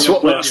want to.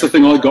 That's the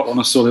thing I got when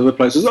I saw the other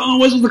places. Oh,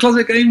 where's all the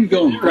classic game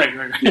gone?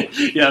 Right.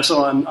 Yeah.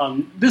 So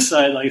on this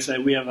side, like I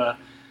said, we have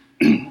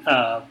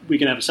we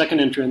can have a second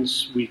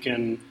entrance. We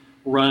can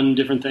run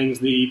different things.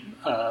 The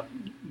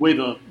way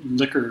the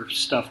liquor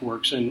stuff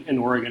works in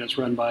Oregon, it's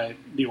run by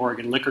the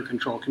Oregon Liquor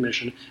Control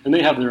Commission, and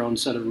they have their own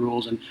set of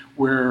rules. And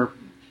where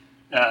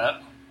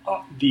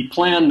the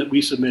plan that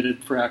we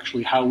submitted for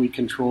actually how we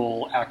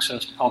control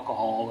access to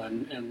alcohol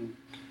and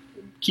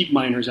keep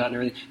minors out and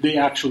everything, they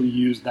actually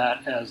use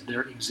that as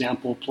their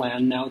example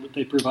plan now that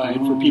they provide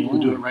for people to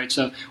do it right.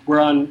 So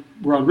we're on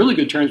really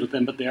good terms with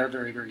them, but they are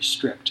very, very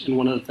strict. And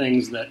one of the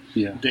things that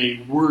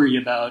they worry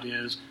about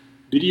is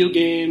video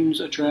games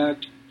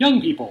attract young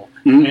people,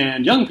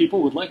 and young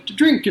people would like to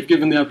drink if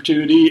given the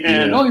opportunity,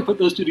 and you put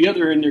those two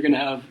together and you're going to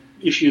have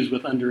issues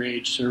with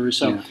underage service.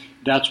 So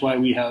that's why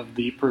we have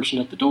the person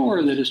at the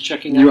door that is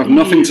checking out. You have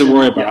nothing to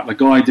worry about. The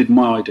guy did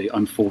my ID.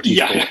 I'm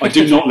 44. I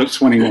do not look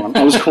 21.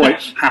 I was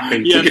quite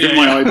happy to give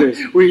my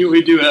ID.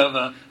 We do have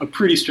a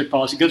pretty strict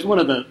policy, because one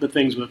of the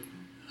things with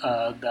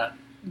that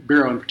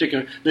bureau in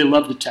particular, they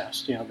love to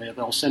test.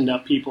 They'll send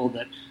out people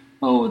that,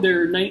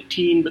 they're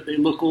 19, but they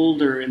look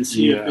older, and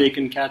see if they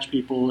can catch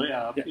people.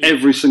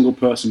 Every single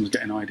person was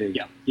getting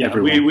ID.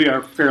 We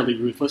are fairly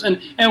ruthless,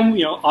 and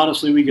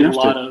honestly, we get a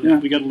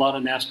lot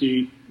of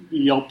nasty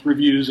Yelp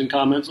reviews and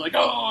comments like,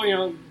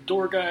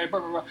 door guy, blah,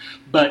 blah, blah.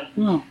 But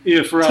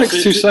for us, it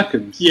takes 2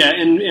 seconds.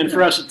 And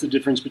for us, it's the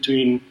difference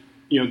between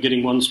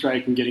getting 1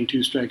 strike and getting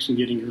 2 strikes and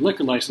getting your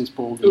liquor license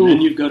pulled, and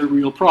then you've got a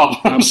real problem.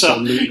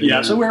 Absolutely.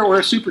 So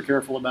we're super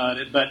careful about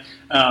it. But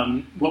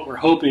what we're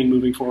hoping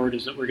moving forward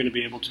is that we're going to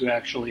be able to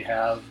actually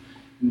have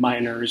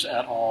minors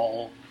at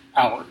all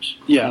hours.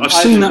 I've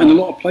seen that in a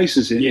lot of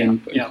places in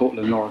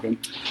Portland, Oregon.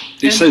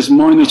 It says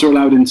minors are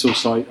allowed until,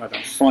 say,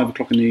 5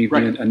 o'clock in the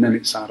evening, and then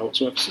it's adults.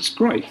 So it's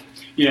great.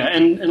 Yeah,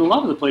 and a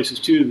lot of the places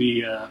too,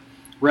 the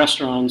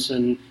restaurants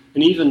and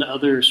even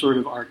other sort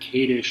of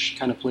arcade-ish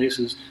kind of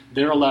places,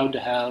 they're allowed to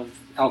have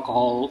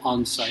alcohol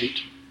on site,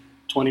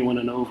 21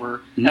 and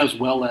over, as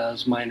well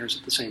as minors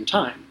at the same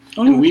time.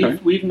 And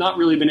we've not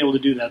really been able to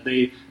do that.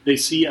 They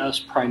see us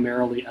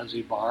primarily as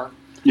a bar.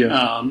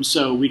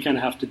 So we kind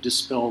of have to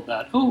dispel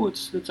that.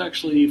 It's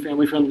actually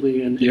family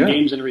friendly and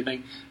games and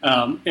everything,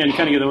 and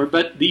kind of get over.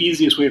 But the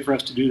easiest way for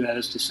us to do that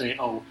is to say,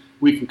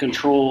 we can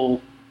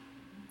control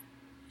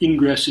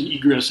ingress and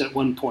egress at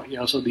one point.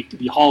 So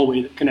the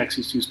hallway that connects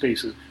these two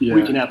spaces,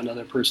 we can have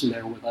another person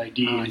there with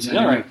ID and say,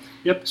 all right,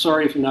 yep,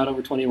 sorry, if you're not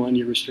over 21,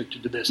 you're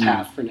restricted to this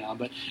half for now.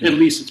 But at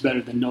least it's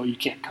better than no, you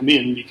can't come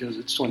in because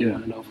it's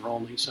 21 and over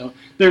only. So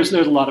there's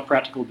a lot of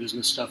practical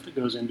business stuff that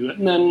goes into it.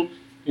 And then,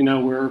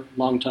 we're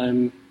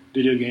longtime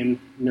video game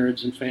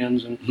nerds and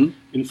fans and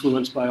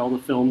influenced by all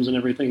the films and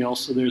everything else.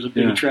 So there's a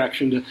big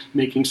attraction to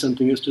making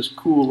something that's just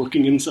cool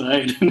looking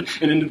inside and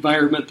an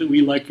environment that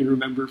we like and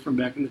remember from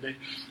back in the day.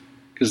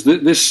 Because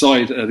this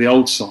side, the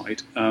old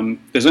side,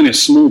 there's only a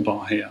small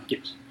bar here.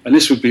 Yes. And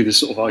this would be the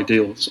sort of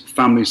ideal sort of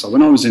family side.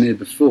 When I was in here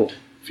before,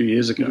 a few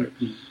years ago,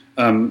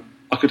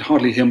 I could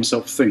hardly hear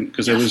myself think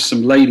because there was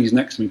some ladies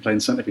next to me playing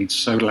Centipede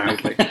so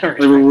loudly.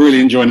 They were really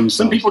enjoying themselves.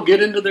 Some people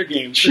get into their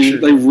games, for sure.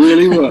 They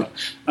really were.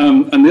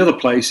 And the other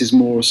place is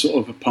more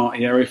sort of a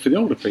party area for the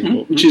older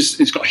people, which is,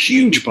 it's got a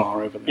huge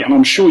bar over there. And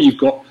I'm sure you've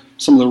got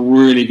some of the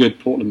really good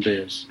Portland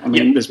beers. I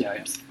mean, there's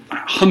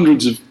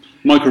hundreds of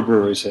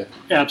microbreweries here.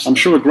 Absolutely. I'm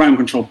sure a ground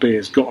control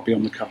beer's got to be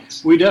on the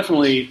cards. We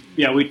definitely,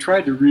 we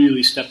tried to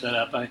really step that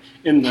up.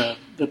 In the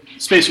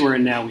space we're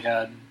in now, we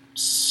had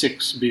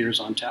 6 beers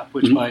on tap,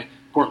 which by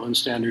Portland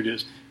standard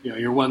is,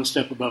 you're one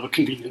step above a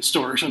convenience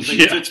store or something.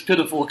 It's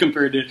pitiful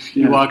compared to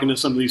you walk into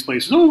some of these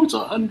places. Oh, it's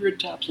 100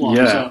 taps long.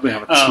 Yeah, we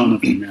have a ton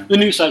of them. Yeah. The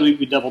new side,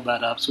 we doubled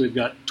that up, so we've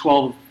got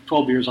 12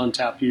 beers on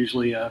tap,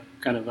 usually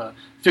kind of a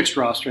fixed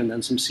roster, and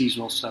then some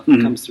seasonal stuff that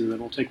comes through,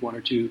 and we'll take one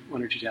or two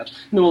taps,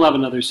 and then we'll have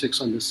another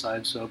 6 on this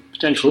side. So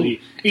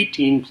potentially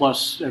 18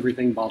 plus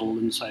everything bottled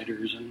and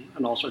ciders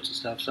and all sorts of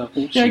stuff. So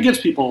it gives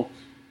people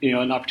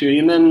an opportunity,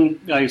 and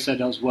then like I said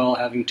as well,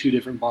 having 2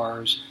 different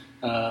bars.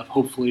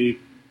 Hopefully,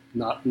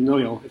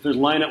 if there's a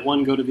line at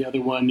one, go to the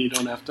other one. You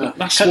don't have to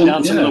cut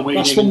down some of the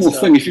waiting. That's one more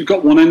thing. If you've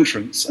got one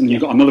entrance and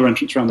you've got another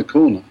entrance around the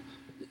corner,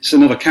 it's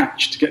another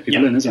catch to get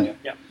people in, isn't it?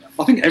 Yeah.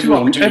 I think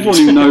everyone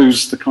who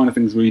knows the kind of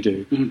things we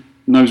do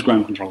knows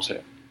ground controls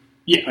here.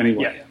 Yeah.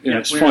 Anyway,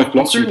 it's 5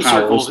 blocks from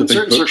Powell's, the big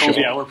certain circles,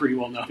 bookshop. we're pretty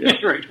well known.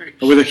 right.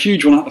 But with a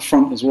huge one at the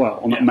front as well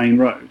on that main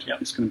road,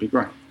 it's going to be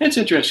great. It's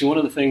interesting. One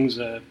of the things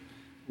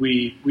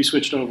we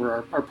switched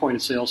over our point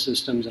of sale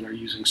systems and are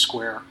using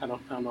Square. I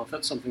don't know if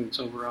that's something that's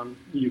over on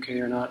the UK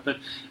or not, but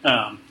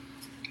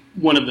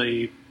one of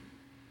the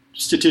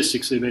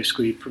statistics they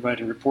basically provide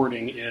in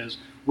reporting is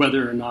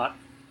whether or not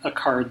a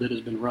card that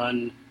has been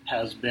run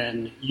has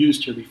been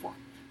used here before.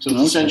 So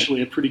it's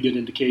essentially a pretty good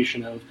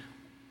indication of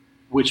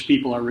which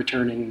people are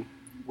returning,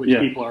 which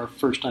people are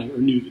first time or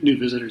new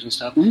visitors and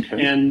stuff.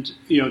 And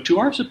to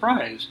our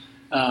surprise,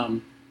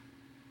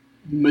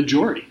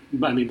 majority,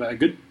 by a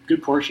good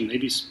portion,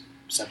 maybe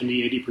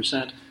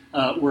 70-80%,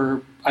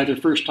 were either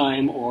first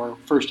time or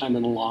first time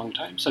in a long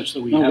time, such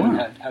that we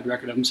haven't had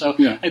record of them. So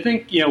I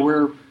think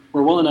we're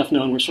well enough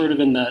known. We're sort of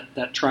in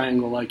that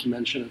triangle, like you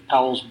mentioned, of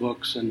Powell's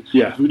Books and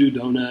Voodoo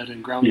Donut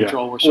and Ground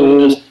Control. We're sort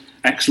of this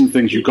excellent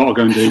things you've got to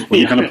go and do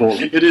when you come to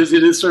Portland. It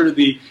is sort of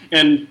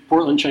and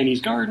Portland Chinese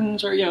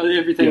Gardens, or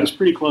everything was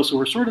pretty close. So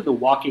we're sort of the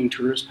walking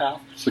tourist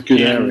path. It's a good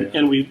area.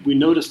 And we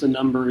notice the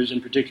numbers in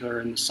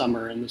particular in the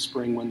summer and the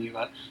spring when you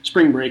got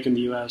spring break in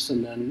the U.S.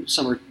 and then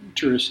summer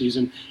tourist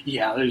season.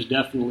 Yeah, there's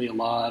definitely a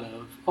lot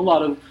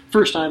of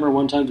first time or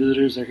one time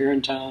visitors. They're here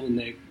in town and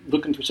they're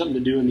looking for something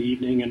to do in the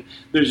evening. And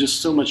there's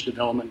just so much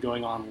development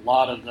going on. A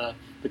lot of the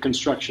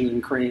construction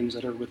and cranes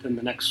that are within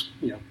the next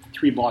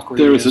 3 block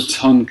radius. There is a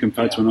ton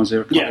compared to when I was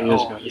here a couple of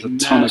years ago. There's a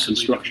ton of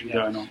construction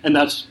going on. And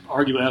that's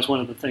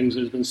one of the things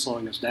that has been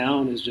slowing us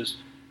down is just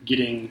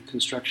getting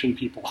construction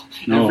people.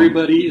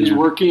 Everybody is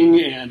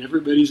working and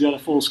everybody's got a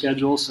full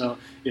schedule. So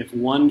if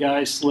one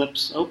guy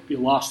slips, you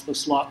lost the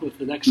slot with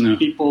the next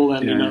people,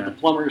 and the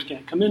plumbers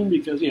can't come in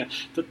because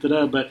But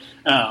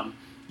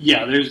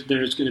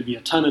there's going to be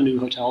a ton of new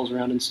hotels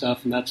around and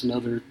stuff, and that's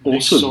another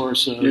big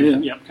source of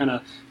kind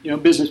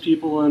of business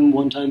people and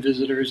one-time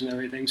visitors and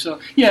everything. So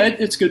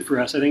it's good for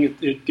us. I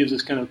think it gives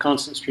us kind of a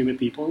constant stream of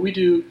people, and we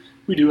do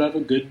have a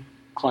good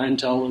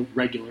clientele of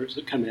regulars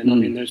that come in. I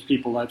mean, there's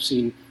people I've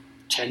seen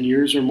 10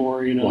 years or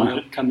more,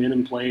 that come in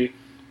and play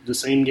the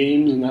same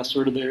games, and that's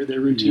sort of their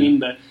routine.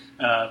 But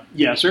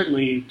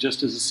certainly,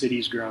 just as the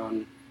city's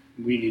grown,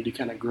 we need to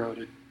kind of grow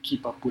to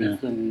keep up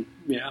with and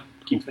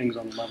keep things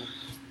on the level.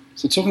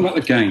 So talking about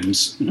the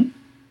games,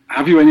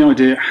 have you any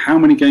idea how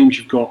many games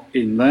you've got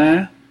in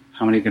there?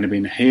 How many are going to be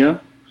in here?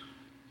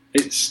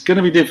 It's going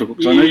to be difficult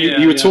because I know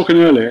you were talking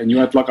earlier and you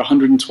had like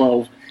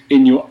 112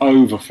 in your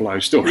overflow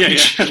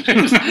storage. We're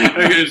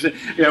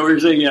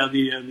saying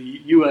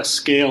the U.S.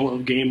 scale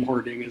of game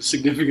hoarding is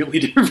significantly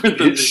different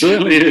than it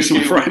certainly is,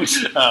 my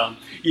friends.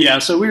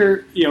 So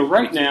we're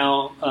right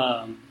now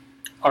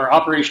our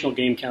operational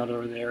game count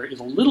over there is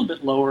a little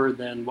bit lower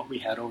than what we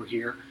had over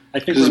here. I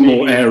think there's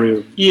more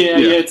area.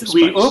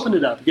 We opened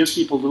it up. It gives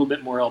people a little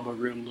bit more elbow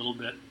room, a little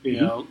bit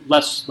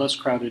less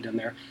crowded in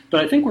there.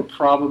 But I think we're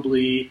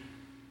probably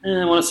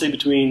I want to say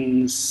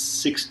between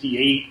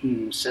 68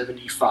 and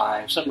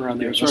 75, something around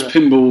there. That's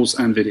pinballs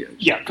and videos.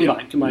 Yeah,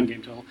 combined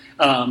game total.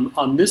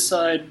 On this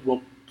side,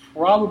 we'll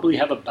probably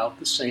have about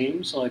the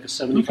same, so like a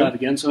 75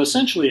 again. So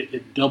essentially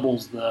it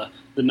doubles the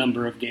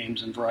number of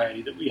games and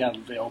variety that we have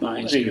available at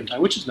any given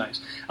time, which is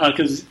nice.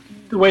 Because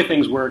the way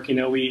things work,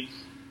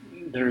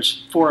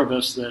 there's 4 of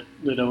us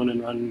that own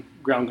and run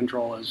Ground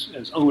Control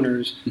as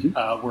owners.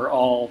 We're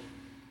all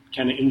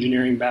kind of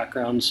engineering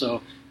backgrounds,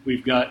 so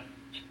we've got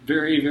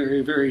very,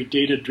 very, very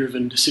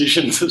data-driven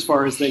decisions as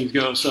far as things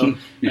go. So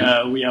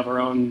we have our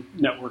own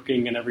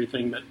networking and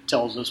everything that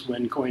tells us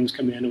when coins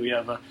come in.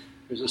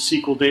 There's a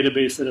SQL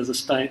database that has a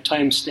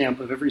timestamp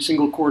of every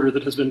single quarter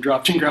that has been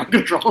dropped in Ground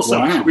Control.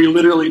 So we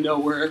literally know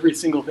where every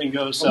single thing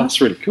goes. So that's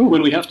really cool.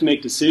 When we have to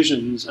make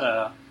decisions,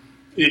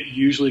 it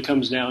usually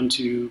comes down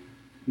to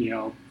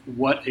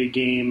what a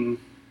game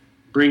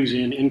brings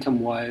in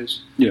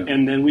income-wise,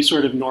 and then we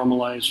sort of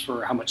normalize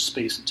for how much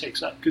space it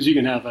takes up. Because you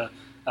can have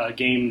a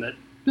game that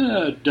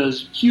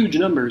does huge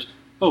numbers.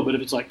 Oh, but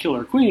if it's like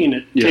Killer Queen,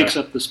 it takes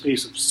up the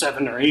space of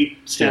 7 or 8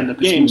 stand-up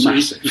games. So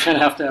you kind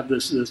of have to have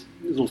this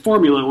little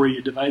formula where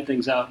you divide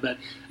things out. But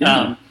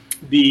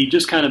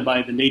just kind of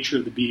by the nature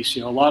of the beast,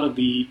 a lot of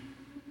the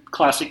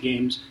classic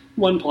games,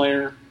 1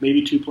 player,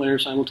 maybe 2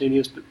 players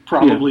simultaneous, but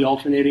probably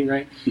alternating,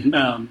 right?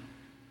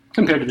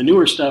 Compared to the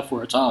newer stuff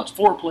where it's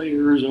 4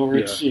 players or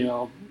it's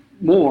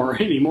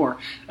more anymore.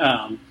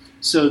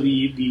 So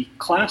the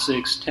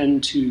classics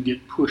tend to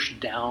get pushed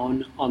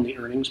down on the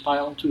earnings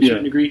pile to a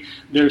certain degree.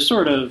 They're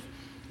sort of,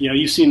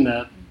 you've seen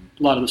a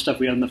lot of the stuff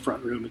we have in the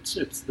front room. It's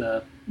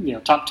the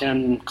top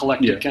 10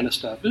 collected kind of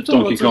stuff. It's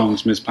Donkey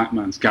Kong's, Ms.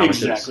 Pac-Man's,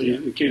 Galaxies.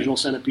 Exactly. Occasional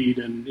Centipede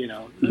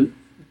and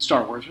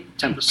Star Wars,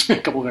 Tempest,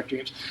 a couple of vector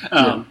games.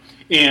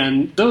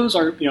 And those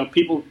are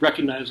people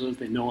recognize those,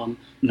 they know them.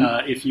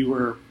 If you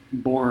were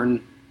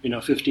born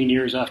 15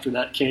 years after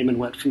that came and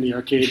went from the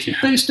arcades,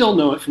 they still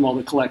know it from all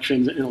the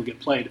collections, and it'll get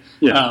played.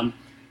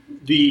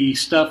 The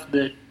stuff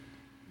that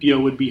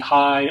would be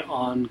high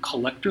on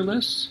collector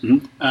lists,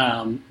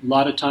 a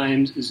lot of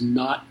times is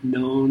not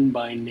known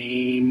by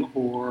name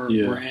or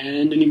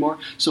brand anymore.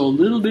 So a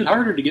little bit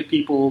harder to get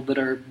people that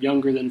are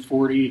younger than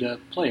 40 to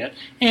play it.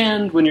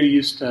 And when you're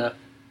used to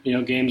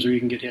games where you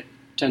can get hit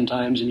 10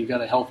 times and you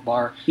got a health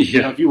bar.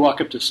 If you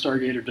walk up to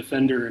Stargate or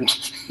Defender and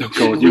you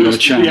got a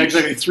chance.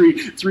 Exactly.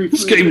 Three.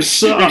 This game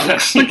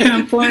sucks. I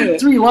can't play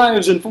it. 3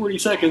 lives in 40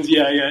 seconds.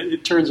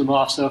 It turns them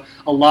off. So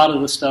a lot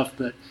of the stuff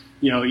that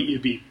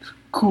it'd be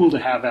cool to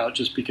have out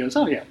just because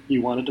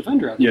you want a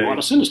Defender out, you want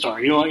a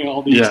Sinistar,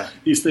 all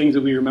these things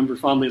that we remember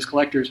fondly as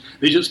collectors.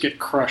 They just get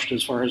crushed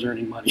as far as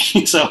earning money.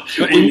 So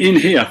in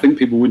here, I think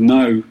people would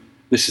know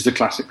this is the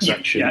classic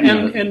section.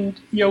 And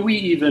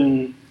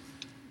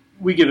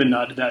we give a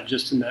nod to that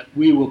just in that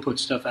we will put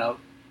stuff out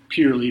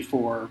purely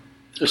for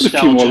nostalgia, a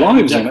few more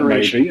lives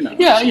decoration. On it,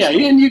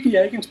 maybe, and you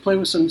can play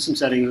with some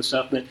settings and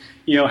stuff. But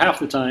half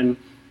the time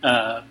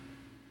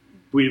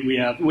we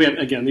have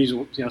again these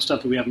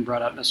stuff that we haven't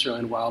brought out necessarily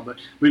in a while. But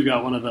we've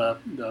got one of the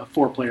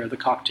 4-player, the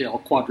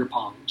cocktail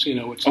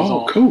quadrupongs, which is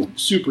all cool,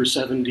 super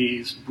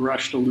 70s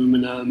brushed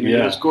aluminum.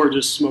 It's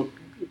gorgeous smoked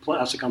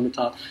plastic on the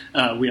top.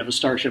 We have a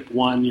Starship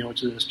One,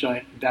 which is this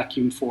giant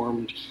vacuum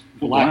formed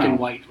black and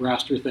white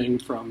raster thing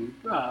from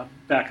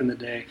back in the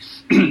day.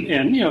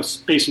 And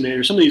Space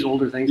Invaders, some of these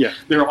older things,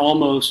 they're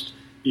almost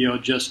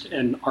just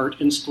an art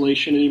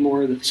installation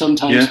anymore that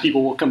sometimes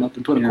people will come up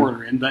and put a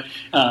quarter in. But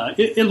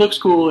it looks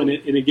cool, and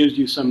it gives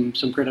you some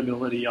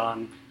credibility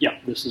on,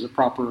 this is a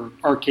proper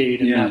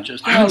arcade and not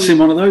just... I haven't seen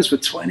one of those for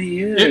 20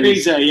 years.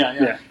 Exactly,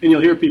 And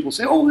you'll hear people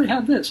say, they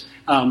have this.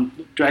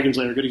 Dragon's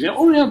Lair, a good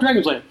example. They have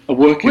Dragon's Lair. A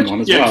working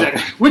one as well.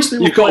 Exactly. Which they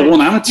will You've got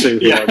 1 and 2.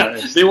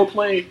 They will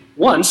play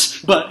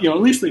once, but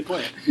at least they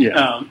play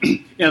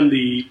it. And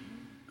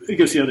I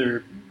guess the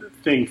other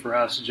thing for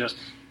us is just...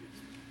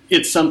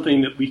 it's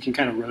something that we can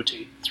kind of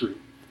rotate through.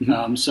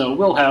 So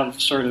we'll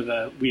have sort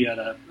of we had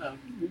a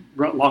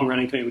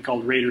long-running thing we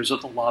called Raiders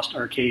of the Lost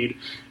Arcade,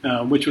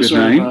 which was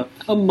of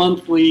a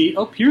monthly,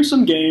 here's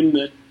some game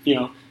that,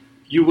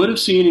 you would have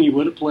seen and you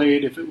would have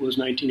played if it was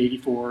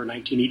 1984 or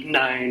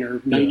 1989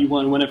 or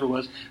 91, whenever it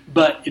was,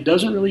 but it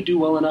doesn't really do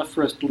well enough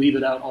for us to leave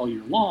it out all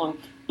year long.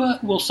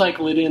 But we'll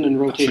cycle it in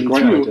and rotate it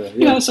through.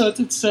 Idea, so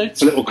it's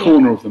a little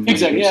corner of them.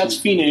 Exactly. It's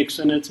Phoenix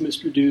and it's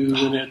Mr. Do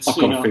and it's I've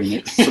got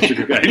Phoenix. Such a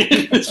good game.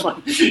 It's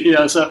fun.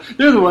 So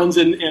they're the ones,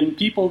 and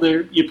people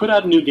there. You put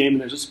out a new game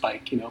and there's a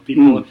spike.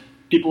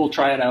 People will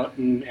try it out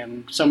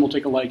and some will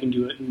take a like and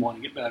do it and want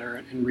to get better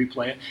and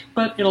replay it.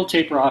 But it'll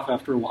taper off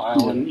after a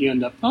while and you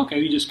end up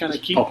you just kind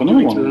of keep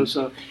doing through.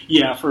 So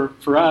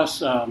for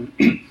us,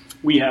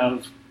 we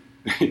have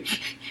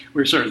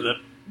we're sort of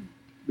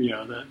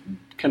the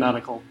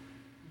canonical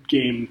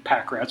game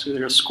pack rats.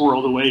 They're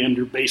squirreled away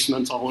under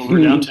basements all over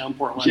downtown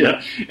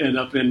Portland and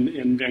up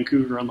in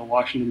Vancouver on the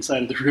Washington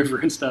side of the river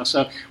and stuff.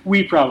 So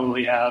we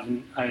probably have,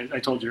 and I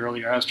told you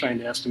earlier, I was trying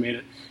to estimate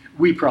it,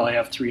 we probably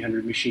have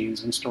 300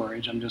 machines in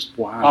storage. I'm just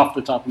off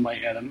the top of my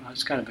head.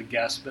 It's kind of a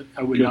guess, but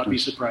I would not be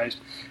surprised.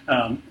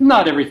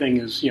 Not everything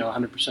is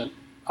 100%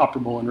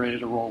 operable and ready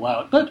to roll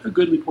out, but a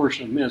goodly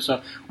portion of them is.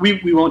 So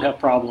we won't have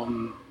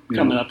problem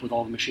coming up with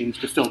all the machines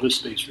to fill this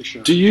space for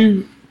sure.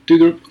 Do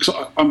do the? Because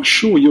I'm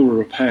sure you're a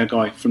repair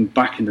guy from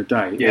back in the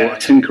day, or a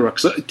tinkerer.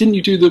 Because didn't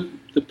you do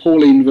the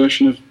Pauline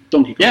version of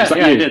Donkey Kong? Yeah, was that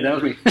yeah, you? I did. That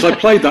was me. So I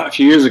played that a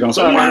few years ago. I was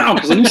like, wow,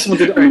 because I knew someone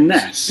did it on the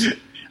NES.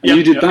 And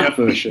you did that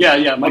version.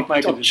 Yeah. Mike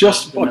I did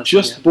just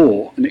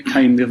bought, and it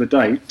came the other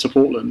day to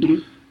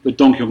Portland. The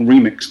Donkey Kong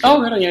remix kit.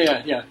 Oh, right,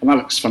 yeah. And that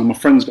looks fun. My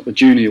friend's got the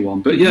junior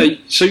one. But yeah,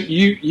 so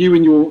you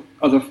and your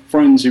other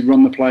friends who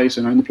run the place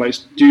and own the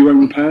place, do your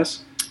own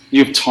repairs?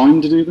 You have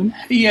time to do them?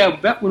 Yeah,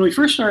 back when we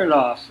first started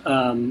off,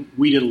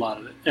 we did a lot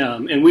of it.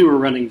 And we were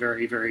running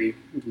very, very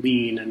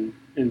lean and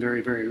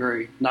very, very,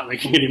 very not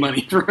making any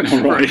money for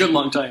a good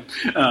long time.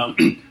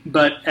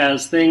 But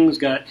as things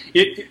got...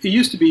 It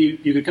used to be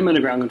you could come into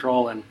ground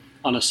control and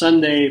on a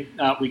Sunday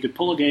we could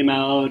pull a game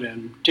out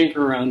and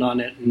tinker around on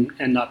it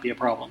and not be a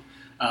problem.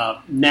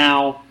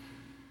 Now,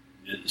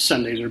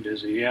 Sundays are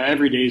busy. Yeah,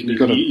 every day is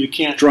busy. You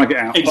can't drag it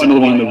out, put another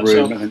one in the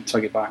room, and then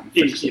take it back and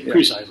fix it.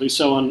 Precisely.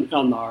 So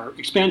on our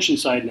expansion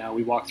side now,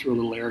 we walk through a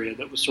little area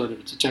that was sort of,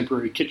 it's a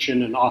temporary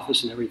kitchen and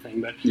office and everything.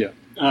 But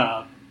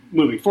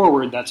moving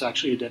forward, that's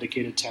actually a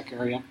dedicated tech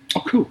area.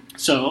 Oh, cool.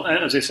 So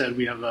as I said,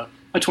 we have a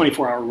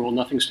 24-hour rule.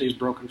 Nothing stays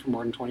broken for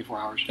more than 24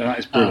 hours. That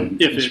is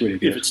brilliant.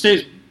 If it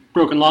stays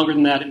broken longer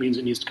than that, it means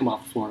it needs to come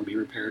off the floor and be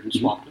repaired and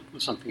swapped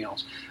with something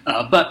else.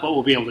 But what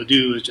we'll be able to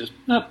do is just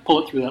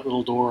pull it through that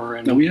little door,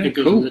 and it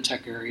goes into the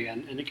tech area,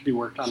 and it can be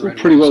worked on. So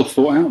pretty well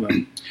thought out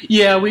then.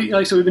 Yeah, we've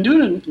been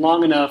doing it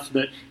long enough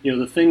that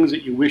the things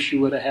that you wish you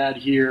would have had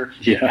here,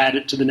 add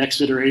it to the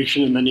next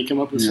iteration, and then you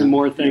come up with some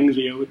more things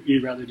that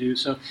you'd rather do.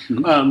 So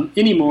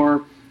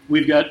anymore,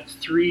 we've got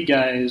 3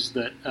 guys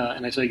that,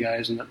 and I say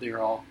guys, and that they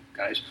are all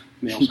guys,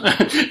 males,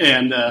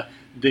 and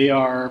they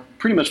are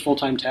pretty much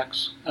full-time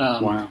techs.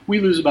 Wow. We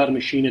lose about a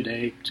machine a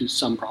day to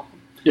some problem.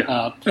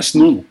 Yeah, that's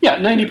normal. Yeah,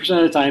 90%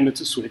 of the time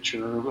it's a switch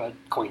or a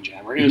coin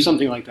jam or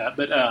something like that.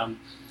 But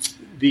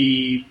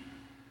the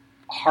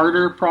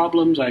harder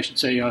problems, I should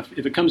say,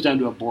 if it comes down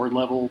to a board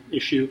level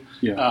issue,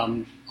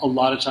 a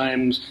lot of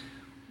times,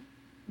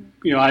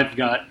 I've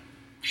got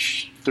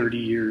 30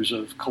 years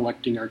of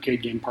collecting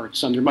arcade game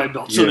parts under my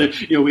belt, so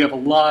that we have a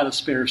lot of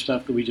spare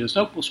stuff that we just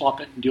we'll swap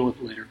it and deal with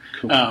it later.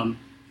 Cool.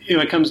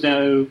 It comes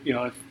down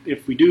to,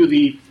 if we do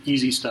the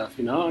easy stuff,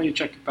 you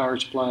check your power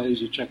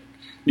supplies, you check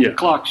your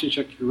clocks, you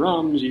check your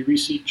ROMs, you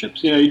reseat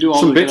chips, you do all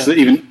some bits that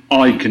even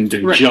I can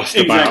do just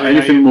about.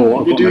 Anything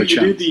more, I've got no chance.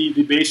 You do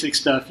the basic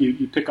stuff,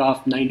 you pick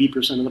off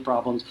 90% of the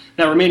problems.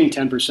 That remaining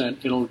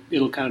 10%,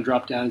 it'll kind of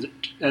drop down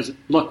as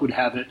luck would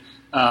have it.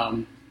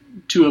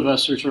 2 of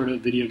us are sort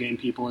of video game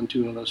people and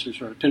 2 of us are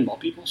sort of pinball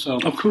people. So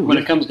when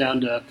it comes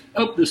down to,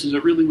 this is a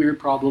really weird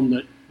problem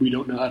that we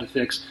don't know how to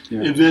fix,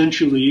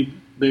 eventually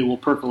they will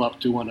perkle up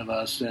to one of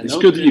us. And it's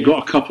good that you've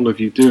got a couple of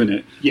you doing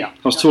it. Yeah. I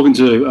was talking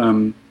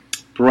to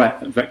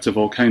Brett at Vector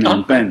Volcano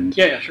in Bend.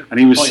 Yeah, sure. And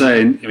he was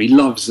saying he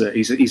loves it.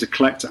 He's a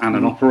collector and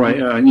an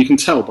operator, and you can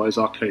tell by his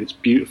arcade it's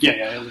beautiful.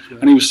 Yeah.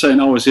 And he was saying,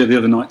 I was here the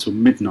other night till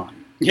midnight.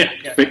 Yeah.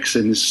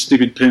 Fixing this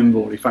stupid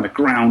pinball. He found a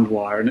ground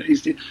wire,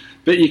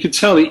 but you could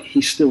tell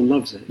he still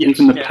loves it,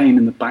 even the pain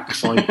in the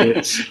backside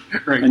bits.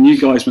 Right. And you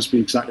guys must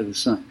be exactly the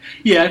same.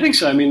 Yeah, I think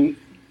so. I mean,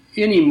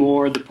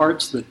 anymore, the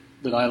parts that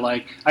I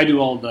like, I do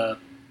all the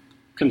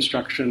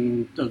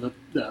construction, the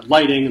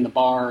lighting and the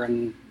bar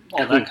and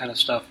all that kind of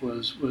stuff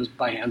was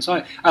by hand.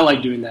 So I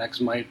like doing that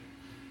because my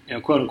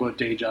quote unquote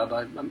day job,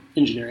 I'm an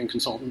engineering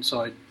consultant,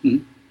 so I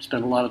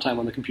spend a lot of time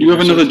on the computer. You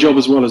have another job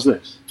as well as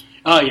this?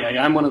 Oh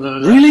yeah, I'm one of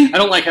those. Really? I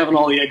don't like having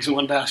all the eggs in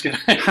one basket.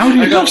 How do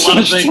you have so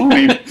much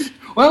time?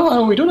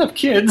 Well, we don't have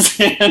kids.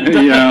 And,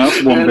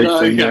 that's one big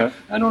thing. Yeah,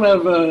 I don't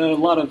have a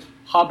lot of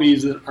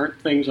hobbies that aren't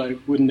things I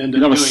wouldn't end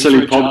up doing. You have a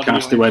silly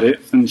podcast to edit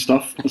and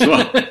stuff as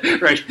well.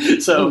 Right.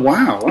 So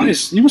wow,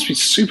 you must be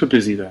super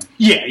busy then.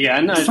 Yeah.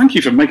 And thank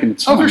you for making the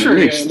time. Oh, for sure.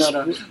 Yeah,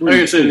 no. Like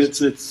I said,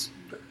 it's.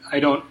 I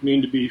don't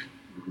mean to be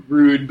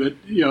rude, but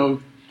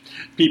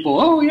people.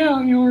 Oh yeah,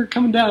 we're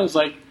coming down. It's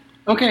like,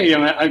 okay,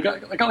 I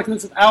got like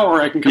this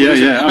hour I can come.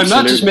 I'm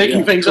not just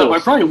making things up. I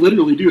probably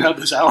literally do have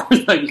this hour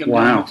that I can come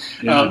down.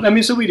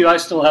 Yeah. So we do. I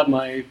still have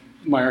my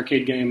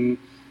arcade game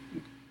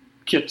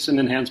kits and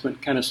enhancement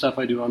kind of stuff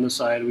I do on the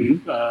side.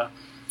 We've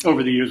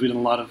over the years we've done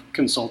a lot of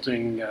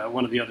consulting.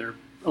 One of the other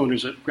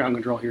owners at Ground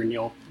Control here,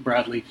 Neil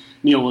Bradley.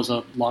 Neil was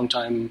a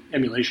longtime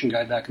emulation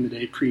guy back in the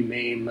day,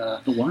 pre-MAME,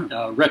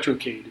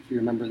 Retrocade, if you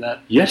remember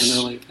that. Yes.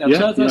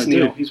 That's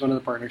Neil. He's one of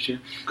the partners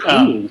here.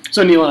 Cool.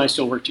 So Neil and I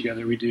still work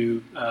together. We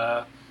do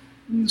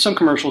some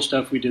commercial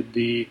stuff. We did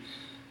the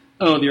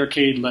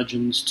Arcade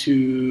Legends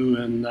 2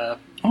 and the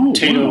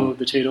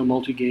Tato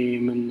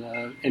multi-game and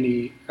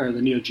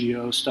the Neo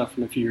Geo stuff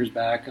from a few years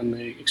back and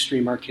the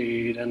Extreme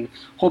Arcade and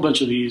a whole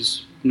bunch of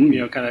these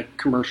kind of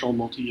commercial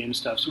multi-game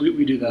stuff. So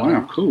we do that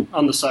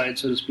on the side,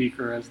 so to speak,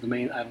 or as the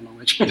main, I don't know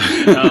which.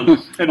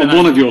 On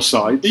one of your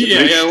sides.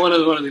 Yeah, one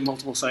of the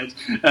multiple sides.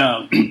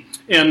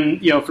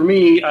 And for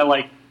me,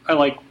 I've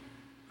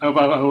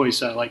always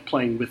said I like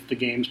playing with the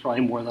games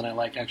probably more than I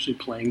like actually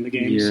playing the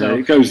games. Yeah, so,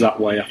 it goes that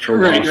way after a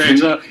while. Right.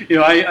 So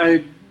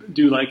I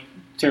do like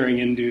tearing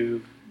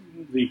into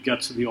the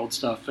guts of the old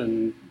stuff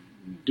and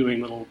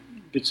doing little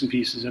bits and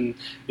pieces, and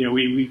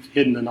we've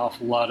hidden an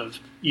awful lot of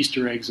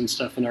Easter eggs and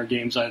stuff in our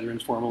games, either in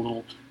form of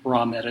little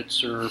ROM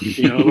edits or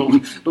little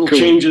cool.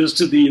 changes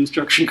to the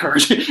instruction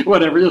cards,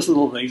 whatever, just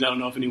little things. I don't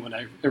know if anyone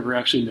ever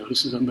actually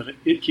notices them, but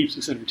it keeps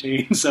us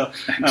entertained. So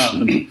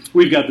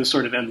we've got this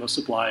sort of endless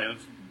supply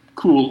of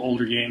cool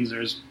older games.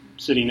 There's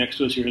sitting next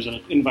to us here is an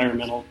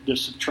environmental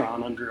disc of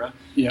Tron under a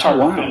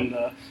tarp and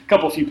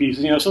a few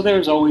pieces. So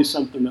there's always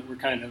something that we're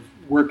kind of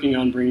working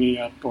on bringing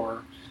up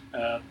or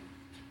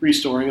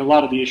restoring. A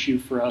lot of the issue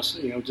for us,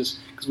 just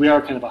because we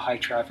are kind of a high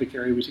traffic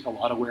area, we take a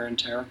lot of wear and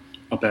tear.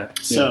 I bet.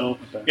 So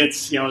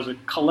it's as a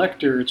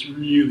collector, it's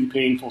really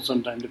painful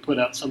sometimes to put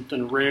out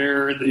something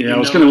rare that I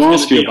was going to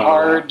ask you about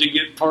hard to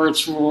get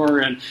parts for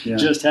and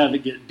just have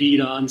it get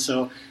beat on.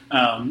 So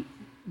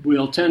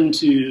we'll tend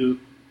to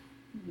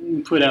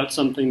put out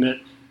something that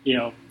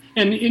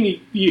and you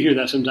hear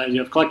that sometimes.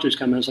 If collectors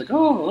come in, it's like,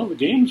 oh, well, the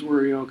games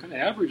were kind of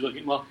average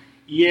looking. Well,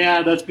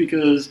 yeah, that's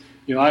because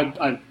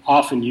I've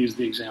often used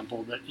the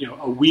example that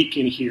a week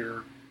in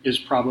here is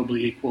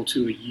probably equal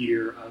to a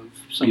year of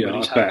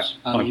somebody's house.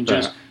 I mean,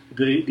 just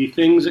the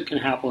things that can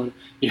happen.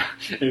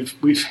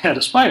 If we've had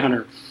a Spy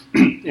Hunter,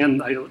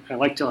 and I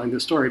like telling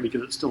this story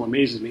because it still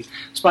amazes me.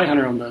 Spy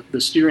Hunter on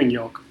the steering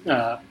yoke,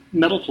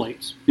 metal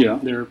plates. Yeah,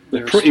 they're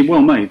pretty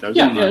well made, though.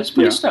 Yeah, it's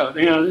pretty stout.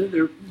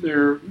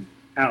 They're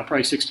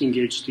probably 16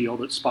 gauge steel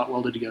that's spot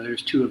welded together.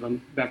 There's two of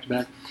them back to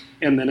back,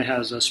 and then it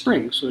has a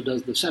spring, so it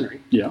does the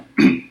centering. Yeah,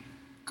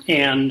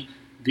 and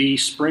the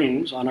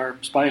springs on our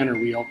Spy Hunter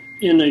wheel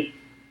in a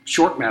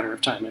short matter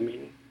of time,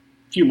 a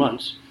few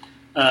months,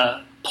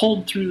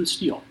 pulled through the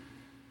steel.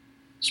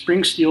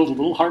 Spring steel is a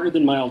little harder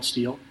than mild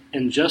steel,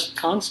 and just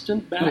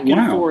constant back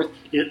and forth,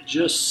 it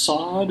just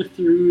sawed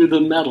through the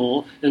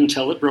metal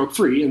until it broke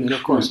free, and then,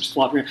 of course, it's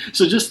flopping around.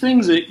 So just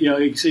things that, like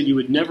you said, you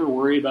would never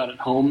worry about at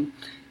home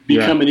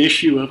become an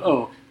issue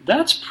of,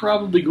 that's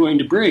probably going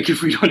to break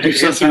if we don't do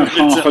something with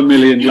it.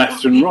 500,000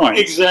 left and right.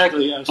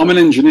 Exactly. Yeah. So, I'm an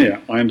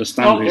engineer. I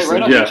understand these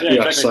things.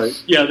 Exactly.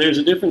 There's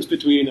a difference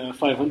between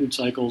 500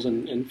 cycles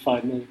and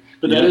 5 million.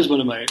 But that is one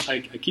of my...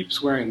 I keep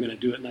swearing I'm going to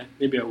do it, and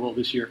maybe I will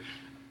this year.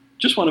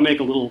 Just want to make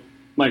a little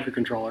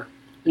microcontroller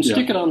and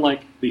stick it on,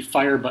 like, the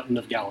fire button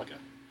of Galaga.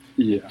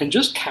 Yeah. And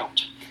just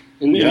count.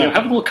 And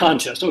have a little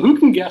contest. Who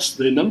can guess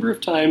the number of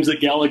times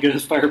that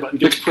Galaga's fire button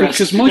gets pressed?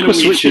 Because micro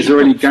switches are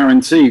already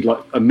guaranteed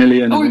like 1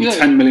 million and then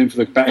 10 million for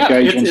the better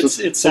gauge ones.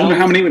 I wonder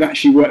how many would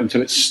actually work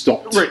until it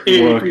stopped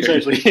working.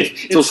 Precisely.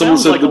 Until someone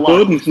said the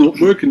button's not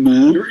working,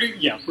 man.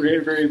 Yeah,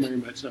 very, very, very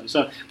much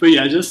so. But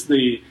just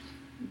the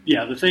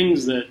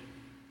things that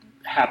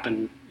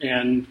happen,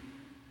 and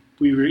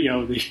we were,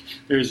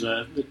 there's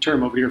the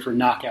term over here for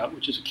knockout,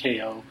 which is a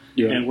KO,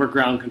 and we're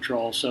ground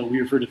control, so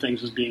we refer to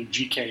things as being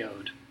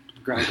GKO'd.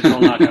 Ground control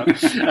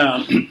knockout,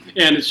 and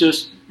it's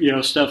just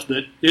stuff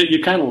that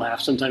you kind of laugh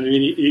sometimes. I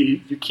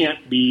mean, you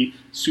can't be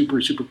super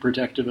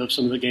protective of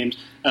some of the games.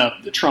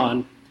 The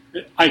Tron,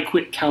 I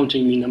quit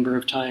counting the number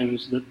of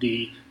times that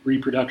the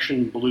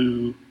reproduction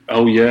blue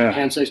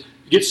hand size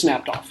gets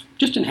snapped off,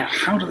 just in half.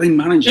 How do they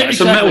manage that?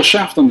 It's a metal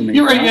shaft underneath.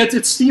 You're right.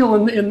 It's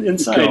steel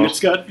inside. God. It's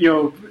got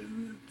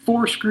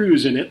 4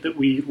 screws in it that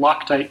we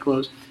Loctite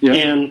close,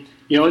 and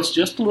it's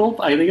just a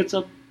little. I think it's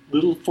a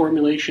little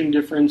formulation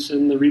difference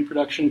in the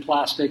reproduction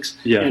plastics,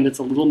 and it's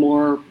a little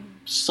more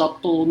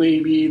supple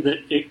maybe that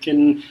it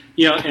can,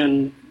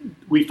 and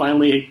we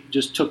finally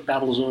just took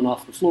Battlezone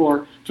off the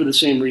floor for the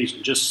same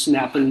reason, just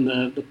snapping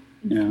the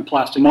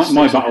plastic. My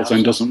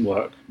Battlezone doesn't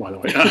work, by the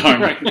way.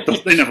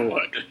 Right. They never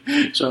work.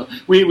 So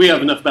we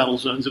have enough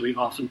Battlezones that we've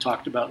often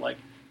talked about, like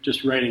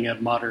just writing a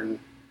modern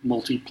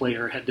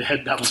multiplayer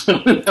head-to-head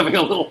Battlezone and having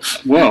a little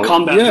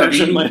combat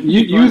version.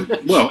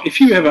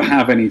 If you ever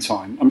have any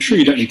time, I'm sure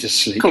you don't need to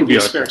sleep. Could be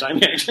spare time.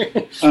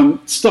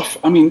 Stuff.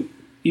 I mean,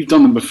 you've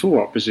done them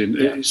before, I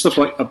presume. Stuff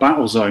like a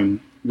Battlezone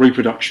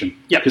reproduction,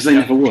 because they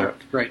never work.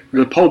 Right.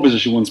 The pole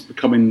position one's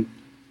becoming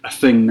a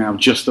thing now.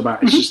 Just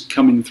about, it's just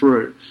coming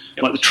through.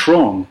 Yep. Like the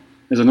Tron,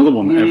 there's another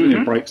one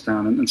that breaks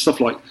down, and stuff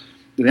like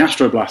the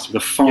Astro Blaster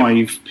with the 5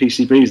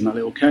 PCBs in that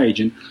little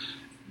cage and.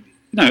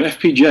 No,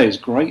 FPGA is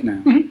great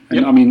now,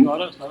 and I mean,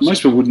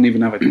 most people wouldn't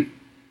even have it.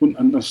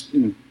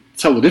 Wouldn't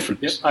tell the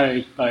difference.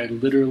 Yep. I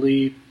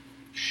literally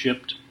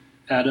shipped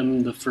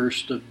Adam the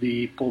first of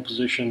the pole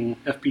position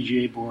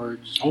FPGA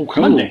boards. Oh,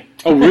 cool. Monday.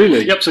 Oh,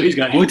 really? Yep. So he's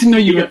got. Oh, I didn't know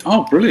you.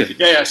 Oh, brilliant.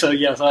 Yeah. So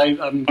yes, I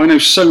know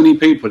so many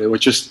people who were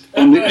just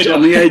on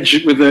the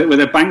edge with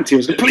their bank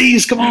tears.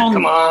 Please, come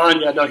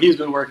on. Yeah. No, he's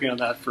been working on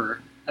that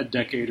for a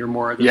decade or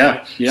more.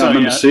 I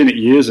remember seeing it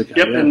years ago.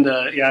 Yep.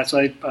 And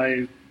so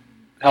I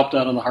helped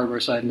out on the hardware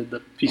side and did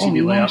the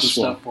PCB layout and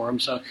stuff for him.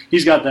 So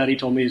he's got that. He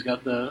told me he's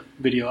got the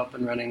video up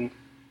and running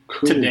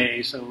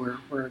today. So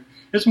we're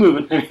it's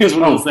moving. It's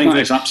one of those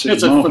things.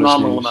 It's a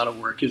phenomenal amount of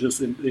work. It's just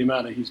the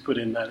amount that he's put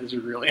in that is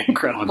really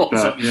incredible.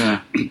 But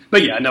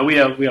we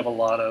have a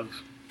lot of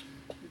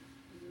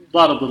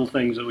little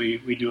things that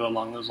we do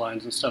along those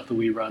lines and stuff that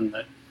we run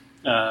that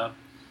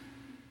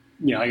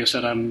like I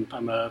said, I'm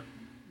a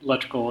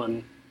electrical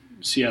and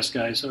CS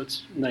guy, so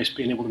it's nice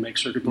being able to make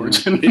circuit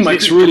boards.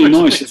 It's really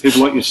nice that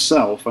people like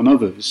yourself and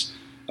others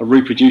are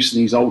reproducing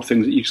these old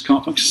things that you just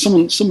can't find.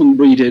 Someone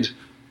redid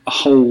a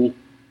whole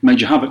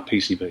Major Havoc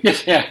PCB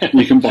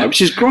you can buy,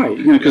 which is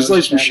great, because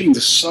those machines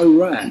are so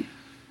rare.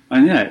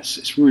 And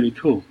it's really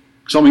cool.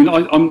 Because I mean,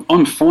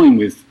 I'm fine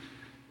with.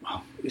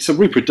 It's a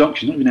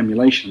reproduction, not even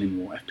emulation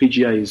anymore.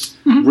 FPGA is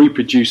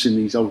reproducing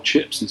these old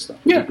chips and stuff.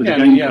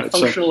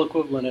 Functional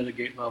equivalent at a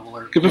gate level.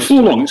 Because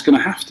before long, it's going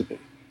to have to be,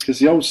 because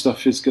the old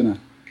stuff is going to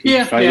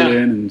keep failing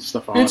and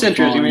stuff. It's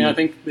interesting. I mean, I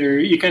think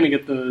you kind of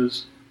get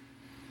those,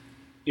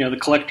 the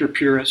collector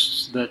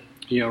purists that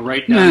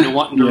right down to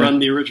wanting to run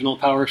the original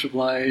power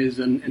supplies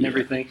and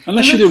everything.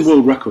 Unless you're doing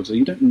world records,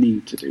 you don't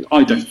need to do.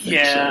 I don't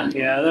think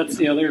so. That's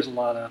there's a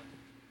lot of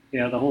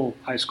the whole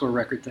high score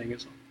record thing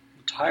is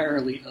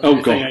entirely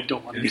other thing I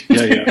don't want to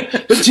do.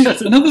 But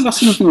that's another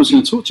thing I was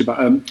going to talk to you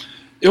about.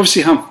 You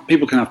obviously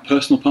people can have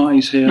personal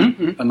parties here,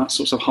 and that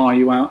sort of hire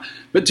you out.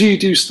 But do you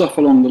do stuff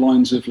along the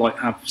lines of like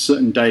have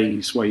certain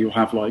days where you'll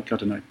have like, I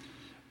don't know,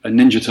 a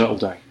Ninja Turtle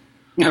day,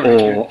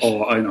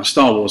 or a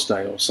Star Wars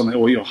day, or something,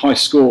 or your high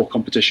score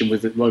competition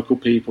with the local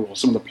people or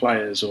some of the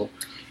players, or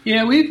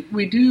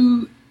we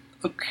do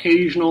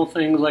occasional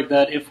things like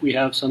that if we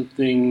have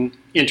something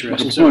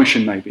interesting. Like a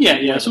promotion,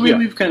 maybe. So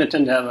we've kind of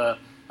tend to have a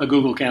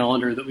Google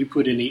Calendar that we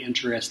put any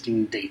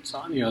interesting dates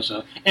on,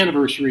 so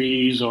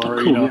anniversaries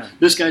or,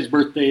 this guy's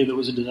birthday that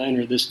was a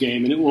designer of this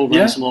game, and it will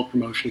run some little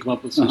promotion, come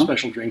up with some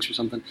special drinks or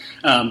something.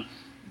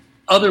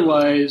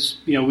 Otherwise,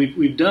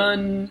 we've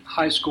done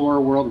high score,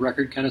 world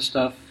record kind of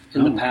stuff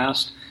in the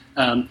past.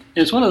 And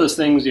it's one of those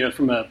things,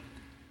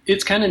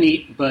 it's kind of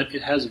neat, but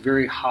it has a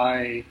very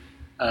high,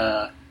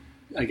 I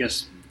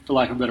guess, for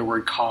lack of a better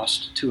word,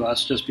 cost to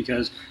us, just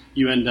because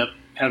you end up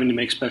having to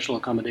make special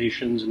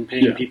accommodations and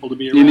paying people to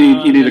be around.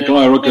 You need a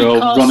guy or a girl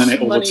running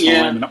it all the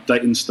time and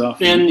updating stuff.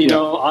 And,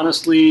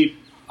 honestly,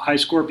 high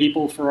score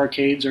people for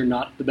arcades are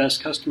not the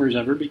best customers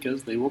ever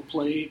because they will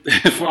play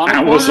for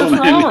hours. So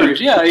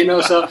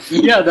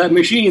that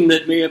machine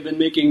that may have been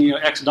making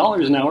X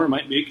dollars an hour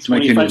might make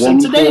 25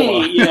 cents a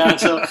day.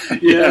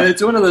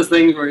 It's one of those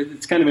things where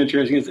it's kind of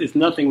interesting. It's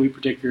nothing we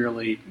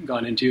particularly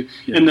gone into.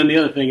 And then the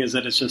other thing is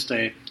that it's just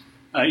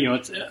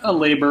it's a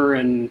labor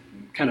and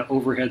kind of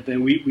overhead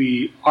thing.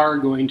 We are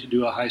going to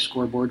do a high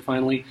score board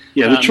finally.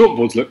 The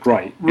chalkboards look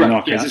great.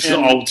 Right. It's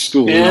old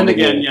school. And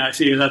again,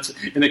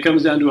 and it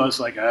comes down to us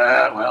like,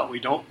 we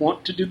don't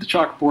want to do the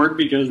chalkboard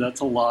because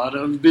that's a lot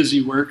of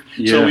busy work.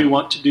 So we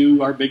want to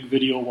do our big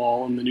video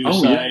wall on the new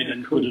side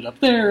and put it up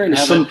there. And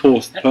some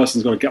poor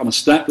person's got to get on a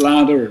step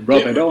ladder and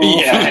rub it off.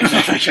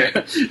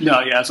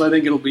 So I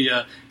think it'll be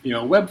a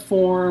web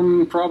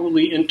form,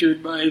 probably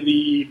entered by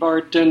the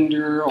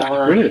bartender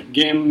or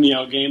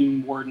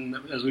game warden,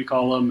 as we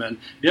call them, and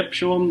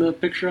show them the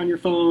picture on your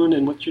phone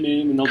and what's your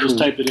name, and they'll just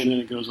type it in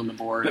and it goes on the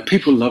board. But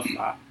people love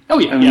that.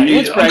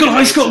 It's I've got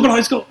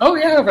high school. Oh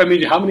yeah, I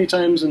mean, how many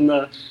times in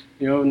the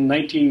in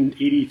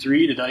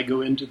 1983 did I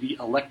go into the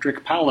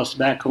Electric Palace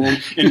back home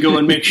and go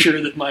and make sure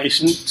that my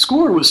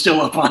score was still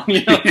up on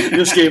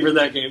this game or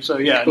that game? So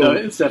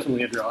it's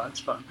definitely a draw. It's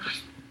fun.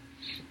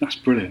 That's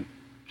brilliant.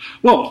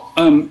 Well,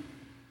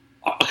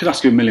 I could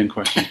ask you a million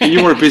questions, but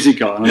you are a busy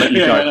guy, and I'll let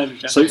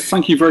you go. So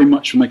thank you very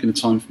much for making the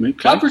time for me,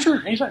 Claire. For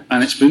sure, anytime.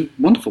 And it's been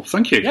wonderful.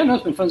 Thank you. Yeah,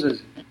 it's been fun.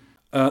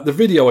 The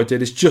video I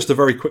did is just a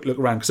very quick look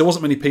around, because there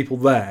wasn't many people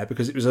there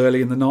because it was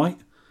early in the night,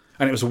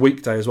 and it was a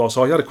weekday as well.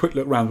 So I had a quick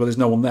look around where there's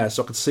no one there,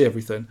 so I could see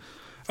everything.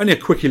 Only a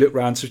quickie look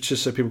around,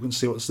 just so people can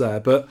see what's there.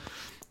 But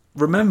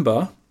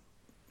remember,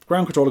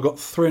 Ground Controller got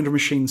 300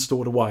 machines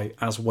stored away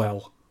as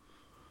well.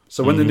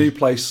 So when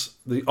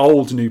the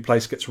old new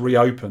place gets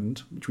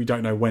reopened, which we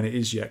don't know when it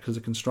is yet because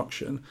of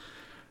construction,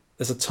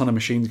 there's a ton of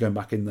machines going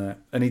back in there.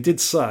 And he did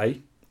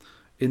say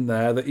in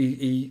there that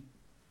he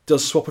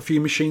does swap a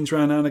few machines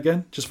around now and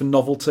again, just for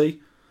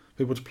novelty,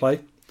 people to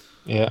play.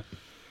 Yeah.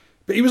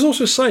 But he was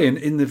also saying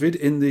in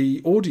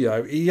the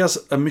audio, he has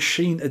a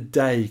machine a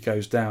day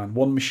goes down.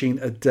 One machine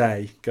a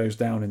day goes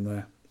down in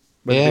there.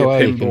 Yeah,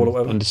 you can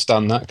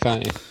understand that,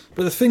 can't you?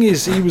 But the thing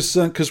is, he was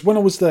because when I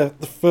was there,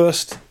 the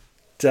first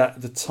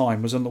at the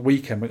time was on the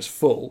weekend when it's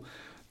full.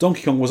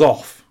 Donkey Kong was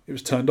off; it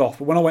was turned off.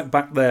 But when I went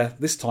back there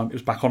this time, it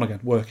was back on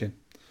again, working.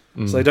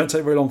 So they don't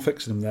take very long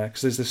fixing them there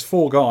because there's this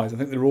 4 guys. I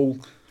think they're all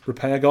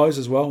repair guys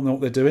as well. Know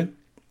what they're doing.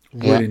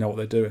 Really know what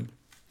they're doing.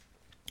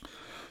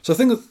 So I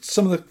think that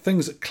some of the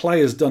things that Clay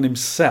has done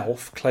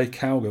himself, Clay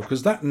Cowgill,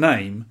 because that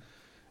name,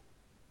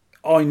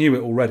 I knew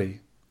it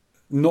already.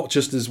 Not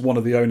just as one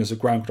of the owners of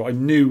Ground Control. I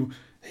knew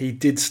he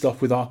did stuff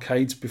with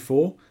arcades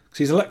before because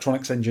he's an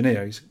electronics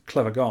engineer. He's a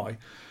clever guy.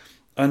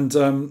 And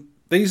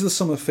these are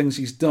some of the things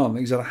he's done.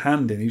 He's had a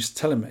hand in. He was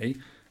telling me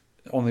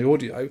on the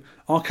audio,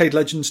 Arcade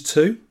Legends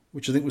 2,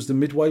 which I think was the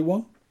Midway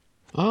one.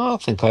 Oh, I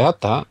think I had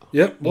that.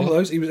 Yep, one of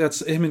those. Had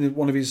him and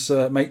one of his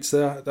mates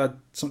there had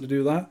something to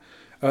do with that.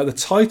 The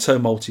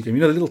Taito multi-game,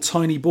 the little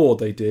tiny board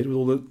they did with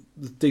all the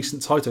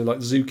decent Taito, like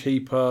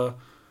Zookeeper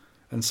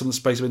and some of the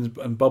Space Winds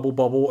and Bubble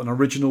Bobble, an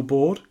original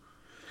board.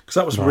 Because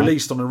that was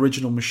released on an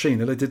original machine.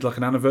 They did like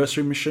an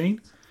anniversary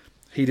machine.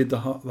 He did the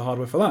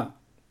hardware for that.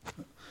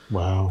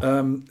 Wow.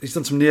 He's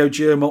done some Neo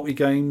Geo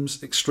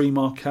multi-games, Extreme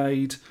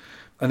Arcade.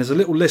 And there's a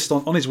little list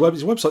on his web.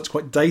 His website's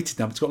quite dated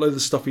now, but it's got a load of the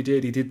stuff he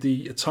did. He did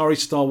the Atari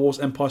Star Wars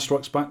Empire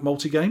Strikes Back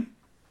multi-game.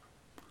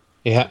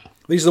 Yeah.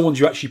 These are the ones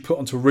you actually put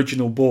onto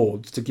original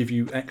boards to give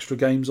you extra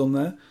games on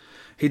there.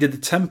 He did the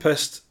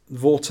Tempest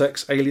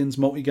Vortex Aliens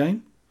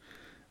multi-game.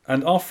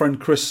 And our friend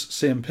Chris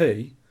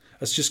CMP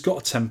has just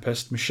got a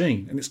Tempest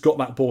machine, and it's got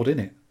that board in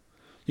it.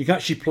 You can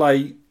actually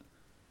play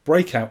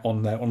Breakout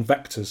on there, on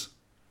Vectors.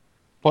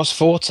 What's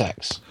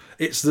Vortex?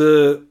 It's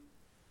the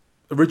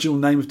original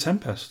name of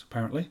Tempest,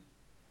 apparently.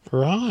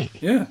 Right.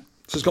 Yeah.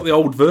 So it's got the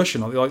old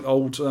version, like the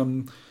old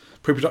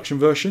pre-production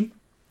version.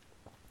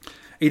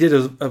 He did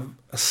a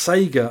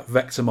Sega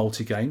Vector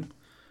multi-game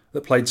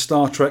that played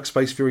Star Trek,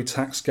 Space Fury,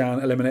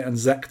 TaxScan, Eliminate and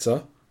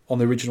Zector on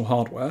the original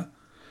hardware.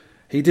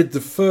 He did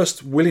the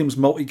first Williams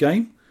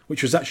multi-game,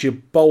 which was actually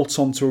a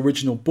bolt-on to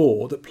original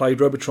board that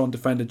played Robotron,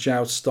 Defender,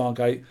 Joust,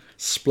 Stargate,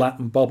 Splat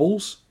and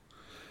Bubbles.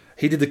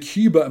 He did the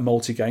Qbert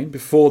multi-game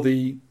before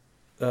the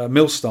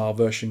Milstar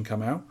version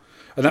came out.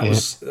 And that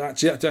was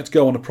actually had to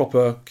go on a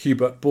proper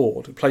Qbert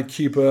board. It played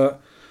Qbert,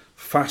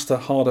 faster,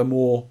 harder,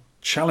 more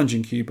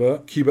challenging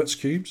Qbert's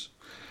cubes.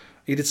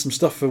 He did some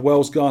stuff for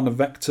Wells Gardner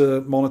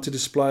Vector monitor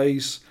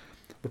displays,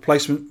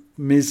 replacement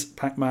Ms.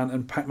 Pac-Man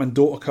and Pac-Man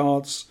daughter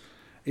cards.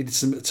 He did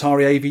some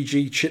Atari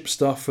AVG chip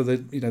stuff for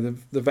the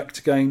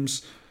Vector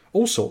games,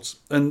 all sorts.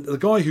 And the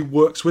guy who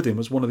works with him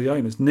was one of the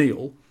owners,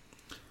 Neil.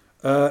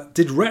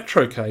 Did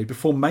Retrocade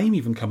before MAME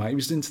even came out. He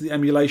was into the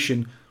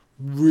emulation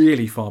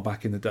really far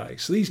back in the day.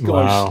 So these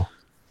guys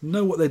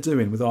know what they're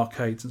doing with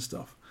arcades and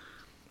stuff.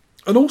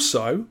 And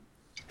also,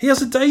 he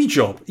has a day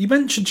job. He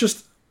mentioned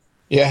just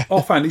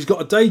offhand he's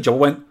got a day job. I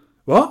went,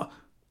 what?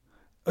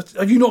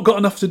 Have you not got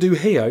enough to do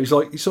here? He's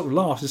like, he sort of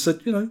laughed and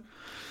said,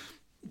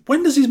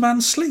 when does his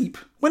man sleep?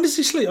 When does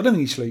he sleep? I don't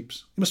think he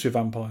sleeps. He must be a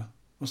vampire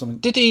or something.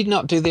 Did he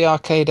not do the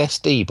arcade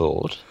SD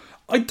board?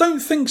 I don't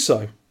think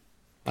so.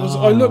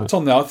 I looked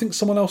on there. I think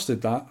someone else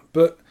did that,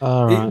 but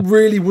it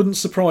really wouldn't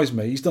surprise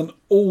me. He's done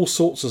all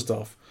sorts of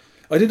stuff.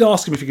 I did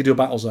ask him if he could do a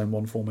Battlezone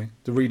one for me,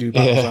 to redo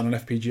Battlezone on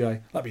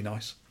FPGA. That'd be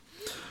nice.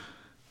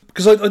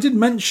 Because I did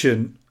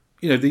mention,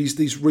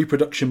 these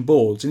reproduction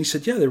boards, and he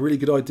said, yeah, they're a really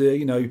good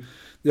idea.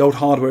 The old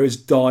hardware is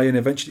dying,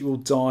 eventually it will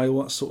die,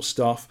 all that sort of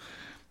stuff.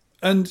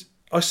 And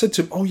I said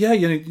to him, oh yeah,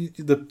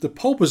 the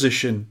pole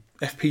position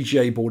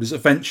FPGA board is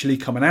eventually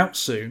coming out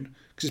soon,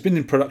 because it's been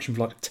in production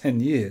for like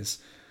 10 years.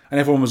 And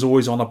everyone was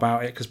always on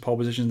about it because pole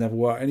positions never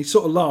work. And he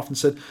sort of laughed and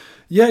said,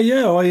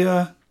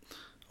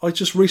 I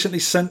just recently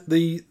sent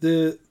the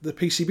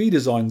PCB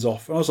designs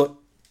off. And I was like,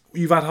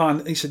 you've had high?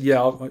 And he said,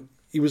 yeah,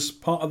 he was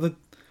part of the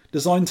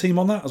design team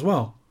on that as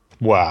well.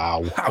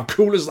 Wow. How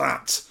cool is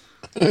that?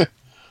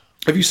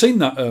 Have you seen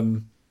that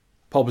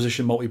pole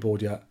position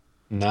multi-board yet?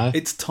 No.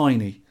 It's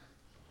tiny.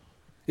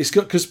 It's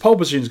got, because pole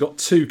position's got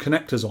two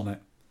connectors on it.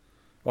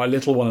 Right, a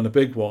little one and a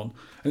big one.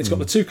 And it's got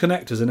the two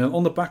connectors, and then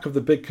on the back of the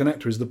big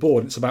connector is the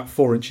board, and it's about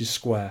 4 inches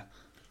square.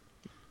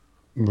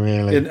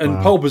 Really?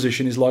 And pole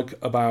position is like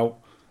about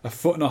 1.5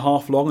 foot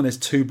long, and there's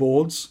two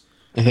boards,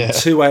 and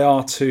two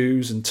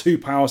AR2s, and two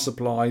power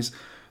supplies.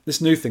 This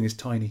new thing is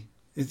tiny.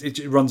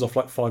 It runs off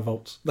like 5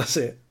 volts. That's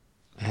it.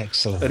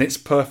 Excellent. And it's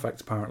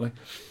perfect, apparently.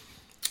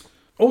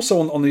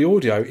 Also, on the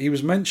audio, he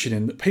was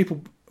mentioning that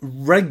people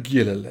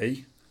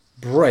regularly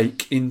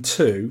break in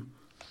two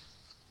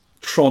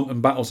Tron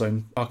and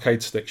Battlezone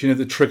arcade sticks,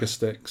 the trigger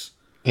sticks.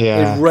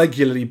 Yeah. They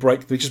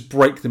just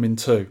break them in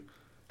two.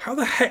 How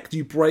the heck do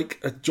you break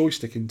a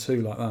joystick in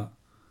two like that?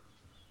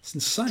 It's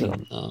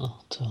insane.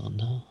 Don't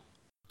know.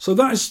 So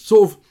that is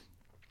sort of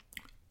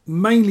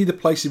mainly the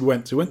places we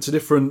went to. We went to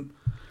different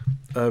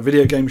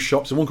video game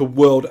shops. There's one called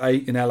World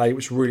 8 in LA,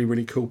 which is a really,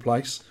 really cool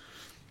place.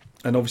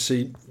 And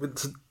obviously,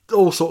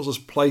 all sorts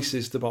of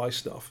places to buy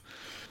stuff.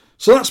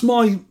 So that's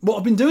what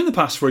I've been doing the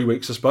past 3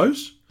 weeks, I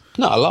suppose.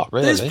 Not a lot,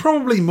 really. There's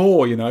probably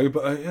more,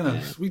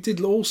 but we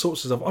did all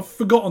sorts of stuff. I've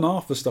forgotten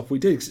half the stuff we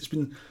did because it's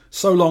been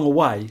so long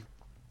away.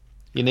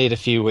 You need a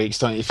few weeks,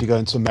 don't you, if you're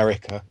going to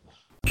America?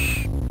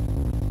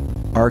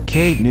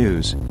 Arcade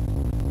news.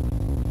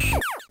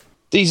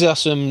 These are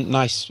some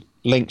nice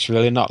links,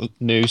 really, not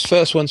news.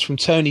 First one's from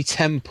Tony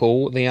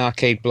Temple, the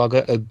arcade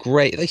blogger.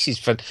 This is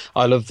fun.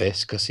 I love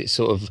this because it's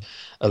sort of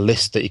a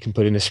list that you can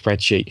put in a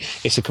spreadsheet.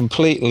 It's a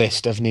complete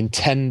list of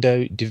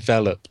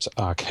Nintendo-developed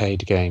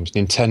arcade games.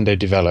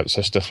 Nintendo-developed,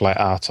 so stuff like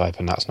R-Type,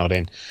 and that's not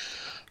in.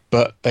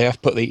 But they have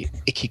put the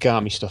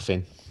Ikigami stuff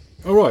in.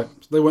 Oh, right.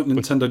 They weren't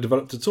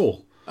Nintendo-developed at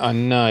all. I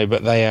know,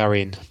 but they are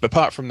in. But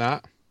apart from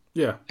that,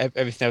 yeah,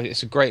 everything else,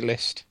 it's a great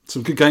list.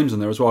 Some good games in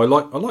there as well. I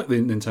like the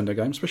Nintendo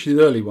games, especially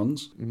the early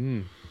ones.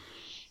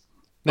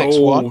 Next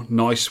one.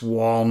 Nice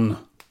one.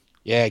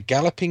 Yeah,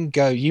 Galloping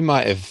Ghost. You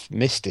might have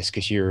missed this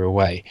because you were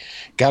away.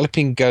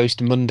 Galloping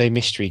Ghost Monday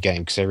Mystery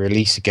Game, because they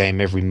release a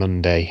game every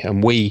Monday,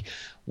 and we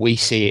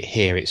see it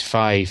here. It's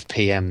 5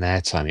 p.m.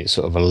 their time. It's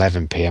sort of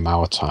 11 p.m.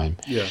 our time.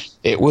 Yeah.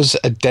 It was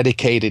a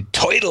dedicated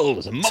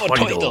titles.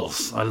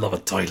 Titles. I love a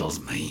titles,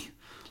 me.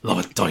 Love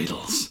a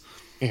titles.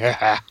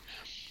 Yeah.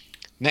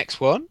 Next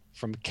one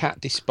from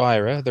Cat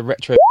Despira, the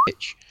retro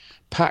bitch.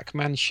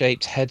 Pac-Man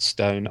shaped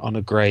headstone on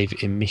a grave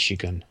in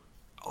Michigan.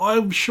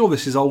 I'm sure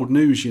this is old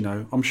news, you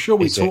know. I'm sure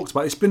we talked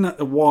about it. It's been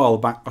a while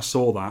back I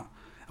saw that,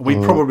 and we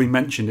probably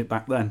mentioned it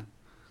back then.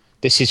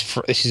 This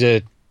is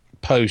a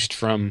post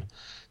from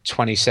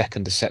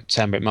 22nd of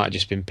September. It might have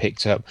just been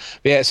picked up.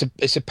 But yeah,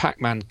 it's a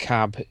Pac-Man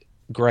cab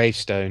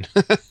gravestone.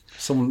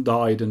 Someone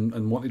died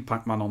and wanted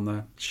Pac-Man on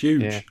there. It's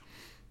huge. Yeah.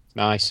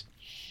 Nice.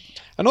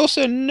 And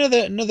also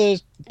another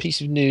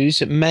piece of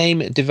news: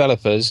 MAME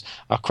developers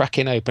are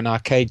cracking open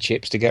arcade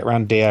chips to get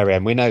around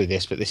DRM. We know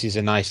this, but this is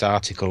a nice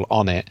article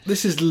on it.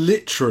 This is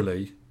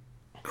literally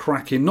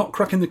not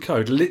cracking the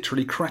code,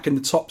 literally cracking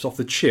the tops off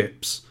the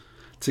chips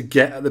to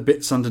get at the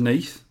bits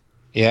underneath.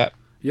 Yeah.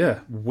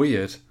 Yeah,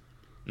 weird.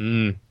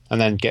 And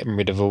then getting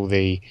rid of all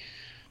the,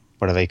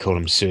 what do they call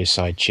them,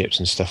 suicide chips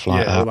and stuff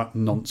like that. All that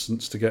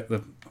nonsense to get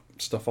the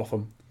stuff off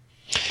them.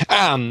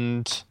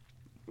 And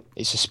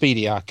it's a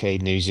speedy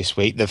arcade news this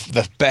week.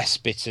 The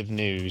best bit of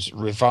news: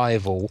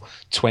 Revival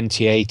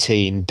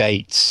 2018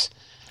 dates.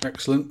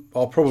 Excellent.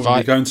 I'll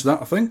probably go into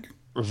that, I think.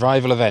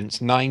 Revival events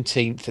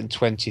 19th and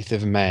 20th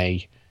of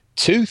May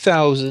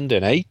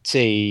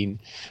 2018.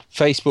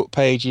 Facebook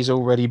page is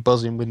already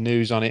buzzing with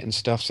news on it and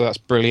stuff, so that's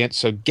brilliant.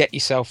 So get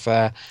yourself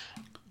there.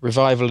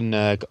 Revival and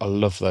Nerg, I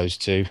love those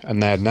two,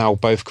 and they're now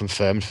both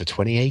confirmed for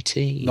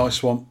 2018.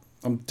 Nice one.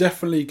 I'm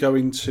definitely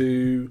going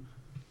to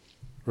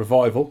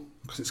Revival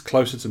because it's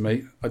closer to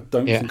me. I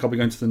don't think I'll be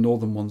going to the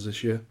northern ones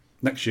next year.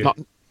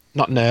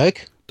 Not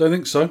Nerg. Don't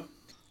think so.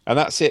 And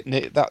that's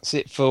it. That's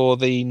it for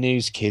the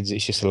news, kids.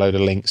 It's just a load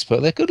of links,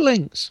 but they're good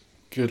links.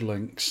 Good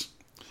links.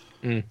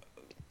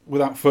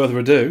 Without further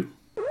ado,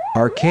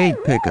 arcade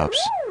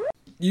pickups.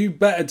 You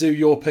better do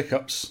your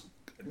pickups.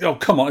 Oh,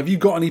 come on. Have you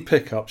got any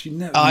pickups? You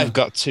never. I've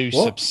got two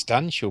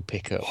substantial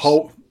pickups.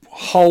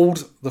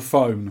 Hold the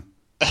phone.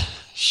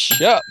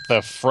 Shut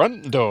the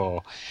front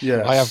door.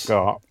 Yes. I have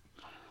got...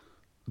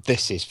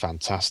 This is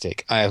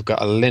fantastic. I have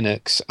got a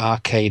Linux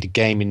arcade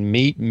gaming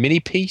mini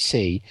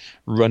PC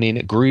running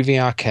Groovy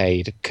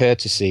Arcade,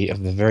 courtesy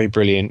of the very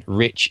brilliant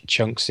Rich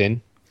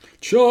Chunksin.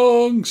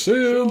 Chunks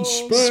in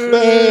space!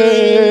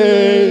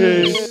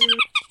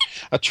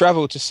 I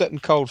travelled to Sutton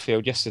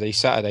Coldfield yesterday,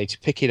 Saturday, to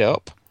pick it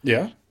up.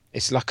 Yeah.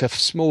 It's like a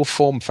small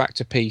form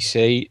factor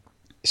PC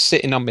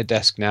sitting on my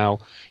desk now.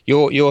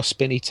 Your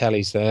spinny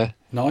telly's there.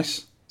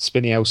 Nice.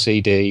 Spinny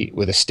LCD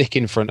with a stick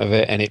in front of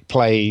it, and it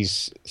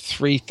plays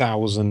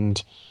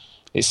 3000.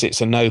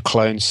 It's a no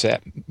clone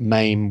set,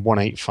 MAME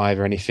 185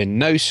 or anything.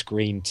 No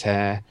screen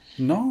tear.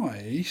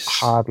 Nice.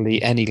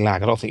 Hardly any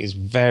lag. I don't think it's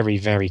very,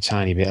 very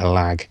tiny bit of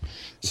lag.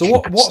 So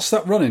what's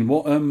that running?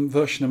 What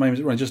version of MAME is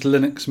it running? Just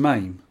Linux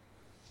MAME?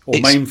 Or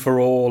MAME for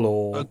all?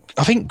 Or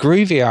I think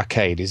Groovy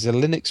Arcade is the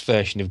Linux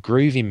version of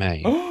Groovy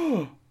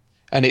MAME.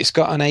 And it's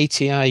got an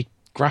ATI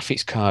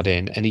graphics card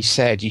in, and he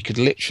said you could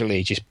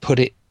literally just put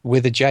it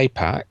with a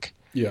JPack.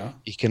 Yeah.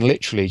 You can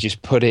literally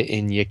just put it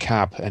in your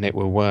cab and it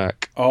will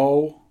work.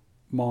 Oh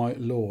my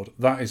lord.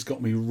 That has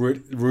got me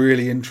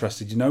really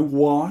interested. You know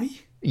why?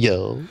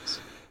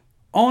 Yes.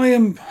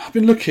 I've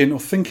been looking or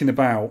thinking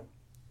about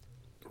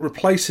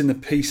replacing the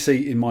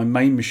PC in my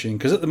main machine,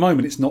 because at the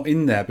moment it's not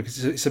in there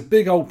because it's a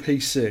big old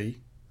PC.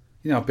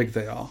 You know how big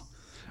they are.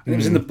 And it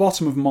was in the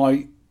bottom of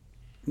my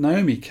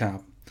Naomi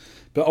cab.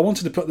 But I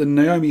wanted to put the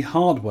Naomi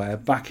hardware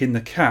back in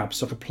the cab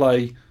so I could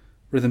play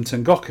Rhythm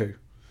Tengoku.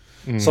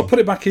 So I put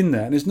it back in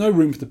there, and there's no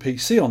room for the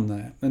PC on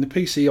there. And the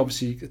PC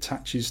obviously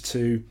attaches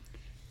to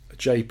a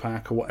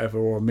JPack or whatever,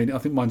 or a mini. I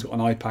think mine's got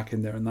an iPack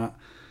in there and that.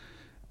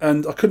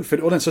 And I couldn't fit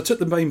it all in, so I took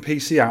the main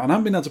PC out, and I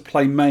haven't been able to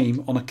play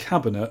MAME on a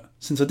cabinet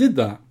since I did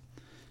that.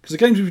 Because the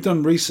games we've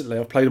done recently,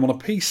 I've played them on a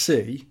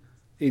PC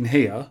in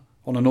here,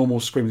 on a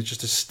normal screen with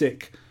just a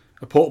stick,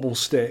 a portable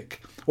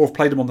stick, or I've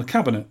played them on the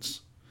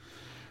cabinets.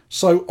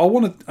 So I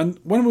wanted, and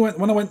when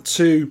I went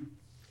to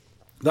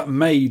that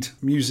MADE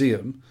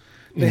museum,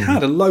 they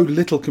had a load of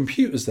little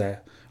computers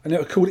there, and they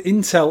were called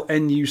Intel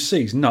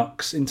NUCs,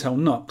 Intel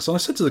NUCs. And I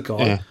said to the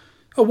guy,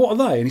 "Oh, what are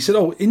they?" And he said,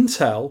 "Oh,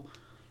 Intel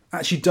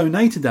actually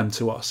donated them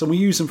to us, and we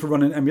use them for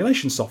running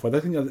emulation software.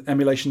 They think they have an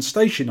emulation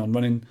station on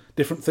running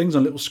different things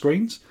on little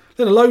screens.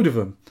 They had a load of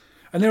them,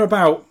 and they're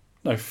about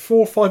 4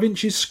 or 5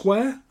 inches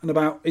square and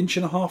about 1.5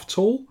 inches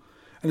tall,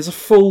 and there's a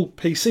full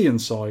PC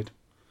inside.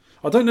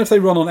 I don't know if they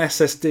run on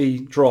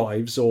SSD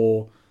drives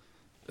or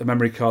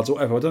memory cards or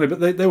whatever. I don't know,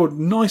 but they were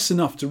nice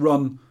enough to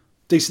run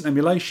decent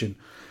emulation.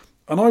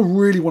 And I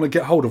really want to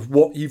get hold of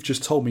what you've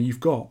just told me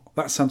you've got.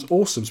 That sounds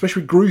awesome,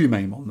 especially with Groovy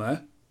MAME on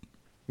there."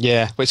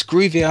 Yeah, but it's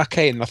Groovy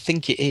Arcade, and I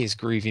think it is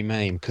Groovy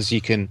MAME, because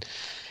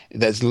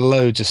there's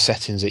loads of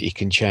settings that you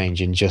can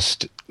change, and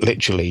just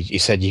literally, you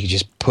said you could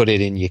just put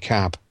it in your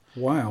cab.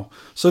 Wow.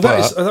 So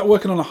is that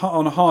working on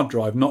a hard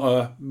drive, not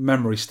a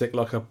memory stick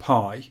like a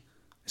Pi?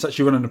 It's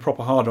actually running a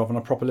proper hard drive on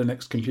a proper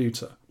Linux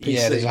computer. PC.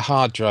 Yeah, there's a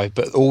hard drive,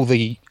 but all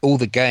the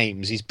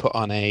games is put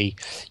on a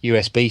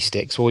USB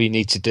stick. So all you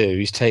need to do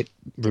is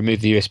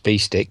remove the USB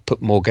stick,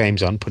 put more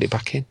games on, put it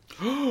back in.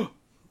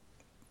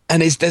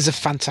 And there's a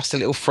fantastic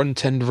little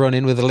front end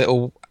running with a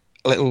little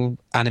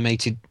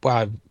animated.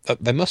 Wow,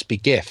 there must be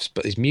GIFs,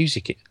 but there's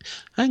music.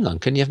 Hang on,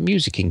 can you have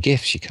music in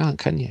GIFs? You can't,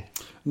 can you?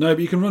 No,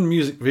 but you can run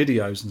music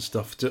videos and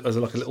stuff as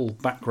like a little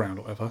background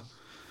or whatever.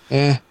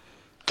 Yeah.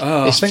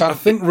 I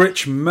think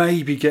Rich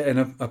may be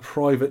getting a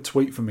private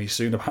tweet from me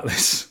soon about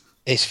this.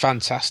 It's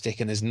fantastic,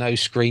 and there's no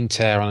screen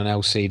tear on an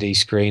LCD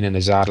screen, and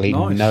there's hardly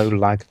no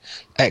lag.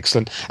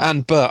 Excellent.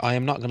 But I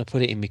am not going to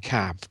put it in my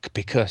cab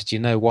because, do you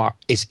know what?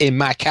 It's in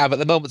my cab at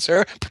the moment,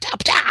 sir.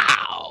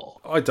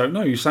 I don't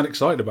know. You sound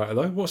excited about it,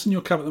 though. What's in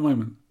your cab at the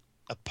moment?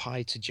 A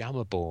Pi to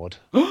Jammer board,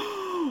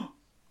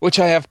 which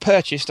I have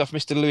purchased off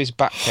Mr. Lewis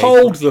Batcave.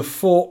 Hold the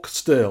fork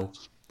still.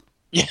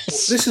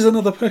 Yes. This is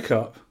another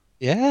pickup.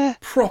 Yeah.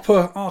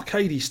 Proper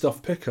arcadey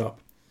stuff pickup.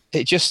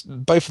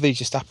 Both of these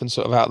just happened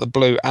sort of out of the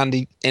blue,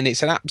 and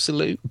it's an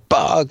absolute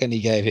bargain he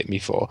gave it me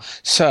for.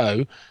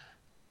 So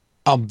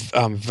I'm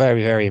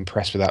very, very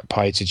impressed with that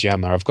Pi to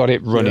Jammer. I've got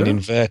it running in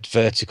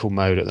vertical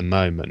mode at the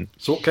moment.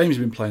 So what games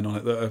have you been playing on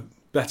it that are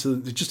better,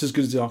 just as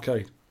good as the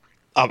arcade?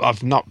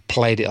 I've not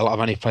played it a lot. I've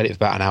only played it for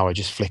about an hour,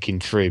 just flicking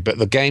through. But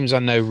the games I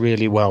know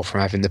really well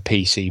from having the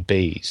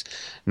PCBs,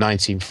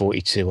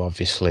 1942,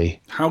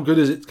 obviously. How good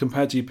is it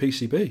compared to your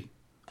PCB?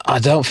 I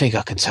don't think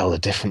I can tell the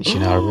difference, you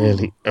know.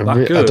 Good.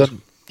 I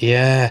don't,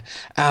 yeah.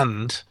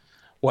 And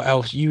what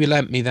else? You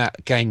lent me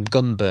that game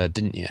Gunbird,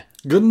 didn't you?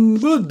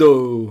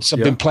 Gunbird. So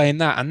I've been playing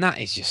that, and that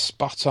is just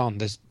spot on.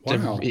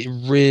 Wow. It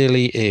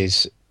really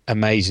is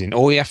amazing.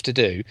 All you have to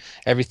do,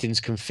 everything's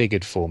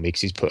configured for me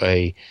because he's put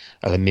a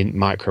Mint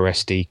micro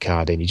SD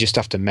card in. You just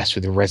have to mess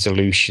with the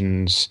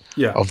resolutions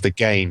of the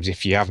games.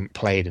 If you haven't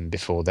played them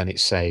before, then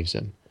it saves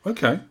them.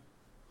 Okay.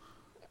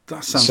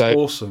 That sounds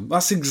awesome.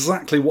 That's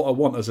exactly what I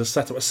want as a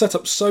setup. A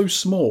setup so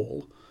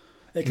small,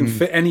 it can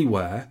fit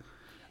anywhere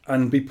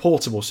and be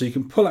portable. So you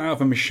can pull it out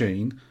of a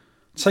machine,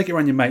 take it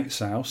around your mate's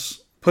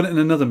house, put it in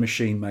another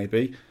machine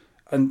maybe,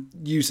 and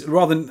use it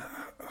rather than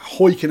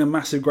hoiking a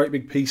massive, great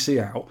big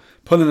PC out,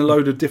 pulling a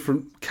load of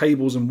different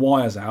cables and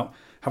wires out,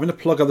 having to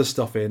plug other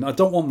stuff in. I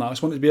don't want that. I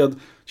just want it to be able to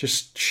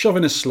just shove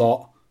in a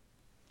slot,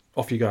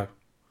 off you go.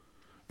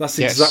 That's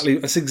exactly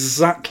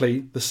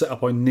the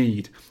setup I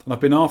need, and I've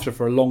been after it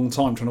for a long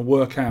time, trying to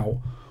work out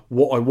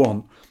what I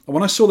want. And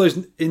when I saw those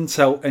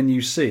Intel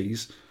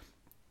NUCs,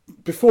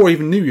 before I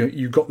even knew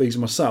you got these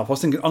myself, I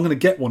was thinking I'm going to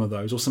get one of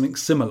those or something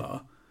similar,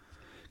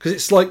 because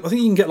it's like, I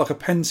think you can get like a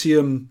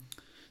Pentium.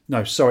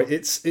 No, sorry,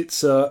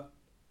 it's a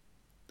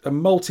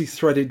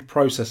multi-threaded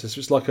processor. So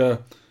it's like an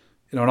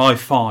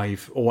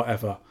i5 or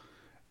whatever.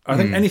 I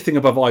think anything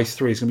above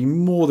i3 is going to be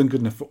more than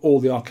good enough for all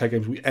the arcade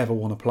games we ever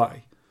want to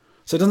play.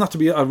 So it doesn't have to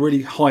be a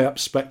really high-up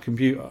spec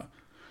computer.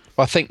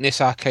 Well, I think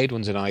this arcade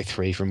one's an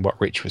i3 from what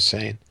Rich was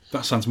saying.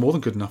 That sounds more than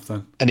good enough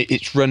then. And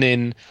it's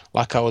running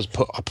like I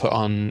put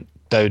on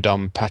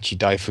Dodon Pachi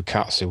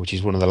Daifukatsu, which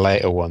is one of the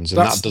later ones. And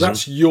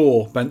that's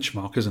your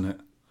benchmark, isn't it?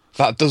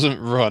 That doesn't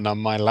run on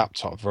my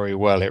laptop very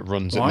well. It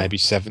runs at maybe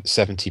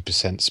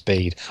 70%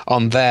 speed.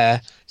 On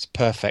there, it's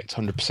perfect,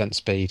 100%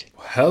 speed.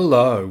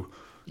 Hello.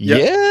 Yep.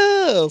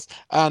 Yes.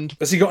 And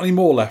has he got any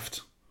more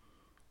left?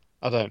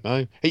 I don't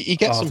know. He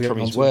gets them from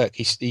his work.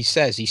 He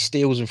says he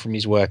steals them from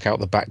his work out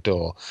the back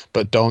door,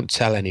 but don't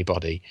tell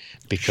anybody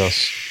because...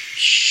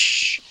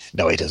 Shh.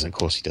 No, he doesn't. Of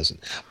course he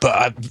doesn't.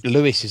 But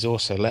Lewis has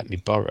also let me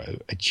borrow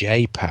a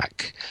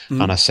JPack.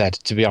 And I said,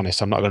 to be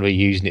honest, I'm not going to be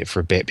using it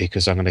for a bit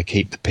because I'm going to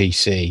keep the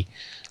PC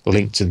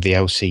linked to the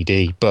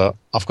LCD. But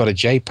I've got a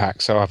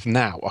JPack, so I can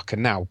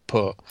now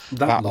put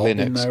that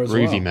Linux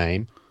Groovy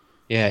MAME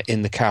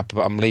in the cab,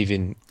 but I'm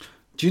leaving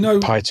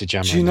Pi to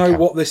Jammer. Do you know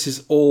what this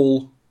is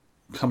all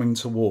coming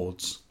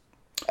towards?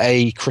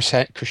 A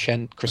crescendo.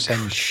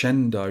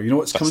 Crescendo. You know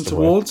what it's coming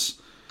towards?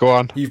 Go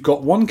on. You've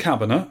got one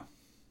cabinet.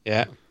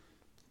 Yeah.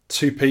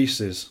 2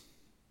 pieces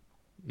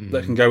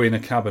that can go in a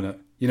cabinet.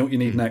 You know what you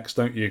need next,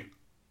 don't you?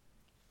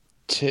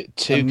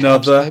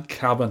 Another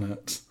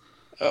cabinet.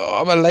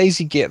 Oh, I'm a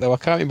lazy git, though. I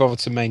can't be bothered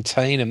to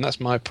maintain them.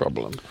 That's my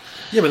problem.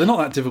 Yeah, but they're not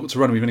that difficult to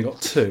run. We've only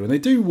got 2, and they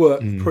do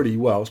work pretty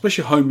well,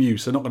 especially home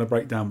use. They're not going to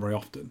break down very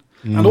often.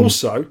 And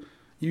also,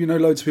 you know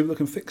loads of people that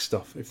can fix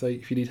stuff if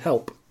you need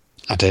help.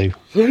 I do.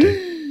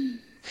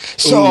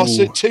 So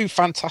 2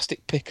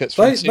 fantastic pickups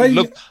from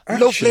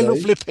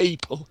lovely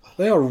people.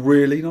 They are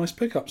really nice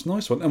pickups.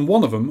 Nice one. And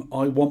one of them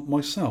I want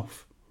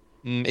myself.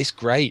 It's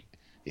great.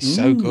 It's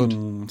so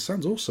good.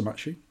 Sounds awesome,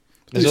 actually.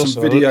 There's do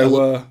some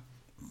video.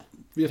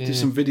 We have to do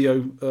some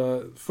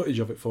video footage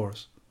of it for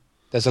us.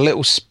 There's a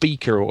little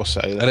speaker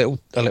also,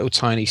 a little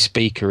tiny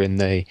speaker in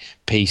the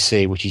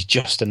PC, which is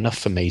just enough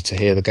for me to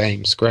hear the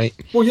games. Great.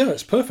 Well, yeah,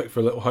 it's perfect for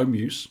a little home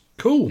use.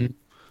 Cool.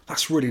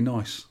 That's really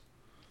nice.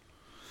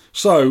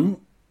 So,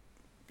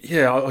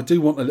 yeah, I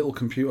do want a little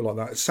computer like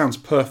that. It sounds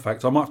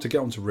perfect. I might have to get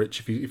on to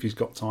Rich if he's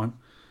got time.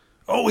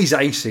 Oh, he's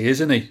AC,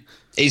 isn't he?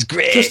 He's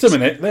great. Just a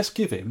minute. Let's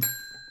give him...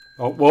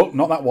 Oh, well,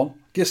 not that one.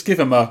 Just give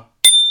him a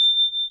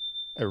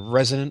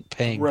resonant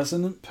ping.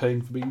 Resonant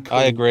ping for being cool.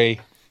 I agree.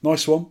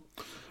 Nice one.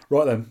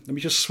 Right then, let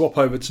me just swap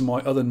over to my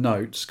other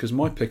notes, because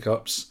my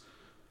pickups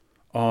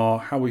are,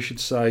 how we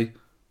should say,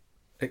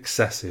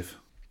 excessive.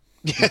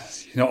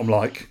 Yes. You know what I'm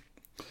like.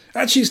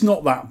 Actually, it's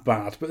not that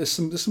bad, but there's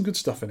some good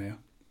stuff in here.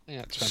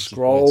 Yeah,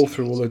 scroll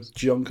through all the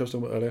junk I was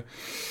talking about earlier.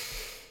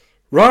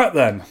 Right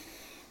then.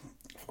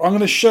 I'm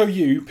going to show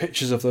you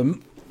pictures of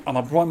them, and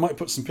I might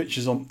put some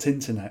pictures on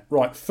Tinternet.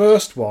 Right,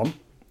 first one,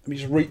 let me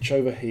just reach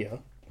over here.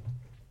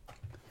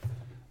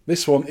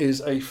 This one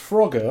is a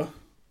Frogger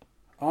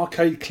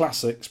Arcade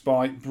Classics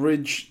by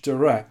Bridge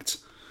Direct.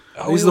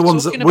 These are the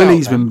ones that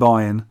Willie's been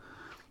buying.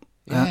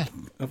 Yeah.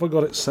 Have I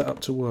got it set up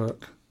to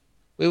work?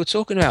 We were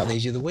talking about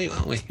these the other week,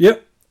 weren't we?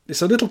 Yep.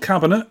 It's a little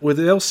cabinet with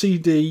the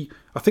LCD,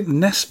 I think the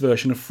NES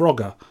version of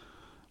Frogger.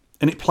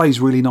 And it plays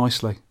really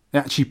nicely. It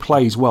actually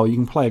plays well. You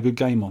can play a good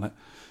game on it.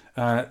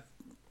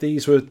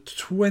 These were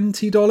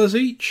 $20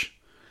 each.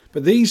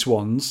 But these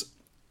ones,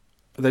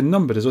 they're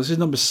numbered as well. This is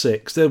number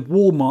 6. They're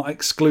Walmart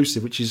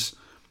exclusive, which is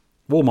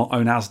Walmart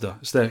own Asda.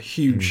 It's their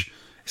huge...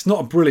 It's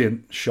not a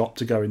brilliant shop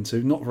to go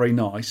into, not very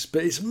nice,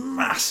 but it's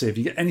massive.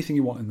 You get anything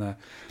you want in there.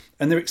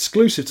 And they're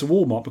exclusive to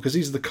Walmart because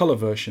these are the colour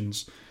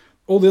versions.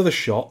 All the other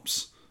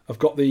shops have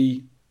got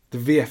the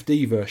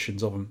VFD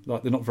versions of them.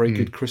 Like, they're not very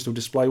good crystal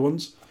display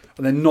ones.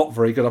 And they're not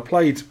very good. I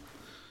played...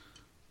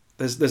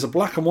 There's a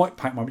black and white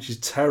Pac-Man, which is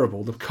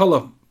terrible. The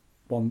colour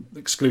one,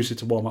 exclusive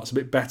to Walmart, is a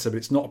bit better, but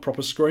it's not a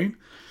proper screen.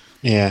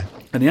 Yeah.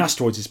 And the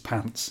Asteroids is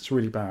pants. It's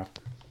really bad.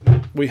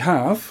 We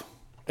have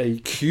a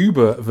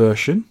Cuba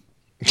version.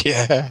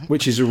 Yeah.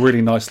 Which is a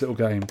really nice little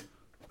game.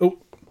 Oh,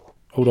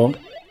 hold on.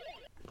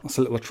 That's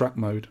a little attract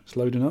mode. It's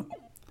loading up.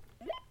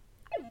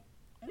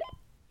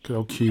 Good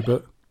old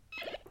Cubert.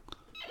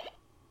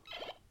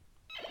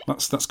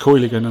 That's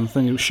coily again, and the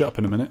thing will shut up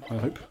in a minute, I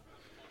hope.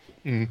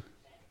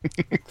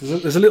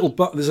 There's a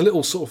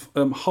little sort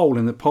of hole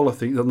in the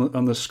polythene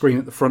on the screen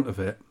at the front of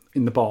it,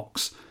 in the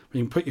box.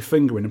 You can put your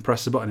finger in and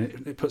press the button.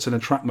 It puts an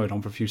attract mode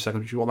on for a few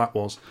seconds, which is what that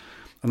was.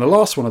 And the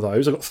last one of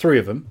those, I've got 3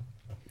 of them.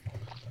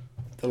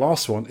 The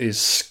last one is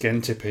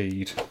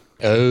Skentipede.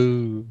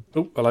 Oh,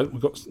 hello.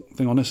 We've got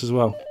something on this as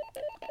well.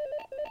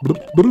 Oh,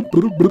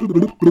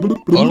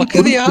 look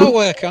at the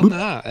artwork on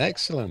that.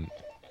 Excellent.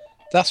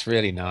 That's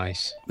really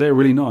nice. They're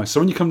really nice. So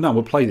when you come down,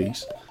 we'll play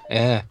these.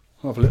 Yeah.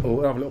 We'll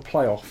have a little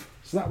play off.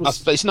 So that was.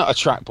 But it's not a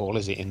trackball,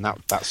 is it? In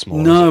that small?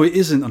 No, it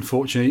isn't,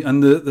 unfortunately.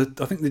 And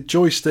I think the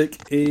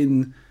joystick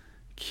in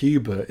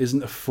Cuba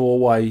isn't a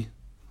 4-way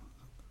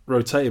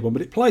rotated one,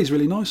 but it plays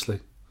really nicely.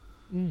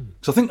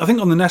 So I think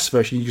on the NES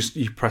version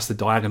you press the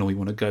diagonal you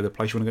want to go, the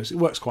place you want to go. So it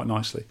works quite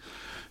nicely.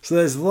 So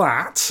there's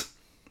that.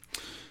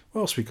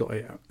 What else we got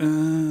here?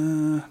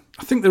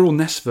 I think they're all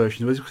NES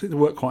versions. I think they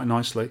work quite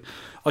nicely.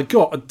 I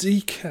got a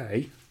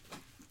DK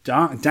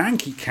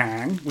Donkey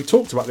Kong. We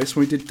talked about this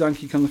when we did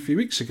Donkey Kong a few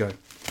weeks ago.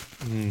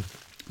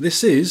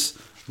 This is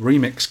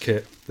Remix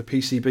Kit, the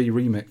PCB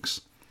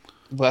Remix.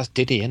 Well, that's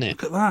Diddy, isn't it?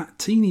 Look at that,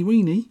 teeny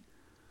weeny.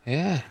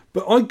 Yeah.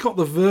 But I got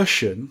the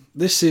version,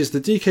 this is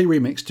the DK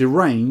Remix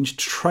Deranged,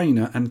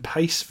 Trainer and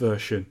Pace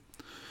version.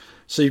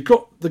 So you've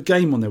got the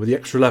game on there with the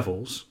extra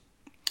levels.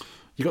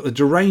 You've got the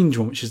Deranged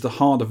one, which is the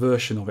harder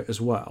version of it as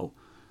well.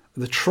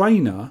 The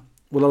Trainer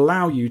will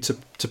allow you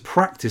to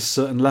practice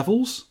certain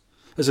levels.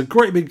 There's a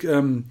great big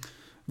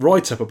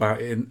write-up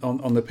about it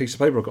on the piece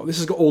of paper I got. This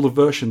has got all the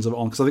versions of it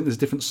on, because I think there's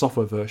different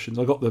software versions.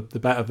 I got the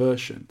better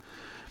version.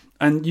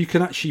 And you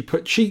can actually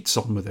put cheats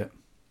on with it.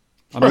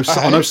 I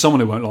know someone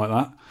who won't like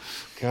that.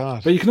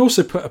 God. But you can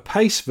also put a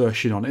pace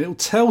version on it. It'll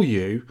tell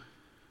you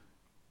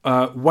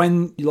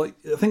when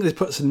I think they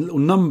put some little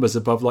numbers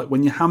above, like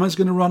when your hammer's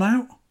going to run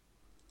out,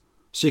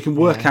 so you can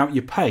work out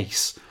your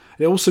pace.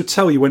 It also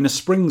tell you when the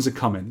springs are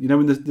coming. You know,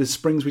 when the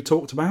springs we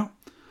talked about,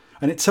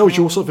 and it tells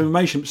you all sort of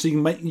information, so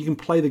you can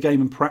play the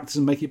game and practice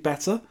and make it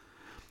better.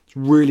 It's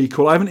really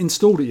cool. I haven't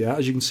installed it yet,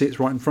 as you can see. It's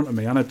right in front of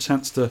me. I haven't had a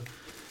chance to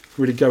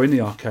really go in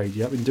the arcade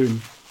yet. I've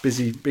been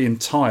busy being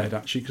tired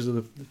actually because of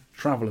the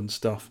travel and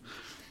stuff.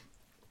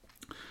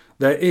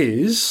 There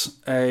is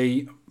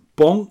a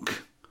Bonk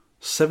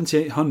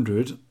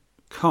 7800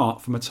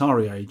 cart from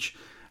Atari Age.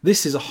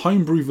 This is a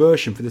homebrew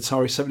version for the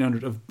Atari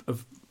 7800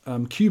 of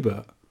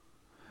Qbert.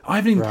 I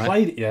haven't even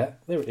played it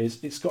yet. There it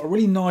is. It's got a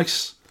really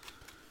nice,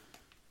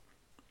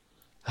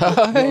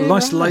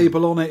 nice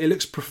label on it. It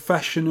looks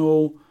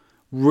professional.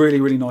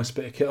 Really, really nice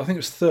bit of kit. I think it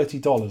was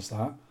 $30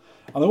 that.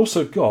 And I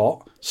also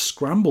got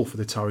Scramble for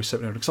the Atari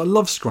 700 because I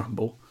love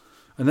Scramble.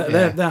 And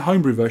their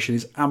homebrew version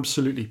is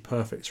absolutely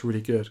perfect. It's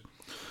really good.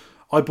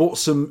 I bought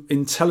some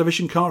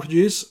Intellivision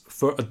cartridges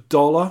for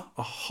 $1,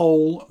 a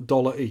whole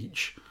dollar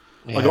each.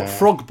 Yeah. I got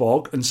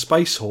Frogbog and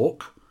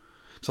Spacehawk.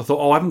 So I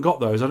thought, I haven't got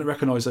those. I don't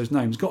recognise those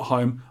names. Got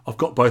home, I've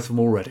got both of them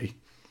already.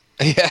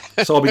 Yeah.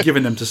 So I'll be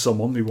giving them to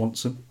someone who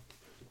wants them.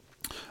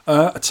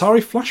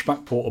 Atari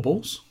Flashback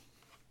Portables.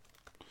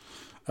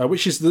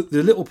 Which is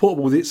the little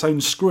portable with its own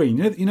screen.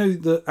 You know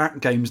the Act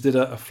Games did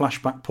a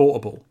Flashback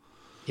Portable.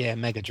 Yeah,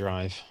 Mega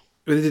Drive.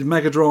 They did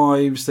Mega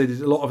Drives. They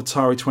did a lot of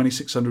Atari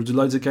 2600.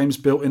 Loads of games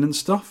built in and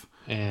stuff.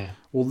 Yeah.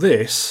 Well,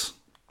 this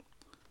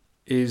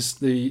is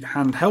the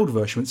handheld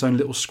version with its own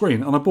little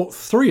screen. And I bought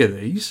 3 of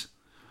these.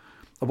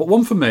 I bought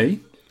one for me,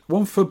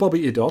 one for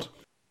Bobby Idod,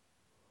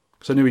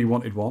 because I knew he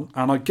wanted one.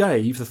 And I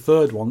gave the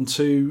third one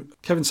to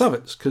Kevin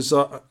Savitz, because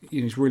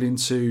he's really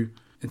into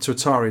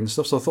Atari and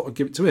stuff, so I thought I'd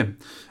give it to him.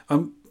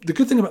 The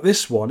good thing about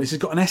this one is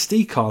it's got an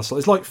SD card slot.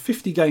 There's like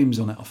 50 games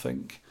on it, I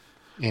think.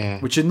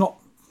 Yeah. Which are not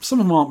some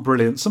of them aren't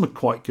brilliant. Some are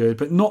quite good,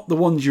 but not the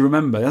ones you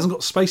remember. It hasn't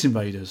got Space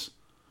Invaders.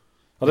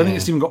 I don't think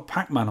it's even got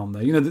Pac-Man on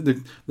there. You know,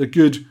 the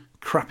good,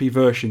 crappy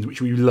versions,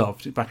 which we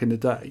loved back in the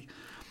day.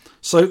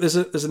 So there's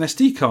an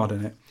SD card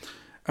in it.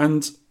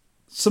 And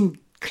some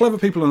clever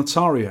people on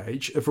Atari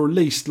Age have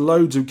released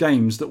loads of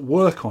games that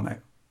work on it,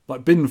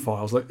 like bin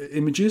files, like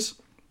images.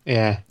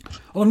 Yeah.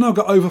 Well, I've now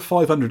got over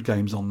 500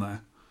 games on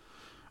there.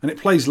 And it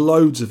plays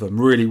loads of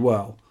them really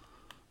well.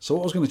 So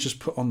what I was going to just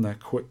put on there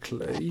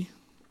quickly...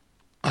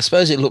 I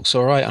suppose it looks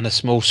all right on a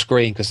small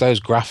screen because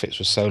those graphics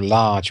were so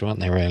large, weren't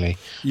they, really?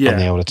 Yeah, on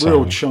the old Atari.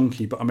 Real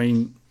chunky, but I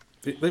mean,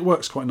 it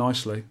works quite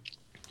nicely.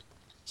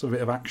 It's a bit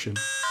of action.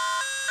 Do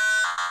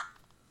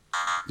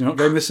you know what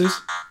game this is?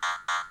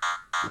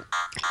 You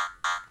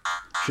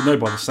should know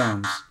by the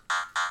sounds.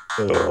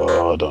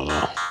 Oh, I don't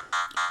know.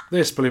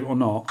 This, believe it or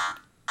not,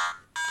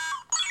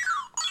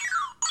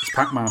 it's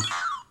Pac-Man.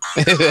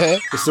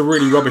 It's the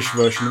really rubbish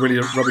version, the really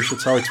rubbish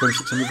Atari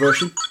 2600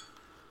 version.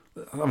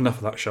 I have enough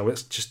of that show.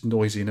 It's just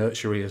noisy and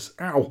hurts your ears.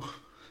 Ow!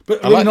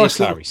 But I like nice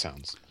the Atari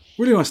sounds.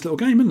 Really nice little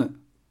game, isn't it?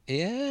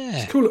 Yeah.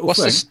 It's a cool little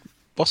thing.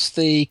 What's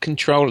the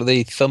control of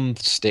the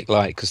thumbstick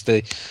like? Because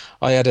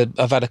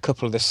I've had a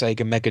couple of the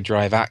Sega Mega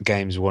Drive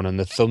games one, and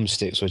the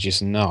thumbsticks were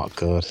just not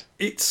good.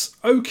 It's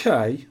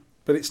okay,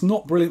 but it's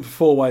not brilliant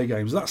for 4-way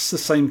games. That's the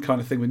same kind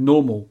of thing with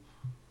normal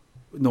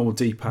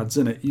D-pads,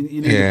 isn't it? You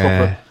need a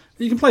proper.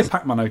 You can play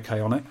Pac-Man okay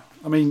on it.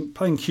 I mean,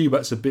 playing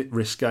Cubet's a bit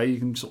risque. You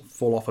can sort of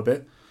fall off a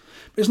bit.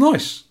 But it's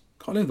nice.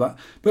 Can't live that.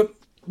 But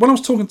when I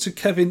was talking to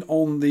Kevin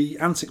on the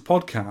Antic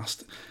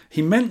podcast,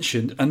 he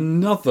mentioned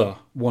another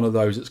one of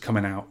those that's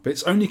coming out. But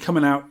it's only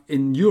coming out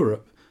in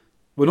Europe.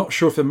 We're not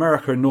sure if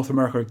America and North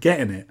America are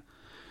getting it.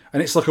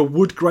 And it's like a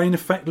wood grain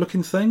effect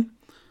looking thing.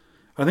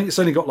 I think it's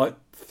only got like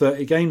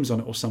 30 games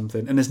on it or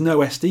something. And there's no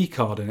SD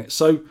card in it.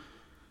 So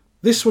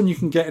this one you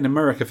can get in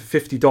America for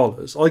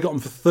 $50. I got them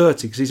for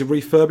 $30 because these are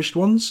refurbished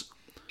ones.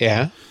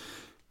 Yeah.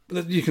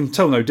 You can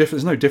tell no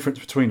difference. There's no difference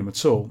between them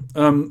at all.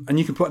 And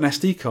you can put an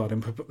SD card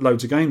in, put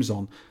loads of games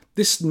on.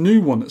 This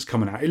new one that's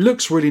coming out, it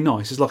looks really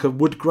nice. It's like a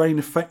wood grain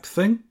effect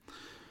thing.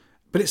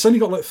 But it's only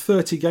got like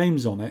 30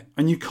 games on it,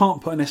 and you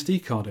can't put an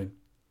SD card in.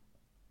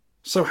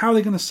 So how are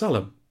they going to sell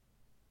them?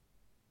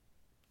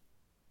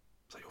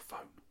 Is that your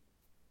phone?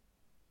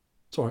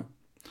 It's all right.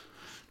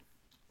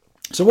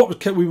 So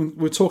what we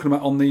were talking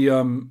about on the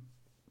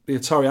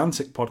Atari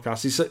Antic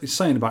podcast, he's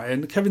saying about it,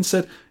 and Kevin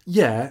said,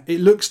 yeah,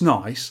 it looks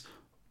nice,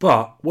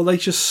 but will they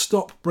just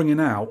stop bringing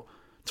out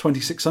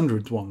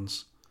 2600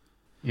 ones?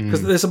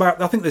 Because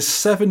I think there's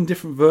 7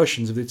 different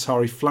versions of the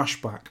Atari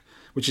Flashback,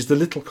 which is the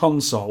little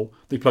console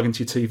that you plug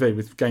into your TV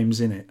with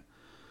games in it.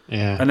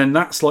 Yeah. And then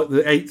that's like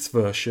the 8th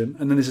version,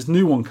 and then there's this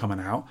new one coming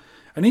out.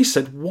 And he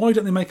said, why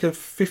don't they make a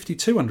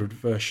 5200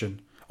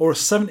 version or a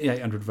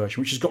 7800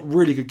 version, which has got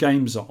really good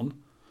games on,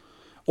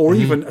 or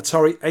even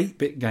Atari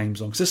 8-bit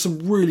games on? Because there's some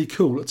really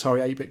cool Atari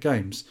 8-bit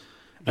games.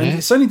 And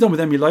it's only done with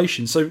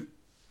emulation, so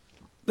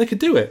they could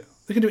do it.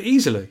 They could do it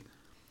easily.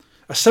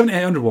 A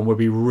 7800 one would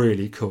be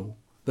really cool.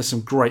 There's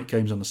some great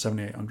games on the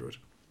 7800.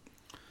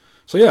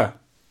 So yeah.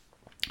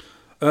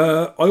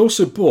 I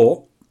also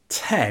bought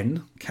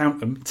 10, count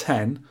them,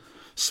 10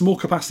 small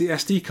capacity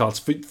SD cards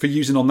for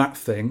using on that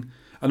thing,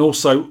 and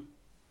also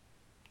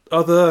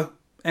other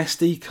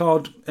SD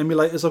card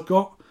emulators I've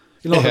got.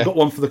 You know, I've got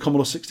one for the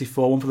Commodore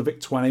 64, one for the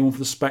VIC-20, one for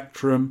the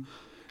Spectrum.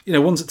 You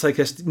know, ones that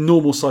take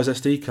normal size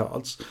SD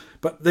cards,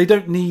 but they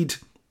don't need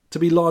to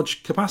be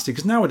large capacity,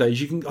 because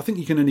nowadays I think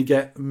you can only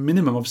get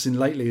minimum I've seen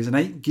lately is an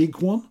 8 gig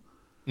one.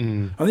 I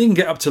think you can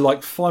get up to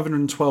like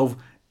 512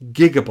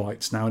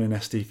 gigabytes now in an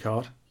SD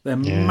card. They're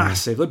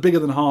massive. They're bigger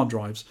than hard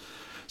drives.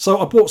 So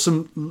I bought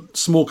some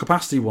small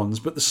capacity ones,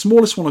 but the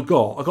smallest one I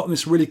got in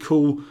this really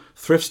cool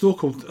thrift store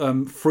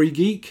called Free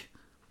Geek.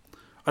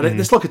 And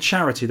it's like a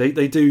charity.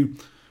 They do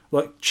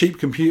like cheap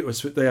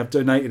computers that they have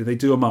donated, and they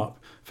do them up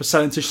for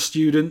selling to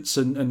students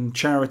and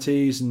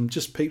charities and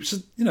just people. So,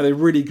 you know, they're a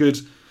really good,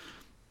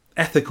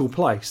 ethical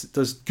place that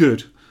does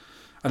good.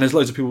 And there's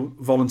loads of people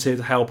volunteer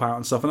to help out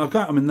and stuff. And I've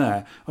got them in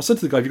there. I said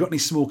to the guy, have you got any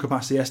small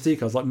capacity SD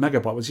cards, like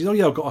megabyte ones? He said, oh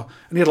yeah, I've got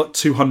and he had like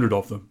 200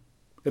 of them.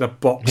 He had a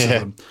box of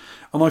them.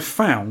 And I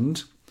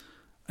found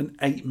an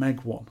 8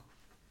 meg one.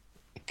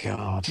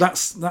 God.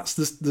 That's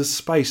the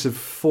space of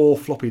 4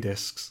 floppy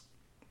disks.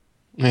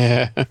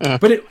 Yeah.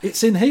 But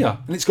it's in here,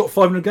 and it's got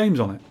 500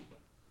 games on it.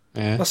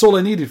 Yeah. That's all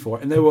I needed for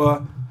it. And they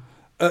were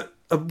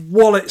a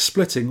wallet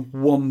splitting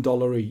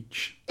 $1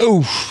 each.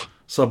 Oof.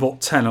 So I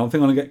bought 10. I think I'm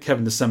going to get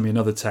Kevin to send me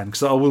another 10,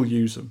 because I will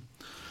use them.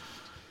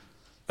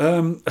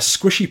 A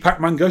squishy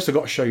Pac-Man Ghost. I've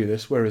got to show you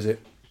this. Where is it?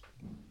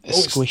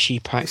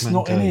 Squishy Pac-Man It's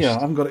not Ghost. in here. I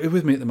haven't got it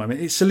with me at the moment.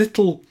 It's a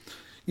little...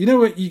 You know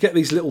where you get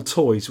these little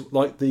toys,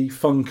 like the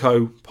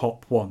Funko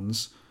Pop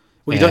ones,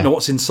 where you don't know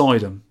what's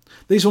inside them?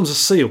 These ones are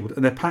sealed,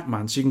 and they're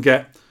Pac-Man. So you can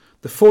get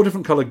the 4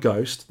 different coloured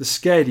Ghost, the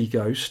Scaredy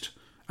Ghost,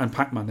 and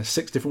Pac-Man. There's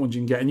 6 different ones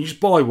you can get. And you just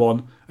buy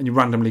one, and you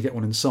randomly get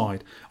one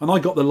inside. And I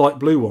got the light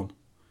blue one.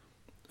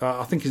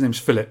 I think his name's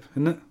Philip,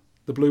 isn't it?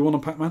 The blue one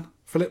on Pac-Man?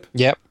 Philip?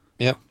 Yep.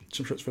 I'm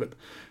sure it's Philip.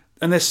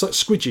 And they're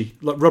squidgy,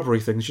 like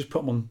rubbery things. You just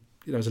put them on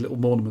as a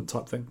little ornament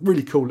type thing.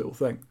 Really cool little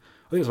thing.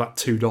 I think it was about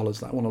 $2.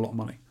 That won a lot of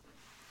money.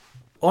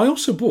 I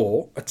also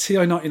bought a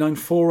TI-99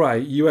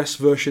 4A US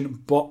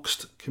version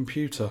boxed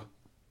computer.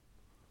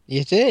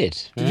 You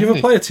did? Did you ever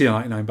play a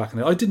TI-99 back in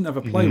the day? I didn't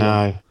ever play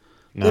one.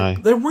 No.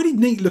 They're really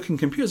neat looking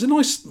computers. They're a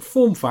nice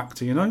form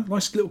factor,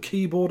 Nice little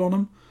keyboard on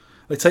them.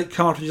 They take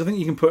cartridges. I think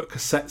you can put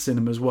cassettes in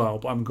them as well,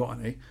 but I haven't got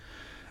any.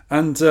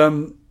 And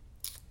when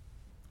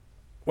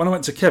I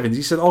went to Kevin's,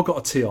 he said, I've got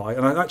a TI.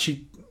 And I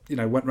actually,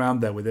 went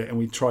round there with it and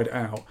we tried it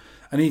out.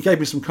 And he gave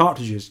me some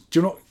cartridges. Do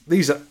you know what?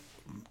 These are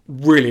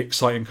really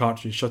exciting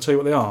cartridges. Shall I tell you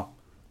what they are?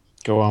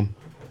 Go on.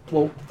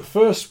 Well, the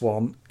first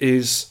one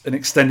is an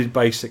extended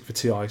basic for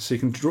TI. So you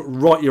can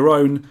write your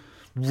own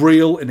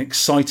real and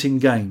exciting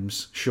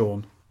games,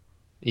 Sean.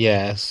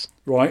 Yes.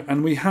 Right,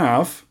 and we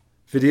have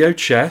video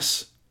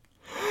chess.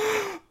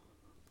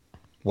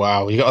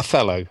 Wow, you got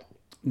Othello?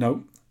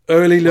 No.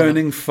 Early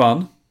learning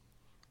fun.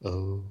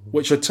 Oh.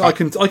 Which I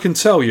can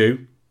tell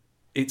you,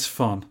 it's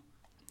fun.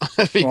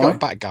 Have you got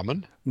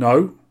backgammon?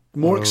 No.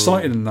 More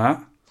exciting than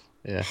that.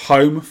 Yeah.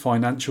 Home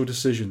financial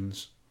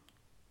decisions.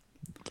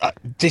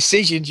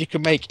 Decisions you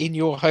can make in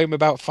your home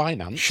about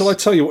finance? Shall I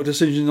tell you what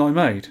decisions I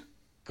made?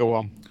 Go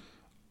on.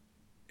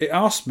 It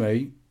asked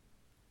me.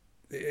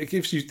 It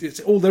gives you.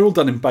 They're all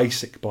done in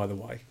BASIC, by the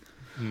way.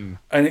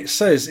 And it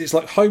says it's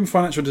like home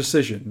financial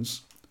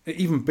decisions. It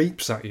even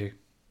beeps at you.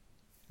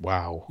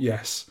 Wow.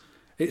 Yes.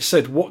 It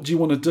said, what do you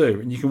want to do?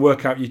 And you can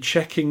work out your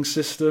checking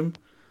system,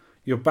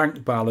 your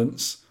bank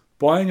balance,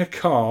 buying a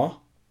car.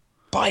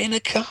 Buying a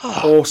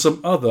car? Or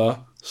some other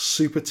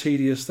super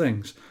tedious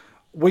things.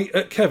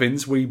 At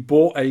Kevin's, we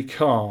bought a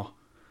car.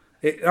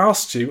 It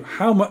asks you,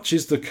 how much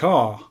is the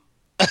car?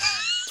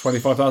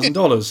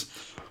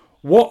 $25,000.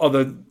 What are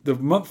the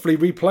monthly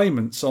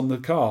repayments on the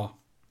car?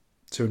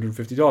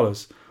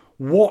 $250.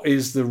 What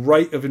is the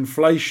rate of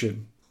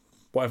inflation?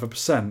 Whatever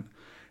percent.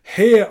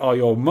 Here are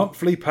your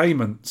monthly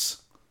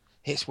payments.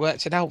 It's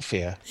worked it out for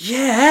you?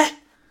 Yeah.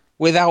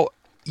 Without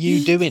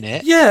you doing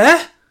it?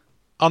 Yeah.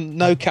 On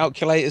no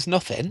calculators,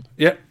 nothing?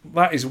 Yep,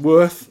 that is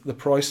worth the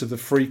price of the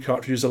free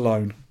cartridges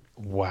alone.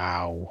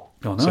 Wow.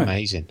 I know. That's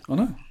amazing. I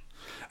know.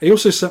 He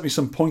also sent me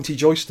some pointy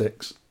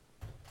joysticks.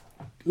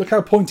 Look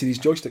how pointy these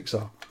joysticks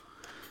are.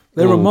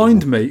 They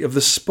remind me of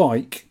the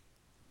spike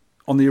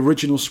on the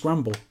original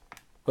Scramble.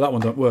 But that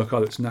one don't work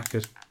either, it's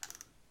knackered.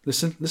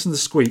 Listen to the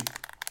squeak.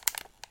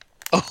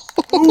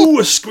 Ooh,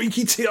 a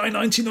squeaky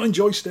TI-99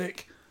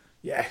 joystick.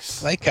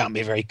 Yes. They can't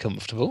be very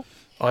comfortable.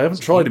 I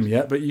haven't tried them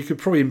yet, but you could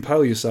probably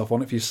impale yourself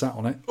on it if you sat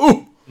on it.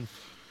 Ooh!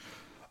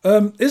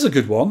 Here's a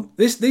good one.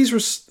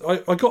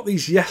 I got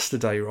these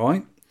yesterday,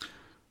 right?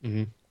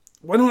 Mm-hmm.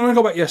 When I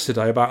got back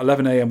yesterday, about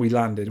 11 a.m. we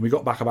landed, and we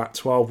got back about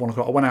 12, 1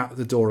 o'clock. I went out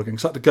the door again,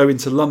 because I had to go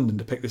into London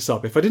to pick this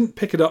up. If I didn't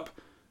pick it up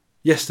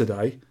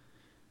yesterday,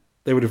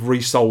 they would have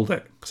resold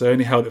it, because they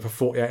only held it for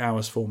 48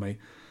 hours for me.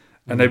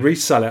 And they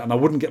resell it, and I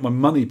wouldn't get my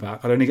money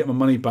back. I'd only get my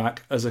money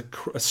back as a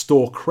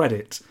store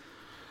credit.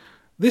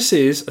 This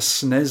is a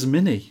SNES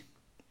Mini.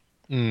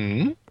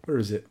 Where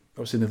is it?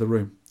 Oh, it's in the other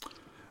room.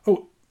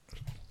 Oh,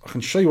 I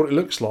can show you what it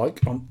looks like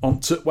on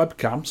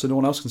webcam, so no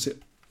one else can see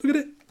it. Look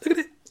at it. Look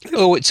at it.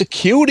 Oh, it's a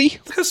cutie.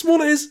 Look how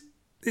small it is.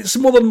 It's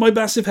smaller than my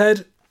massive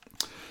head.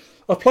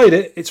 I've played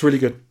it. It's really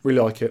good. Really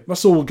like it.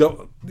 That's all we've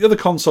got. The other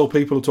console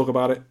people will talk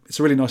about it. It's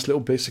a really nice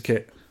little piece of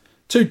kit.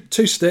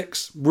 Two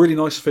sticks. Really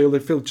nice feel. They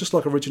feel just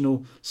like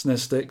original SNES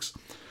sticks.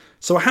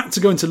 So I had to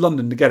go into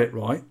London to get it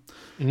right.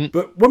 Mm-hmm.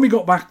 But when we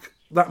got back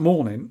that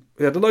morning,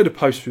 we had a load of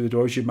post through the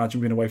door, as you'd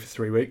imagine, being away for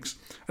 3 weeks.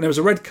 And there was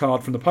a red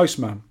card from the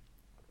postman.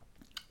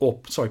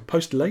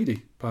 Post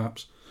lady,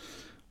 perhaps.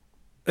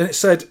 And it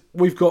said,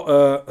 we've got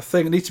a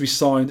thing that needs to be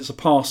signed. It's a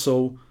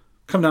parcel.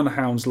 Come down to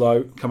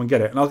Hounslow, come and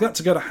get it. And I got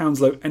to go to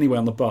Hounslow anyway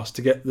on the bus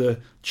to get the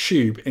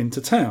tube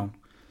into town.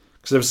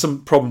 Because there was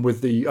some problem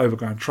with the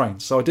overground train.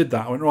 So I did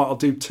that. I went, right, I'll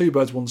do 2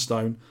 birds, 1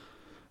 stone.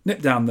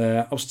 Nipped down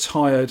there. I was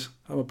tired.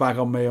 I had a bag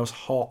on me. I was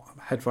hot.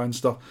 Headphones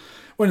stuff.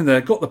 Went in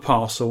there, got the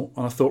parcel.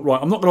 And I thought, right,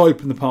 I'm not going to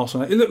open the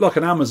parcel. It looked like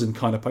an Amazon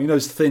kind of,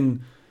 those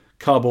thin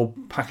cardboard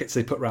packets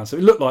they put around. So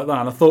it looked like that.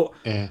 And I thought,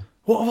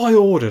 what have I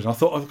ordered? And I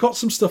thought, I've got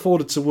some stuff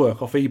ordered to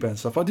work off eBay and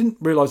stuff. I didn't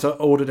realise I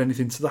ordered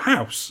anything to the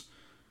house.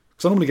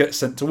 Because I normally get it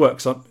sent to work.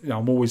 So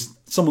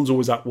someone's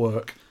always at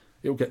work.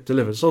 It'll get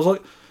delivered. So I was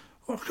like,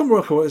 I can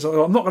work on it.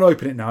 I'm not going to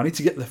open it now. I need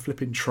to get the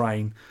flipping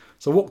train.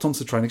 So I walked onto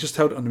the train. I just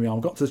held it under my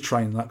arm. Got to the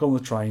train. Got on the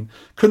train.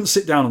 Couldn't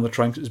sit down on the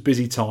train because it was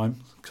busy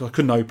time. Because I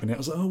couldn't open it. I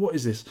was like, what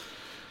is this?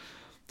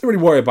 Didn't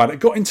really worry about it.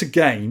 Got into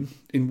Game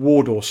in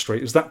Wardour Street.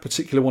 It was that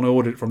particular one I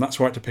ordered it from. That's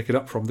where I had to pick it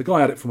up from. The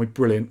guy had it for me.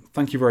 Brilliant.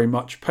 Thank you very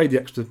much. Paid the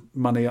extra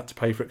money I had to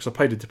pay for it because I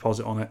paid a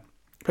deposit on it.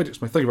 Paid it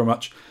to me. Thank you very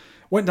much.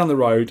 Went down the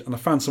road and I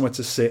found somewhere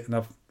to sit and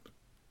have a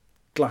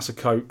glass of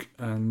Coke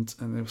and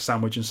a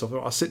sandwich and stuff.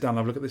 I'll sit down and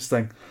have a look at this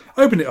thing.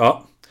 Opened it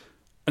up.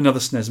 Another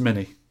SNES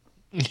Mini.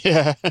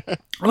 Yeah.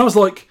 And I was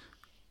like,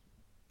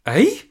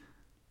 what?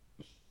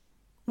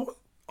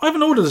 I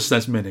haven't ordered a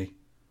SNES Mini.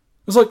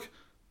 I was like,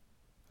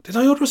 did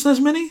I order a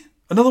SNES Mini?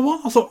 Another one?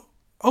 I thought,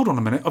 hold on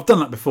a minute. I've done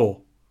that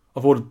before.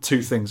 I've ordered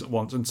 2 things at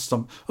once. And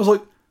I was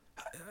like,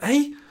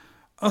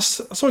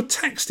 So I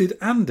texted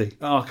Andy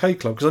at Arcade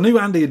Club because I knew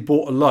Andy had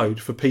bought a load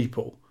for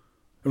people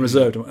and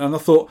reserved them. And I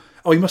thought,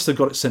 he must have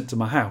got it sent to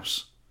my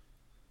house.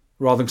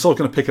 Rather than, because I was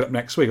going to pick it up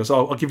next week. I said,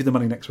 I'll give you the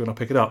money next week and I'll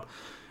pick it up.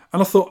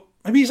 And I thought,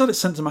 maybe he's had it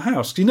sent to my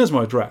house because he knows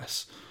my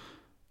address.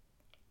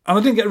 And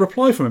I didn't get a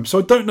reply from him. So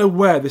I don't know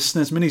where this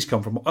SNES Mini's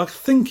come from. I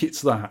think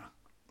it's that.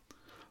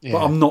 Yeah.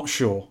 But I'm not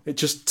sure. It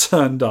just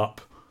turned up.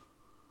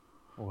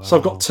 Wow. So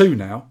I've got 2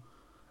 now.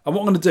 And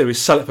what I'm going to do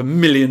is sell it for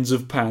millions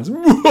of pounds.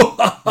 You're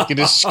going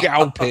to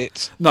scalp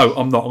it. No,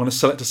 I'm not. I'm going to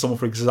sell it to someone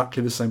for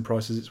exactly the same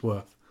price as it's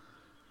worth.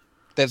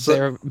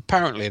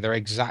 Apparently, they're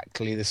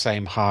exactly the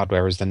same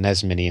hardware as the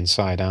NES Mini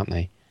inside, aren't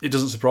they? It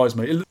doesn't surprise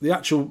me. The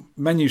actual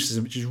menu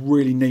system, which is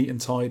really neat and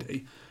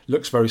tidy,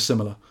 looks very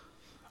similar.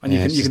 And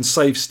you can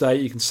save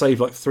state, you can save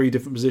like 3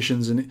 different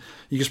positions, and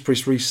you just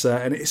press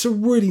reset. And it's a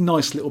really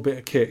nice little bit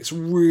of kit. It's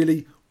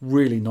really,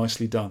 really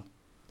nicely done.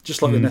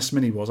 Just like the NES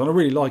Mini was. And I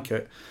really like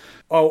it.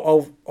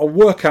 I'll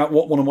work out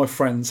what one of my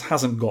friends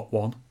hasn't got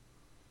one,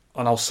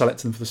 and I'll sell it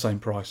to them for the same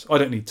price. I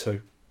don't need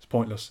 2. It's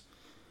pointless.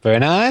 Very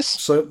nice.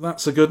 So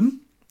that's a good one.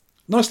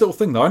 Nice little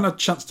thing, though. I haven't had a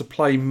chance to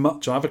play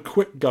much. I have a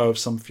quick go of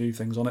some few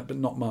things on it, but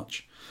not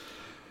much.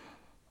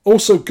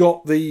 Also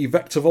got the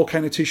Vector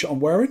Volcano t-shirt I'm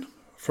wearing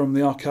from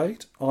the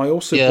arcade. I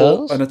also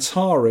bought an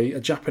Atari, a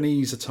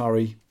Japanese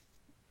Atari,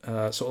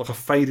 sort of like a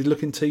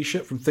faded-looking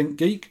t-shirt from Think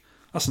Geek.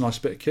 That's a nice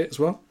bit of kit as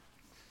well.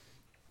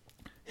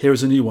 Here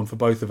is a new one for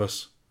both of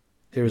us.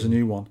 Here is a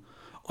new one.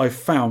 I've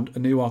found a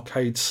new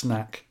arcade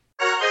snack.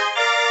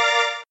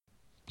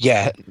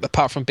 Yeah,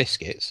 apart from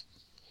biscuits.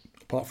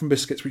 Apart from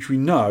biscuits, which we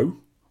know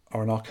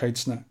are an arcade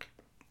snack.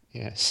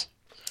 Yes.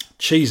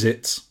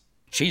 Cheez-Its.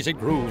 Cheez-It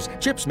Grooves.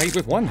 Chips made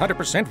with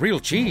 100% real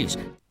cheese.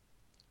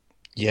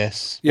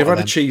 Yes. You ever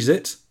had a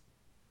Cheez-It?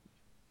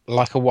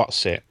 Like a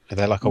what's it? Are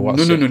they like a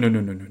what's it? No.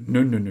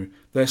 No.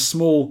 They're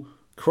small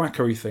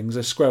crackery things.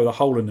 They're square with a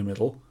hole in the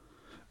middle.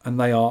 And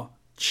they are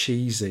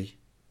cheesy.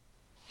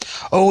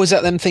 Oh, is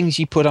that them things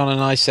you put on an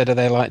ice set? Are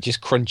they like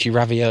just crunchy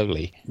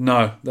ravioli?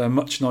 No, they're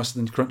much nicer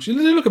than crunchy.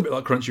 They look a bit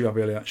like crunchy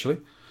ravioli, actually.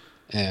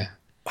 Yeah.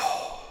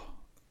 Oh,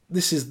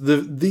 this is the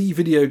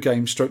video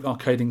game stroke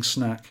arcading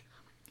snack.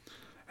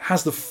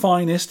 Has the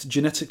finest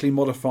genetically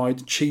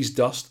modified cheese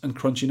dust and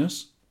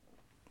crunchiness.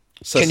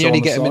 Can you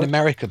only get them in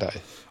America, though?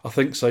 I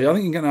think so. Yeah, I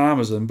think you can get them on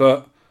Amazon.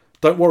 But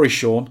don't worry,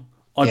 Sean.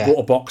 I bought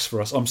a box for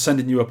us. I'm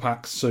sending you a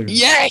pack soon.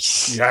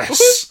 Yes!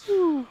 Yes!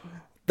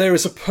 There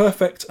is a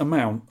perfect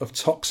amount of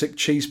toxic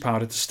cheese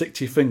powder to stick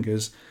to your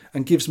fingers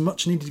and gives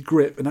much needed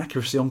grip and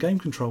accuracy on game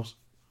controls.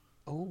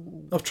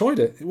 Oh. I've tried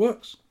it. It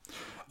works.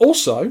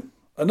 Also,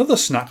 another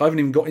snack I haven't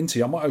even got into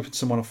yet. I might open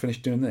some when I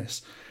finish doing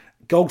this.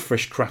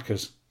 Goldfish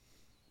crackers.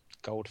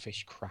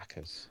 Goldfish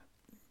crackers.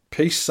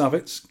 Peace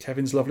Savitz,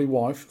 Kevin's lovely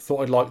wife,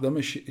 thought I'd like them.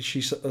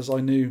 As I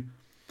knew,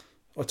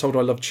 I told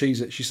her I love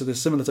Cheez-It. She said, they're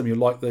similar to me, you'll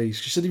like these.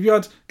 She said, have you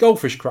had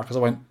goldfish crackers?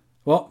 I went,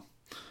 what?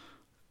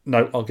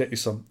 No, I'll get you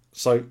some.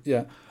 So,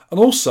 yeah. And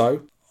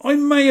also, I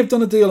may have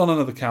done a deal on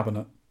another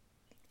cabinet.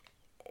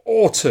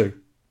 Or 2.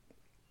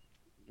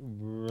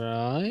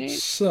 Right.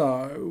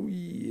 So,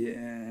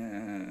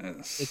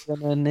 yes. You're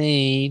going to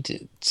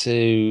need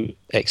to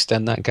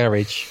extend that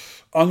garage.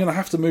 I'm going to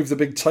have to move the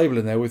big table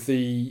in there with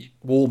the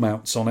wall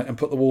mounts on it and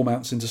put the wall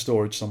mounts into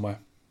storage somewhere.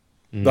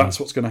 That's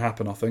what's going to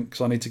happen, I think,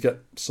 because I need to get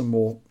some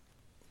more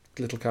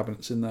little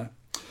cabinets in there.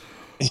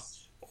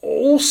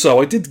 Also,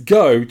 I did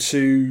go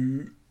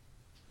to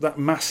that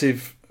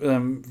massive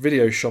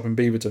video shop in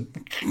Beaverton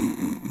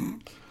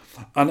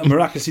and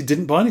miraculously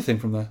didn't buy anything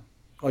from there.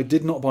 I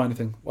did not buy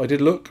anything. I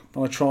did look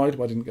and I tried,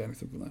 but I didn't get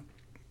anything from there.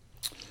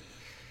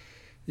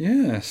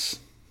 Yes.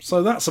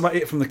 So that's about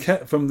it from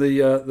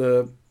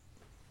the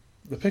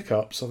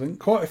pickups, I think.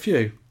 Quite a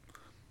few.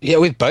 Yeah,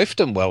 we've both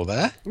done well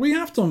there. We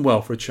have done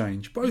well for a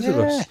change, both of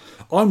us.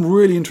 I'm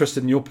really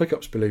interested in your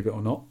pickups, believe it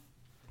or not.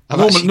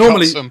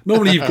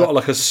 Normally you've got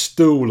like a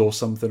stool or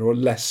something, or a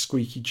less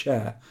squeaky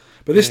chair.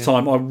 But this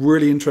time I'm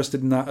really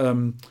interested in that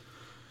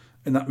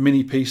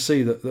mini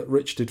PC that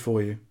Rich did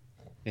for you.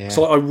 Yeah.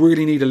 So I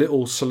really need a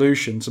little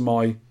solution to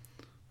my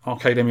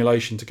arcade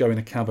emulation to go in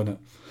a cabinet.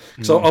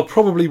 So I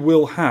probably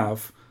will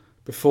have,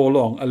 before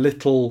long, a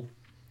little...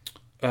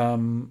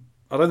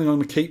 I don't think I'm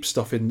going to keep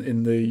stuff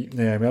in the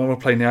Naomi. I'm going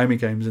to play Naomi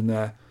games in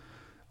there.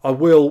 I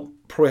will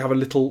probably have a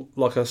little,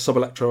 like a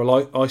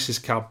Sub-Electro ISIS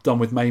cab done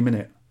with MAME in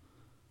it.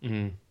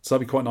 So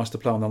that'd be quite nice to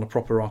play on a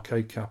proper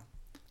arcade cab.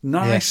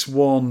 Nice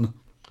one.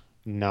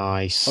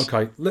 Nice.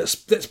 Okay, let's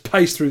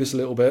pace through this a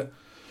little bit.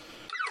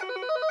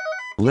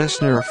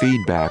 Listener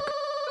feedback.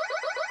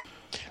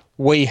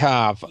 We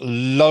have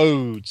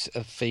loads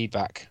of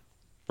feedback.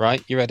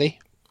 Right, you ready?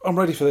 I'm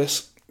ready for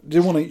this. Do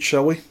you want to eat,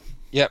 shall we?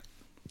 Yep.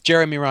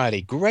 Jeremy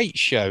Riley, great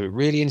show,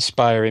 really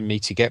inspiring me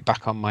to get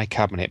back on my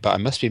cabinet, but I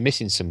must be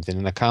missing something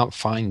and I can't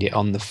find it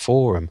on the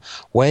forum.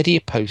 Where do you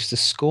post the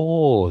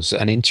scores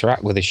and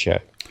interact with the show?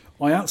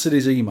 I answered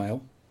his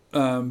email,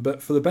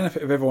 but for the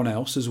benefit of everyone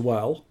else as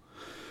well,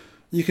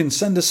 you can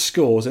send us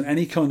scores and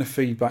any kind of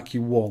feedback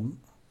you want.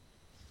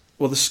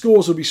 Well, the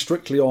scores will be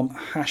strictly on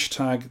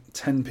hashtag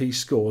 10p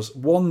scores,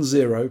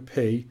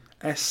 10p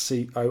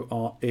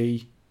SCORE.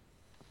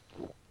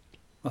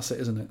 That's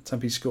it, isn't it?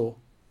 Tempe Score.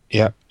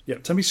 Yeah.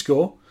 Yep, Tempe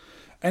Score.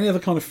 Any other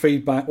kind of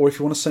feedback, or if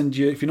you want to send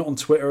if you're not on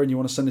Twitter and you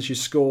want to send us your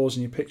scores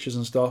and your pictures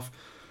and stuff,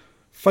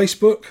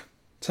 Facebook,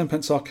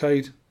 10pence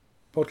Arcade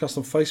podcast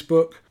on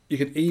Facebook. You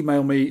can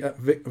email me at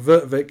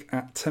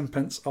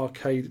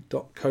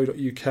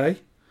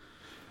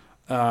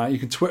vertvic@10pencearcade.co.uk. You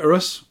can Twitter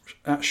us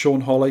at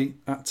Sean Holly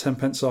at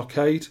 10pence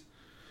Arcade.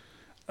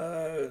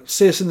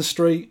 See us in the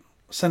street,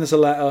 send us a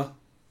letter,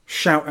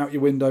 shout out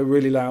your window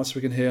really loud so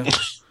we can hear.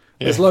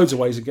 There's loads of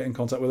ways of getting in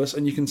contact with us,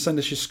 and you can send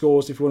us your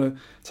scores if you want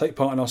to take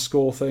part in our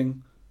score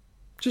thing.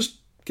 Just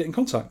get in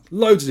contact.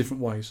 Loads of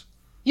different ways.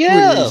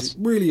 Yes.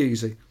 Really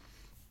easy.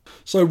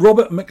 So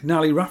Robert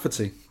McNally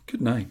Rafferty,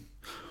 good name,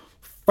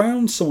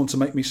 found someone to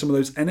make me some of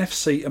those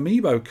NFC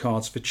amiibo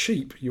cards for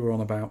cheap you were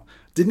on about.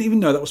 Didn't even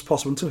know that was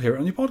possible until hearing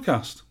it on your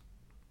podcast.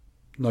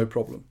 No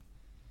problem.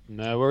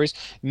 No worries.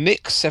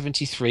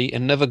 Nick73,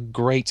 another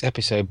great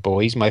episode,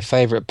 boys. My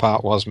favourite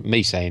part was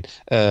me saying,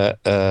 and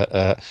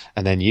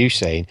then you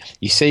saying,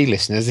 you see,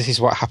 listeners, this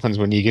is what happens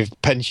when you give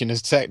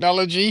pensioners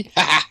technology.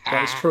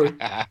 That is true.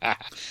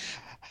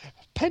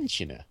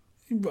 Pensioner?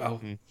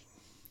 Well...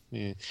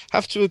 Yeah.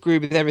 Have to agree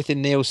with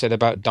everything Neil said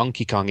about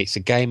Donkey Kong. It's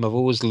a game I've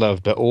always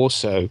loved, but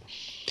also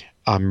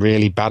I'm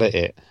really bad at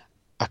it.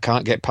 I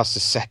can't get past the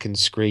second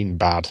screen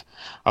bad.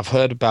 I've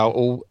heard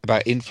about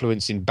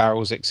influencing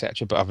barrels,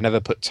 etc., but I've never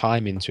put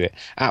time into it.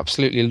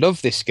 Absolutely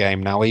love this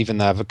game now, even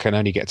though I can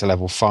only get to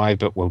level 5,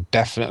 but will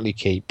definitely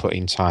keep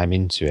putting time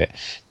into it.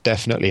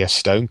 Definitely a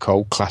stone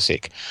cold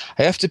classic.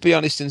 I have to be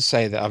honest and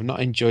say that I've not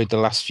enjoyed the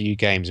last few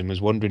games and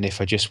was wondering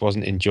if I just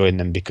wasn't enjoying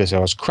them because I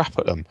was crap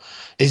at them.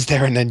 Is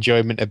there an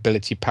enjoyment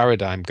ability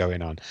paradigm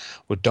going on?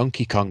 Well,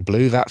 Donkey Kong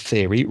blew that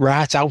theory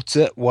right out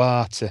at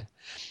water.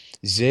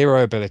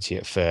 Zero ability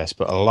at first,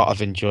 but a lot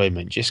of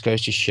enjoyment. Just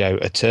goes to show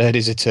a turd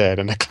is a turd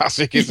and a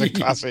classic is a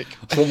classic.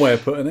 That's one way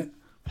of putting it.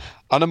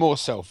 On a more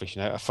selfish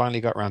note, I finally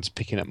got around to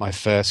picking up my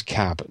first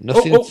cab.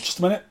 Nothing. Oh, just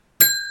a minute.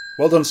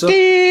 Well done, sir.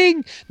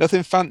 Ding!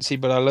 Nothing fancy,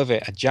 but I love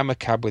it. A Jammer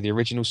cab with the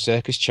original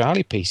Circus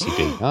Charlie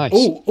PCB. Nice.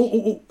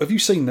 Oh! Have you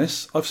seen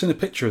this? I've seen a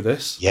picture of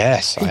this. He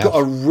got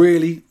a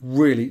really,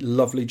 really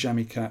lovely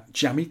jammy cab.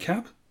 Jammy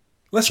cab?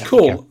 Let's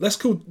call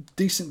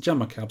decent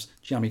Jammer cabs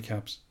jammy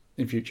cabs.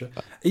 In future,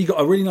 he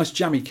got a really nice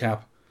jammy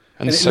cab,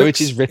 and so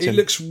it is written. It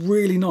looks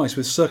really nice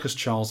with Circus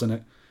Charles in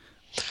it.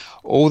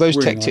 All those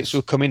really tech tips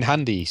will come in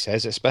handy, he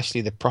says,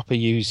 especially the proper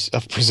use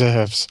of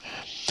preserves.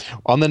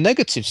 On the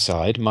negative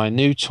side, my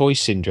new toy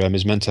syndrome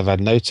has meant I've had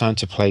no time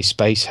to play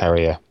Space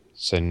Harrier,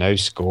 so no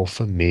score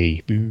for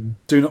me. Boo.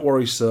 Do not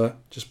worry, sir.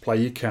 Just play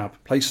your cab,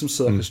 play some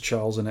Circus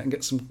Charles in it, and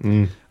get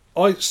some.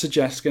 I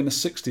suggest getting a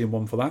 60 in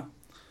one for that.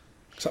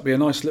 Because that'd be a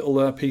nice little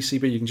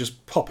PCB you can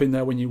just pop in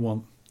there when you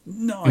want.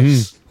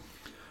 Nice.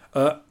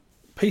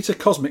 Peter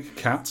Cosmic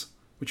Cat,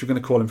 which we're going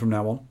to call him from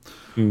now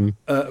on.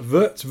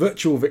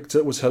 Virtual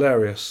Victor was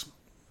hilarious.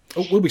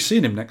 Oh, we'll be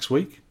seeing him next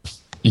week.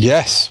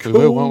 Yes, cool. We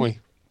will, won't we?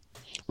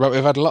 Right,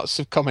 we've had lots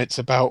of comments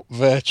about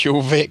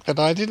Virtual Vic that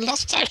I did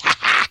last time.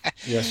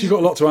 Yes, you've got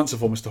a lot to answer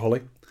for, Mr.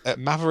 Holly.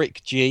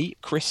 Maverick G,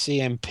 Chris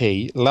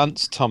CMP,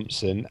 Lance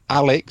Thompson,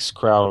 Alex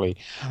Crowley,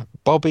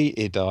 Bobby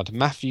Iddard,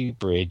 Matthew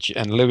Bridge,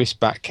 and Lewis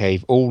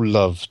Batcave all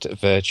loved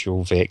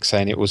Virtual Vic,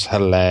 saying it was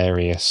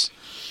hilarious.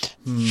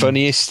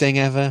 Funniest thing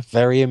ever,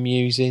 very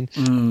amusing.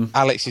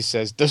 Alex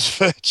says, does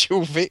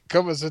Virtual Vic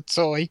come as a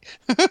toy?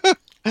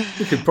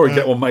 You could probably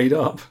get one made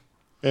up.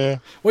 Yeah.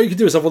 What you could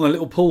do is have one of the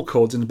little pull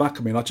cords in the back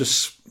of me and I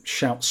just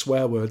shout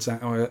swear words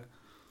out of it.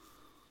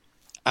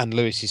 And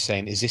Lewis is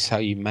saying, is this how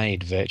you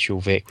made Virtual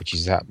Vic, which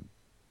is that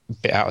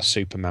bit out of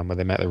Superman where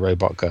they met the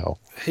robot girl?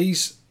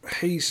 He's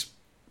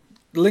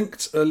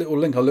linked a little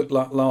link I looked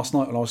at last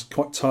night when I was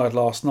quite tired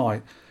last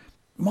night.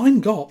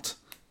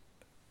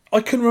 I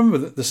couldn't remember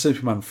the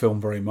Superman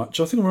film very much.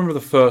 I think I remember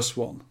the first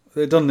one.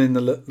 They're done in the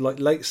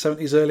late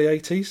 70s, early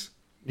 80s.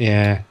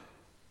 Yeah.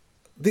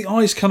 The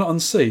eyes cannot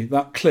unsee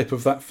that clip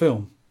of that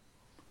film.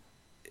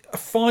 A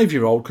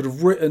 5-year-old could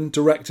have written,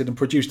 directed and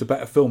produced a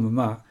better film than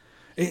that.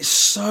 It's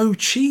so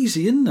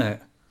cheesy, isn't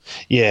it?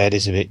 Yeah, it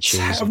is a bit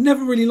cheesy. I've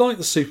never really liked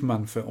the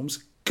Superman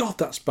films. God,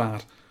 that's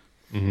bad.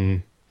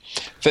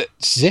 But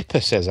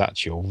Zipper says,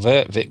 Virtual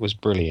Vic was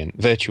brilliant.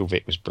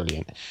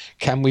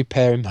 Can we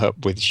pair him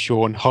up with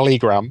Sean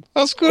Hologram?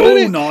 That's good,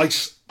 isn't it?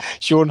 Nice.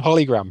 Sean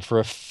Hologram for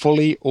a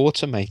fully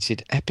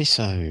automated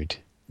episode.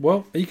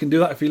 Well, he can do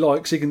that if he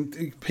likes. He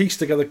can piece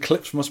together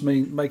clips from us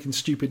making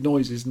stupid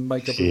noises and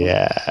make up.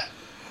 Yeah.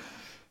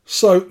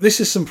 So this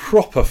is some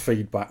proper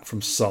feedback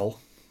from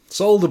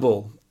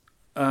Soldable.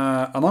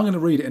 And I'm going to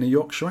read it in a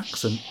Yorkshire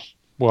accent.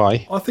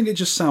 Why? I think it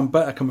just sounds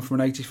better coming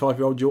from an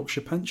 85-year-old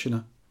Yorkshire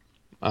pensioner.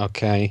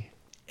 Okay.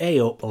 Hey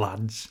up,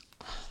 lads.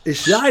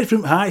 Aside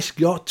from high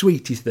score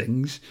tweety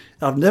things,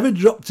 I've never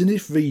dropped any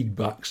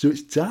feedback, so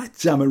it's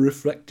time I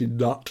reflected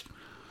that.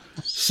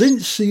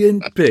 Since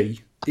CNP,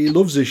 he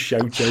loves his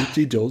shout-out,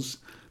 he does,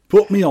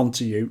 put me on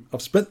to you,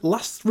 I've spent the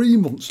last 3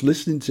 months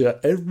listening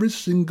to every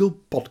single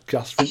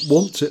podcast from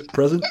once at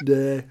present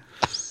day.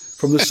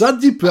 From the sad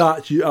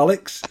departure,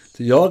 Alex,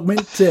 to the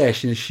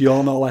augmentation of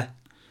Sean Ollie.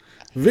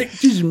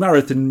 Victor's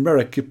Marathon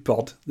America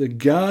Pod, the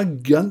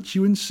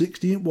gargantuan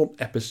 60-in-1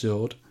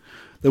 episode,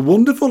 the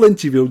wonderful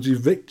interviews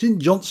with Victor and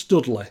John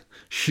Studley,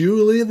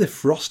 surely the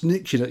Frost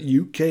Nixon at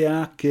UK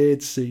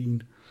arcade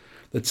scene,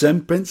 the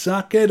 10-pence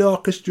arcade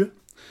orchestra,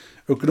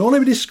 who can only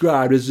be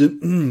described as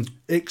an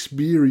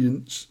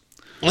experience,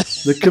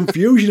 the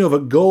confusion of a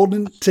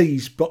Golden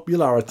Tea's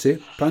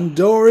popularity,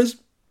 Pandora's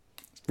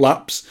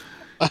flaps,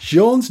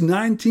 Sean's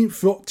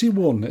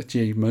 1941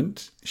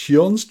 achievement,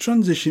 Sean's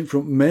transition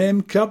from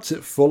MAME cab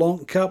to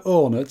full-on cab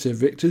owner to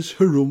Victor's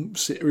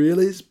harumps, it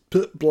really is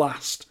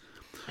blast.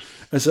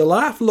 As a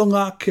lifelong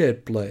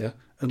arcade player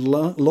and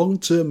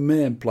long-term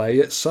MAME player,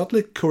 yet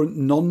sadly current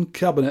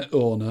non-cabinet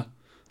owner,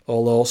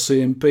 although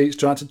CMP's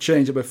trying to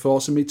change it by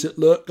forcing me to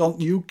lurk on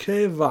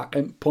UK VAT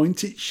and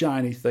point at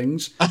shiny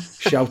things,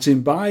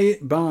 shouting buy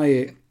it, buy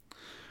it.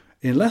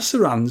 In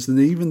lesser hands than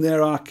even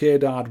their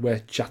arcade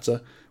hardware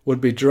chatter would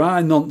be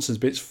dry nonsense,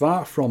 but it's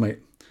far from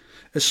it.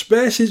 As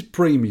space is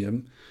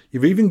premium,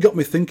 you've even got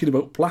me thinking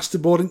about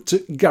plasterboarding to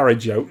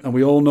garage out, and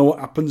we all know what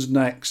happens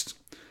next.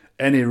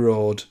 Any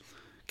road.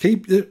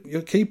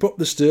 Keep up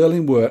the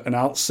sterling work, and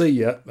I'll see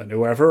you, and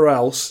whoever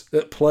else,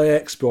 at Play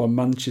Expo in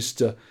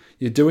Manchester.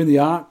 You're doing the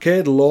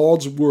arcade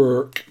lord's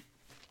work.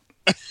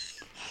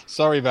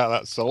 Sorry about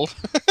that, Sol.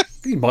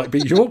 He might be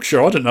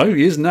Yorkshire, I don't know,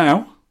 he is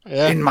now.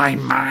 Yeah. In my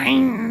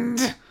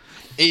mind.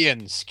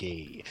 Ian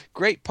Ski.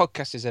 Great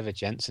podcast as ever,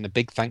 gents, and a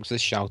big thanks for the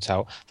shout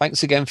out.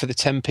 Thanks again for the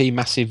 10p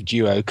massive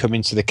duo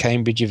coming to the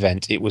Cambridge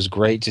event. It was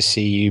great to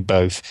see you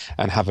both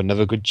and have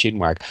another good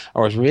chinwag. I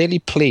was really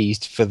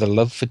pleased for the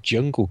love for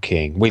Jungle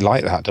King. We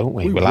like that, don't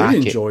we? We really like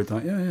enjoyed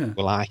that, yeah.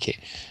 We like it.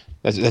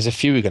 There's a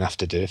few we're going to have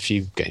to do, a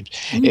few games.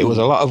 It was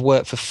a lot of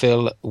work for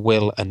Phil,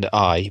 Will and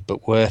I,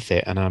 but worth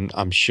it. And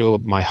I'm sure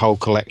my whole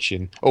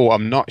collection... Oh,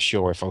 I'm not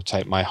sure if I'll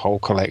take my whole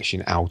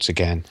collection out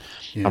again.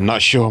 Yeah. I'm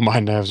not sure my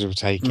nerves will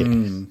take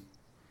it.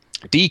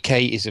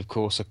 DK is, of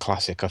course, a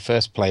classic. I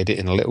first played it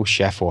in Little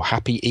Chef or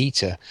Happy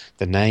Eater.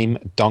 The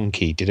name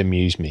Donkey did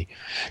amuse me.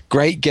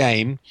 Great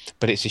game,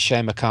 but it's a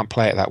shame I can't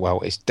play it that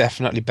well. It's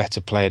definitely better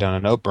played on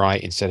an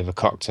upright instead of a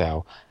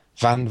cocktail.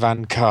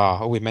 Van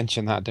Car. Oh, we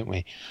mentioned that, didn't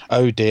we?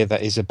 Oh dear,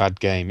 that is a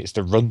bad game. It's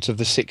the runt of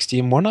the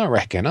 60-in-1, I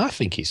reckon. I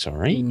think it's all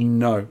right.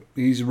 No,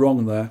 he's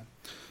wrong there.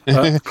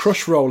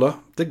 Crush Roller,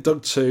 Dig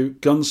Dug 2,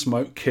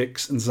 Gunsmoke,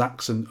 Kicks, and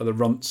Zaxxon are the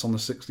runts on the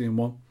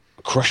 60-in-1.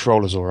 Crush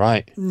Roller's all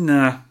right.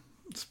 Nah.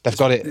 They've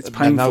got it. It's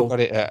painful. They've got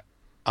it at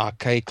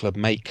Arcade Club.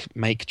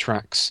 Make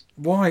tracks.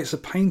 Why? It's a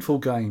painful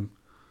game.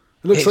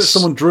 It looks like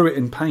someone drew it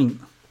in paint.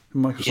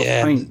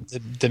 Microsoft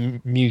Paint.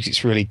 The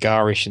music's really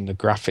garish and the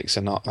graphics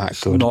are not that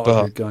good. Not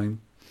a good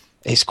game.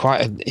 It's quite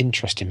an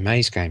interesting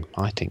maze game,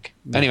 I think.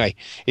 Yeah. Anyway,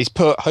 it's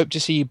put. Hope to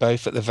see you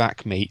both at the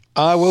VAC meet.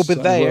 I will be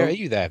there. Are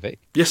you there, Vic?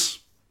 Yes.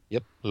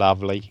 Yep.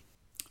 Lovely.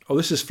 Oh,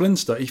 this is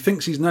Flinster. He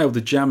thinks he's nailed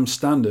the jam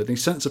standard. He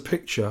sends a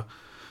picture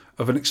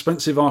of an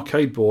expensive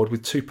arcade board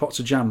with 2 pots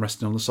of jam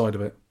resting on the side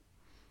of it.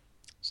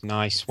 It's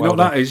nice. You know what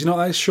that is? You know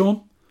what that is,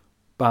 Sean?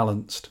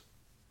 Balanced.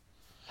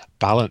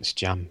 Balanced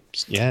jam.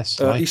 Yes.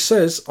 He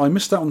says, I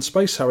missed out on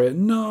Space Harrier.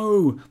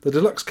 No! The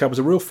Deluxe Cab was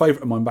a real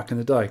favourite of mine back in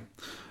the day.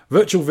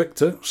 Virtual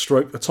Victor,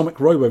 stroke Atomic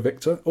Robo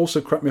Victor,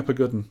 also cracked me up a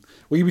good one.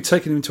 Will you be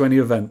taking him to any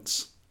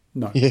events?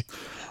 No. Yeah.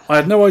 I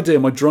had no idea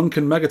my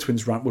drunken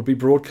Megatwins rant would be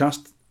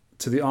broadcast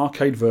to the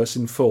arcade verse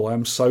in full. I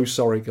am so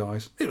sorry,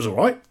 guys. It was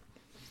alright.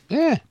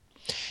 Yeah.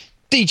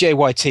 DJ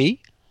YT.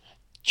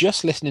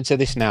 Just listening to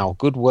this now.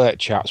 Good work,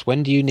 chaps.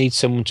 When do you need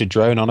someone to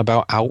drone on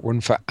about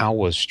Outrun for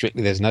hours?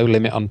 Strictly, there's no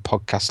limit on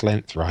podcast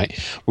length, right?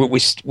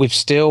 We've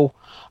still...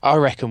 I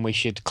reckon we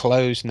should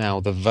close now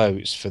the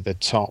votes for the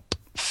top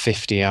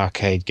 50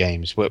 arcade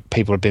games where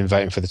people have been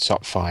voting for the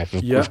top 5.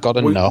 We've got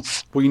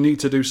enough. We need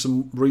to do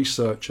some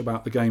research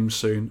about the games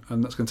soon,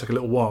 and that's going to take a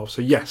little while.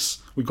 So,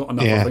 yes, we've got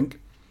enough, I think.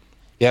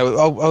 Yeah,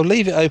 I'll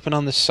leave it open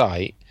on the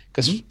site.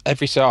 Because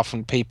every so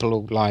often people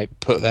will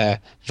put their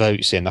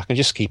votes in. I can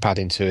just keep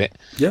adding to it.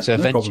 Yeah, so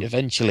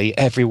eventually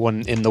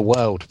everyone in the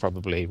world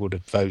probably would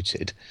have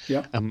voted.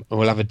 Yeah. And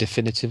we'll have a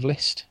definitive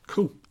list.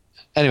 Cool.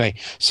 Anyway,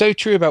 so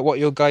true about what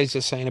your guys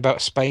are saying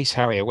about Space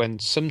Harrier, when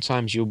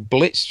sometimes you'll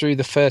blitz through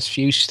the first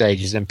few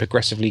stages and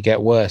progressively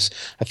get worse.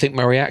 I think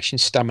my reaction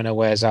stamina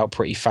wears out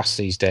pretty fast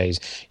these days.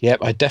 Yep,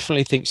 I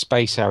definitely think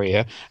Space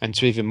Harrier, and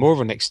to even more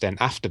of an extent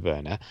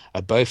Afterburner,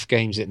 are both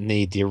games that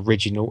need the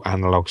original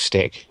analog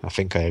stick. I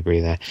think I agree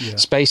there. Yeah.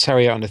 Space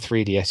Harrier on the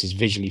 3DS is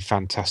visually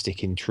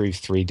fantastic in true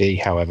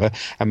 3D, however,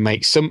 and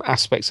makes some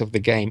aspects of the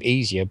game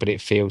easier, but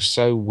it feels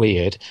so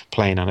weird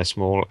playing on a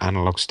small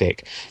analog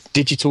stick.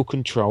 Digital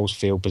controls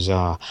feel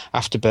bizarre.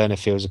 Afterburner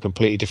feels a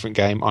completely different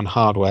game on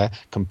hardware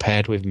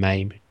compared with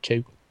MAME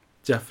 2.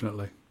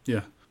 Definitely,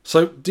 yeah.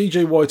 So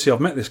DJ YT,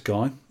 I've met this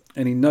guy,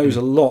 and he knows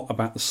a lot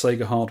about the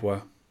Sega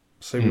hardware.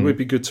 So it would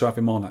be good to have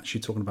him on, actually,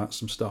 talking about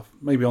some stuff.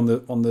 Maybe on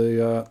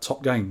the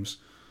top games.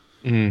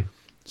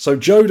 So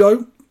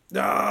Jodo,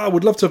 I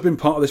would love to have been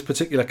part of this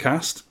particular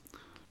cast.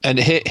 And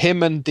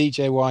him and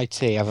DJ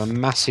YT have a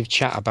massive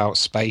chat about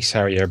Space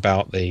Harrier,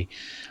 about the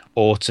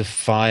Auto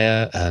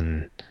Fire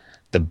and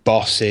the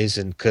bosses,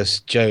 and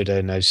because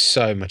Jodo knows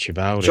so much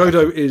about it.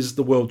 Jodo is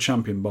the world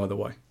champion, by the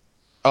way.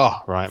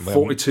 Oh, right.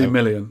 42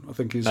 million, I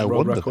think his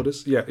world record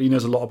is. Yeah, he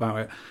knows a lot about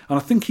it. And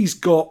I think he's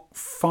got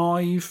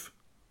 5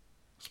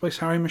 Space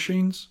Harrier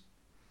machines.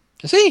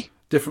 Is he?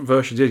 Different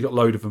versions. He's got a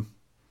load of them.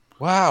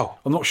 Wow.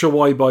 I'm not sure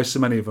why he buys so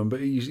many of them, but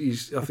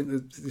I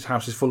think his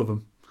house is full of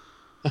them.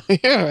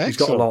 Yeah, he's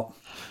got a lot.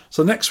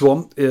 So next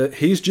one,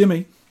 here's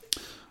Jimmy.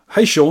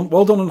 Hey Sean,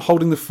 well done on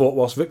holding the fort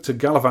whilst Victor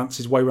gallivants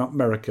his way around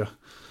America.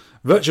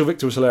 Virtual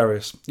Victor was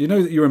hilarious. You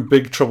know that you're in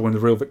big trouble when the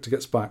real Victor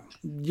gets back.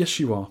 Yes,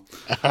 you are.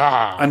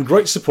 And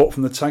great support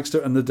from the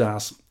Tagster and the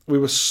Daz. We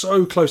were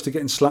so close to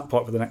getting slap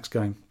pipe for the next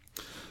game.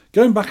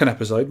 Going back an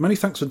episode, many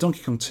thanks for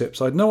Donkey Kong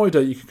tips. I had no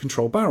idea you could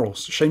control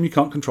barrels. Shame you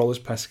can't control those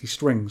pesky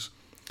strings.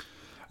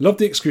 Love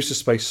the exclusive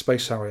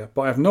Space Harrier,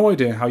 but I have no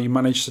idea how you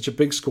manage such a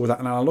big score without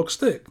an analog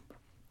stick.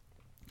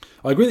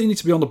 I agree that you need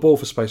to be on the ball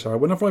for Space Harrier.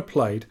 Whenever I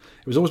played,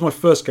 it was always my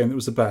first game that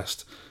was the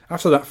best.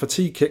 After that,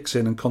 fatigue kicks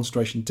in and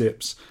concentration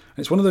dips. And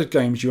it's one of those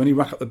games you only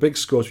rack up the big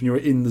scores when you're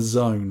in the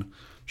zone.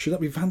 Should that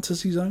be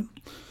Fantasy Zone?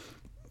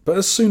 But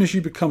as soon as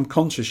you become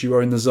conscious you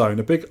are in the zone,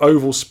 a big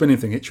oval spinning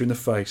thing hits you in the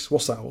face.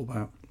 What's that all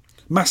about?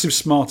 Massive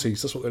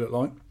Smarties, that's what they look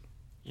like.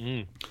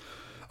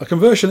 A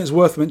conversion that's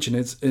worth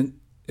mentioning is in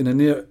a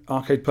near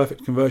arcade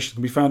perfect conversion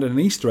can be found in an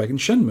Easter egg in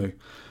Shenmue.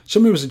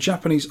 Shenmue was a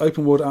Japanese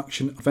open-world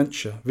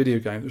action-adventure video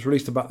game that was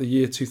released about the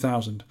year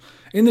 2000.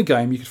 In the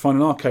game, you could find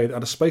an arcade that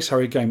had a Space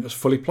Harrier game that was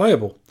fully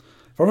playable.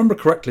 If I remember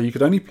correctly, you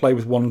could only play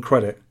with 1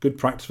 credit. Good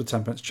practice for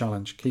 10 pence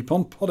challenge. Keep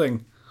on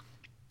podding.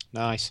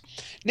 Nice.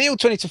 Neil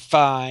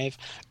 20-5.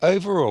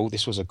 Overall,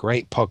 this was a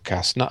great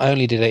podcast. Not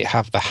only did it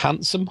have the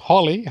handsome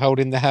Holly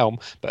holding the helm,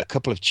 but a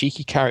couple of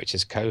cheeky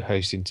characters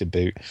co-hosting to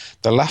boot.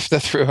 The laughter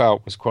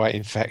throughout was quite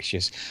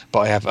infectious,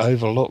 but I have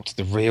overlooked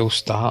the real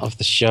start of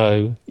the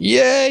show.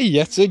 Yay,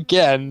 yet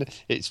again,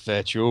 it's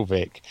Virtual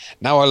Vic.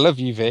 Now I love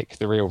you, Vic,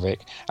 the real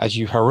Vic, as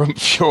you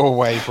harumph your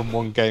way from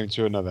one game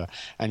to another,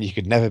 and you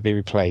could never be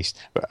replaced.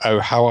 But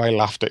oh, how I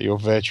laughed at your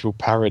virtual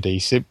parody.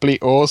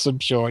 Simply awesome,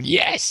 Sean.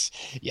 Yes!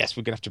 Yes,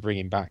 we're going to have to bring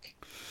him back.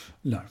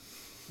 No.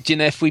 Do you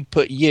know if we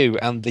put you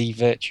and the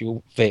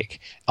Virtual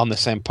Vic on the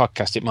same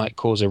podcast, it might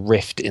cause a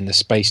rift in the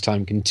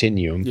space-time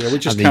continuum? Yeah, we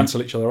just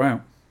cancel each other out.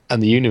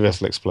 And the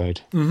universe will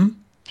explode. Mm-hmm.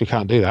 We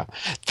can't do that.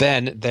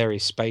 Then there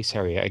is Space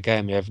Harrier, a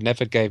game I've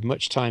never gave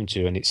much time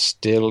to, and I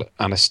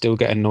still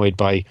get annoyed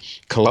by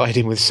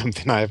colliding with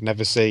something I have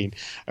never seen,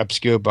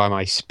 obscured by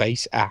my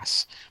space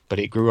ass. But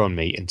it grew on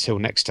me. Until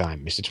next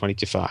time, Mr.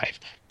 20-5.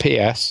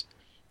 P.S.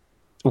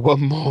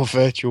 One more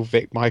Virtual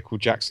Vic Michael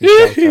Jackson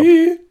shout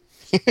out.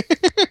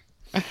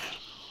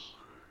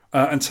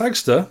 And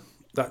Tagster,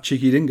 that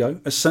cheeky dingo,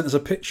 has sent us a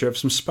picture of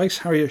some Space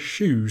Harrier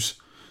shoes.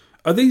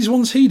 Are these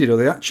ones he did, or are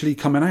they actually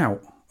coming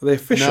out? Are they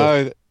official?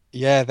 No,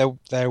 yeah,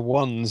 they're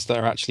ones that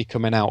are actually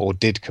coming out, or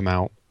did come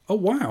out. Oh,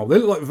 wow. They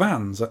look like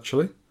Vans,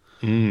 actually.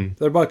 Mm.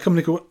 They're by a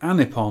company called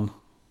Anipon.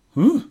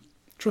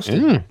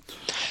 Interesting.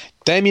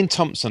 Damien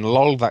Thompson,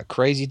 lol, that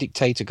crazy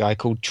dictator guy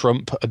called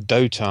Trump a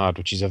dotard,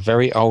 which is a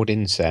very old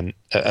insult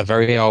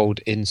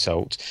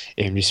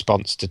in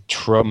response to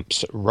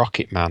Trump's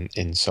Rocket Man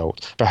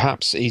insult.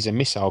 Perhaps he's a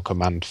Missile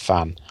Command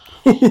fan.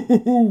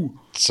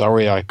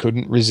 Sorry, I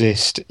couldn't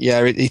resist.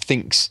 Yeah, he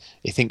thinks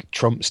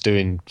Trump's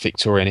doing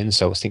Victorian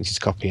insults. Thinks he's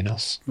copying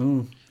us.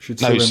 No,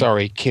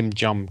 sorry, Kim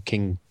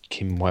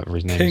whatever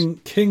his name is.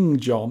 King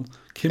John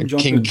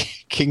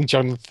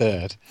III.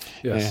 Yes.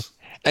 Yeah.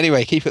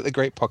 Anyway, keep it the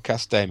great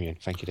podcast, Damien.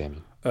 Thank you,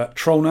 Damien.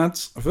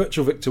 Trollnads,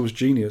 Virtual Victor was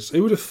genius.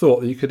 Who would have thought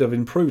that you could have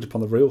improved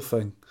upon the real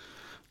thing?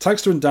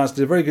 Tagster and Daz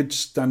did a very good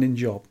standing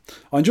job.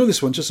 I enjoyed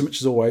this one just as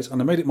much as always,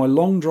 and I made it my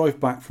long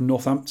drive back from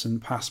Northampton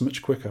pass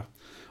much quicker.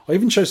 I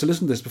even chose to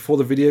listen to this before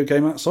the Video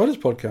Game Outsiders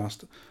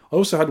podcast. I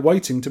also had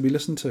waiting to be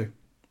listened to.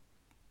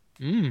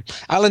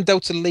 Alan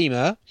Delta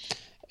Lima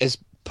has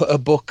put a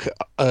book,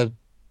 a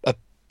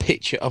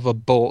picture of a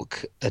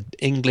book, an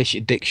English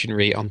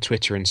dictionary on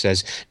Twitter, and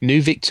says, "New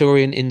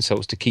Victorian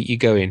insults to keep you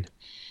going.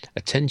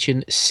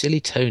 Attention, silly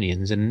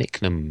Tonians and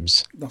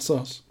nicknames." That's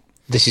us.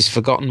 This is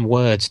Forgotten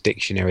Words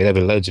Dictionary. There'll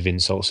be loads of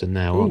insults in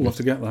there. Ooh, we'll have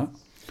to get that.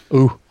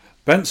 Ooh.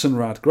 Benson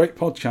Rad, great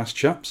podcast,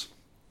 chaps.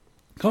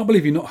 Can't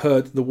believe you've not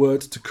heard the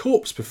word to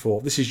corpse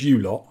before. This is you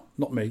lot,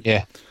 not me.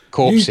 Yeah,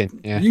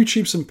 corpsing. Yeah.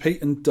 YouTube some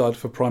Pete and Dud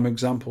for prime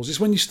examples. It's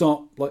when you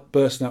start like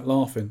bursting out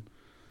laughing.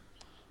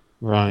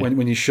 Right.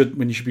 When you should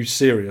be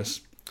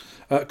serious.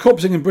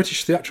 Corpsing in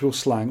British theatrical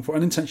slang for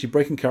unintentionally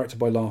breaking character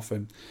by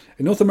laughing.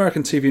 In North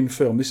American TV and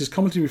film, this is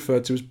commonly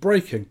referred to as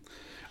breaking,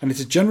 and it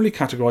is generally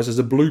categorised as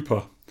a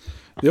blooper.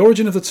 The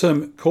origin of the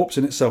term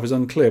corpsing itself is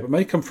unclear, but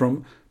may come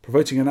from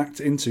provoking an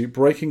actor into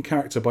breaking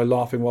character by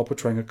laughing while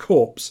portraying a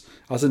corpse,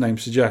 as the name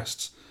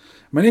suggests.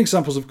 Many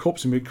examples of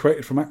corpsing have been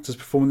created from actors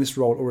performing this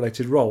role or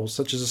related roles,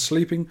 such as a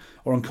sleeping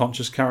or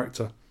unconscious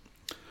character.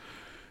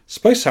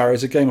 Space Harrier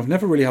is a game I've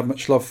never really had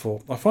much love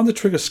for. I find the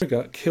trigger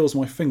kills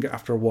my finger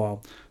after a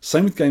while.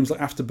 Same with games like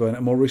Afterburner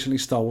and more recently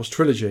Star Wars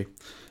Trilogy.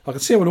 I can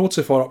see how an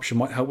autofire option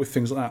might help with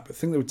things like that, but I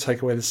think they would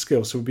take away the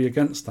skill, so we'd be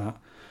against that.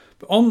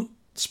 But on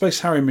Space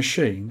Harrier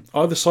machine,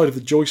 either side of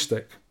the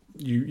joystick,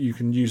 you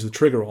can use the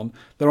trigger on,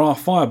 there are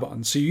fire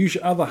buttons. So you use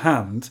your other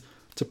hand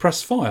to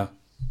press fire.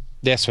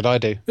 That's what I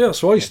do. Yeah,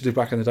 that's what I used to do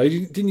back in the day.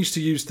 You didn't used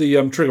to use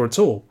the trigger at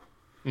all.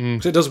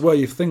 Because it does wear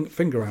your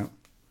finger out.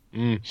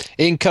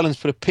 Ian Cullen's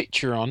put a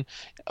picture on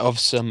of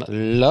some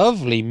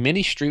lovely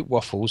mini street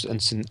waffles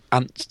and some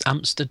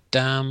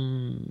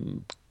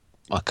Amsterdam...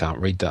 I can't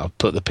read that. I've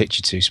put the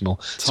picture too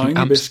small.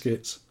 Tiny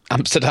biscuits.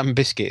 Amsterdam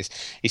biscuits.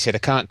 He said, I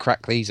can't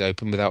crack these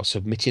open without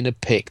submitting a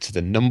pic to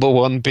the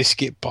 #1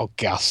 biscuit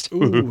podcast.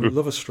 Ooh, I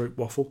love a street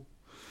waffle.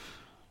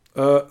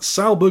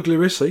 Sal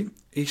Buglierissi,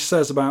 he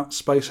says about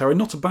Space Harrier,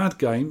 not a bad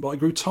game, but I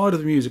grew tired of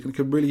the music and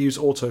could really use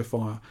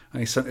auto-fire, and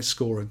he sent his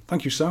score in.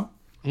 Thank you, Sal.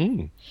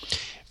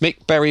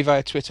 Mick Berry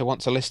via Twitter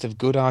wants a list of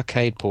good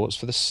arcade ports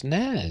for the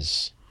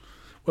SNES.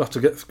 We'll have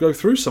to go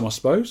through some, I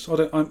suppose. I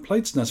haven't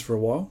played SNES for a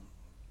while.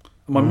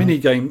 And my mini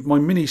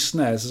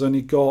SNES has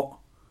only got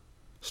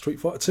Street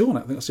Fighter 2 on it.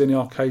 I think that's the only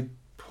arcade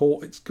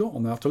port it's got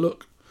on there. I have to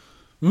look.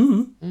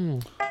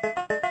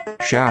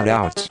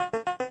 Shout-outs.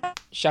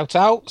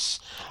 Shout-outs.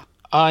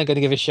 I'm going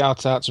to give a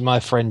shout-out to my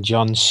friend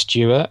John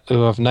Stewart,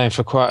 who I've known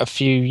for quite a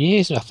few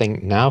years, I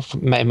think, now.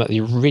 Met him at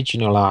the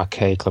original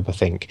arcade club, I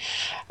think.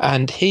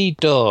 And he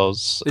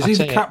does... Is he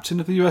the captain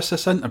of the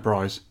USS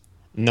Enterprise?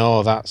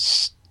 No,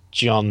 that's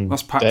John...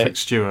 That's Patrick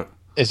Stewart.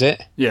 Is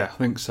it? Yeah, I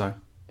think so.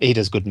 He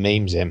does good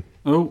memes, him.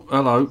 Oh,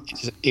 hello.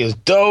 He was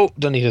dope,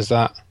 doesn't he, does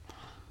that?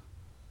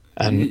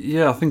 And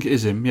yeah, I think it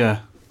is him,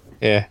 yeah.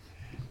 Yeah.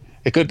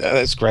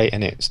 That's great,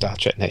 isn't it? Star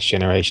Trek Next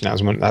Generation.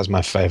 That's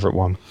my favourite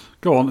one.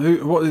 Go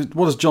on.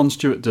 What does John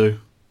Stewart do?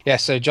 Yeah,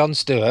 so John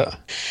Stewart,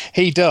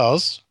 he's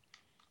got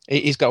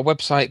a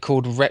website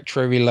called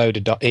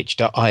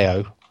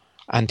retroreloader.itch.io,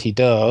 and he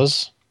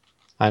does...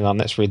 Hang on,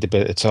 let's read the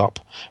bit at the top.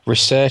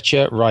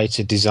 Researcher,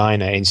 writer,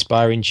 designer,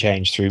 inspiring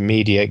change through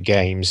media,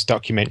 games,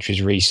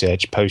 documentaries,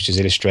 research, posters,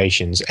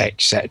 illustrations,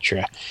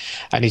 etc.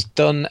 And he's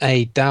done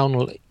a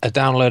downloadable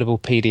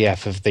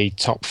PDF of the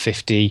top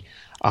 50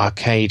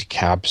 arcade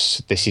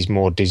cabs. This is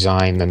more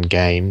design than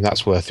game.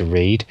 That's worth a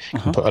read.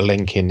 Can put a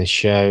link in the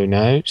show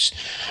notes.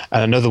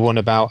 And another one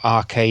about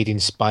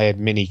arcade-inspired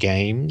mini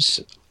games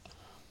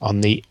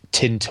on the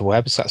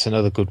Tinterwebs. That's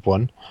another good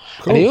one.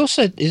 Cool.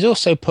 And he's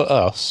also put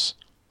us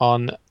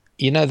on,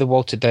 the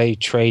Walter Day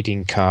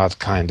trading card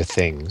kind of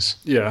things.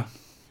 Yeah.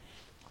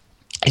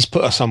 He's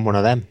put us on one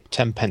of them,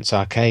 10p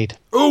arcade.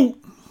 Oh!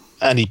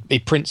 And he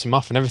prints them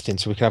off and everything,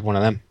 so we could have one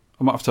of them.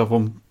 I might have to have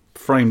one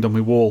framed on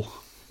my wall.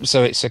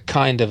 So it's a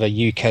kind of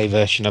a UK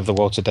version of the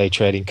Walter Day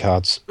trading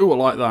cards. Oh, I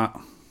like that.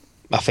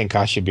 I think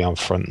I should be on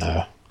front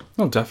now.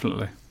 Oh,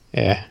 definitely.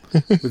 Yeah.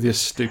 With your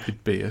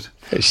stupid beard.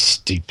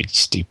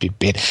 Stupid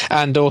beard.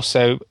 And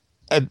also...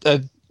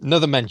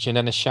 another mention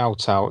and a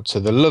shout out to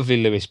the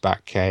lovely Lewis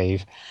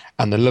Batcave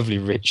and the lovely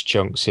Rich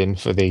Chunksin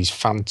for these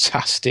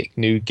fantastic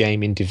new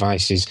gaming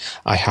devices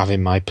I have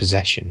in my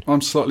possession. I'm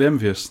slightly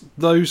envious.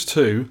 Those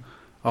two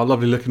are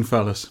lovely looking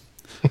fellas.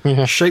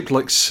 Shaped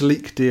like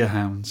sleek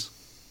deerhounds.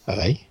 Are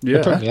they? Yeah.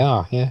 They probably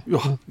are, yeah.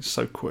 Oh, it's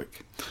so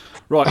quick.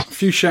 Right, a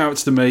few shout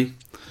outs to me.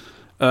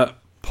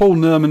 Paul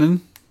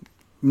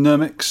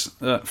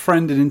Nurmix,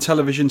 friend and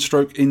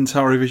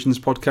Intellivision/Intellivision's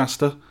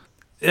podcaster.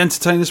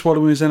 Entertained us while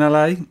he was in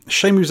LA.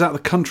 Shame he was out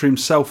of the country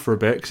himself for a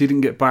bit because he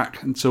didn't get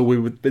back until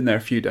we had been there a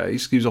few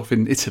days. He was off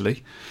in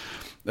Italy.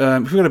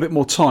 If we had a bit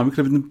more time, we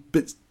could have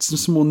done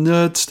some more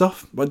nerd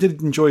stuff. But I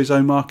did enjoy his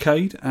home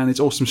arcade and his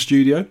awesome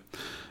studio.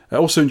 I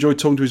also enjoyed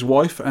talking to his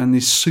wife and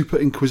his super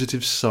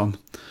inquisitive son.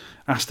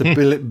 Asked a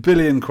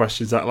billion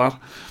questions, that lad.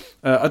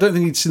 I don't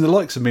think he'd seen the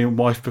likes of me and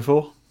wife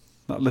before.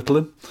 That little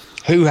one.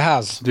 Who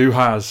has? Who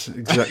has,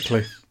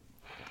 exactly.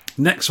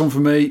 Next one for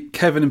me,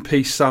 Kevin and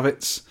P.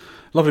 Savitz.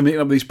 Lovely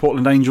meeting up with these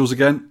Portland Angels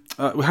again.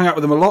 We hang out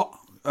with them a lot,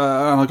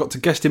 and I got to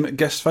guest him at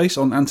Guest Face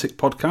on Antic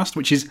Podcast,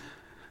 which is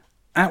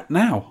out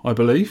now, I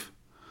believe.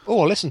 Oh,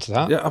 I'll listen to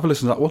that. Yeah, have a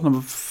listen to that one.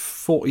 Number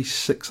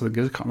 46, I think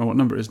it is. I can't remember what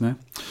number it is now.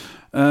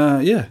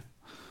 Yeah.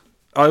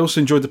 I also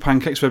enjoyed the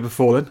pancakes we had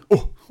before then.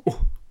 Oh.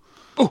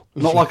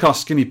 Not like our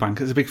skinny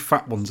pancakes, the big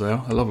fat ones they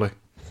are. They're lovely.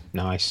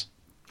 Nice.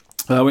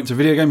 I went to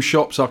video game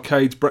shops,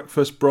 arcades,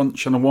 breakfast,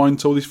 brunch, and a wine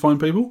to all these fine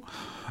people.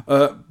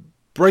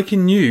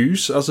 Breaking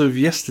news, as of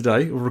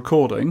yesterday, of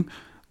recording,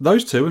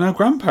 those two are now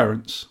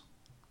grandparents.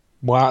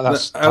 Wow,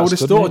 that's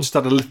eldest daughter just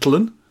had a little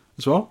one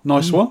as well.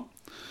 Nice one.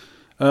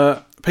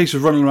 Peace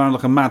was running around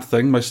like a mad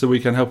thing most of the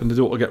weekend, helping the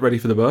daughter get ready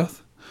for the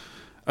birth.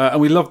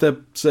 And we love their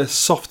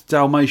soft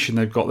Dalmatian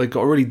they've got. They've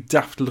got a really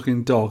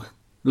daft-looking dog,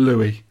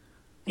 Louis.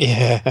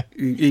 Yeah.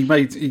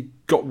 He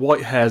got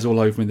white hairs all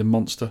over me, the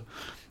monster.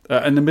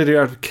 And the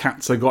myriad of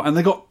cats they got. And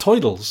they got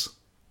toidles.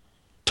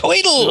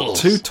 Toidles?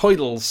 2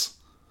 toidles.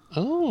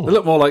 Oh. They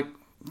look more like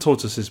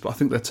tortoises, but I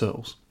think they're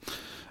turtles.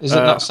 Is it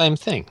not the same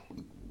thing?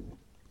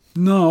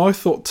 No, I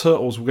thought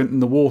turtles went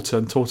in the water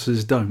and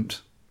tortoises don't.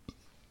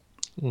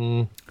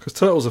 Because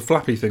turtles are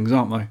flappy things,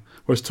 aren't they?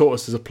 Whereas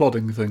tortoises are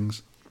plodding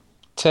things.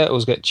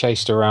 Turtles get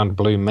chased around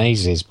blue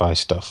mazes by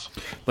stuff.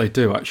 They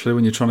do, actually,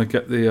 when you're trying to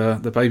get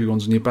the baby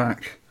ones on your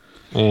back.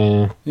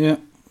 Yeah.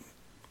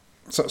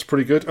 So that's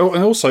pretty good. Oh,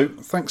 and also,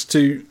 thanks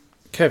to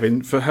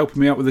Kevin for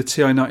helping me out with the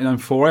TI-99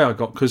 4A I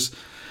got, because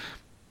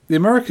the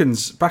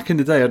Americans back in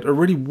the day had a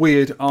really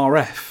weird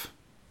RF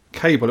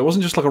cable. It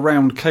wasn't just like a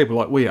round cable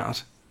like we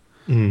had.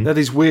 They had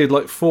these weird,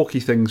 like, forky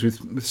things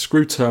with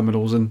screw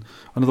terminals and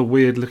another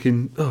weird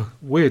looking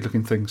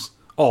things.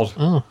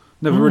 Odd.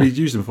 Never really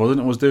used them before. I didn't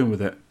know what I was doing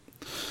with it.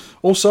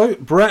 Also,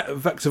 Brett,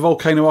 Vector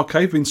Volcano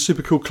Arcade, been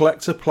super cool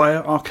collector,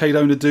 player, arcade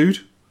owner dude.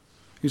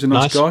 He's a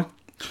nice guy.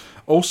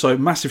 Also,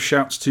 massive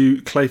shouts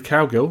to Clay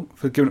Cowgill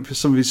for giving up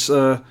some of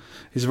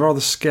his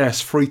rather scarce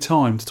free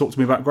time to talk to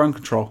me about ground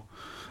control.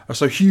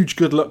 So huge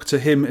good luck to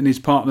him and his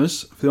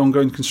partners for the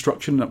ongoing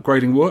construction and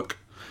upgrading work.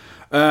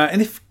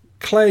 And if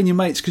Clay and your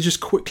mates could just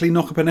quickly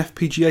knock up an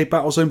FPGA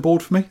Battlezone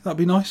board for me, that'd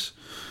be nice.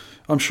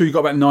 I'm sure you've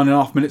got about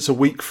 9.5 minutes a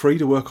week free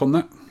to work on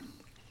that.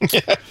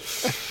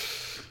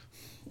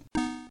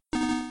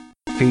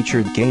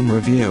 Featured game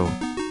review.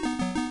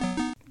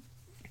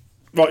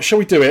 Right, shall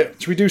we do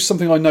it? Shall we do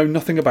something I know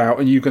nothing about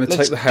and you're going to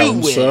take the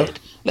helm, sir?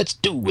 Let's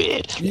do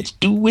it. Let's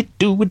do it.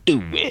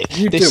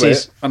 You do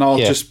it, and I'll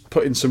just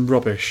put in some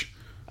rubbish.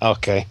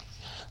 Okay.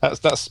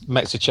 That's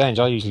makes a change.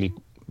 I usually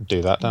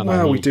do that, don't I?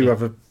 Well, we do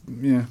have a...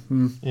 Yeah.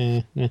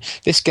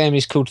 This game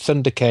is called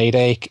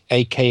Thundercade,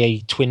 aka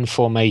Twin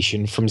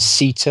Formation, from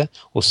SATA,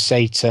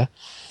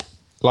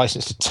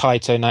 licensed to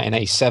Taito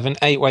 1987.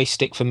 8-way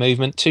stick for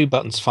movement, 2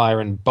 buttons, fire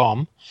and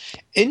bomb.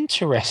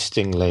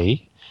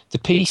 Interestingly, the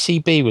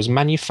PCB was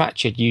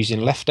manufactured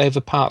using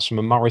leftover parts from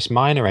a Morris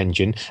Minor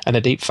engine and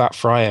a deep fat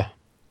fryer.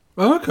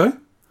 Oh, okay.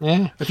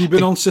 Yeah. Have you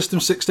been on System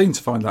 16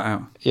 to find that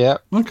out? Yeah.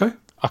 Okay.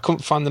 I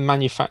couldn't find the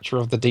manufacturer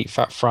of the deep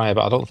fat fryer,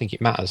 but I don't think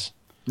it matters.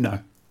 No.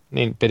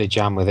 Need a bit of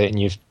jam with it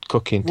and you're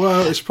cooking.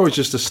 Well, it's probably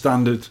just a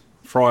standard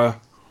fryer.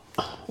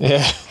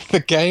 Yeah. The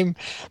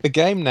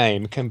game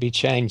name can be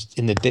changed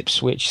in the dip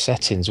switch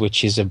settings,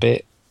 which is a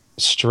bit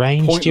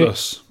strange.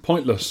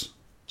 Pointless.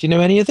 Do you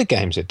know any other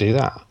games that do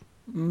that?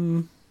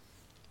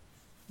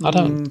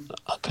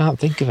 I can't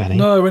think of any.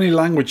 No, any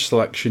language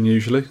selection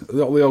usually.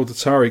 The old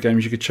Atari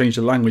games, you could change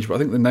the language, but I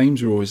think the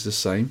names are always the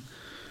same.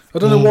 I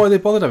don't know why they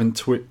bothered having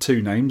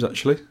two names,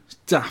 actually. It's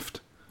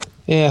daft.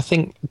 Yeah, I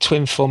think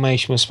Twin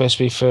Formation was supposed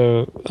to be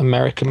for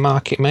American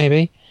market,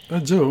 maybe. I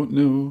don't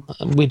know.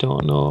 We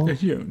don't know. I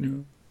don't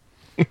know.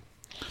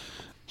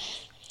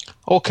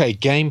 Okay,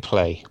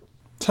 gameplay.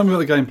 Tell me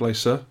about the gameplay,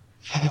 sir.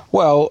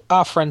 Well,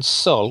 our friend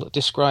Sul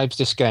describes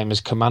this game as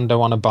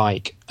Commando on a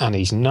bike, and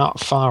he's not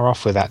far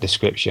off with that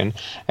description,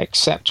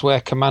 except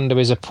where Commando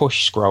is a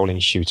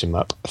push-scrolling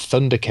shoot-'em-up.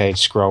 Thundercade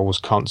scrolls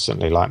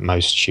constantly, like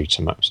most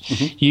shoot-'em-ups.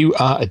 Mm-hmm. You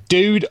are a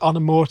dude on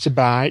a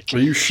motorbike. Are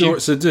you sure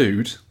it's a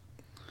dude?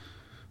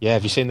 Yeah,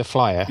 have you seen the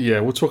flyer? Yeah,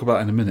 we'll talk about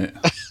it in a minute.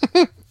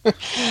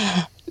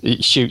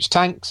 It shoots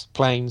tanks,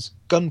 planes,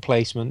 gun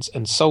placements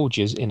and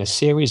soldiers in a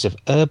series of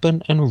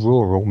urban and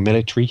rural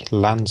military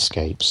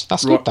landscapes.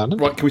 That's good, Dan.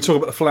 Right, can we talk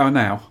about the flower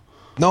now?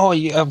 No,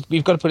 you've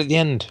got to put it at the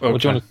end. Okay. Or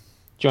do you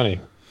want to?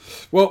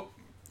 Well,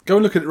 go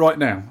and look at it right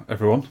now,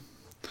 everyone.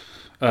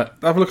 Have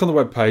a look on the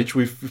webpage.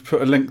 We've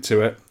put a link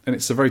to it, and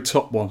it's the very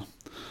top one.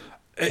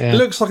 It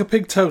looks like a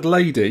pig-tailed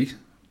lady,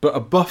 but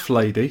a buff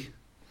lady,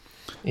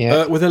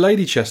 with a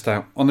lady chest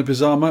out on a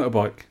bizarre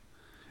motorbike.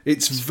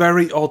 It's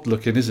very odd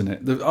looking, isn't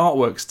it? The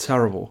artwork's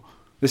terrible.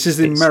 This is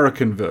the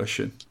American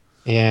version.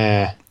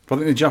 Yeah. But I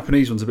think the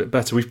Japanese one's a bit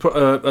better. We've put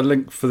a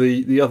link for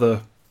the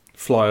other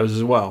flyers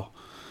as well.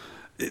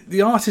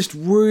 The artist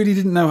really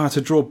didn't know how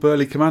to draw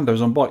burly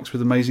commandos on bikes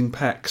with amazing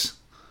pecs.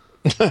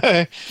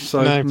 No,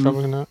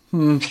 probably not.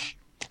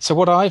 So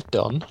what I've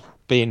done,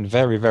 being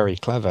very, very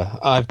clever,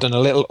 I've done a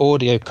little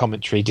audio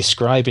commentary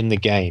describing the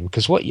game.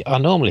 Because what I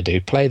normally do,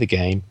 play the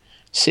game,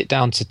 sit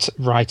down to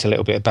write a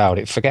little bit about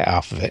it, forget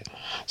half of it.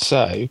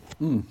 So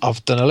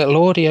I've done a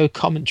little audio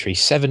commentary,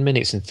 7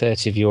 minutes and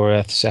 30 of your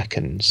Earth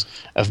seconds,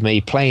 of me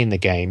playing the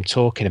game,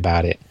 talking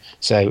about it.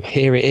 So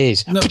here it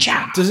is. No,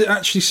 does it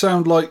actually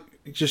sound like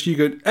just you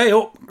going, hey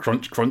up,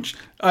 crunch, crunch,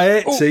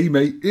 I see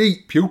me,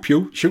 eat, pew,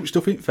 pew, shoot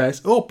stuff in the face,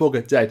 oh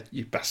bugger, dead,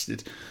 you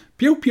bastard,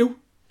 pew, pew.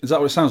 Is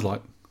that what it sounds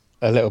like?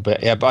 A little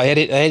bit, yeah, but I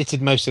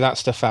edited most of that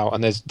stuff out,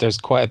 and there's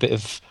quite a bit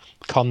of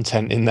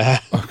content in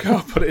there. Okay,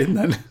 I'll put it in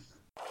then.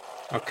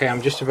 Okay,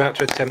 I'm just about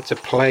to attempt a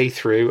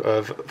playthrough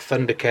of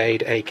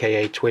Thundercade,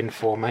 aka Twin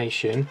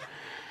Formation,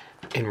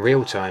 in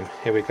real time.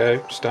 Here we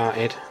go,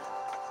 started.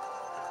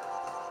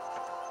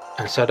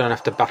 And so I don't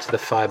have to batter the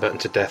fire button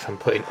to death, I'm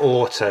putting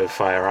auto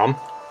fire on.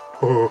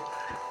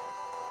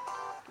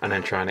 And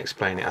then try and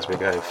explain it as we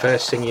go.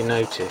 First thing you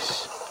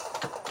notice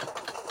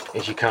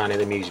is you can't hear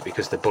the music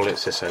because the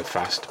bullets are so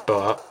fast,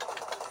 but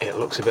it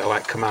looks a bit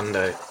like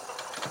Commando.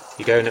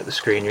 You're going up the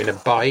screen, you're in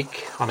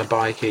on a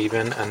bike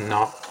even, and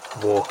not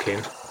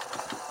walking.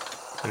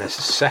 And there's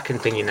the second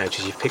thing you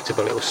notice, you've picked up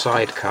a little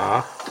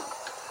sidecar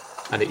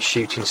and it's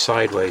shooting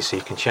sideways, so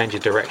you can change the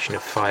direction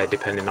of fire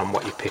depending on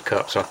what you pick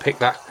up. So I picked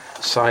that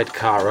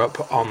sidecar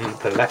up on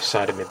the left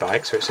side of my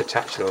bike, so it's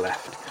attached to the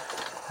left,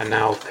 and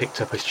now I've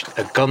picked up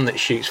a gun that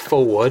shoots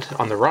forward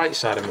on the right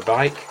side of my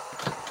bike,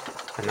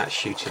 and that's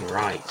shooting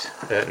right.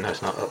 No,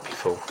 it's not up, you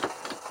fool.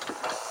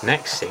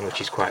 Next thing,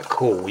 which is quite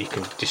cool, you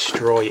can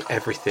destroy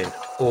everything.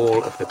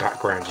 All of the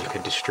backgrounds you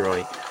can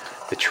destroy.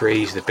 The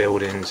trees, the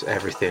buildings,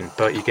 everything.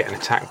 But you get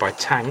attacked by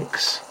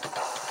tanks.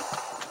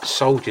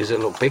 Soldiers that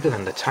look bigger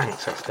than the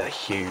tanks. They're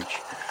huge.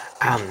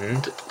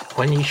 And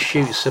when you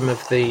shoot some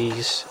of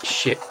these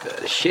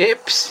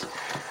ships,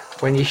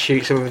 when you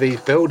shoot some of these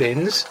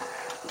buildings,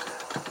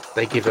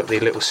 they give up the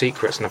little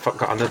secrets. And I've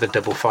got another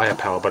double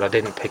firepower, but I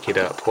didn't pick it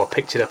up. Well, I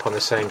picked it up on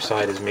the same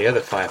side as my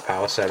other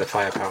firepower, so the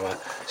firepower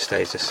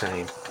stays the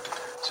same.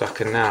 So I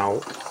can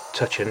now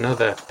touch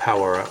another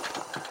power up.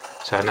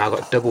 So I've now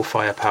got double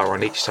firepower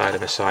on each side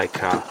of my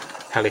sidecar.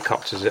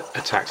 Helicopters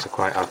attacks are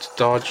quite hard to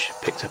dodge.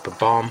 Picked up a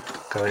bomb.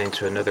 Going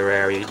into another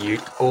area. You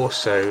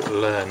also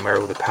learn where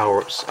all the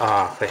power-ups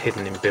are. They're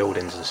hidden in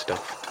buildings and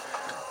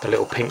stuff. The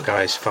little pink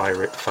guys fire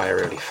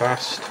really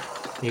fast.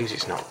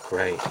 Music's not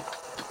great.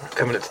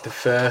 Coming up to the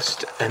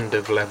first end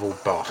of level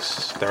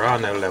boss. There are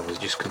no levels,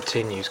 just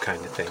continues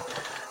kind of thing.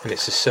 And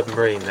it's a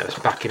submarine that's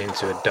backing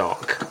into a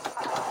dock.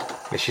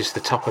 It's just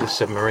the top of the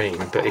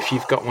submarine, but if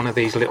you've got one of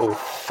these little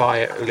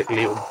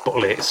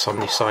bullets on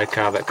your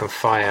sidecar that can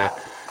fire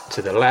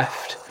to the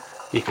left,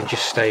 you can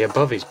just stay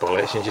above his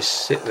bullets and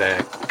just sit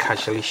there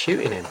casually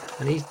shooting him,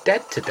 and he's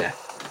dead to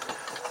death.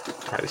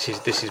 Right,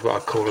 this is what I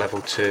call level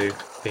 2,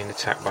 being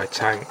attacked by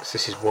tanks.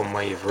 This is one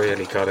way you've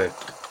really got to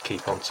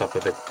keep on top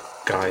of the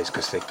guys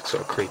because they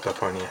sort of creep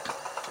up on you.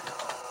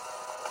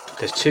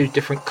 There's 2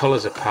 different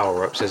colours of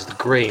power-ups. There's the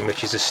green,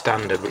 which is a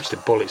standard, which the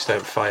bullets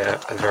don't fire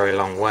a very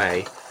long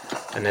way,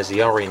 and there's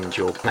the orange,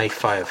 or they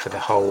fire for the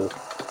whole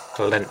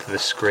length of the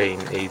screen,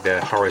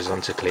 either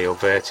horizontally or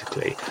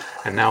vertically.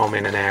 And now I'm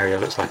in an area,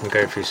 looks like I'm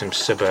going through some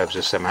suburbs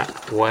or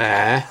something,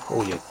 where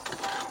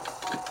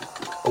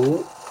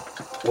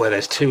where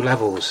there's 2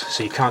 levels,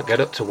 so you can't get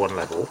up to 1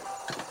 level.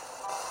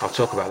 I'll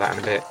talk about that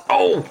in a bit.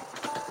 Oh!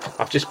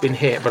 I've just been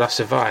hit, but I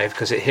survived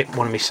because it hit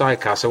one of my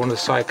sidecars. So one of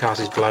the sidecars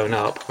is blown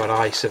up, but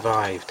I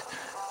survived.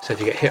 So if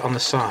you get hit on the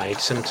side,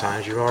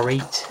 sometimes you are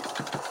eat.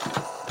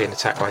 Being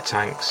attacked by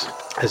tanks.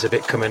 There's a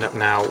bit coming up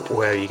now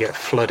where you get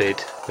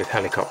flooded with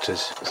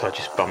helicopters, so I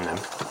just bomb them.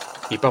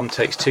 Your bomb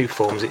takes 2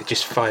 forms. It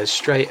just fires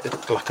straight,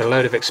 like a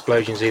load of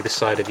explosions either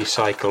side of your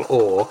cycle,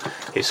 or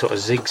it sort of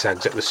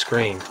zigzags at the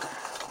screen.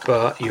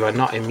 But you are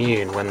not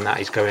immune when that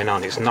is going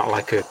on. It's not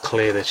like a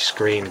clear the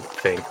screen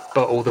thing,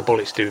 but all the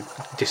bullets do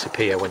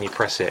disappear when you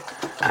press it.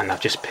 And I've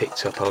just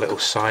picked up a little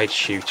side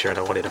shooter, and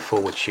I wanted a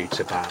forward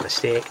shooter by the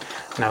stick.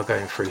 Now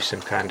going through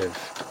some kind of...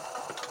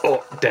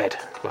 Oh, dead.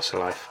 Lost a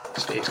life.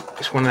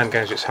 It's one of them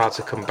games that's hard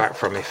to come back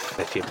from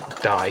if you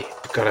die.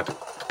 You've got to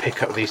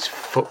pick up these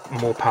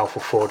more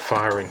powerful forward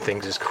firing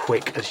things as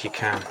quick as you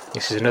can.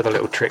 This is another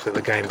little trick that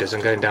the game does. I'm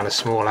going down a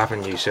small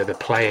avenue, so the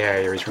play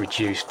area is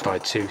reduced by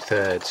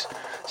 2/3.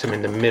 So I'm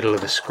in the middle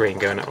of the screen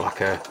going up like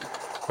a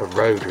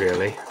road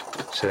really.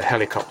 So the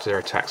helicopter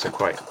attacks are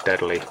quite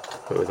deadly,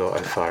 but with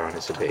auto fire on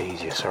it's a bit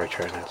easier. Sorry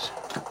trainheads.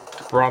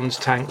 Bronze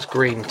tanks,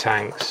 green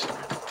tanks.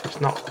 It's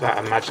not that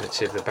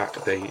imaginative about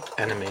the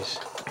enemies.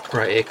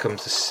 Right, here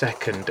comes the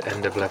second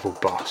end of level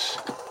boss.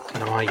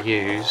 Now I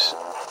use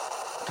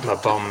my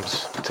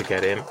bombs to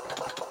get him.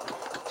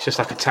 It's just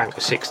like a tank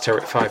with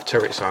 5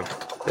 turrets on.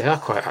 They are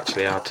quite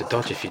actually hard to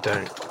dodge if you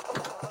don't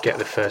get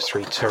the first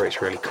 3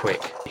 turrets really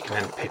quick. You can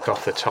then pick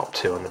off the top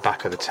 2 on the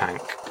back of the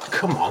tank.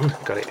 Come on,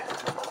 got it.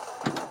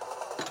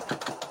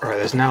 Right,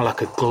 there's now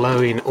like a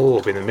glowing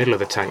orb in the middle of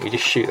the tank. You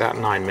just shoot that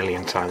 9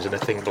 million times and the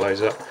thing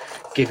blows up,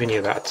 giving you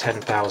about a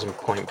 10,000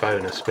 point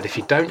bonus. But if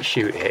you don't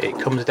shoot it, it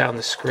comes down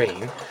the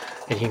screen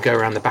and you can go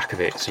around the back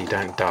of it so you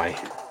don't die.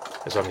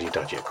 As long as you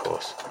dodge it, of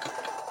course.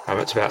 I'm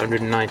up to about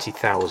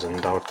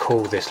 190,000. I would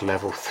call this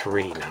level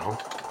 3 now.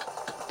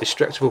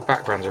 Destructible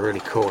backgrounds are really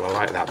cool, I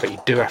like that, but you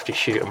do have to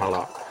shoot them a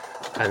lot.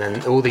 And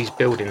then all these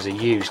buildings are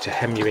used to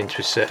hem you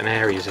into certain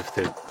areas of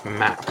the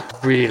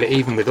map. Really,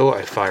 even with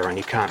auto fire on,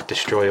 you can't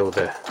destroy all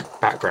the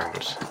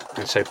backgrounds.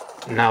 And so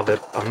now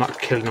that I'm not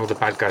killing all the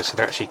bad guys, so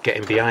they're actually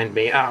getting behind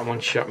me. One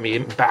shot me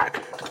in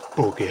back.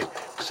 Boogie.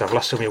 So I've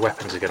lost all my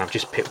weapons again. I've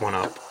just picked one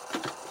up,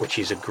 which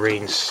is a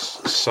green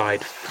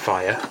side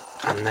fire.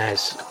 And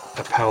there's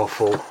a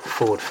powerful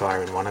forward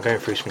firing one. I'm going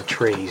through some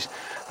trees.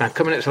 Now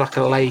coming up to like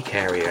a lake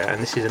area,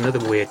 and this is another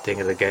weird thing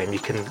of the game, you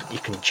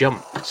can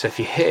jump. So if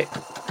you hit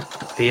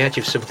the edge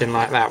of something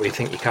like that where you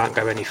think you can't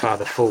go any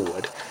farther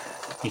forward,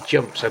 you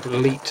jump. So I've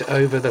leaped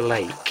over the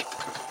lake,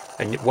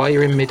 and while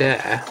you're in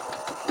midair,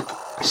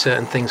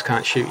 certain things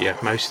can't shoot you,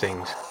 most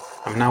things.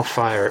 I'm now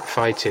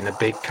fighting a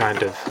big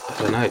kind of,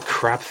 I don't know,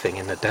 crab thing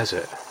in the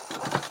desert,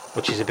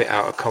 which is a bit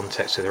out of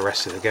context of the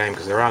rest of the game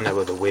because there are no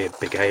other weird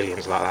big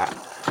aliens like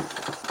that.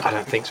 I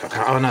don't think so.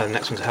 Oh no, the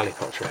next one's a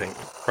helicopter, I think.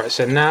 Right,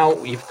 so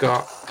now you've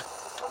got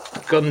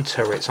gun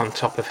turrets on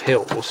top of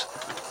hills.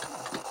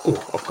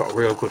 Oh, I've got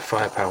real good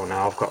firepower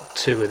now. I've got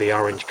 2 of the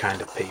orange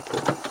kind of people.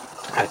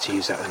 I had to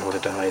use that, then I would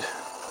have died.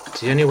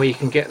 So the only way you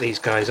can get these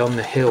guys on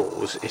the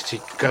hills is to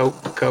go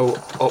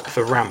up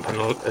the ramp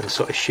and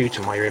sort of shoot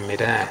them while you're in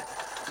midair.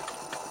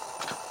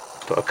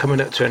 But I'm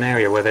coming up to an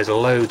area where there's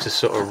loads of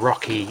sort of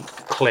rocky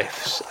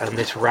cliffs, and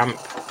this ramp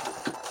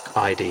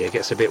idea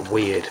gets a bit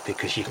weird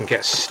because you can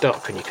get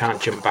stuck and you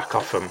can't jump back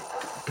off them.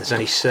 There's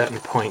only certain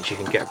points you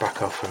can get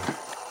back off them.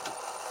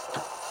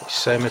 It's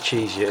so much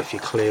easier if you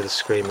clear the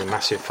screen with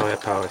massive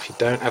firepower. If you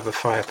don't have the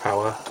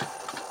firepower,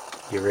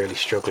 you're really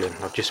struggling.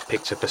 I've just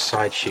picked up a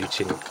side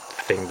shooting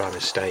thing by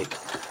mistake.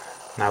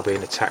 Now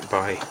being attacked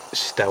by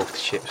stealth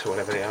ships or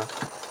whatever they are.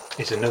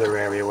 It's another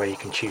area where you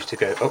can choose to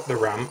go up the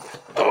ramp,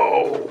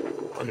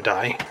 and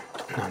die.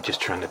 And I'm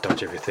just trying to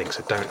dodge everything,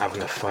 so I don't have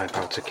enough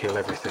firepower to kill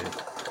everything.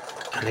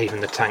 And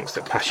even the tanks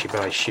that pass you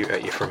by shoot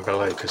at you from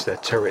below because their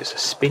turrets are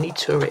spinny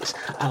turrets.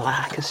 I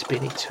like a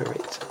spinny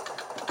turret.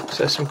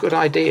 So some good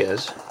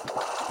ideas.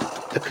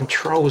 The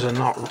controls are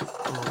not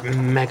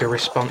mega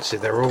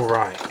responsive, they're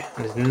alright.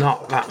 And there's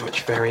not that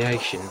much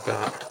variation,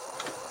 but...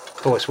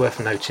 Oh, it's worth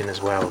noting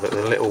as well that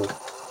the little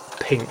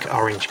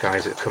pink-orange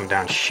guys that come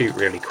down shoot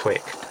really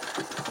quick.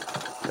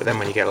 But then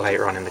when you get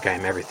later on in the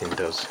game, everything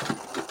does.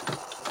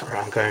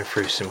 Right, I'm going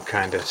through some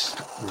kind of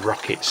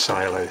rocket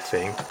silo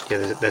thing.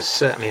 Yeah, there's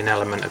certainly an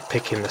element of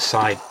picking the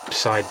side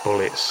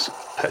bullets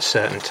at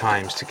certain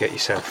times to get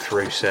yourself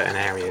through certain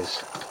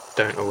areas.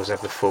 Don't always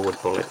have the forward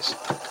bullets.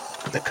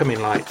 They come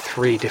in like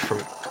 3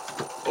 different...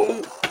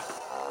 Oh!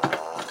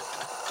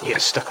 You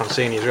get stuck on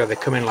seeing as well. They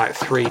come in like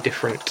 3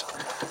 different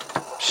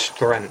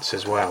strengths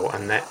as well,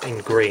 and they're in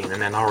green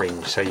and then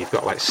orange. So you've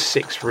got like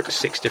 6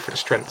 different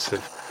strengths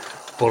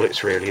of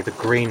bullets really. The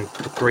green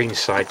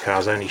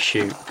sidecars only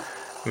shoot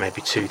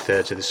maybe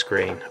 2/3 of the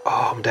screen.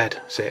 Oh, I'm dead.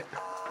 That's it.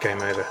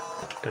 Game over.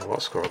 Don't know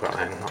what score I got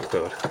then. Not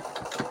good.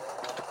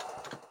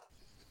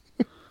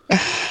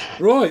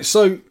 Right,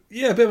 so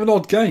yeah, a bit of an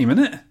odd game,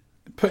 isn't it?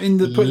 Putting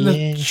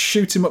the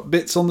shoot 'em up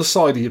bits on the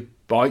side of your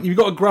bike. You've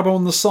got to grab them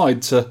on the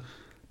side to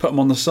put them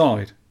on the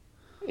side.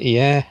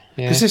 Yeah.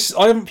 Because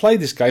I haven't played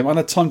this game. I haven't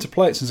had time to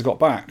play it since I got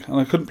back, and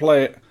I couldn't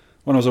play it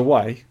when I was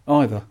away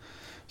either.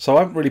 So I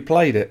haven't really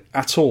played it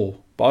at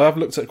all. But I have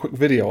looked at a quick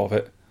video of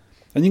it,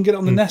 and you can get it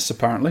on the NES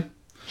apparently.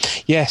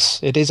 Yes,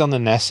 it is on the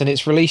NES, and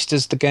it's released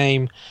as the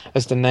name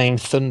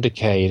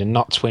Thundercade and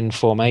not Twin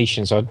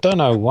Formation. So I don't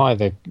know why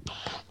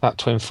that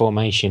Twin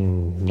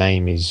Formation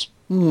name is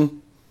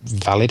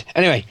valid.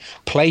 Anyway,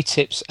 play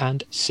tips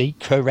and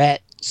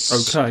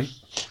secrets. Okay.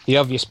 The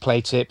obvious play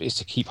tip is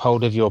to keep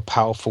hold of your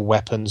powerful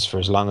weapons for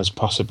as long as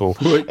possible,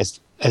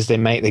 as they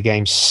make the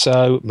game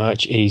so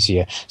much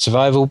easier.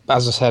 Survival,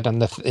 as I said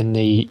in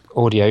the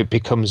audio,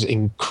 becomes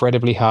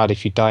incredibly hard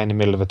if you die in the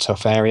middle of a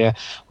tough area.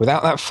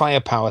 Without that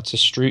firepower to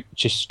stroot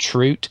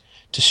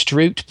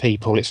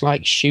people, it's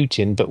like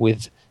shooting, but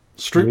with...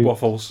 Stroot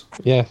waffles.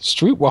 Yeah,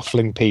 stroot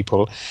waffling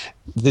people.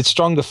 The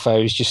stronger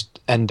foes just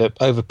end up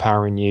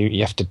overpowering you.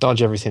 You have to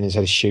dodge everything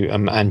instead of shoot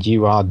them, and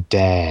you are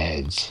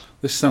dead.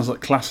 This sounds like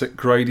classic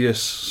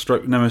Gradius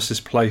 / Nemesis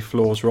play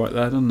flaws right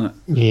there, doesn't it?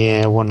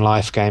 Yeah, one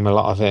life game, a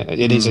lot of it.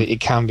 It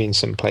can be in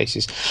some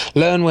places.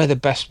 Learn where the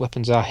best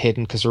weapons are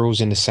hidden because they're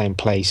always in the same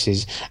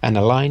places, and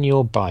align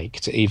your bike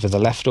to either the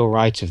left or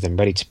right of them,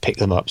 ready to pick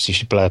them up. So you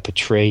should blow up a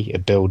tree, a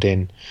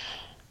building,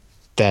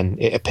 then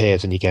it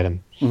appears and you get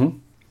them. Mm-hmm.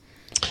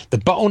 The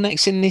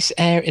bottlenecks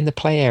in the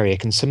play area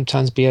can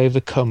sometimes be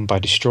overcome by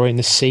destroying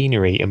the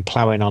scenery and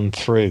ploughing on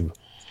through.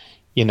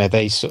 You know,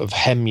 they sort of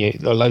hem you,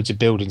 loads of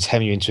buildings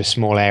hem you into a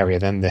small area,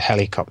 then the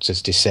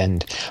helicopters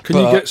descend. Can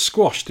you get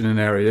squashed in an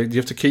area? Do you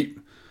have to keep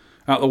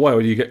out of the way,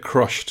 or do you get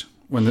crushed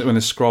when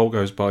the scroll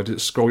goes by? Does it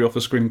scroll you off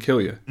the screen and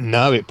kill you?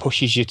 No, it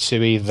pushes you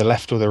to either the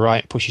left or the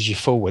right, pushes you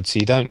forward, so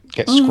you don't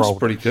get scrolled. That's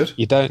pretty good.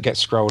 You don't get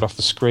scrolled off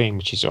the screen,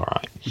 which is all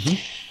right. Mm-hmm.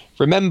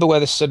 Remember where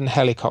the sudden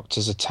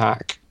helicopters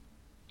attack,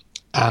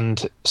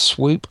 and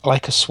swoop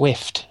like a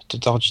swift to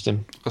dodge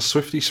them. A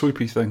swifty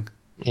swoopy thing.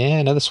 Yeah,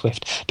 another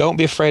swift. Don't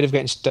be afraid of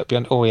getting stuck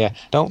behind... Oh, yeah.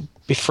 Don't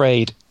be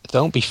afraid.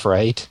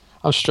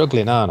 I'm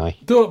struggling, aren't I?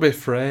 Don't be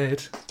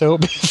afraid.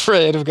 Don't be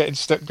afraid of getting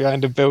stuck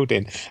behind a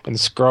building and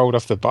scrolled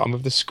off the bottom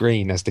of the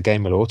screen, as the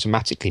game will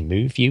automatically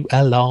move you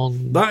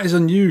along. That is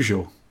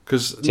unusual,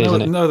 because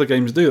no other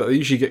games do that. They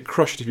usually get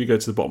crushed if you go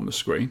to the bottom of the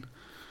screen.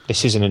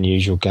 This is an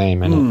unusual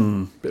game,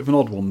 isn't it? Bit of an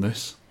odd one,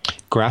 this.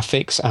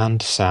 Graphics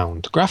and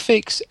sound.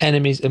 Graphics,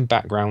 enemies and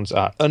backgrounds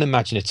are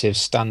unimaginative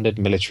standard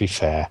military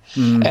fare.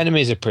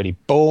 Enemies are pretty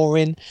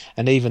boring,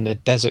 and even the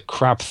desert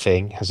crab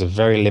thing has a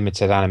very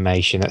limited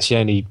animation. That's the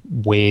only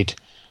weird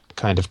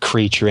kind of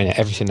creature in it.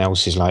 Everything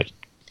else is like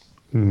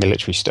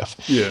military stuff.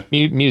 Yeah.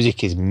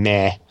 Music is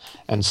meh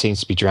and seems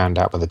to be drowned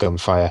out by the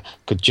gunfire.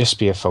 Could just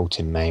be a fault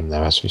in MAME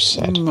though, as we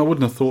said. I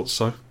wouldn't have thought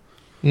so.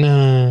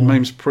 No.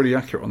 MAME's pretty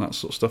accurate on that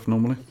sort of stuff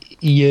normally.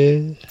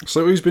 Yeah.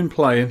 So who's been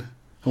playing?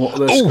 And what are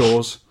their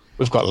scores?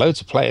 We've got loads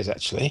of players,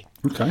 actually.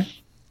 Okay.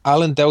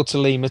 Alan Delta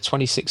Lima,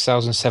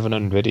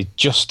 26,700. He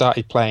just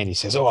started playing. He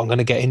says, I'm going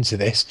to get into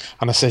this.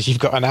 And I says, you've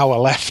got an hour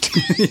left.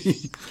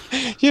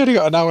 You only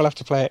got an hour left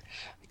to play it.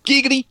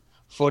 Giggity,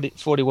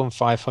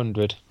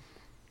 41,500.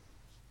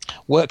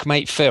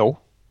 Workmate Phil.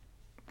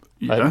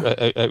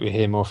 Yeah. We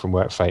hear more from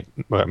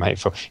Workmate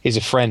Phil. He's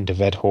a friend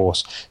of Ed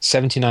Horse,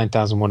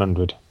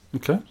 79,100.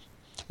 Okay.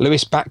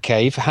 Lewis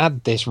Batcave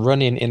had this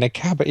running in a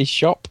cab at his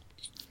shop.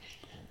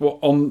 What,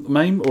 on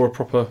MAME or a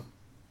proper...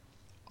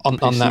 On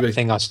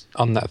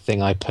that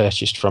thing I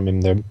purchased from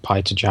him, the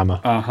Pita Jammer.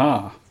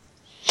 Aha.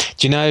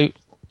 Do you know?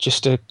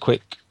 Just a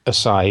quick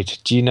aside.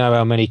 Do you know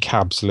how many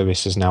cabs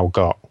Lewis has now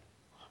got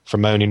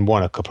from owning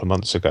one a couple of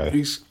months ago?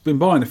 He's been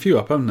buying a few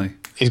up, hasn't he?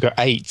 He's got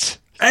 8.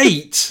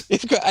 8?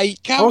 He's got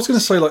 8 cabs. I was going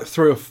to say like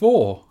 3 or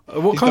 4.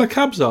 What kind of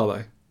cabs are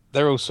they?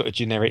 They're all sort of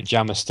generic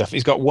Jammer stuff.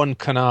 He's got one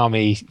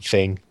Konami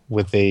thing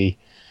with the,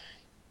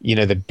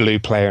 the blue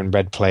player and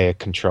red player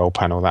control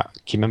panel. That,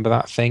 can you remember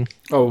that thing?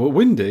 Oh,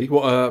 Windy?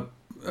 What,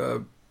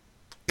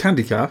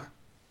 candy cab?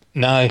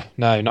 No,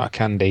 not a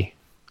candy.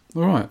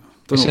 All right.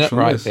 It's an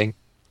upright thing.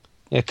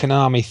 Yeah,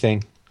 Konami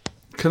thing.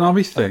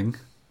 Konami thing?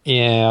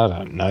 Yeah, I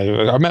don't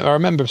know. I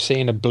remember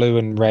seeing a blue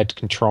and red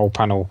control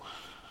panel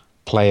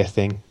player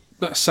thing.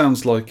 That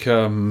sounds like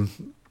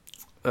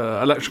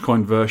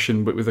Electrocoin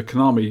version, but with a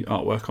Konami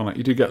artwork on it.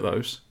 You do get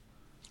those?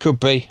 Could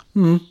be.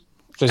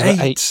 There's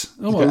 8.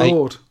 Oh my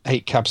lord!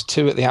 8 cabs,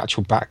 2 at the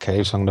actual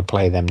Batcave, so I'm going to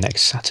play them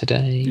next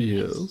Saturday.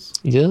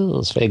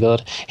 Yes, very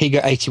good. He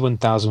got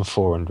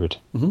 81,400.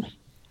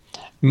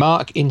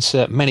 Mark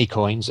insert many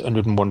coins,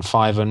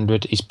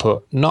 101,500. He's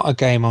put not a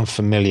game I'm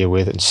familiar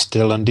with and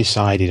still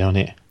undecided on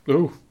it.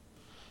 Oh.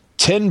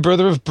 10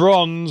 Brother of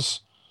Bronze,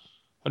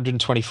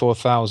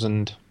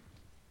 124,000.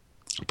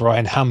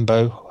 Brian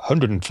Hambo,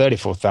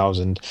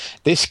 134,000.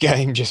 This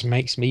game just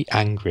makes me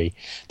angry.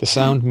 The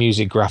sound,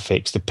 music,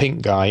 graphics, the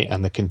pink guy,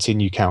 and the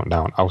continue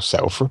countdown. I'll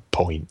settle for a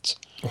point.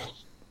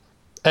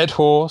 Ed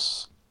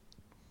Horse,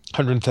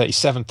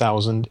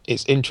 137,000.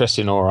 It's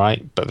interesting, all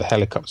right, but the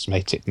helicopters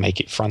make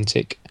it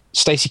frantic.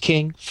 Stacey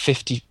King,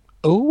 50.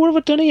 Oh, what have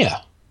I done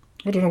here?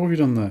 I don't know what have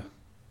you done there.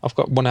 I've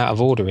got one out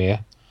of order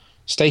here.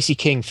 Stacey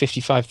King,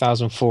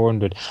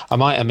 55,400. I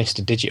might have missed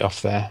a digit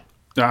off there.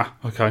 Ah,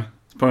 okay.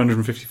 It's probably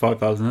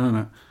 155,000, isn't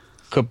it?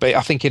 Could be.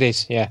 I think it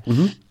is, yeah.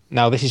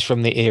 Now, this is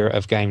from the era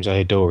of games I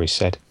adore, he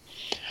said.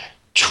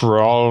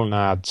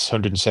 Trollnads,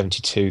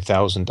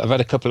 172,000. I've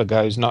had a couple of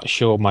goes, not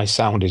sure my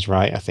sound is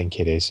right. I think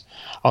it is.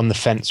 On the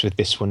fence with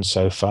this one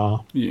so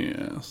far.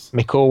 Yes.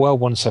 Mick Orwell,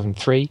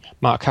 173.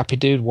 Mark Happy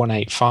Dude,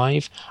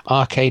 185.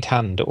 Arcade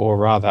Hand, or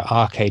rather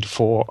Arcade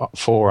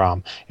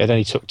Forearm. It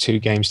only took 2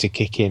 games to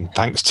kick in,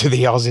 thanks to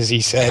the Aussies,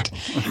 he said.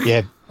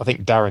 Yeah, I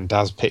think Darren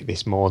Daz picked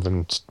this more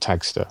than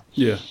Tagster.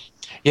 Yeah.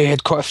 Yeah, he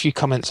had quite a few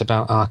comments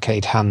about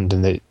Arcade Hand,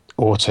 and the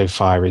auto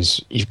fire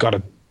is, you've got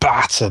to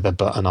batter the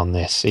button on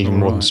this, even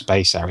more than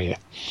Space Area.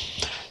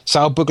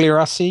 Sal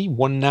Bugliarassi,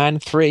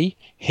 193.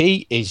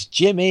 He is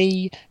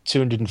Jimmy,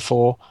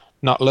 204.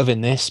 Not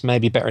loving this.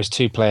 Maybe better as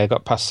 2-player.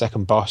 Got past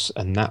second boss,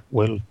 and that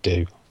will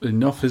do.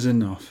 Enough is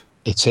enough.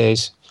 It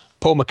is.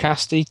 Paul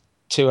McCasty,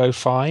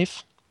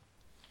 205.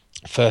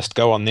 First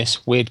go on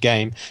this. Weird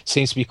game.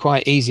 Seems to be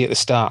quite easy at the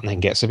start and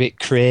then gets a bit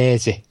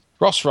crazy.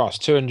 Ross,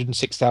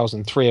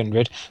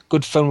 206,300.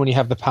 Good fun when you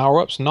have the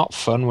power-ups, not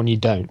fun when you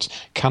don't.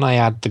 Can I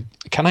add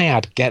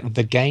Get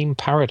the Game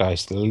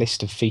Paradise to the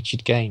list of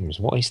featured games?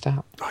 What is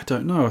that? I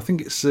don't know. I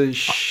think it's a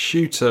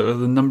shooter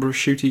with a number of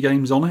shooty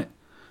games on it.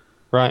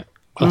 Right.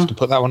 I'll have to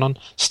put that one on.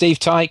 Steve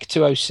Tyke,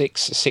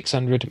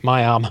 206,600.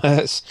 My Arm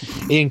Hurts.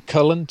 Ian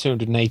Cullen,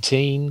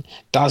 218.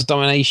 Daz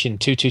Domination,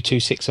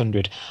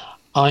 222,600.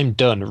 I'm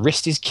done.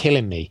 Wrist is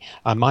killing me.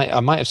 I might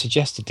have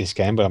suggested this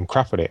game, but I'm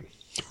crap at it.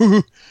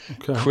 Okay.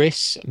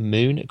 Chris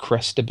Moon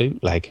Cresta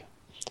Bootleg.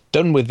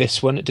 Done with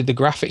this one. Did the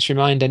graphics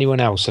remind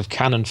anyone else of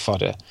Cannon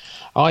Fodder?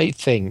 I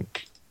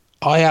think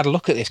I had a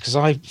look at this because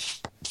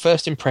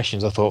first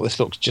impressions, I thought this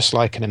looks just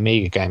like an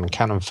Amiga game, and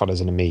Cannon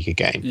Fodder's an Amiga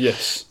game.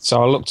 Yes.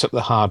 So I looked up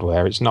the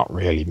hardware. It's not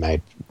really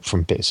made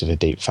from bits of a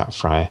deep fat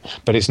fryer,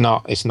 but it's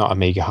not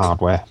Amiga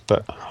hardware.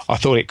 But I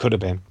thought it could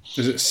have been.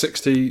 Is it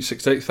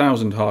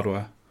 68,000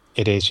 hardware?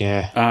 It is,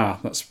 yeah. Ah,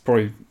 that's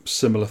probably a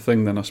similar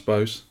thing then, I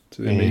suppose,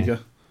 to the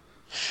Amiga.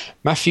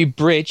 Matthew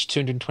Bridge,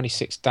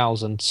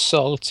 226,000.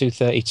 Sol,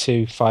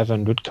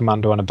 232,500.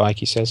 Commando on a bike,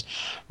 he says.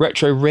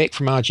 Retro Rick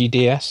from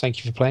RGDS, thank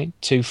you for playing.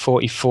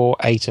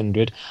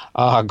 244,800.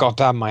 Ah,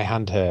 goddamn, my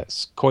hand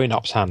hurts. Coin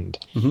Ops hand.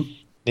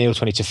 Neil,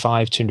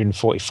 20-5,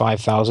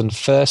 245,000.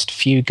 First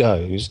few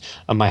goes,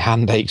 and my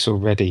hand aches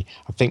already.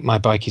 I think my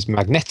bike is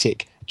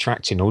magnetic,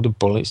 attracting all the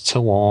bullets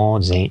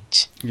towards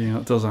it. Yeah,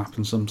 that does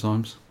happen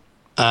sometimes.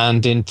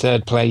 And in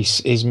third place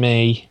is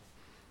me.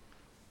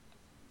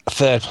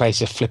 Third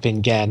place of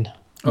flipping Gen.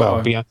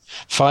 Well,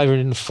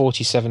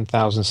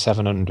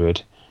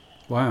 547,700.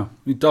 Wow.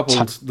 You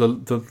doubled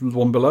the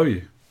one below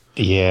you.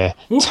 Yeah.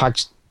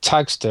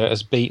 Tagster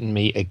has beaten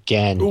me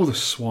again. Oh, the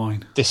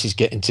swine. This is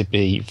getting to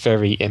be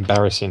very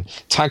embarrassing.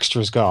 Tagster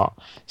has got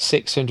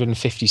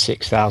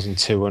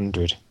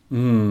 656,200,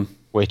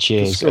 which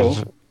is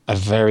a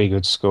very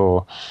good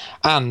score.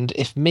 And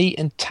if me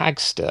and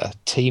Tagster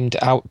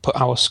put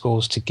our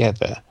scores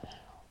together,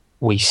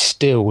 we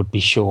still would be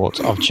short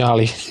of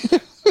Charlie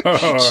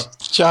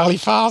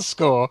Farr's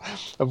score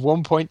of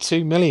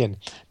 1.2 million.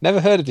 Never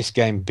heard of this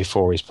game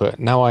before, he's put.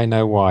 Now I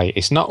know why.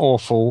 It's not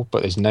awful,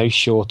 but there's no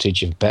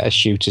shortage of better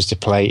shooters to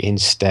play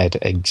instead.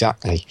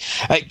 Exactly.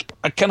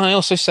 Can I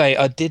also say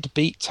I did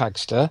beat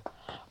Tagster,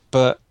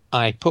 but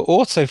I put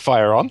auto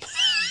fire on.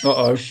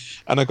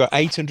 And I got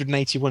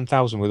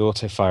 881,000 with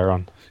auto fire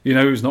on. You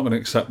know who's not going to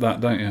accept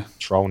that, don't you?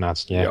 Troll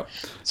nads, yeah. Yep.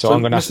 So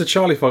I'm going to... Mr.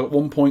 Charlie got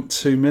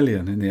 1.2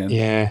 million in the end.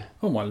 Yeah.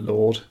 Oh, my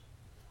Lord.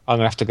 I'm going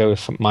to have to go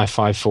with my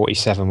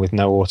 547 with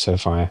no auto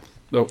fire.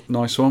 Oh,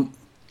 nice one.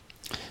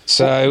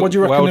 So, what do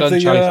you reckon well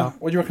of done,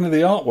 what do you reckon of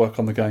the artwork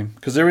on the game?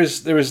 Because there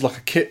is like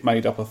a kit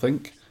made up, I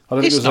think. I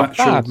don't think it was an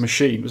actual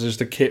machine. It was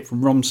just a kit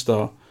from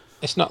Romstar.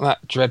 It's not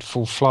that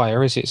dreadful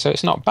flyer, is it? So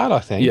it's not bad, I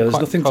think. Yeah, there's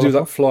nothing to do with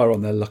that flyer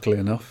on there, luckily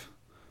enough.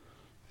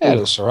 Yeah, it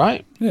looks all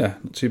right. Yeah,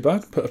 not too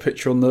bad. Put a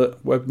picture on the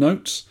web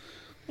notes.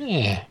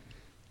 Yeah.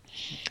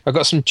 I've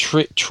got some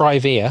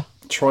Trivia.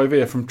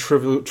 Trivia from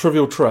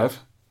Trivial Trev.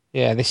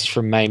 Yeah, this is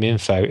from MAME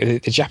Info. The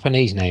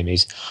Japanese name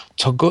is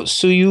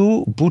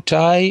Togutsuyu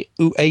Butai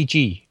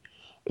Uag.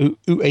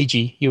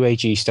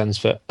 UAG stands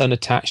for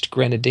Unattached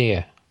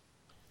Grenadier.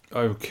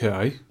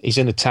 Okay. He's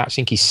unattached. I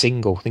think he's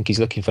single. I think he's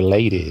looking for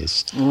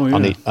ladies. Oh,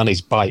 yeah. On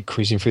his bike,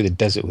 cruising through the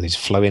desert with his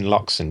flowing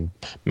locks and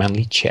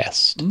manly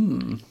chest.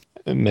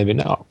 Maybe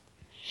not.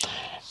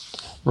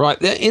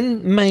 Right,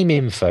 in MAME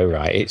Info,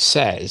 right, it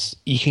says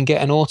you can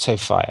get an auto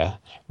fire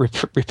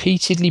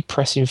repeatedly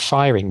pressing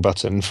firing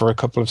button for a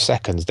couple of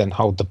seconds, then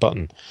hold the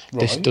button.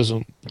 Right. This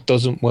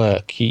doesn't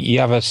work. You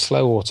have a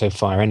slow auto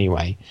fire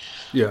anyway.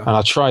 Yeah. And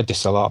I tried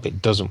this a lot, but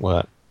it doesn't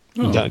work.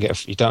 Oh.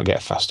 You don't get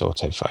a fast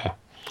auto fire.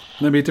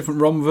 Maybe a different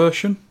ROM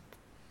version?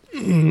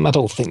 I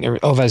don't think there.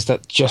 Oh, there's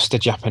just a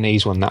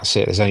Japanese one. That's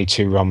it. There's only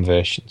 2 ROM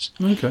versions.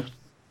 Okay.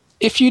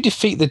 If you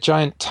defeat the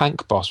giant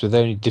tank boss with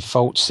only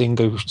default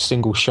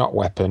single shot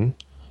weapon,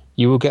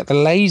 you will get the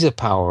laser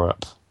power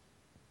up.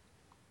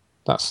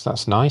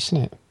 That's nice,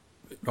 isn't it?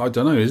 I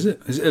don't know. Is it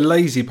a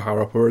lazy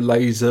power up or a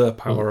laser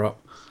power up?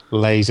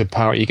 Laser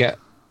power. You get.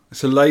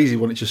 It's a lazy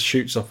one. It just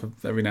shoots off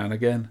every now and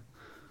again.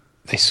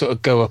 They sort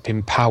of go up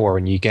in power,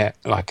 and you get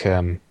like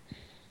a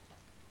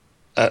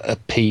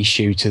pea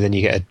shooter, then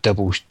you get a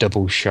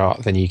double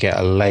shot, then you get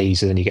a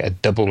laser, then you get a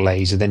double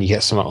laser, then you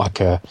get something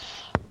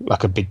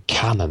like a big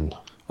cannon.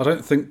 I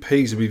don't think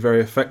peas would be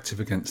very effective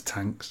against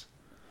tanks.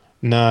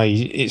 No,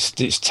 it's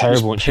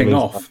terrible. Just ping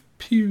off.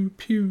 Pew,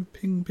 pew,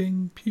 ping,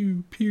 ping,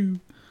 pew, pew.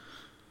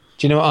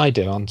 Do you know what I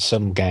do on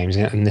some games,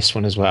 and this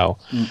one as well?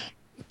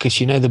 Because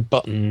you know the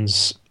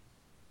buttons,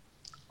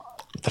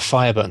 the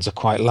fire buttons are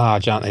quite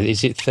large, aren't they?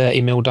 Is it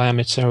 30mm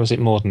diameter, or is it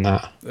more than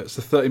that? It's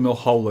the 30mm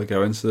hole they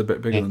go in, so they're a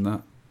bit bigger than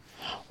that.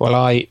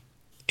 Well,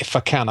 if I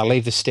can, I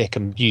leave the stick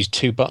and use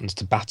 2 buttons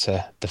to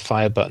batter the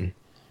fire button.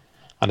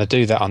 And I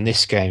do that on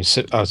this game.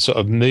 So I sort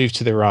of move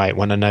to the right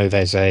when I know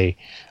there's a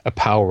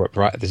power-up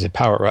right. There's a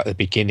power-up right at the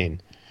beginning,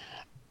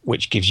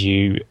 which gives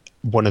you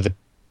one of the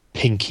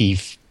pinky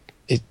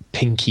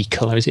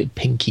colour. Is it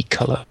pinky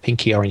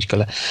orange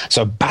colour?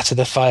 So I batter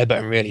the fire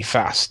button really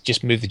fast.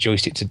 Just move the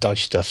joystick to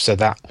dodge stuff. So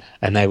that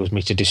enables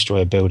me to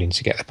destroy a building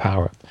to get the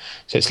power-up.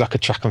 So it's like a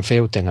track and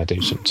field thing I do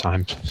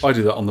sometimes. I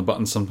do that on the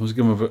button sometimes.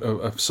 Give them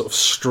a sort of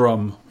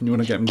strum when you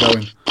want to get them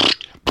going.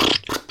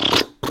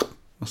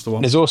 That's the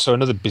one. There's also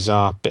another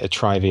bizarre bit of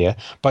trivia.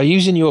 By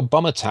using your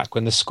bomb attack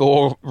when the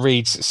score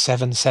reads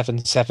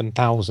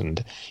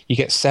 777,000, you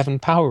get 7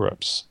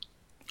 power-ups.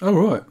 Oh,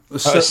 right.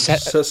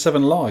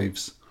 7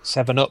 lives.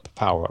 7-up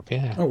power-up,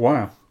 yeah. Oh,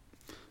 wow.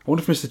 I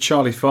wonder if Mr.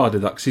 Charlie Farr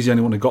did that, because he's the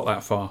only one who got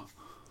that far.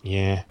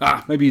 Yeah.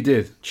 Maybe he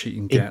did.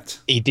 Cheating cat.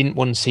 He didn't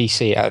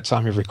 1cc at the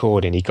time of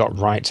recording. He got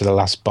right to the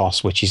last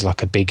boss, which is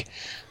like a big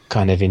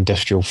kind of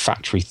industrial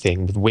factory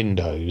thing with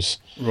windows.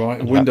 Right,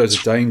 and windows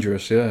are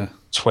dangerous, yeah.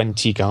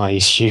 20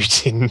 guys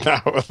shooting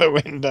out of the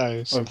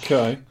windows.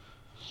 Okay.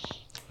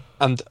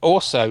 And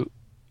also,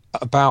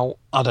 about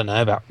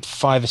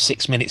 5 or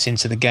 6 minutes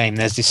into the game,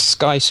 there's this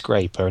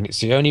skyscraper, and it's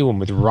the only one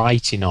with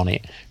writing on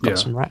it. Got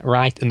some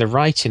and the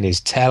writing is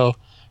Tel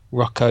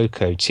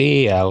Rococo,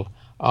 TELROCOCO.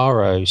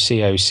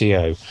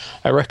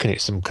 I reckon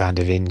it's some kind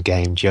of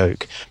in-game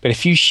joke. But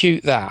if you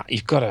shoot that,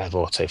 you've got to have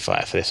auto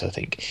fire for this, I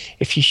think.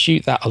 If you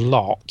shoot that a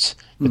lot,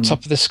 the top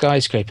of the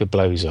skyscraper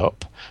blows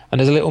up, and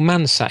there's a little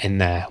man sat in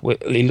there.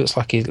 He looks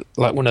like he's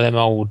like one of them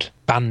old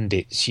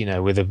bandits, you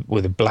know, with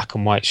a black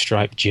and white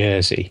striped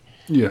jersey.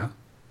 Yeah.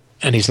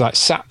 And he's like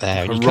sat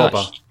there. Like a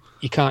robber.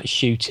 You can't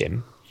shoot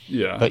him.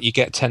 Yeah. But you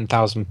get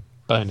 10,000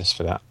 bonus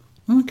for that.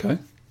 Okay.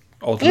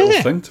 Odd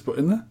little thing to put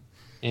in there.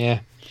 Yeah.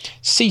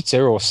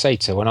 Seta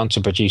went on to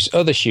produce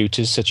other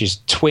shooters such as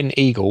Twin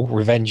Eagle,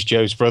 Revenge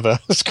Joe's brother.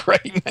 That's a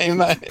great name,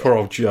 that. Poor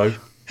old Joe.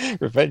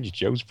 Revenge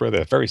Joe's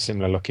brother. Very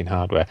similar looking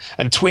hardware.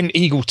 And Twin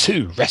Eagle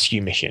 2,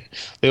 Rescue Mission.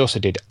 They also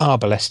did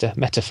Arbalester,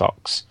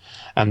 Metafox.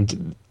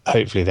 And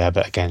hopefully there are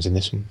better games in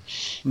this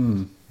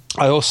one.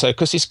 I also,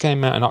 because this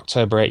came out in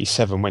October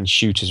 87 when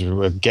shooters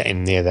were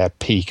getting near their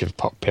peak of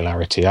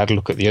popularity, I had a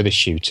look at the other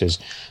shooters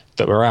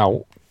that were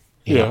out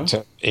in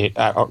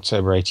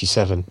October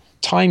 87.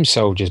 Time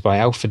Soldiers by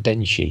Alpha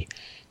Denshi,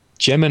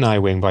 Gemini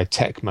Wing by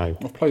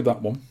Tecmo. I've played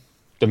that one.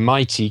 The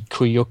Mighty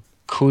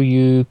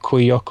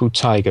Kuyoku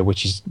Tiger,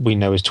 which we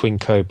know as Twin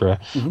Cobra,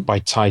 by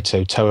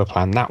Taito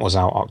Toaplan. That was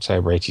out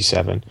October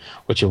 87,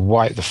 which will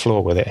wipe the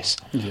floor with this.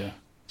 Yeah.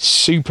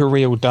 Super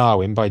Real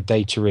Darwin by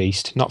Data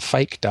East, not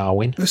fake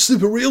Darwin. It's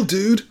super real,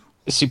 dude.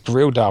 Super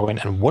Real Darwin,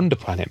 and Wonder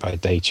Planet by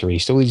Data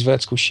East. All these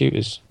vertical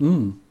shooters.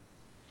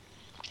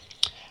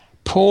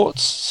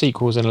 Ports,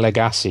 sequels, and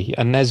Legacy.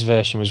 A NES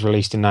version was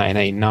released in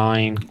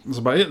 1989. That's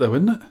about it, though,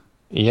 isn't it?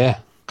 Yeah,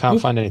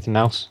 can't find anything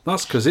else.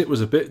 That's because it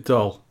was a bit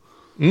dull.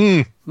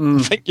 I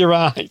think you're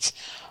right.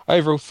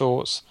 Overall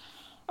thoughts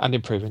and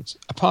improvements.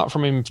 Apart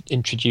from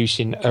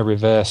introducing a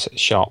reverse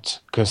shot,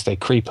 because they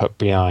creep up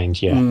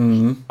behind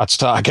you, I'd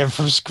start again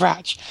from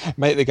scratch.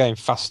 Make the game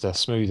faster,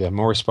 smoother,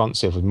 more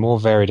responsive, with more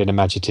varied and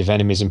imaginative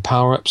enemies and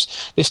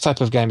power-ups. This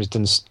type of game has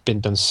been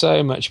done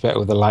so much better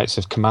with the likes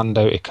of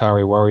Commando,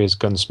 Ikari Warriors,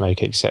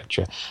 Gunsmoke,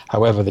 etc.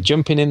 However, the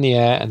jumping in the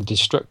air and the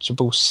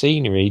destructible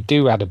scenery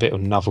do add a bit of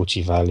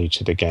novelty value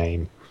to the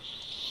game.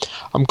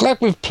 I'm glad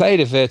we've played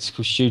a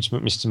vertical shooter,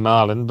 Mr.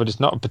 Marlin, but it's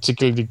not a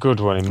particularly good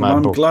one in my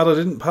book. I'm glad I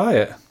didn't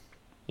pay it.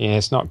 Yeah,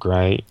 it's not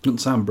great. Doesn't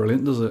sound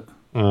brilliant, does it?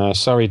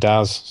 Sorry,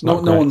 Daz. No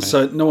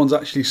one's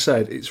actually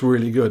said it's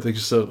really good. They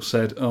just sort of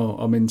said, "Oh,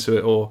 I'm into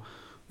it," or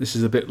 "This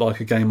is a bit like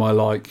a game I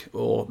like,"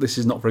 or "This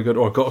is not very good,"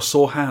 or "I've got a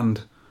sore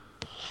hand."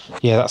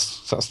 Yeah,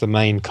 that's the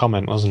main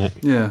comment, wasn't it?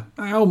 Yeah.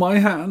 Ow, my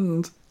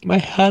hand. My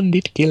hand,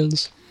 it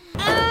kills.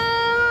 What?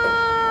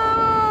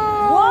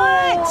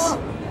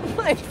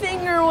 My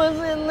finger was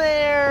in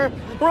there.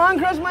 Ron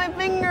crushed my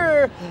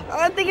finger.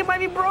 I think it might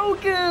be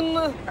broken.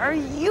 Are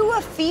you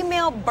a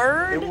female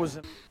bird?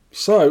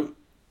 So,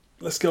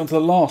 let's get on to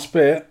the last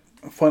bit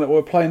and find out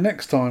what we're playing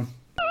next time.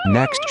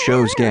 Next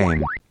show's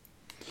game.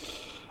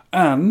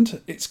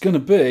 And it's going to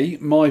be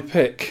my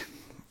pick.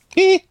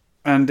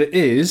 And it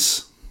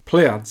is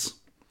Pleiades.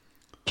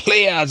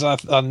 Pleiades!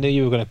 I knew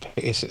you were going to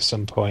pick this at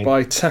some point.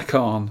 By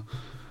Tekan.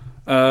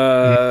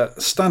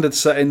 Standard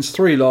settings,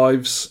 3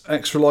 lives,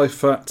 extra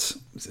life at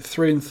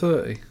 3 and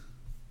 30. I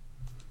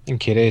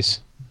think it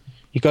is.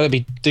 You've got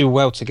to do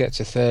well to get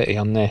to 30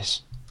 on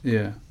this.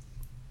 Yeah.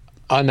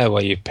 I know why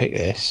you've picked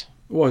this.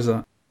 Why is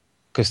that?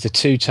 Because the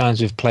 2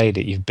 times we've played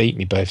it, you've beat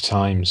me both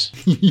times.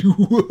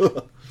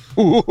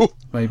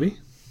 Maybe.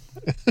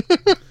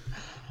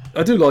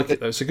 I do like it,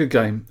 though. It's a good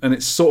game. And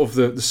it's sort of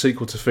the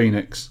sequel to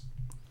Phoenix.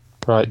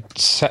 Right.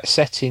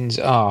 Settings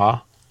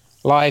are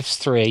lives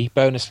 3,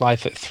 bonus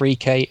life at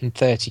 3k and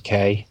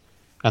 30k,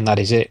 and that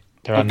is it.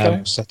 There are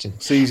no settings.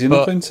 It's easy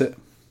enough, isn't it?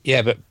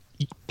 Yeah, but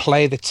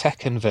play the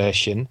Tekken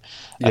version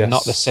and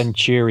not the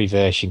Century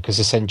version, because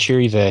the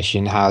Century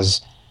version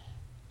has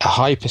a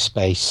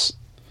hyperspace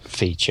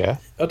feature.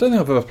 I don't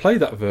think I've ever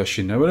played that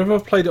version. No, whenever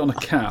I've played it on a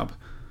cab,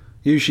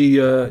 usually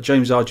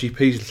James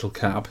RGP's little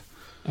cab.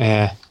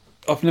 Yeah.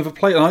 I've never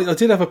played it. I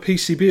did have a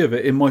PCB of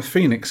it in my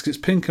Phoenix, because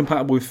it's pin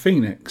compatible with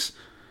Phoenix,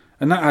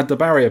 and that had the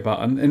barrier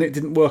button, and it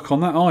didn't work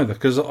on that either,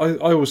 because I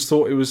always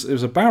thought it was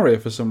a barrier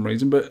for some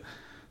reason, but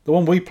the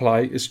one we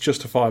play is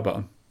just a fire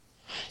button.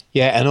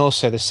 Yeah, and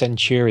also the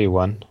Century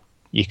one,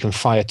 you can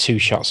fire 2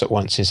 shots at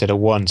once instead of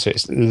 1, so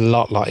it's a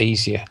lot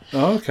easier.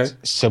 Oh, okay.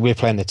 So we're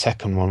playing the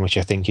Tekken one, which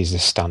I think is the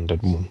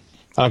standard one.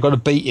 And I've got to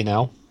beat you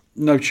now.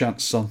 No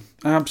chance, son.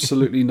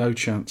 Absolutely no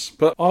chance.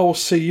 But I will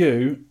see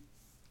you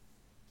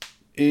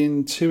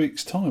in 2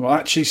 weeks' time. I'll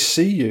actually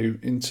see you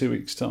in 2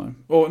 weeks'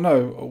 time. Or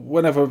no,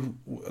 whenever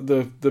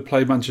the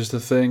Play Manchester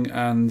thing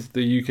and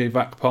the UK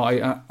VAC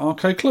party at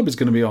Arcade Club is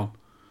going to be on.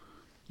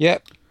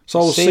 Yep. So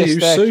I'll see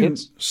you soon,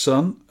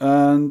 son,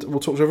 and we'll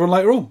talk to everyone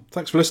later on.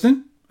 Thanks for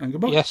listening, and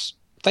goodbye. Yes,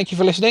 thank you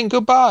for listening.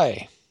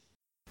 Goodbye.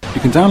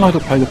 You can download or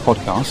play the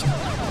podcast,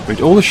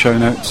 read all the show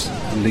notes,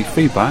 and leave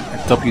feedback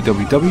at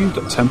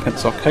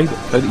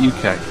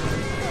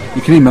www.tenpencearcade.co.uk.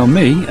 You can email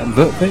me at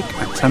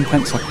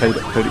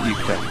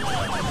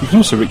vertvic@tenpencearcade.co.uk. You can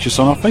also reach us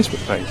on our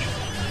Facebook page.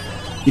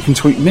 You can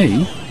tweet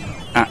me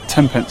at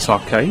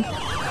tenpencearcade,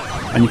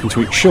 and you can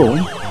tweet Sean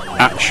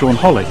at Sean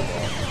Holly.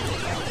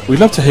 We'd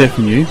love to hear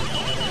from you.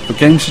 For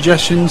game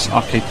suggestions,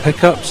 arcade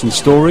pickups and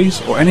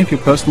stories, or any of your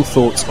personal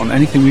thoughts on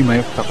anything we may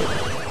have covered.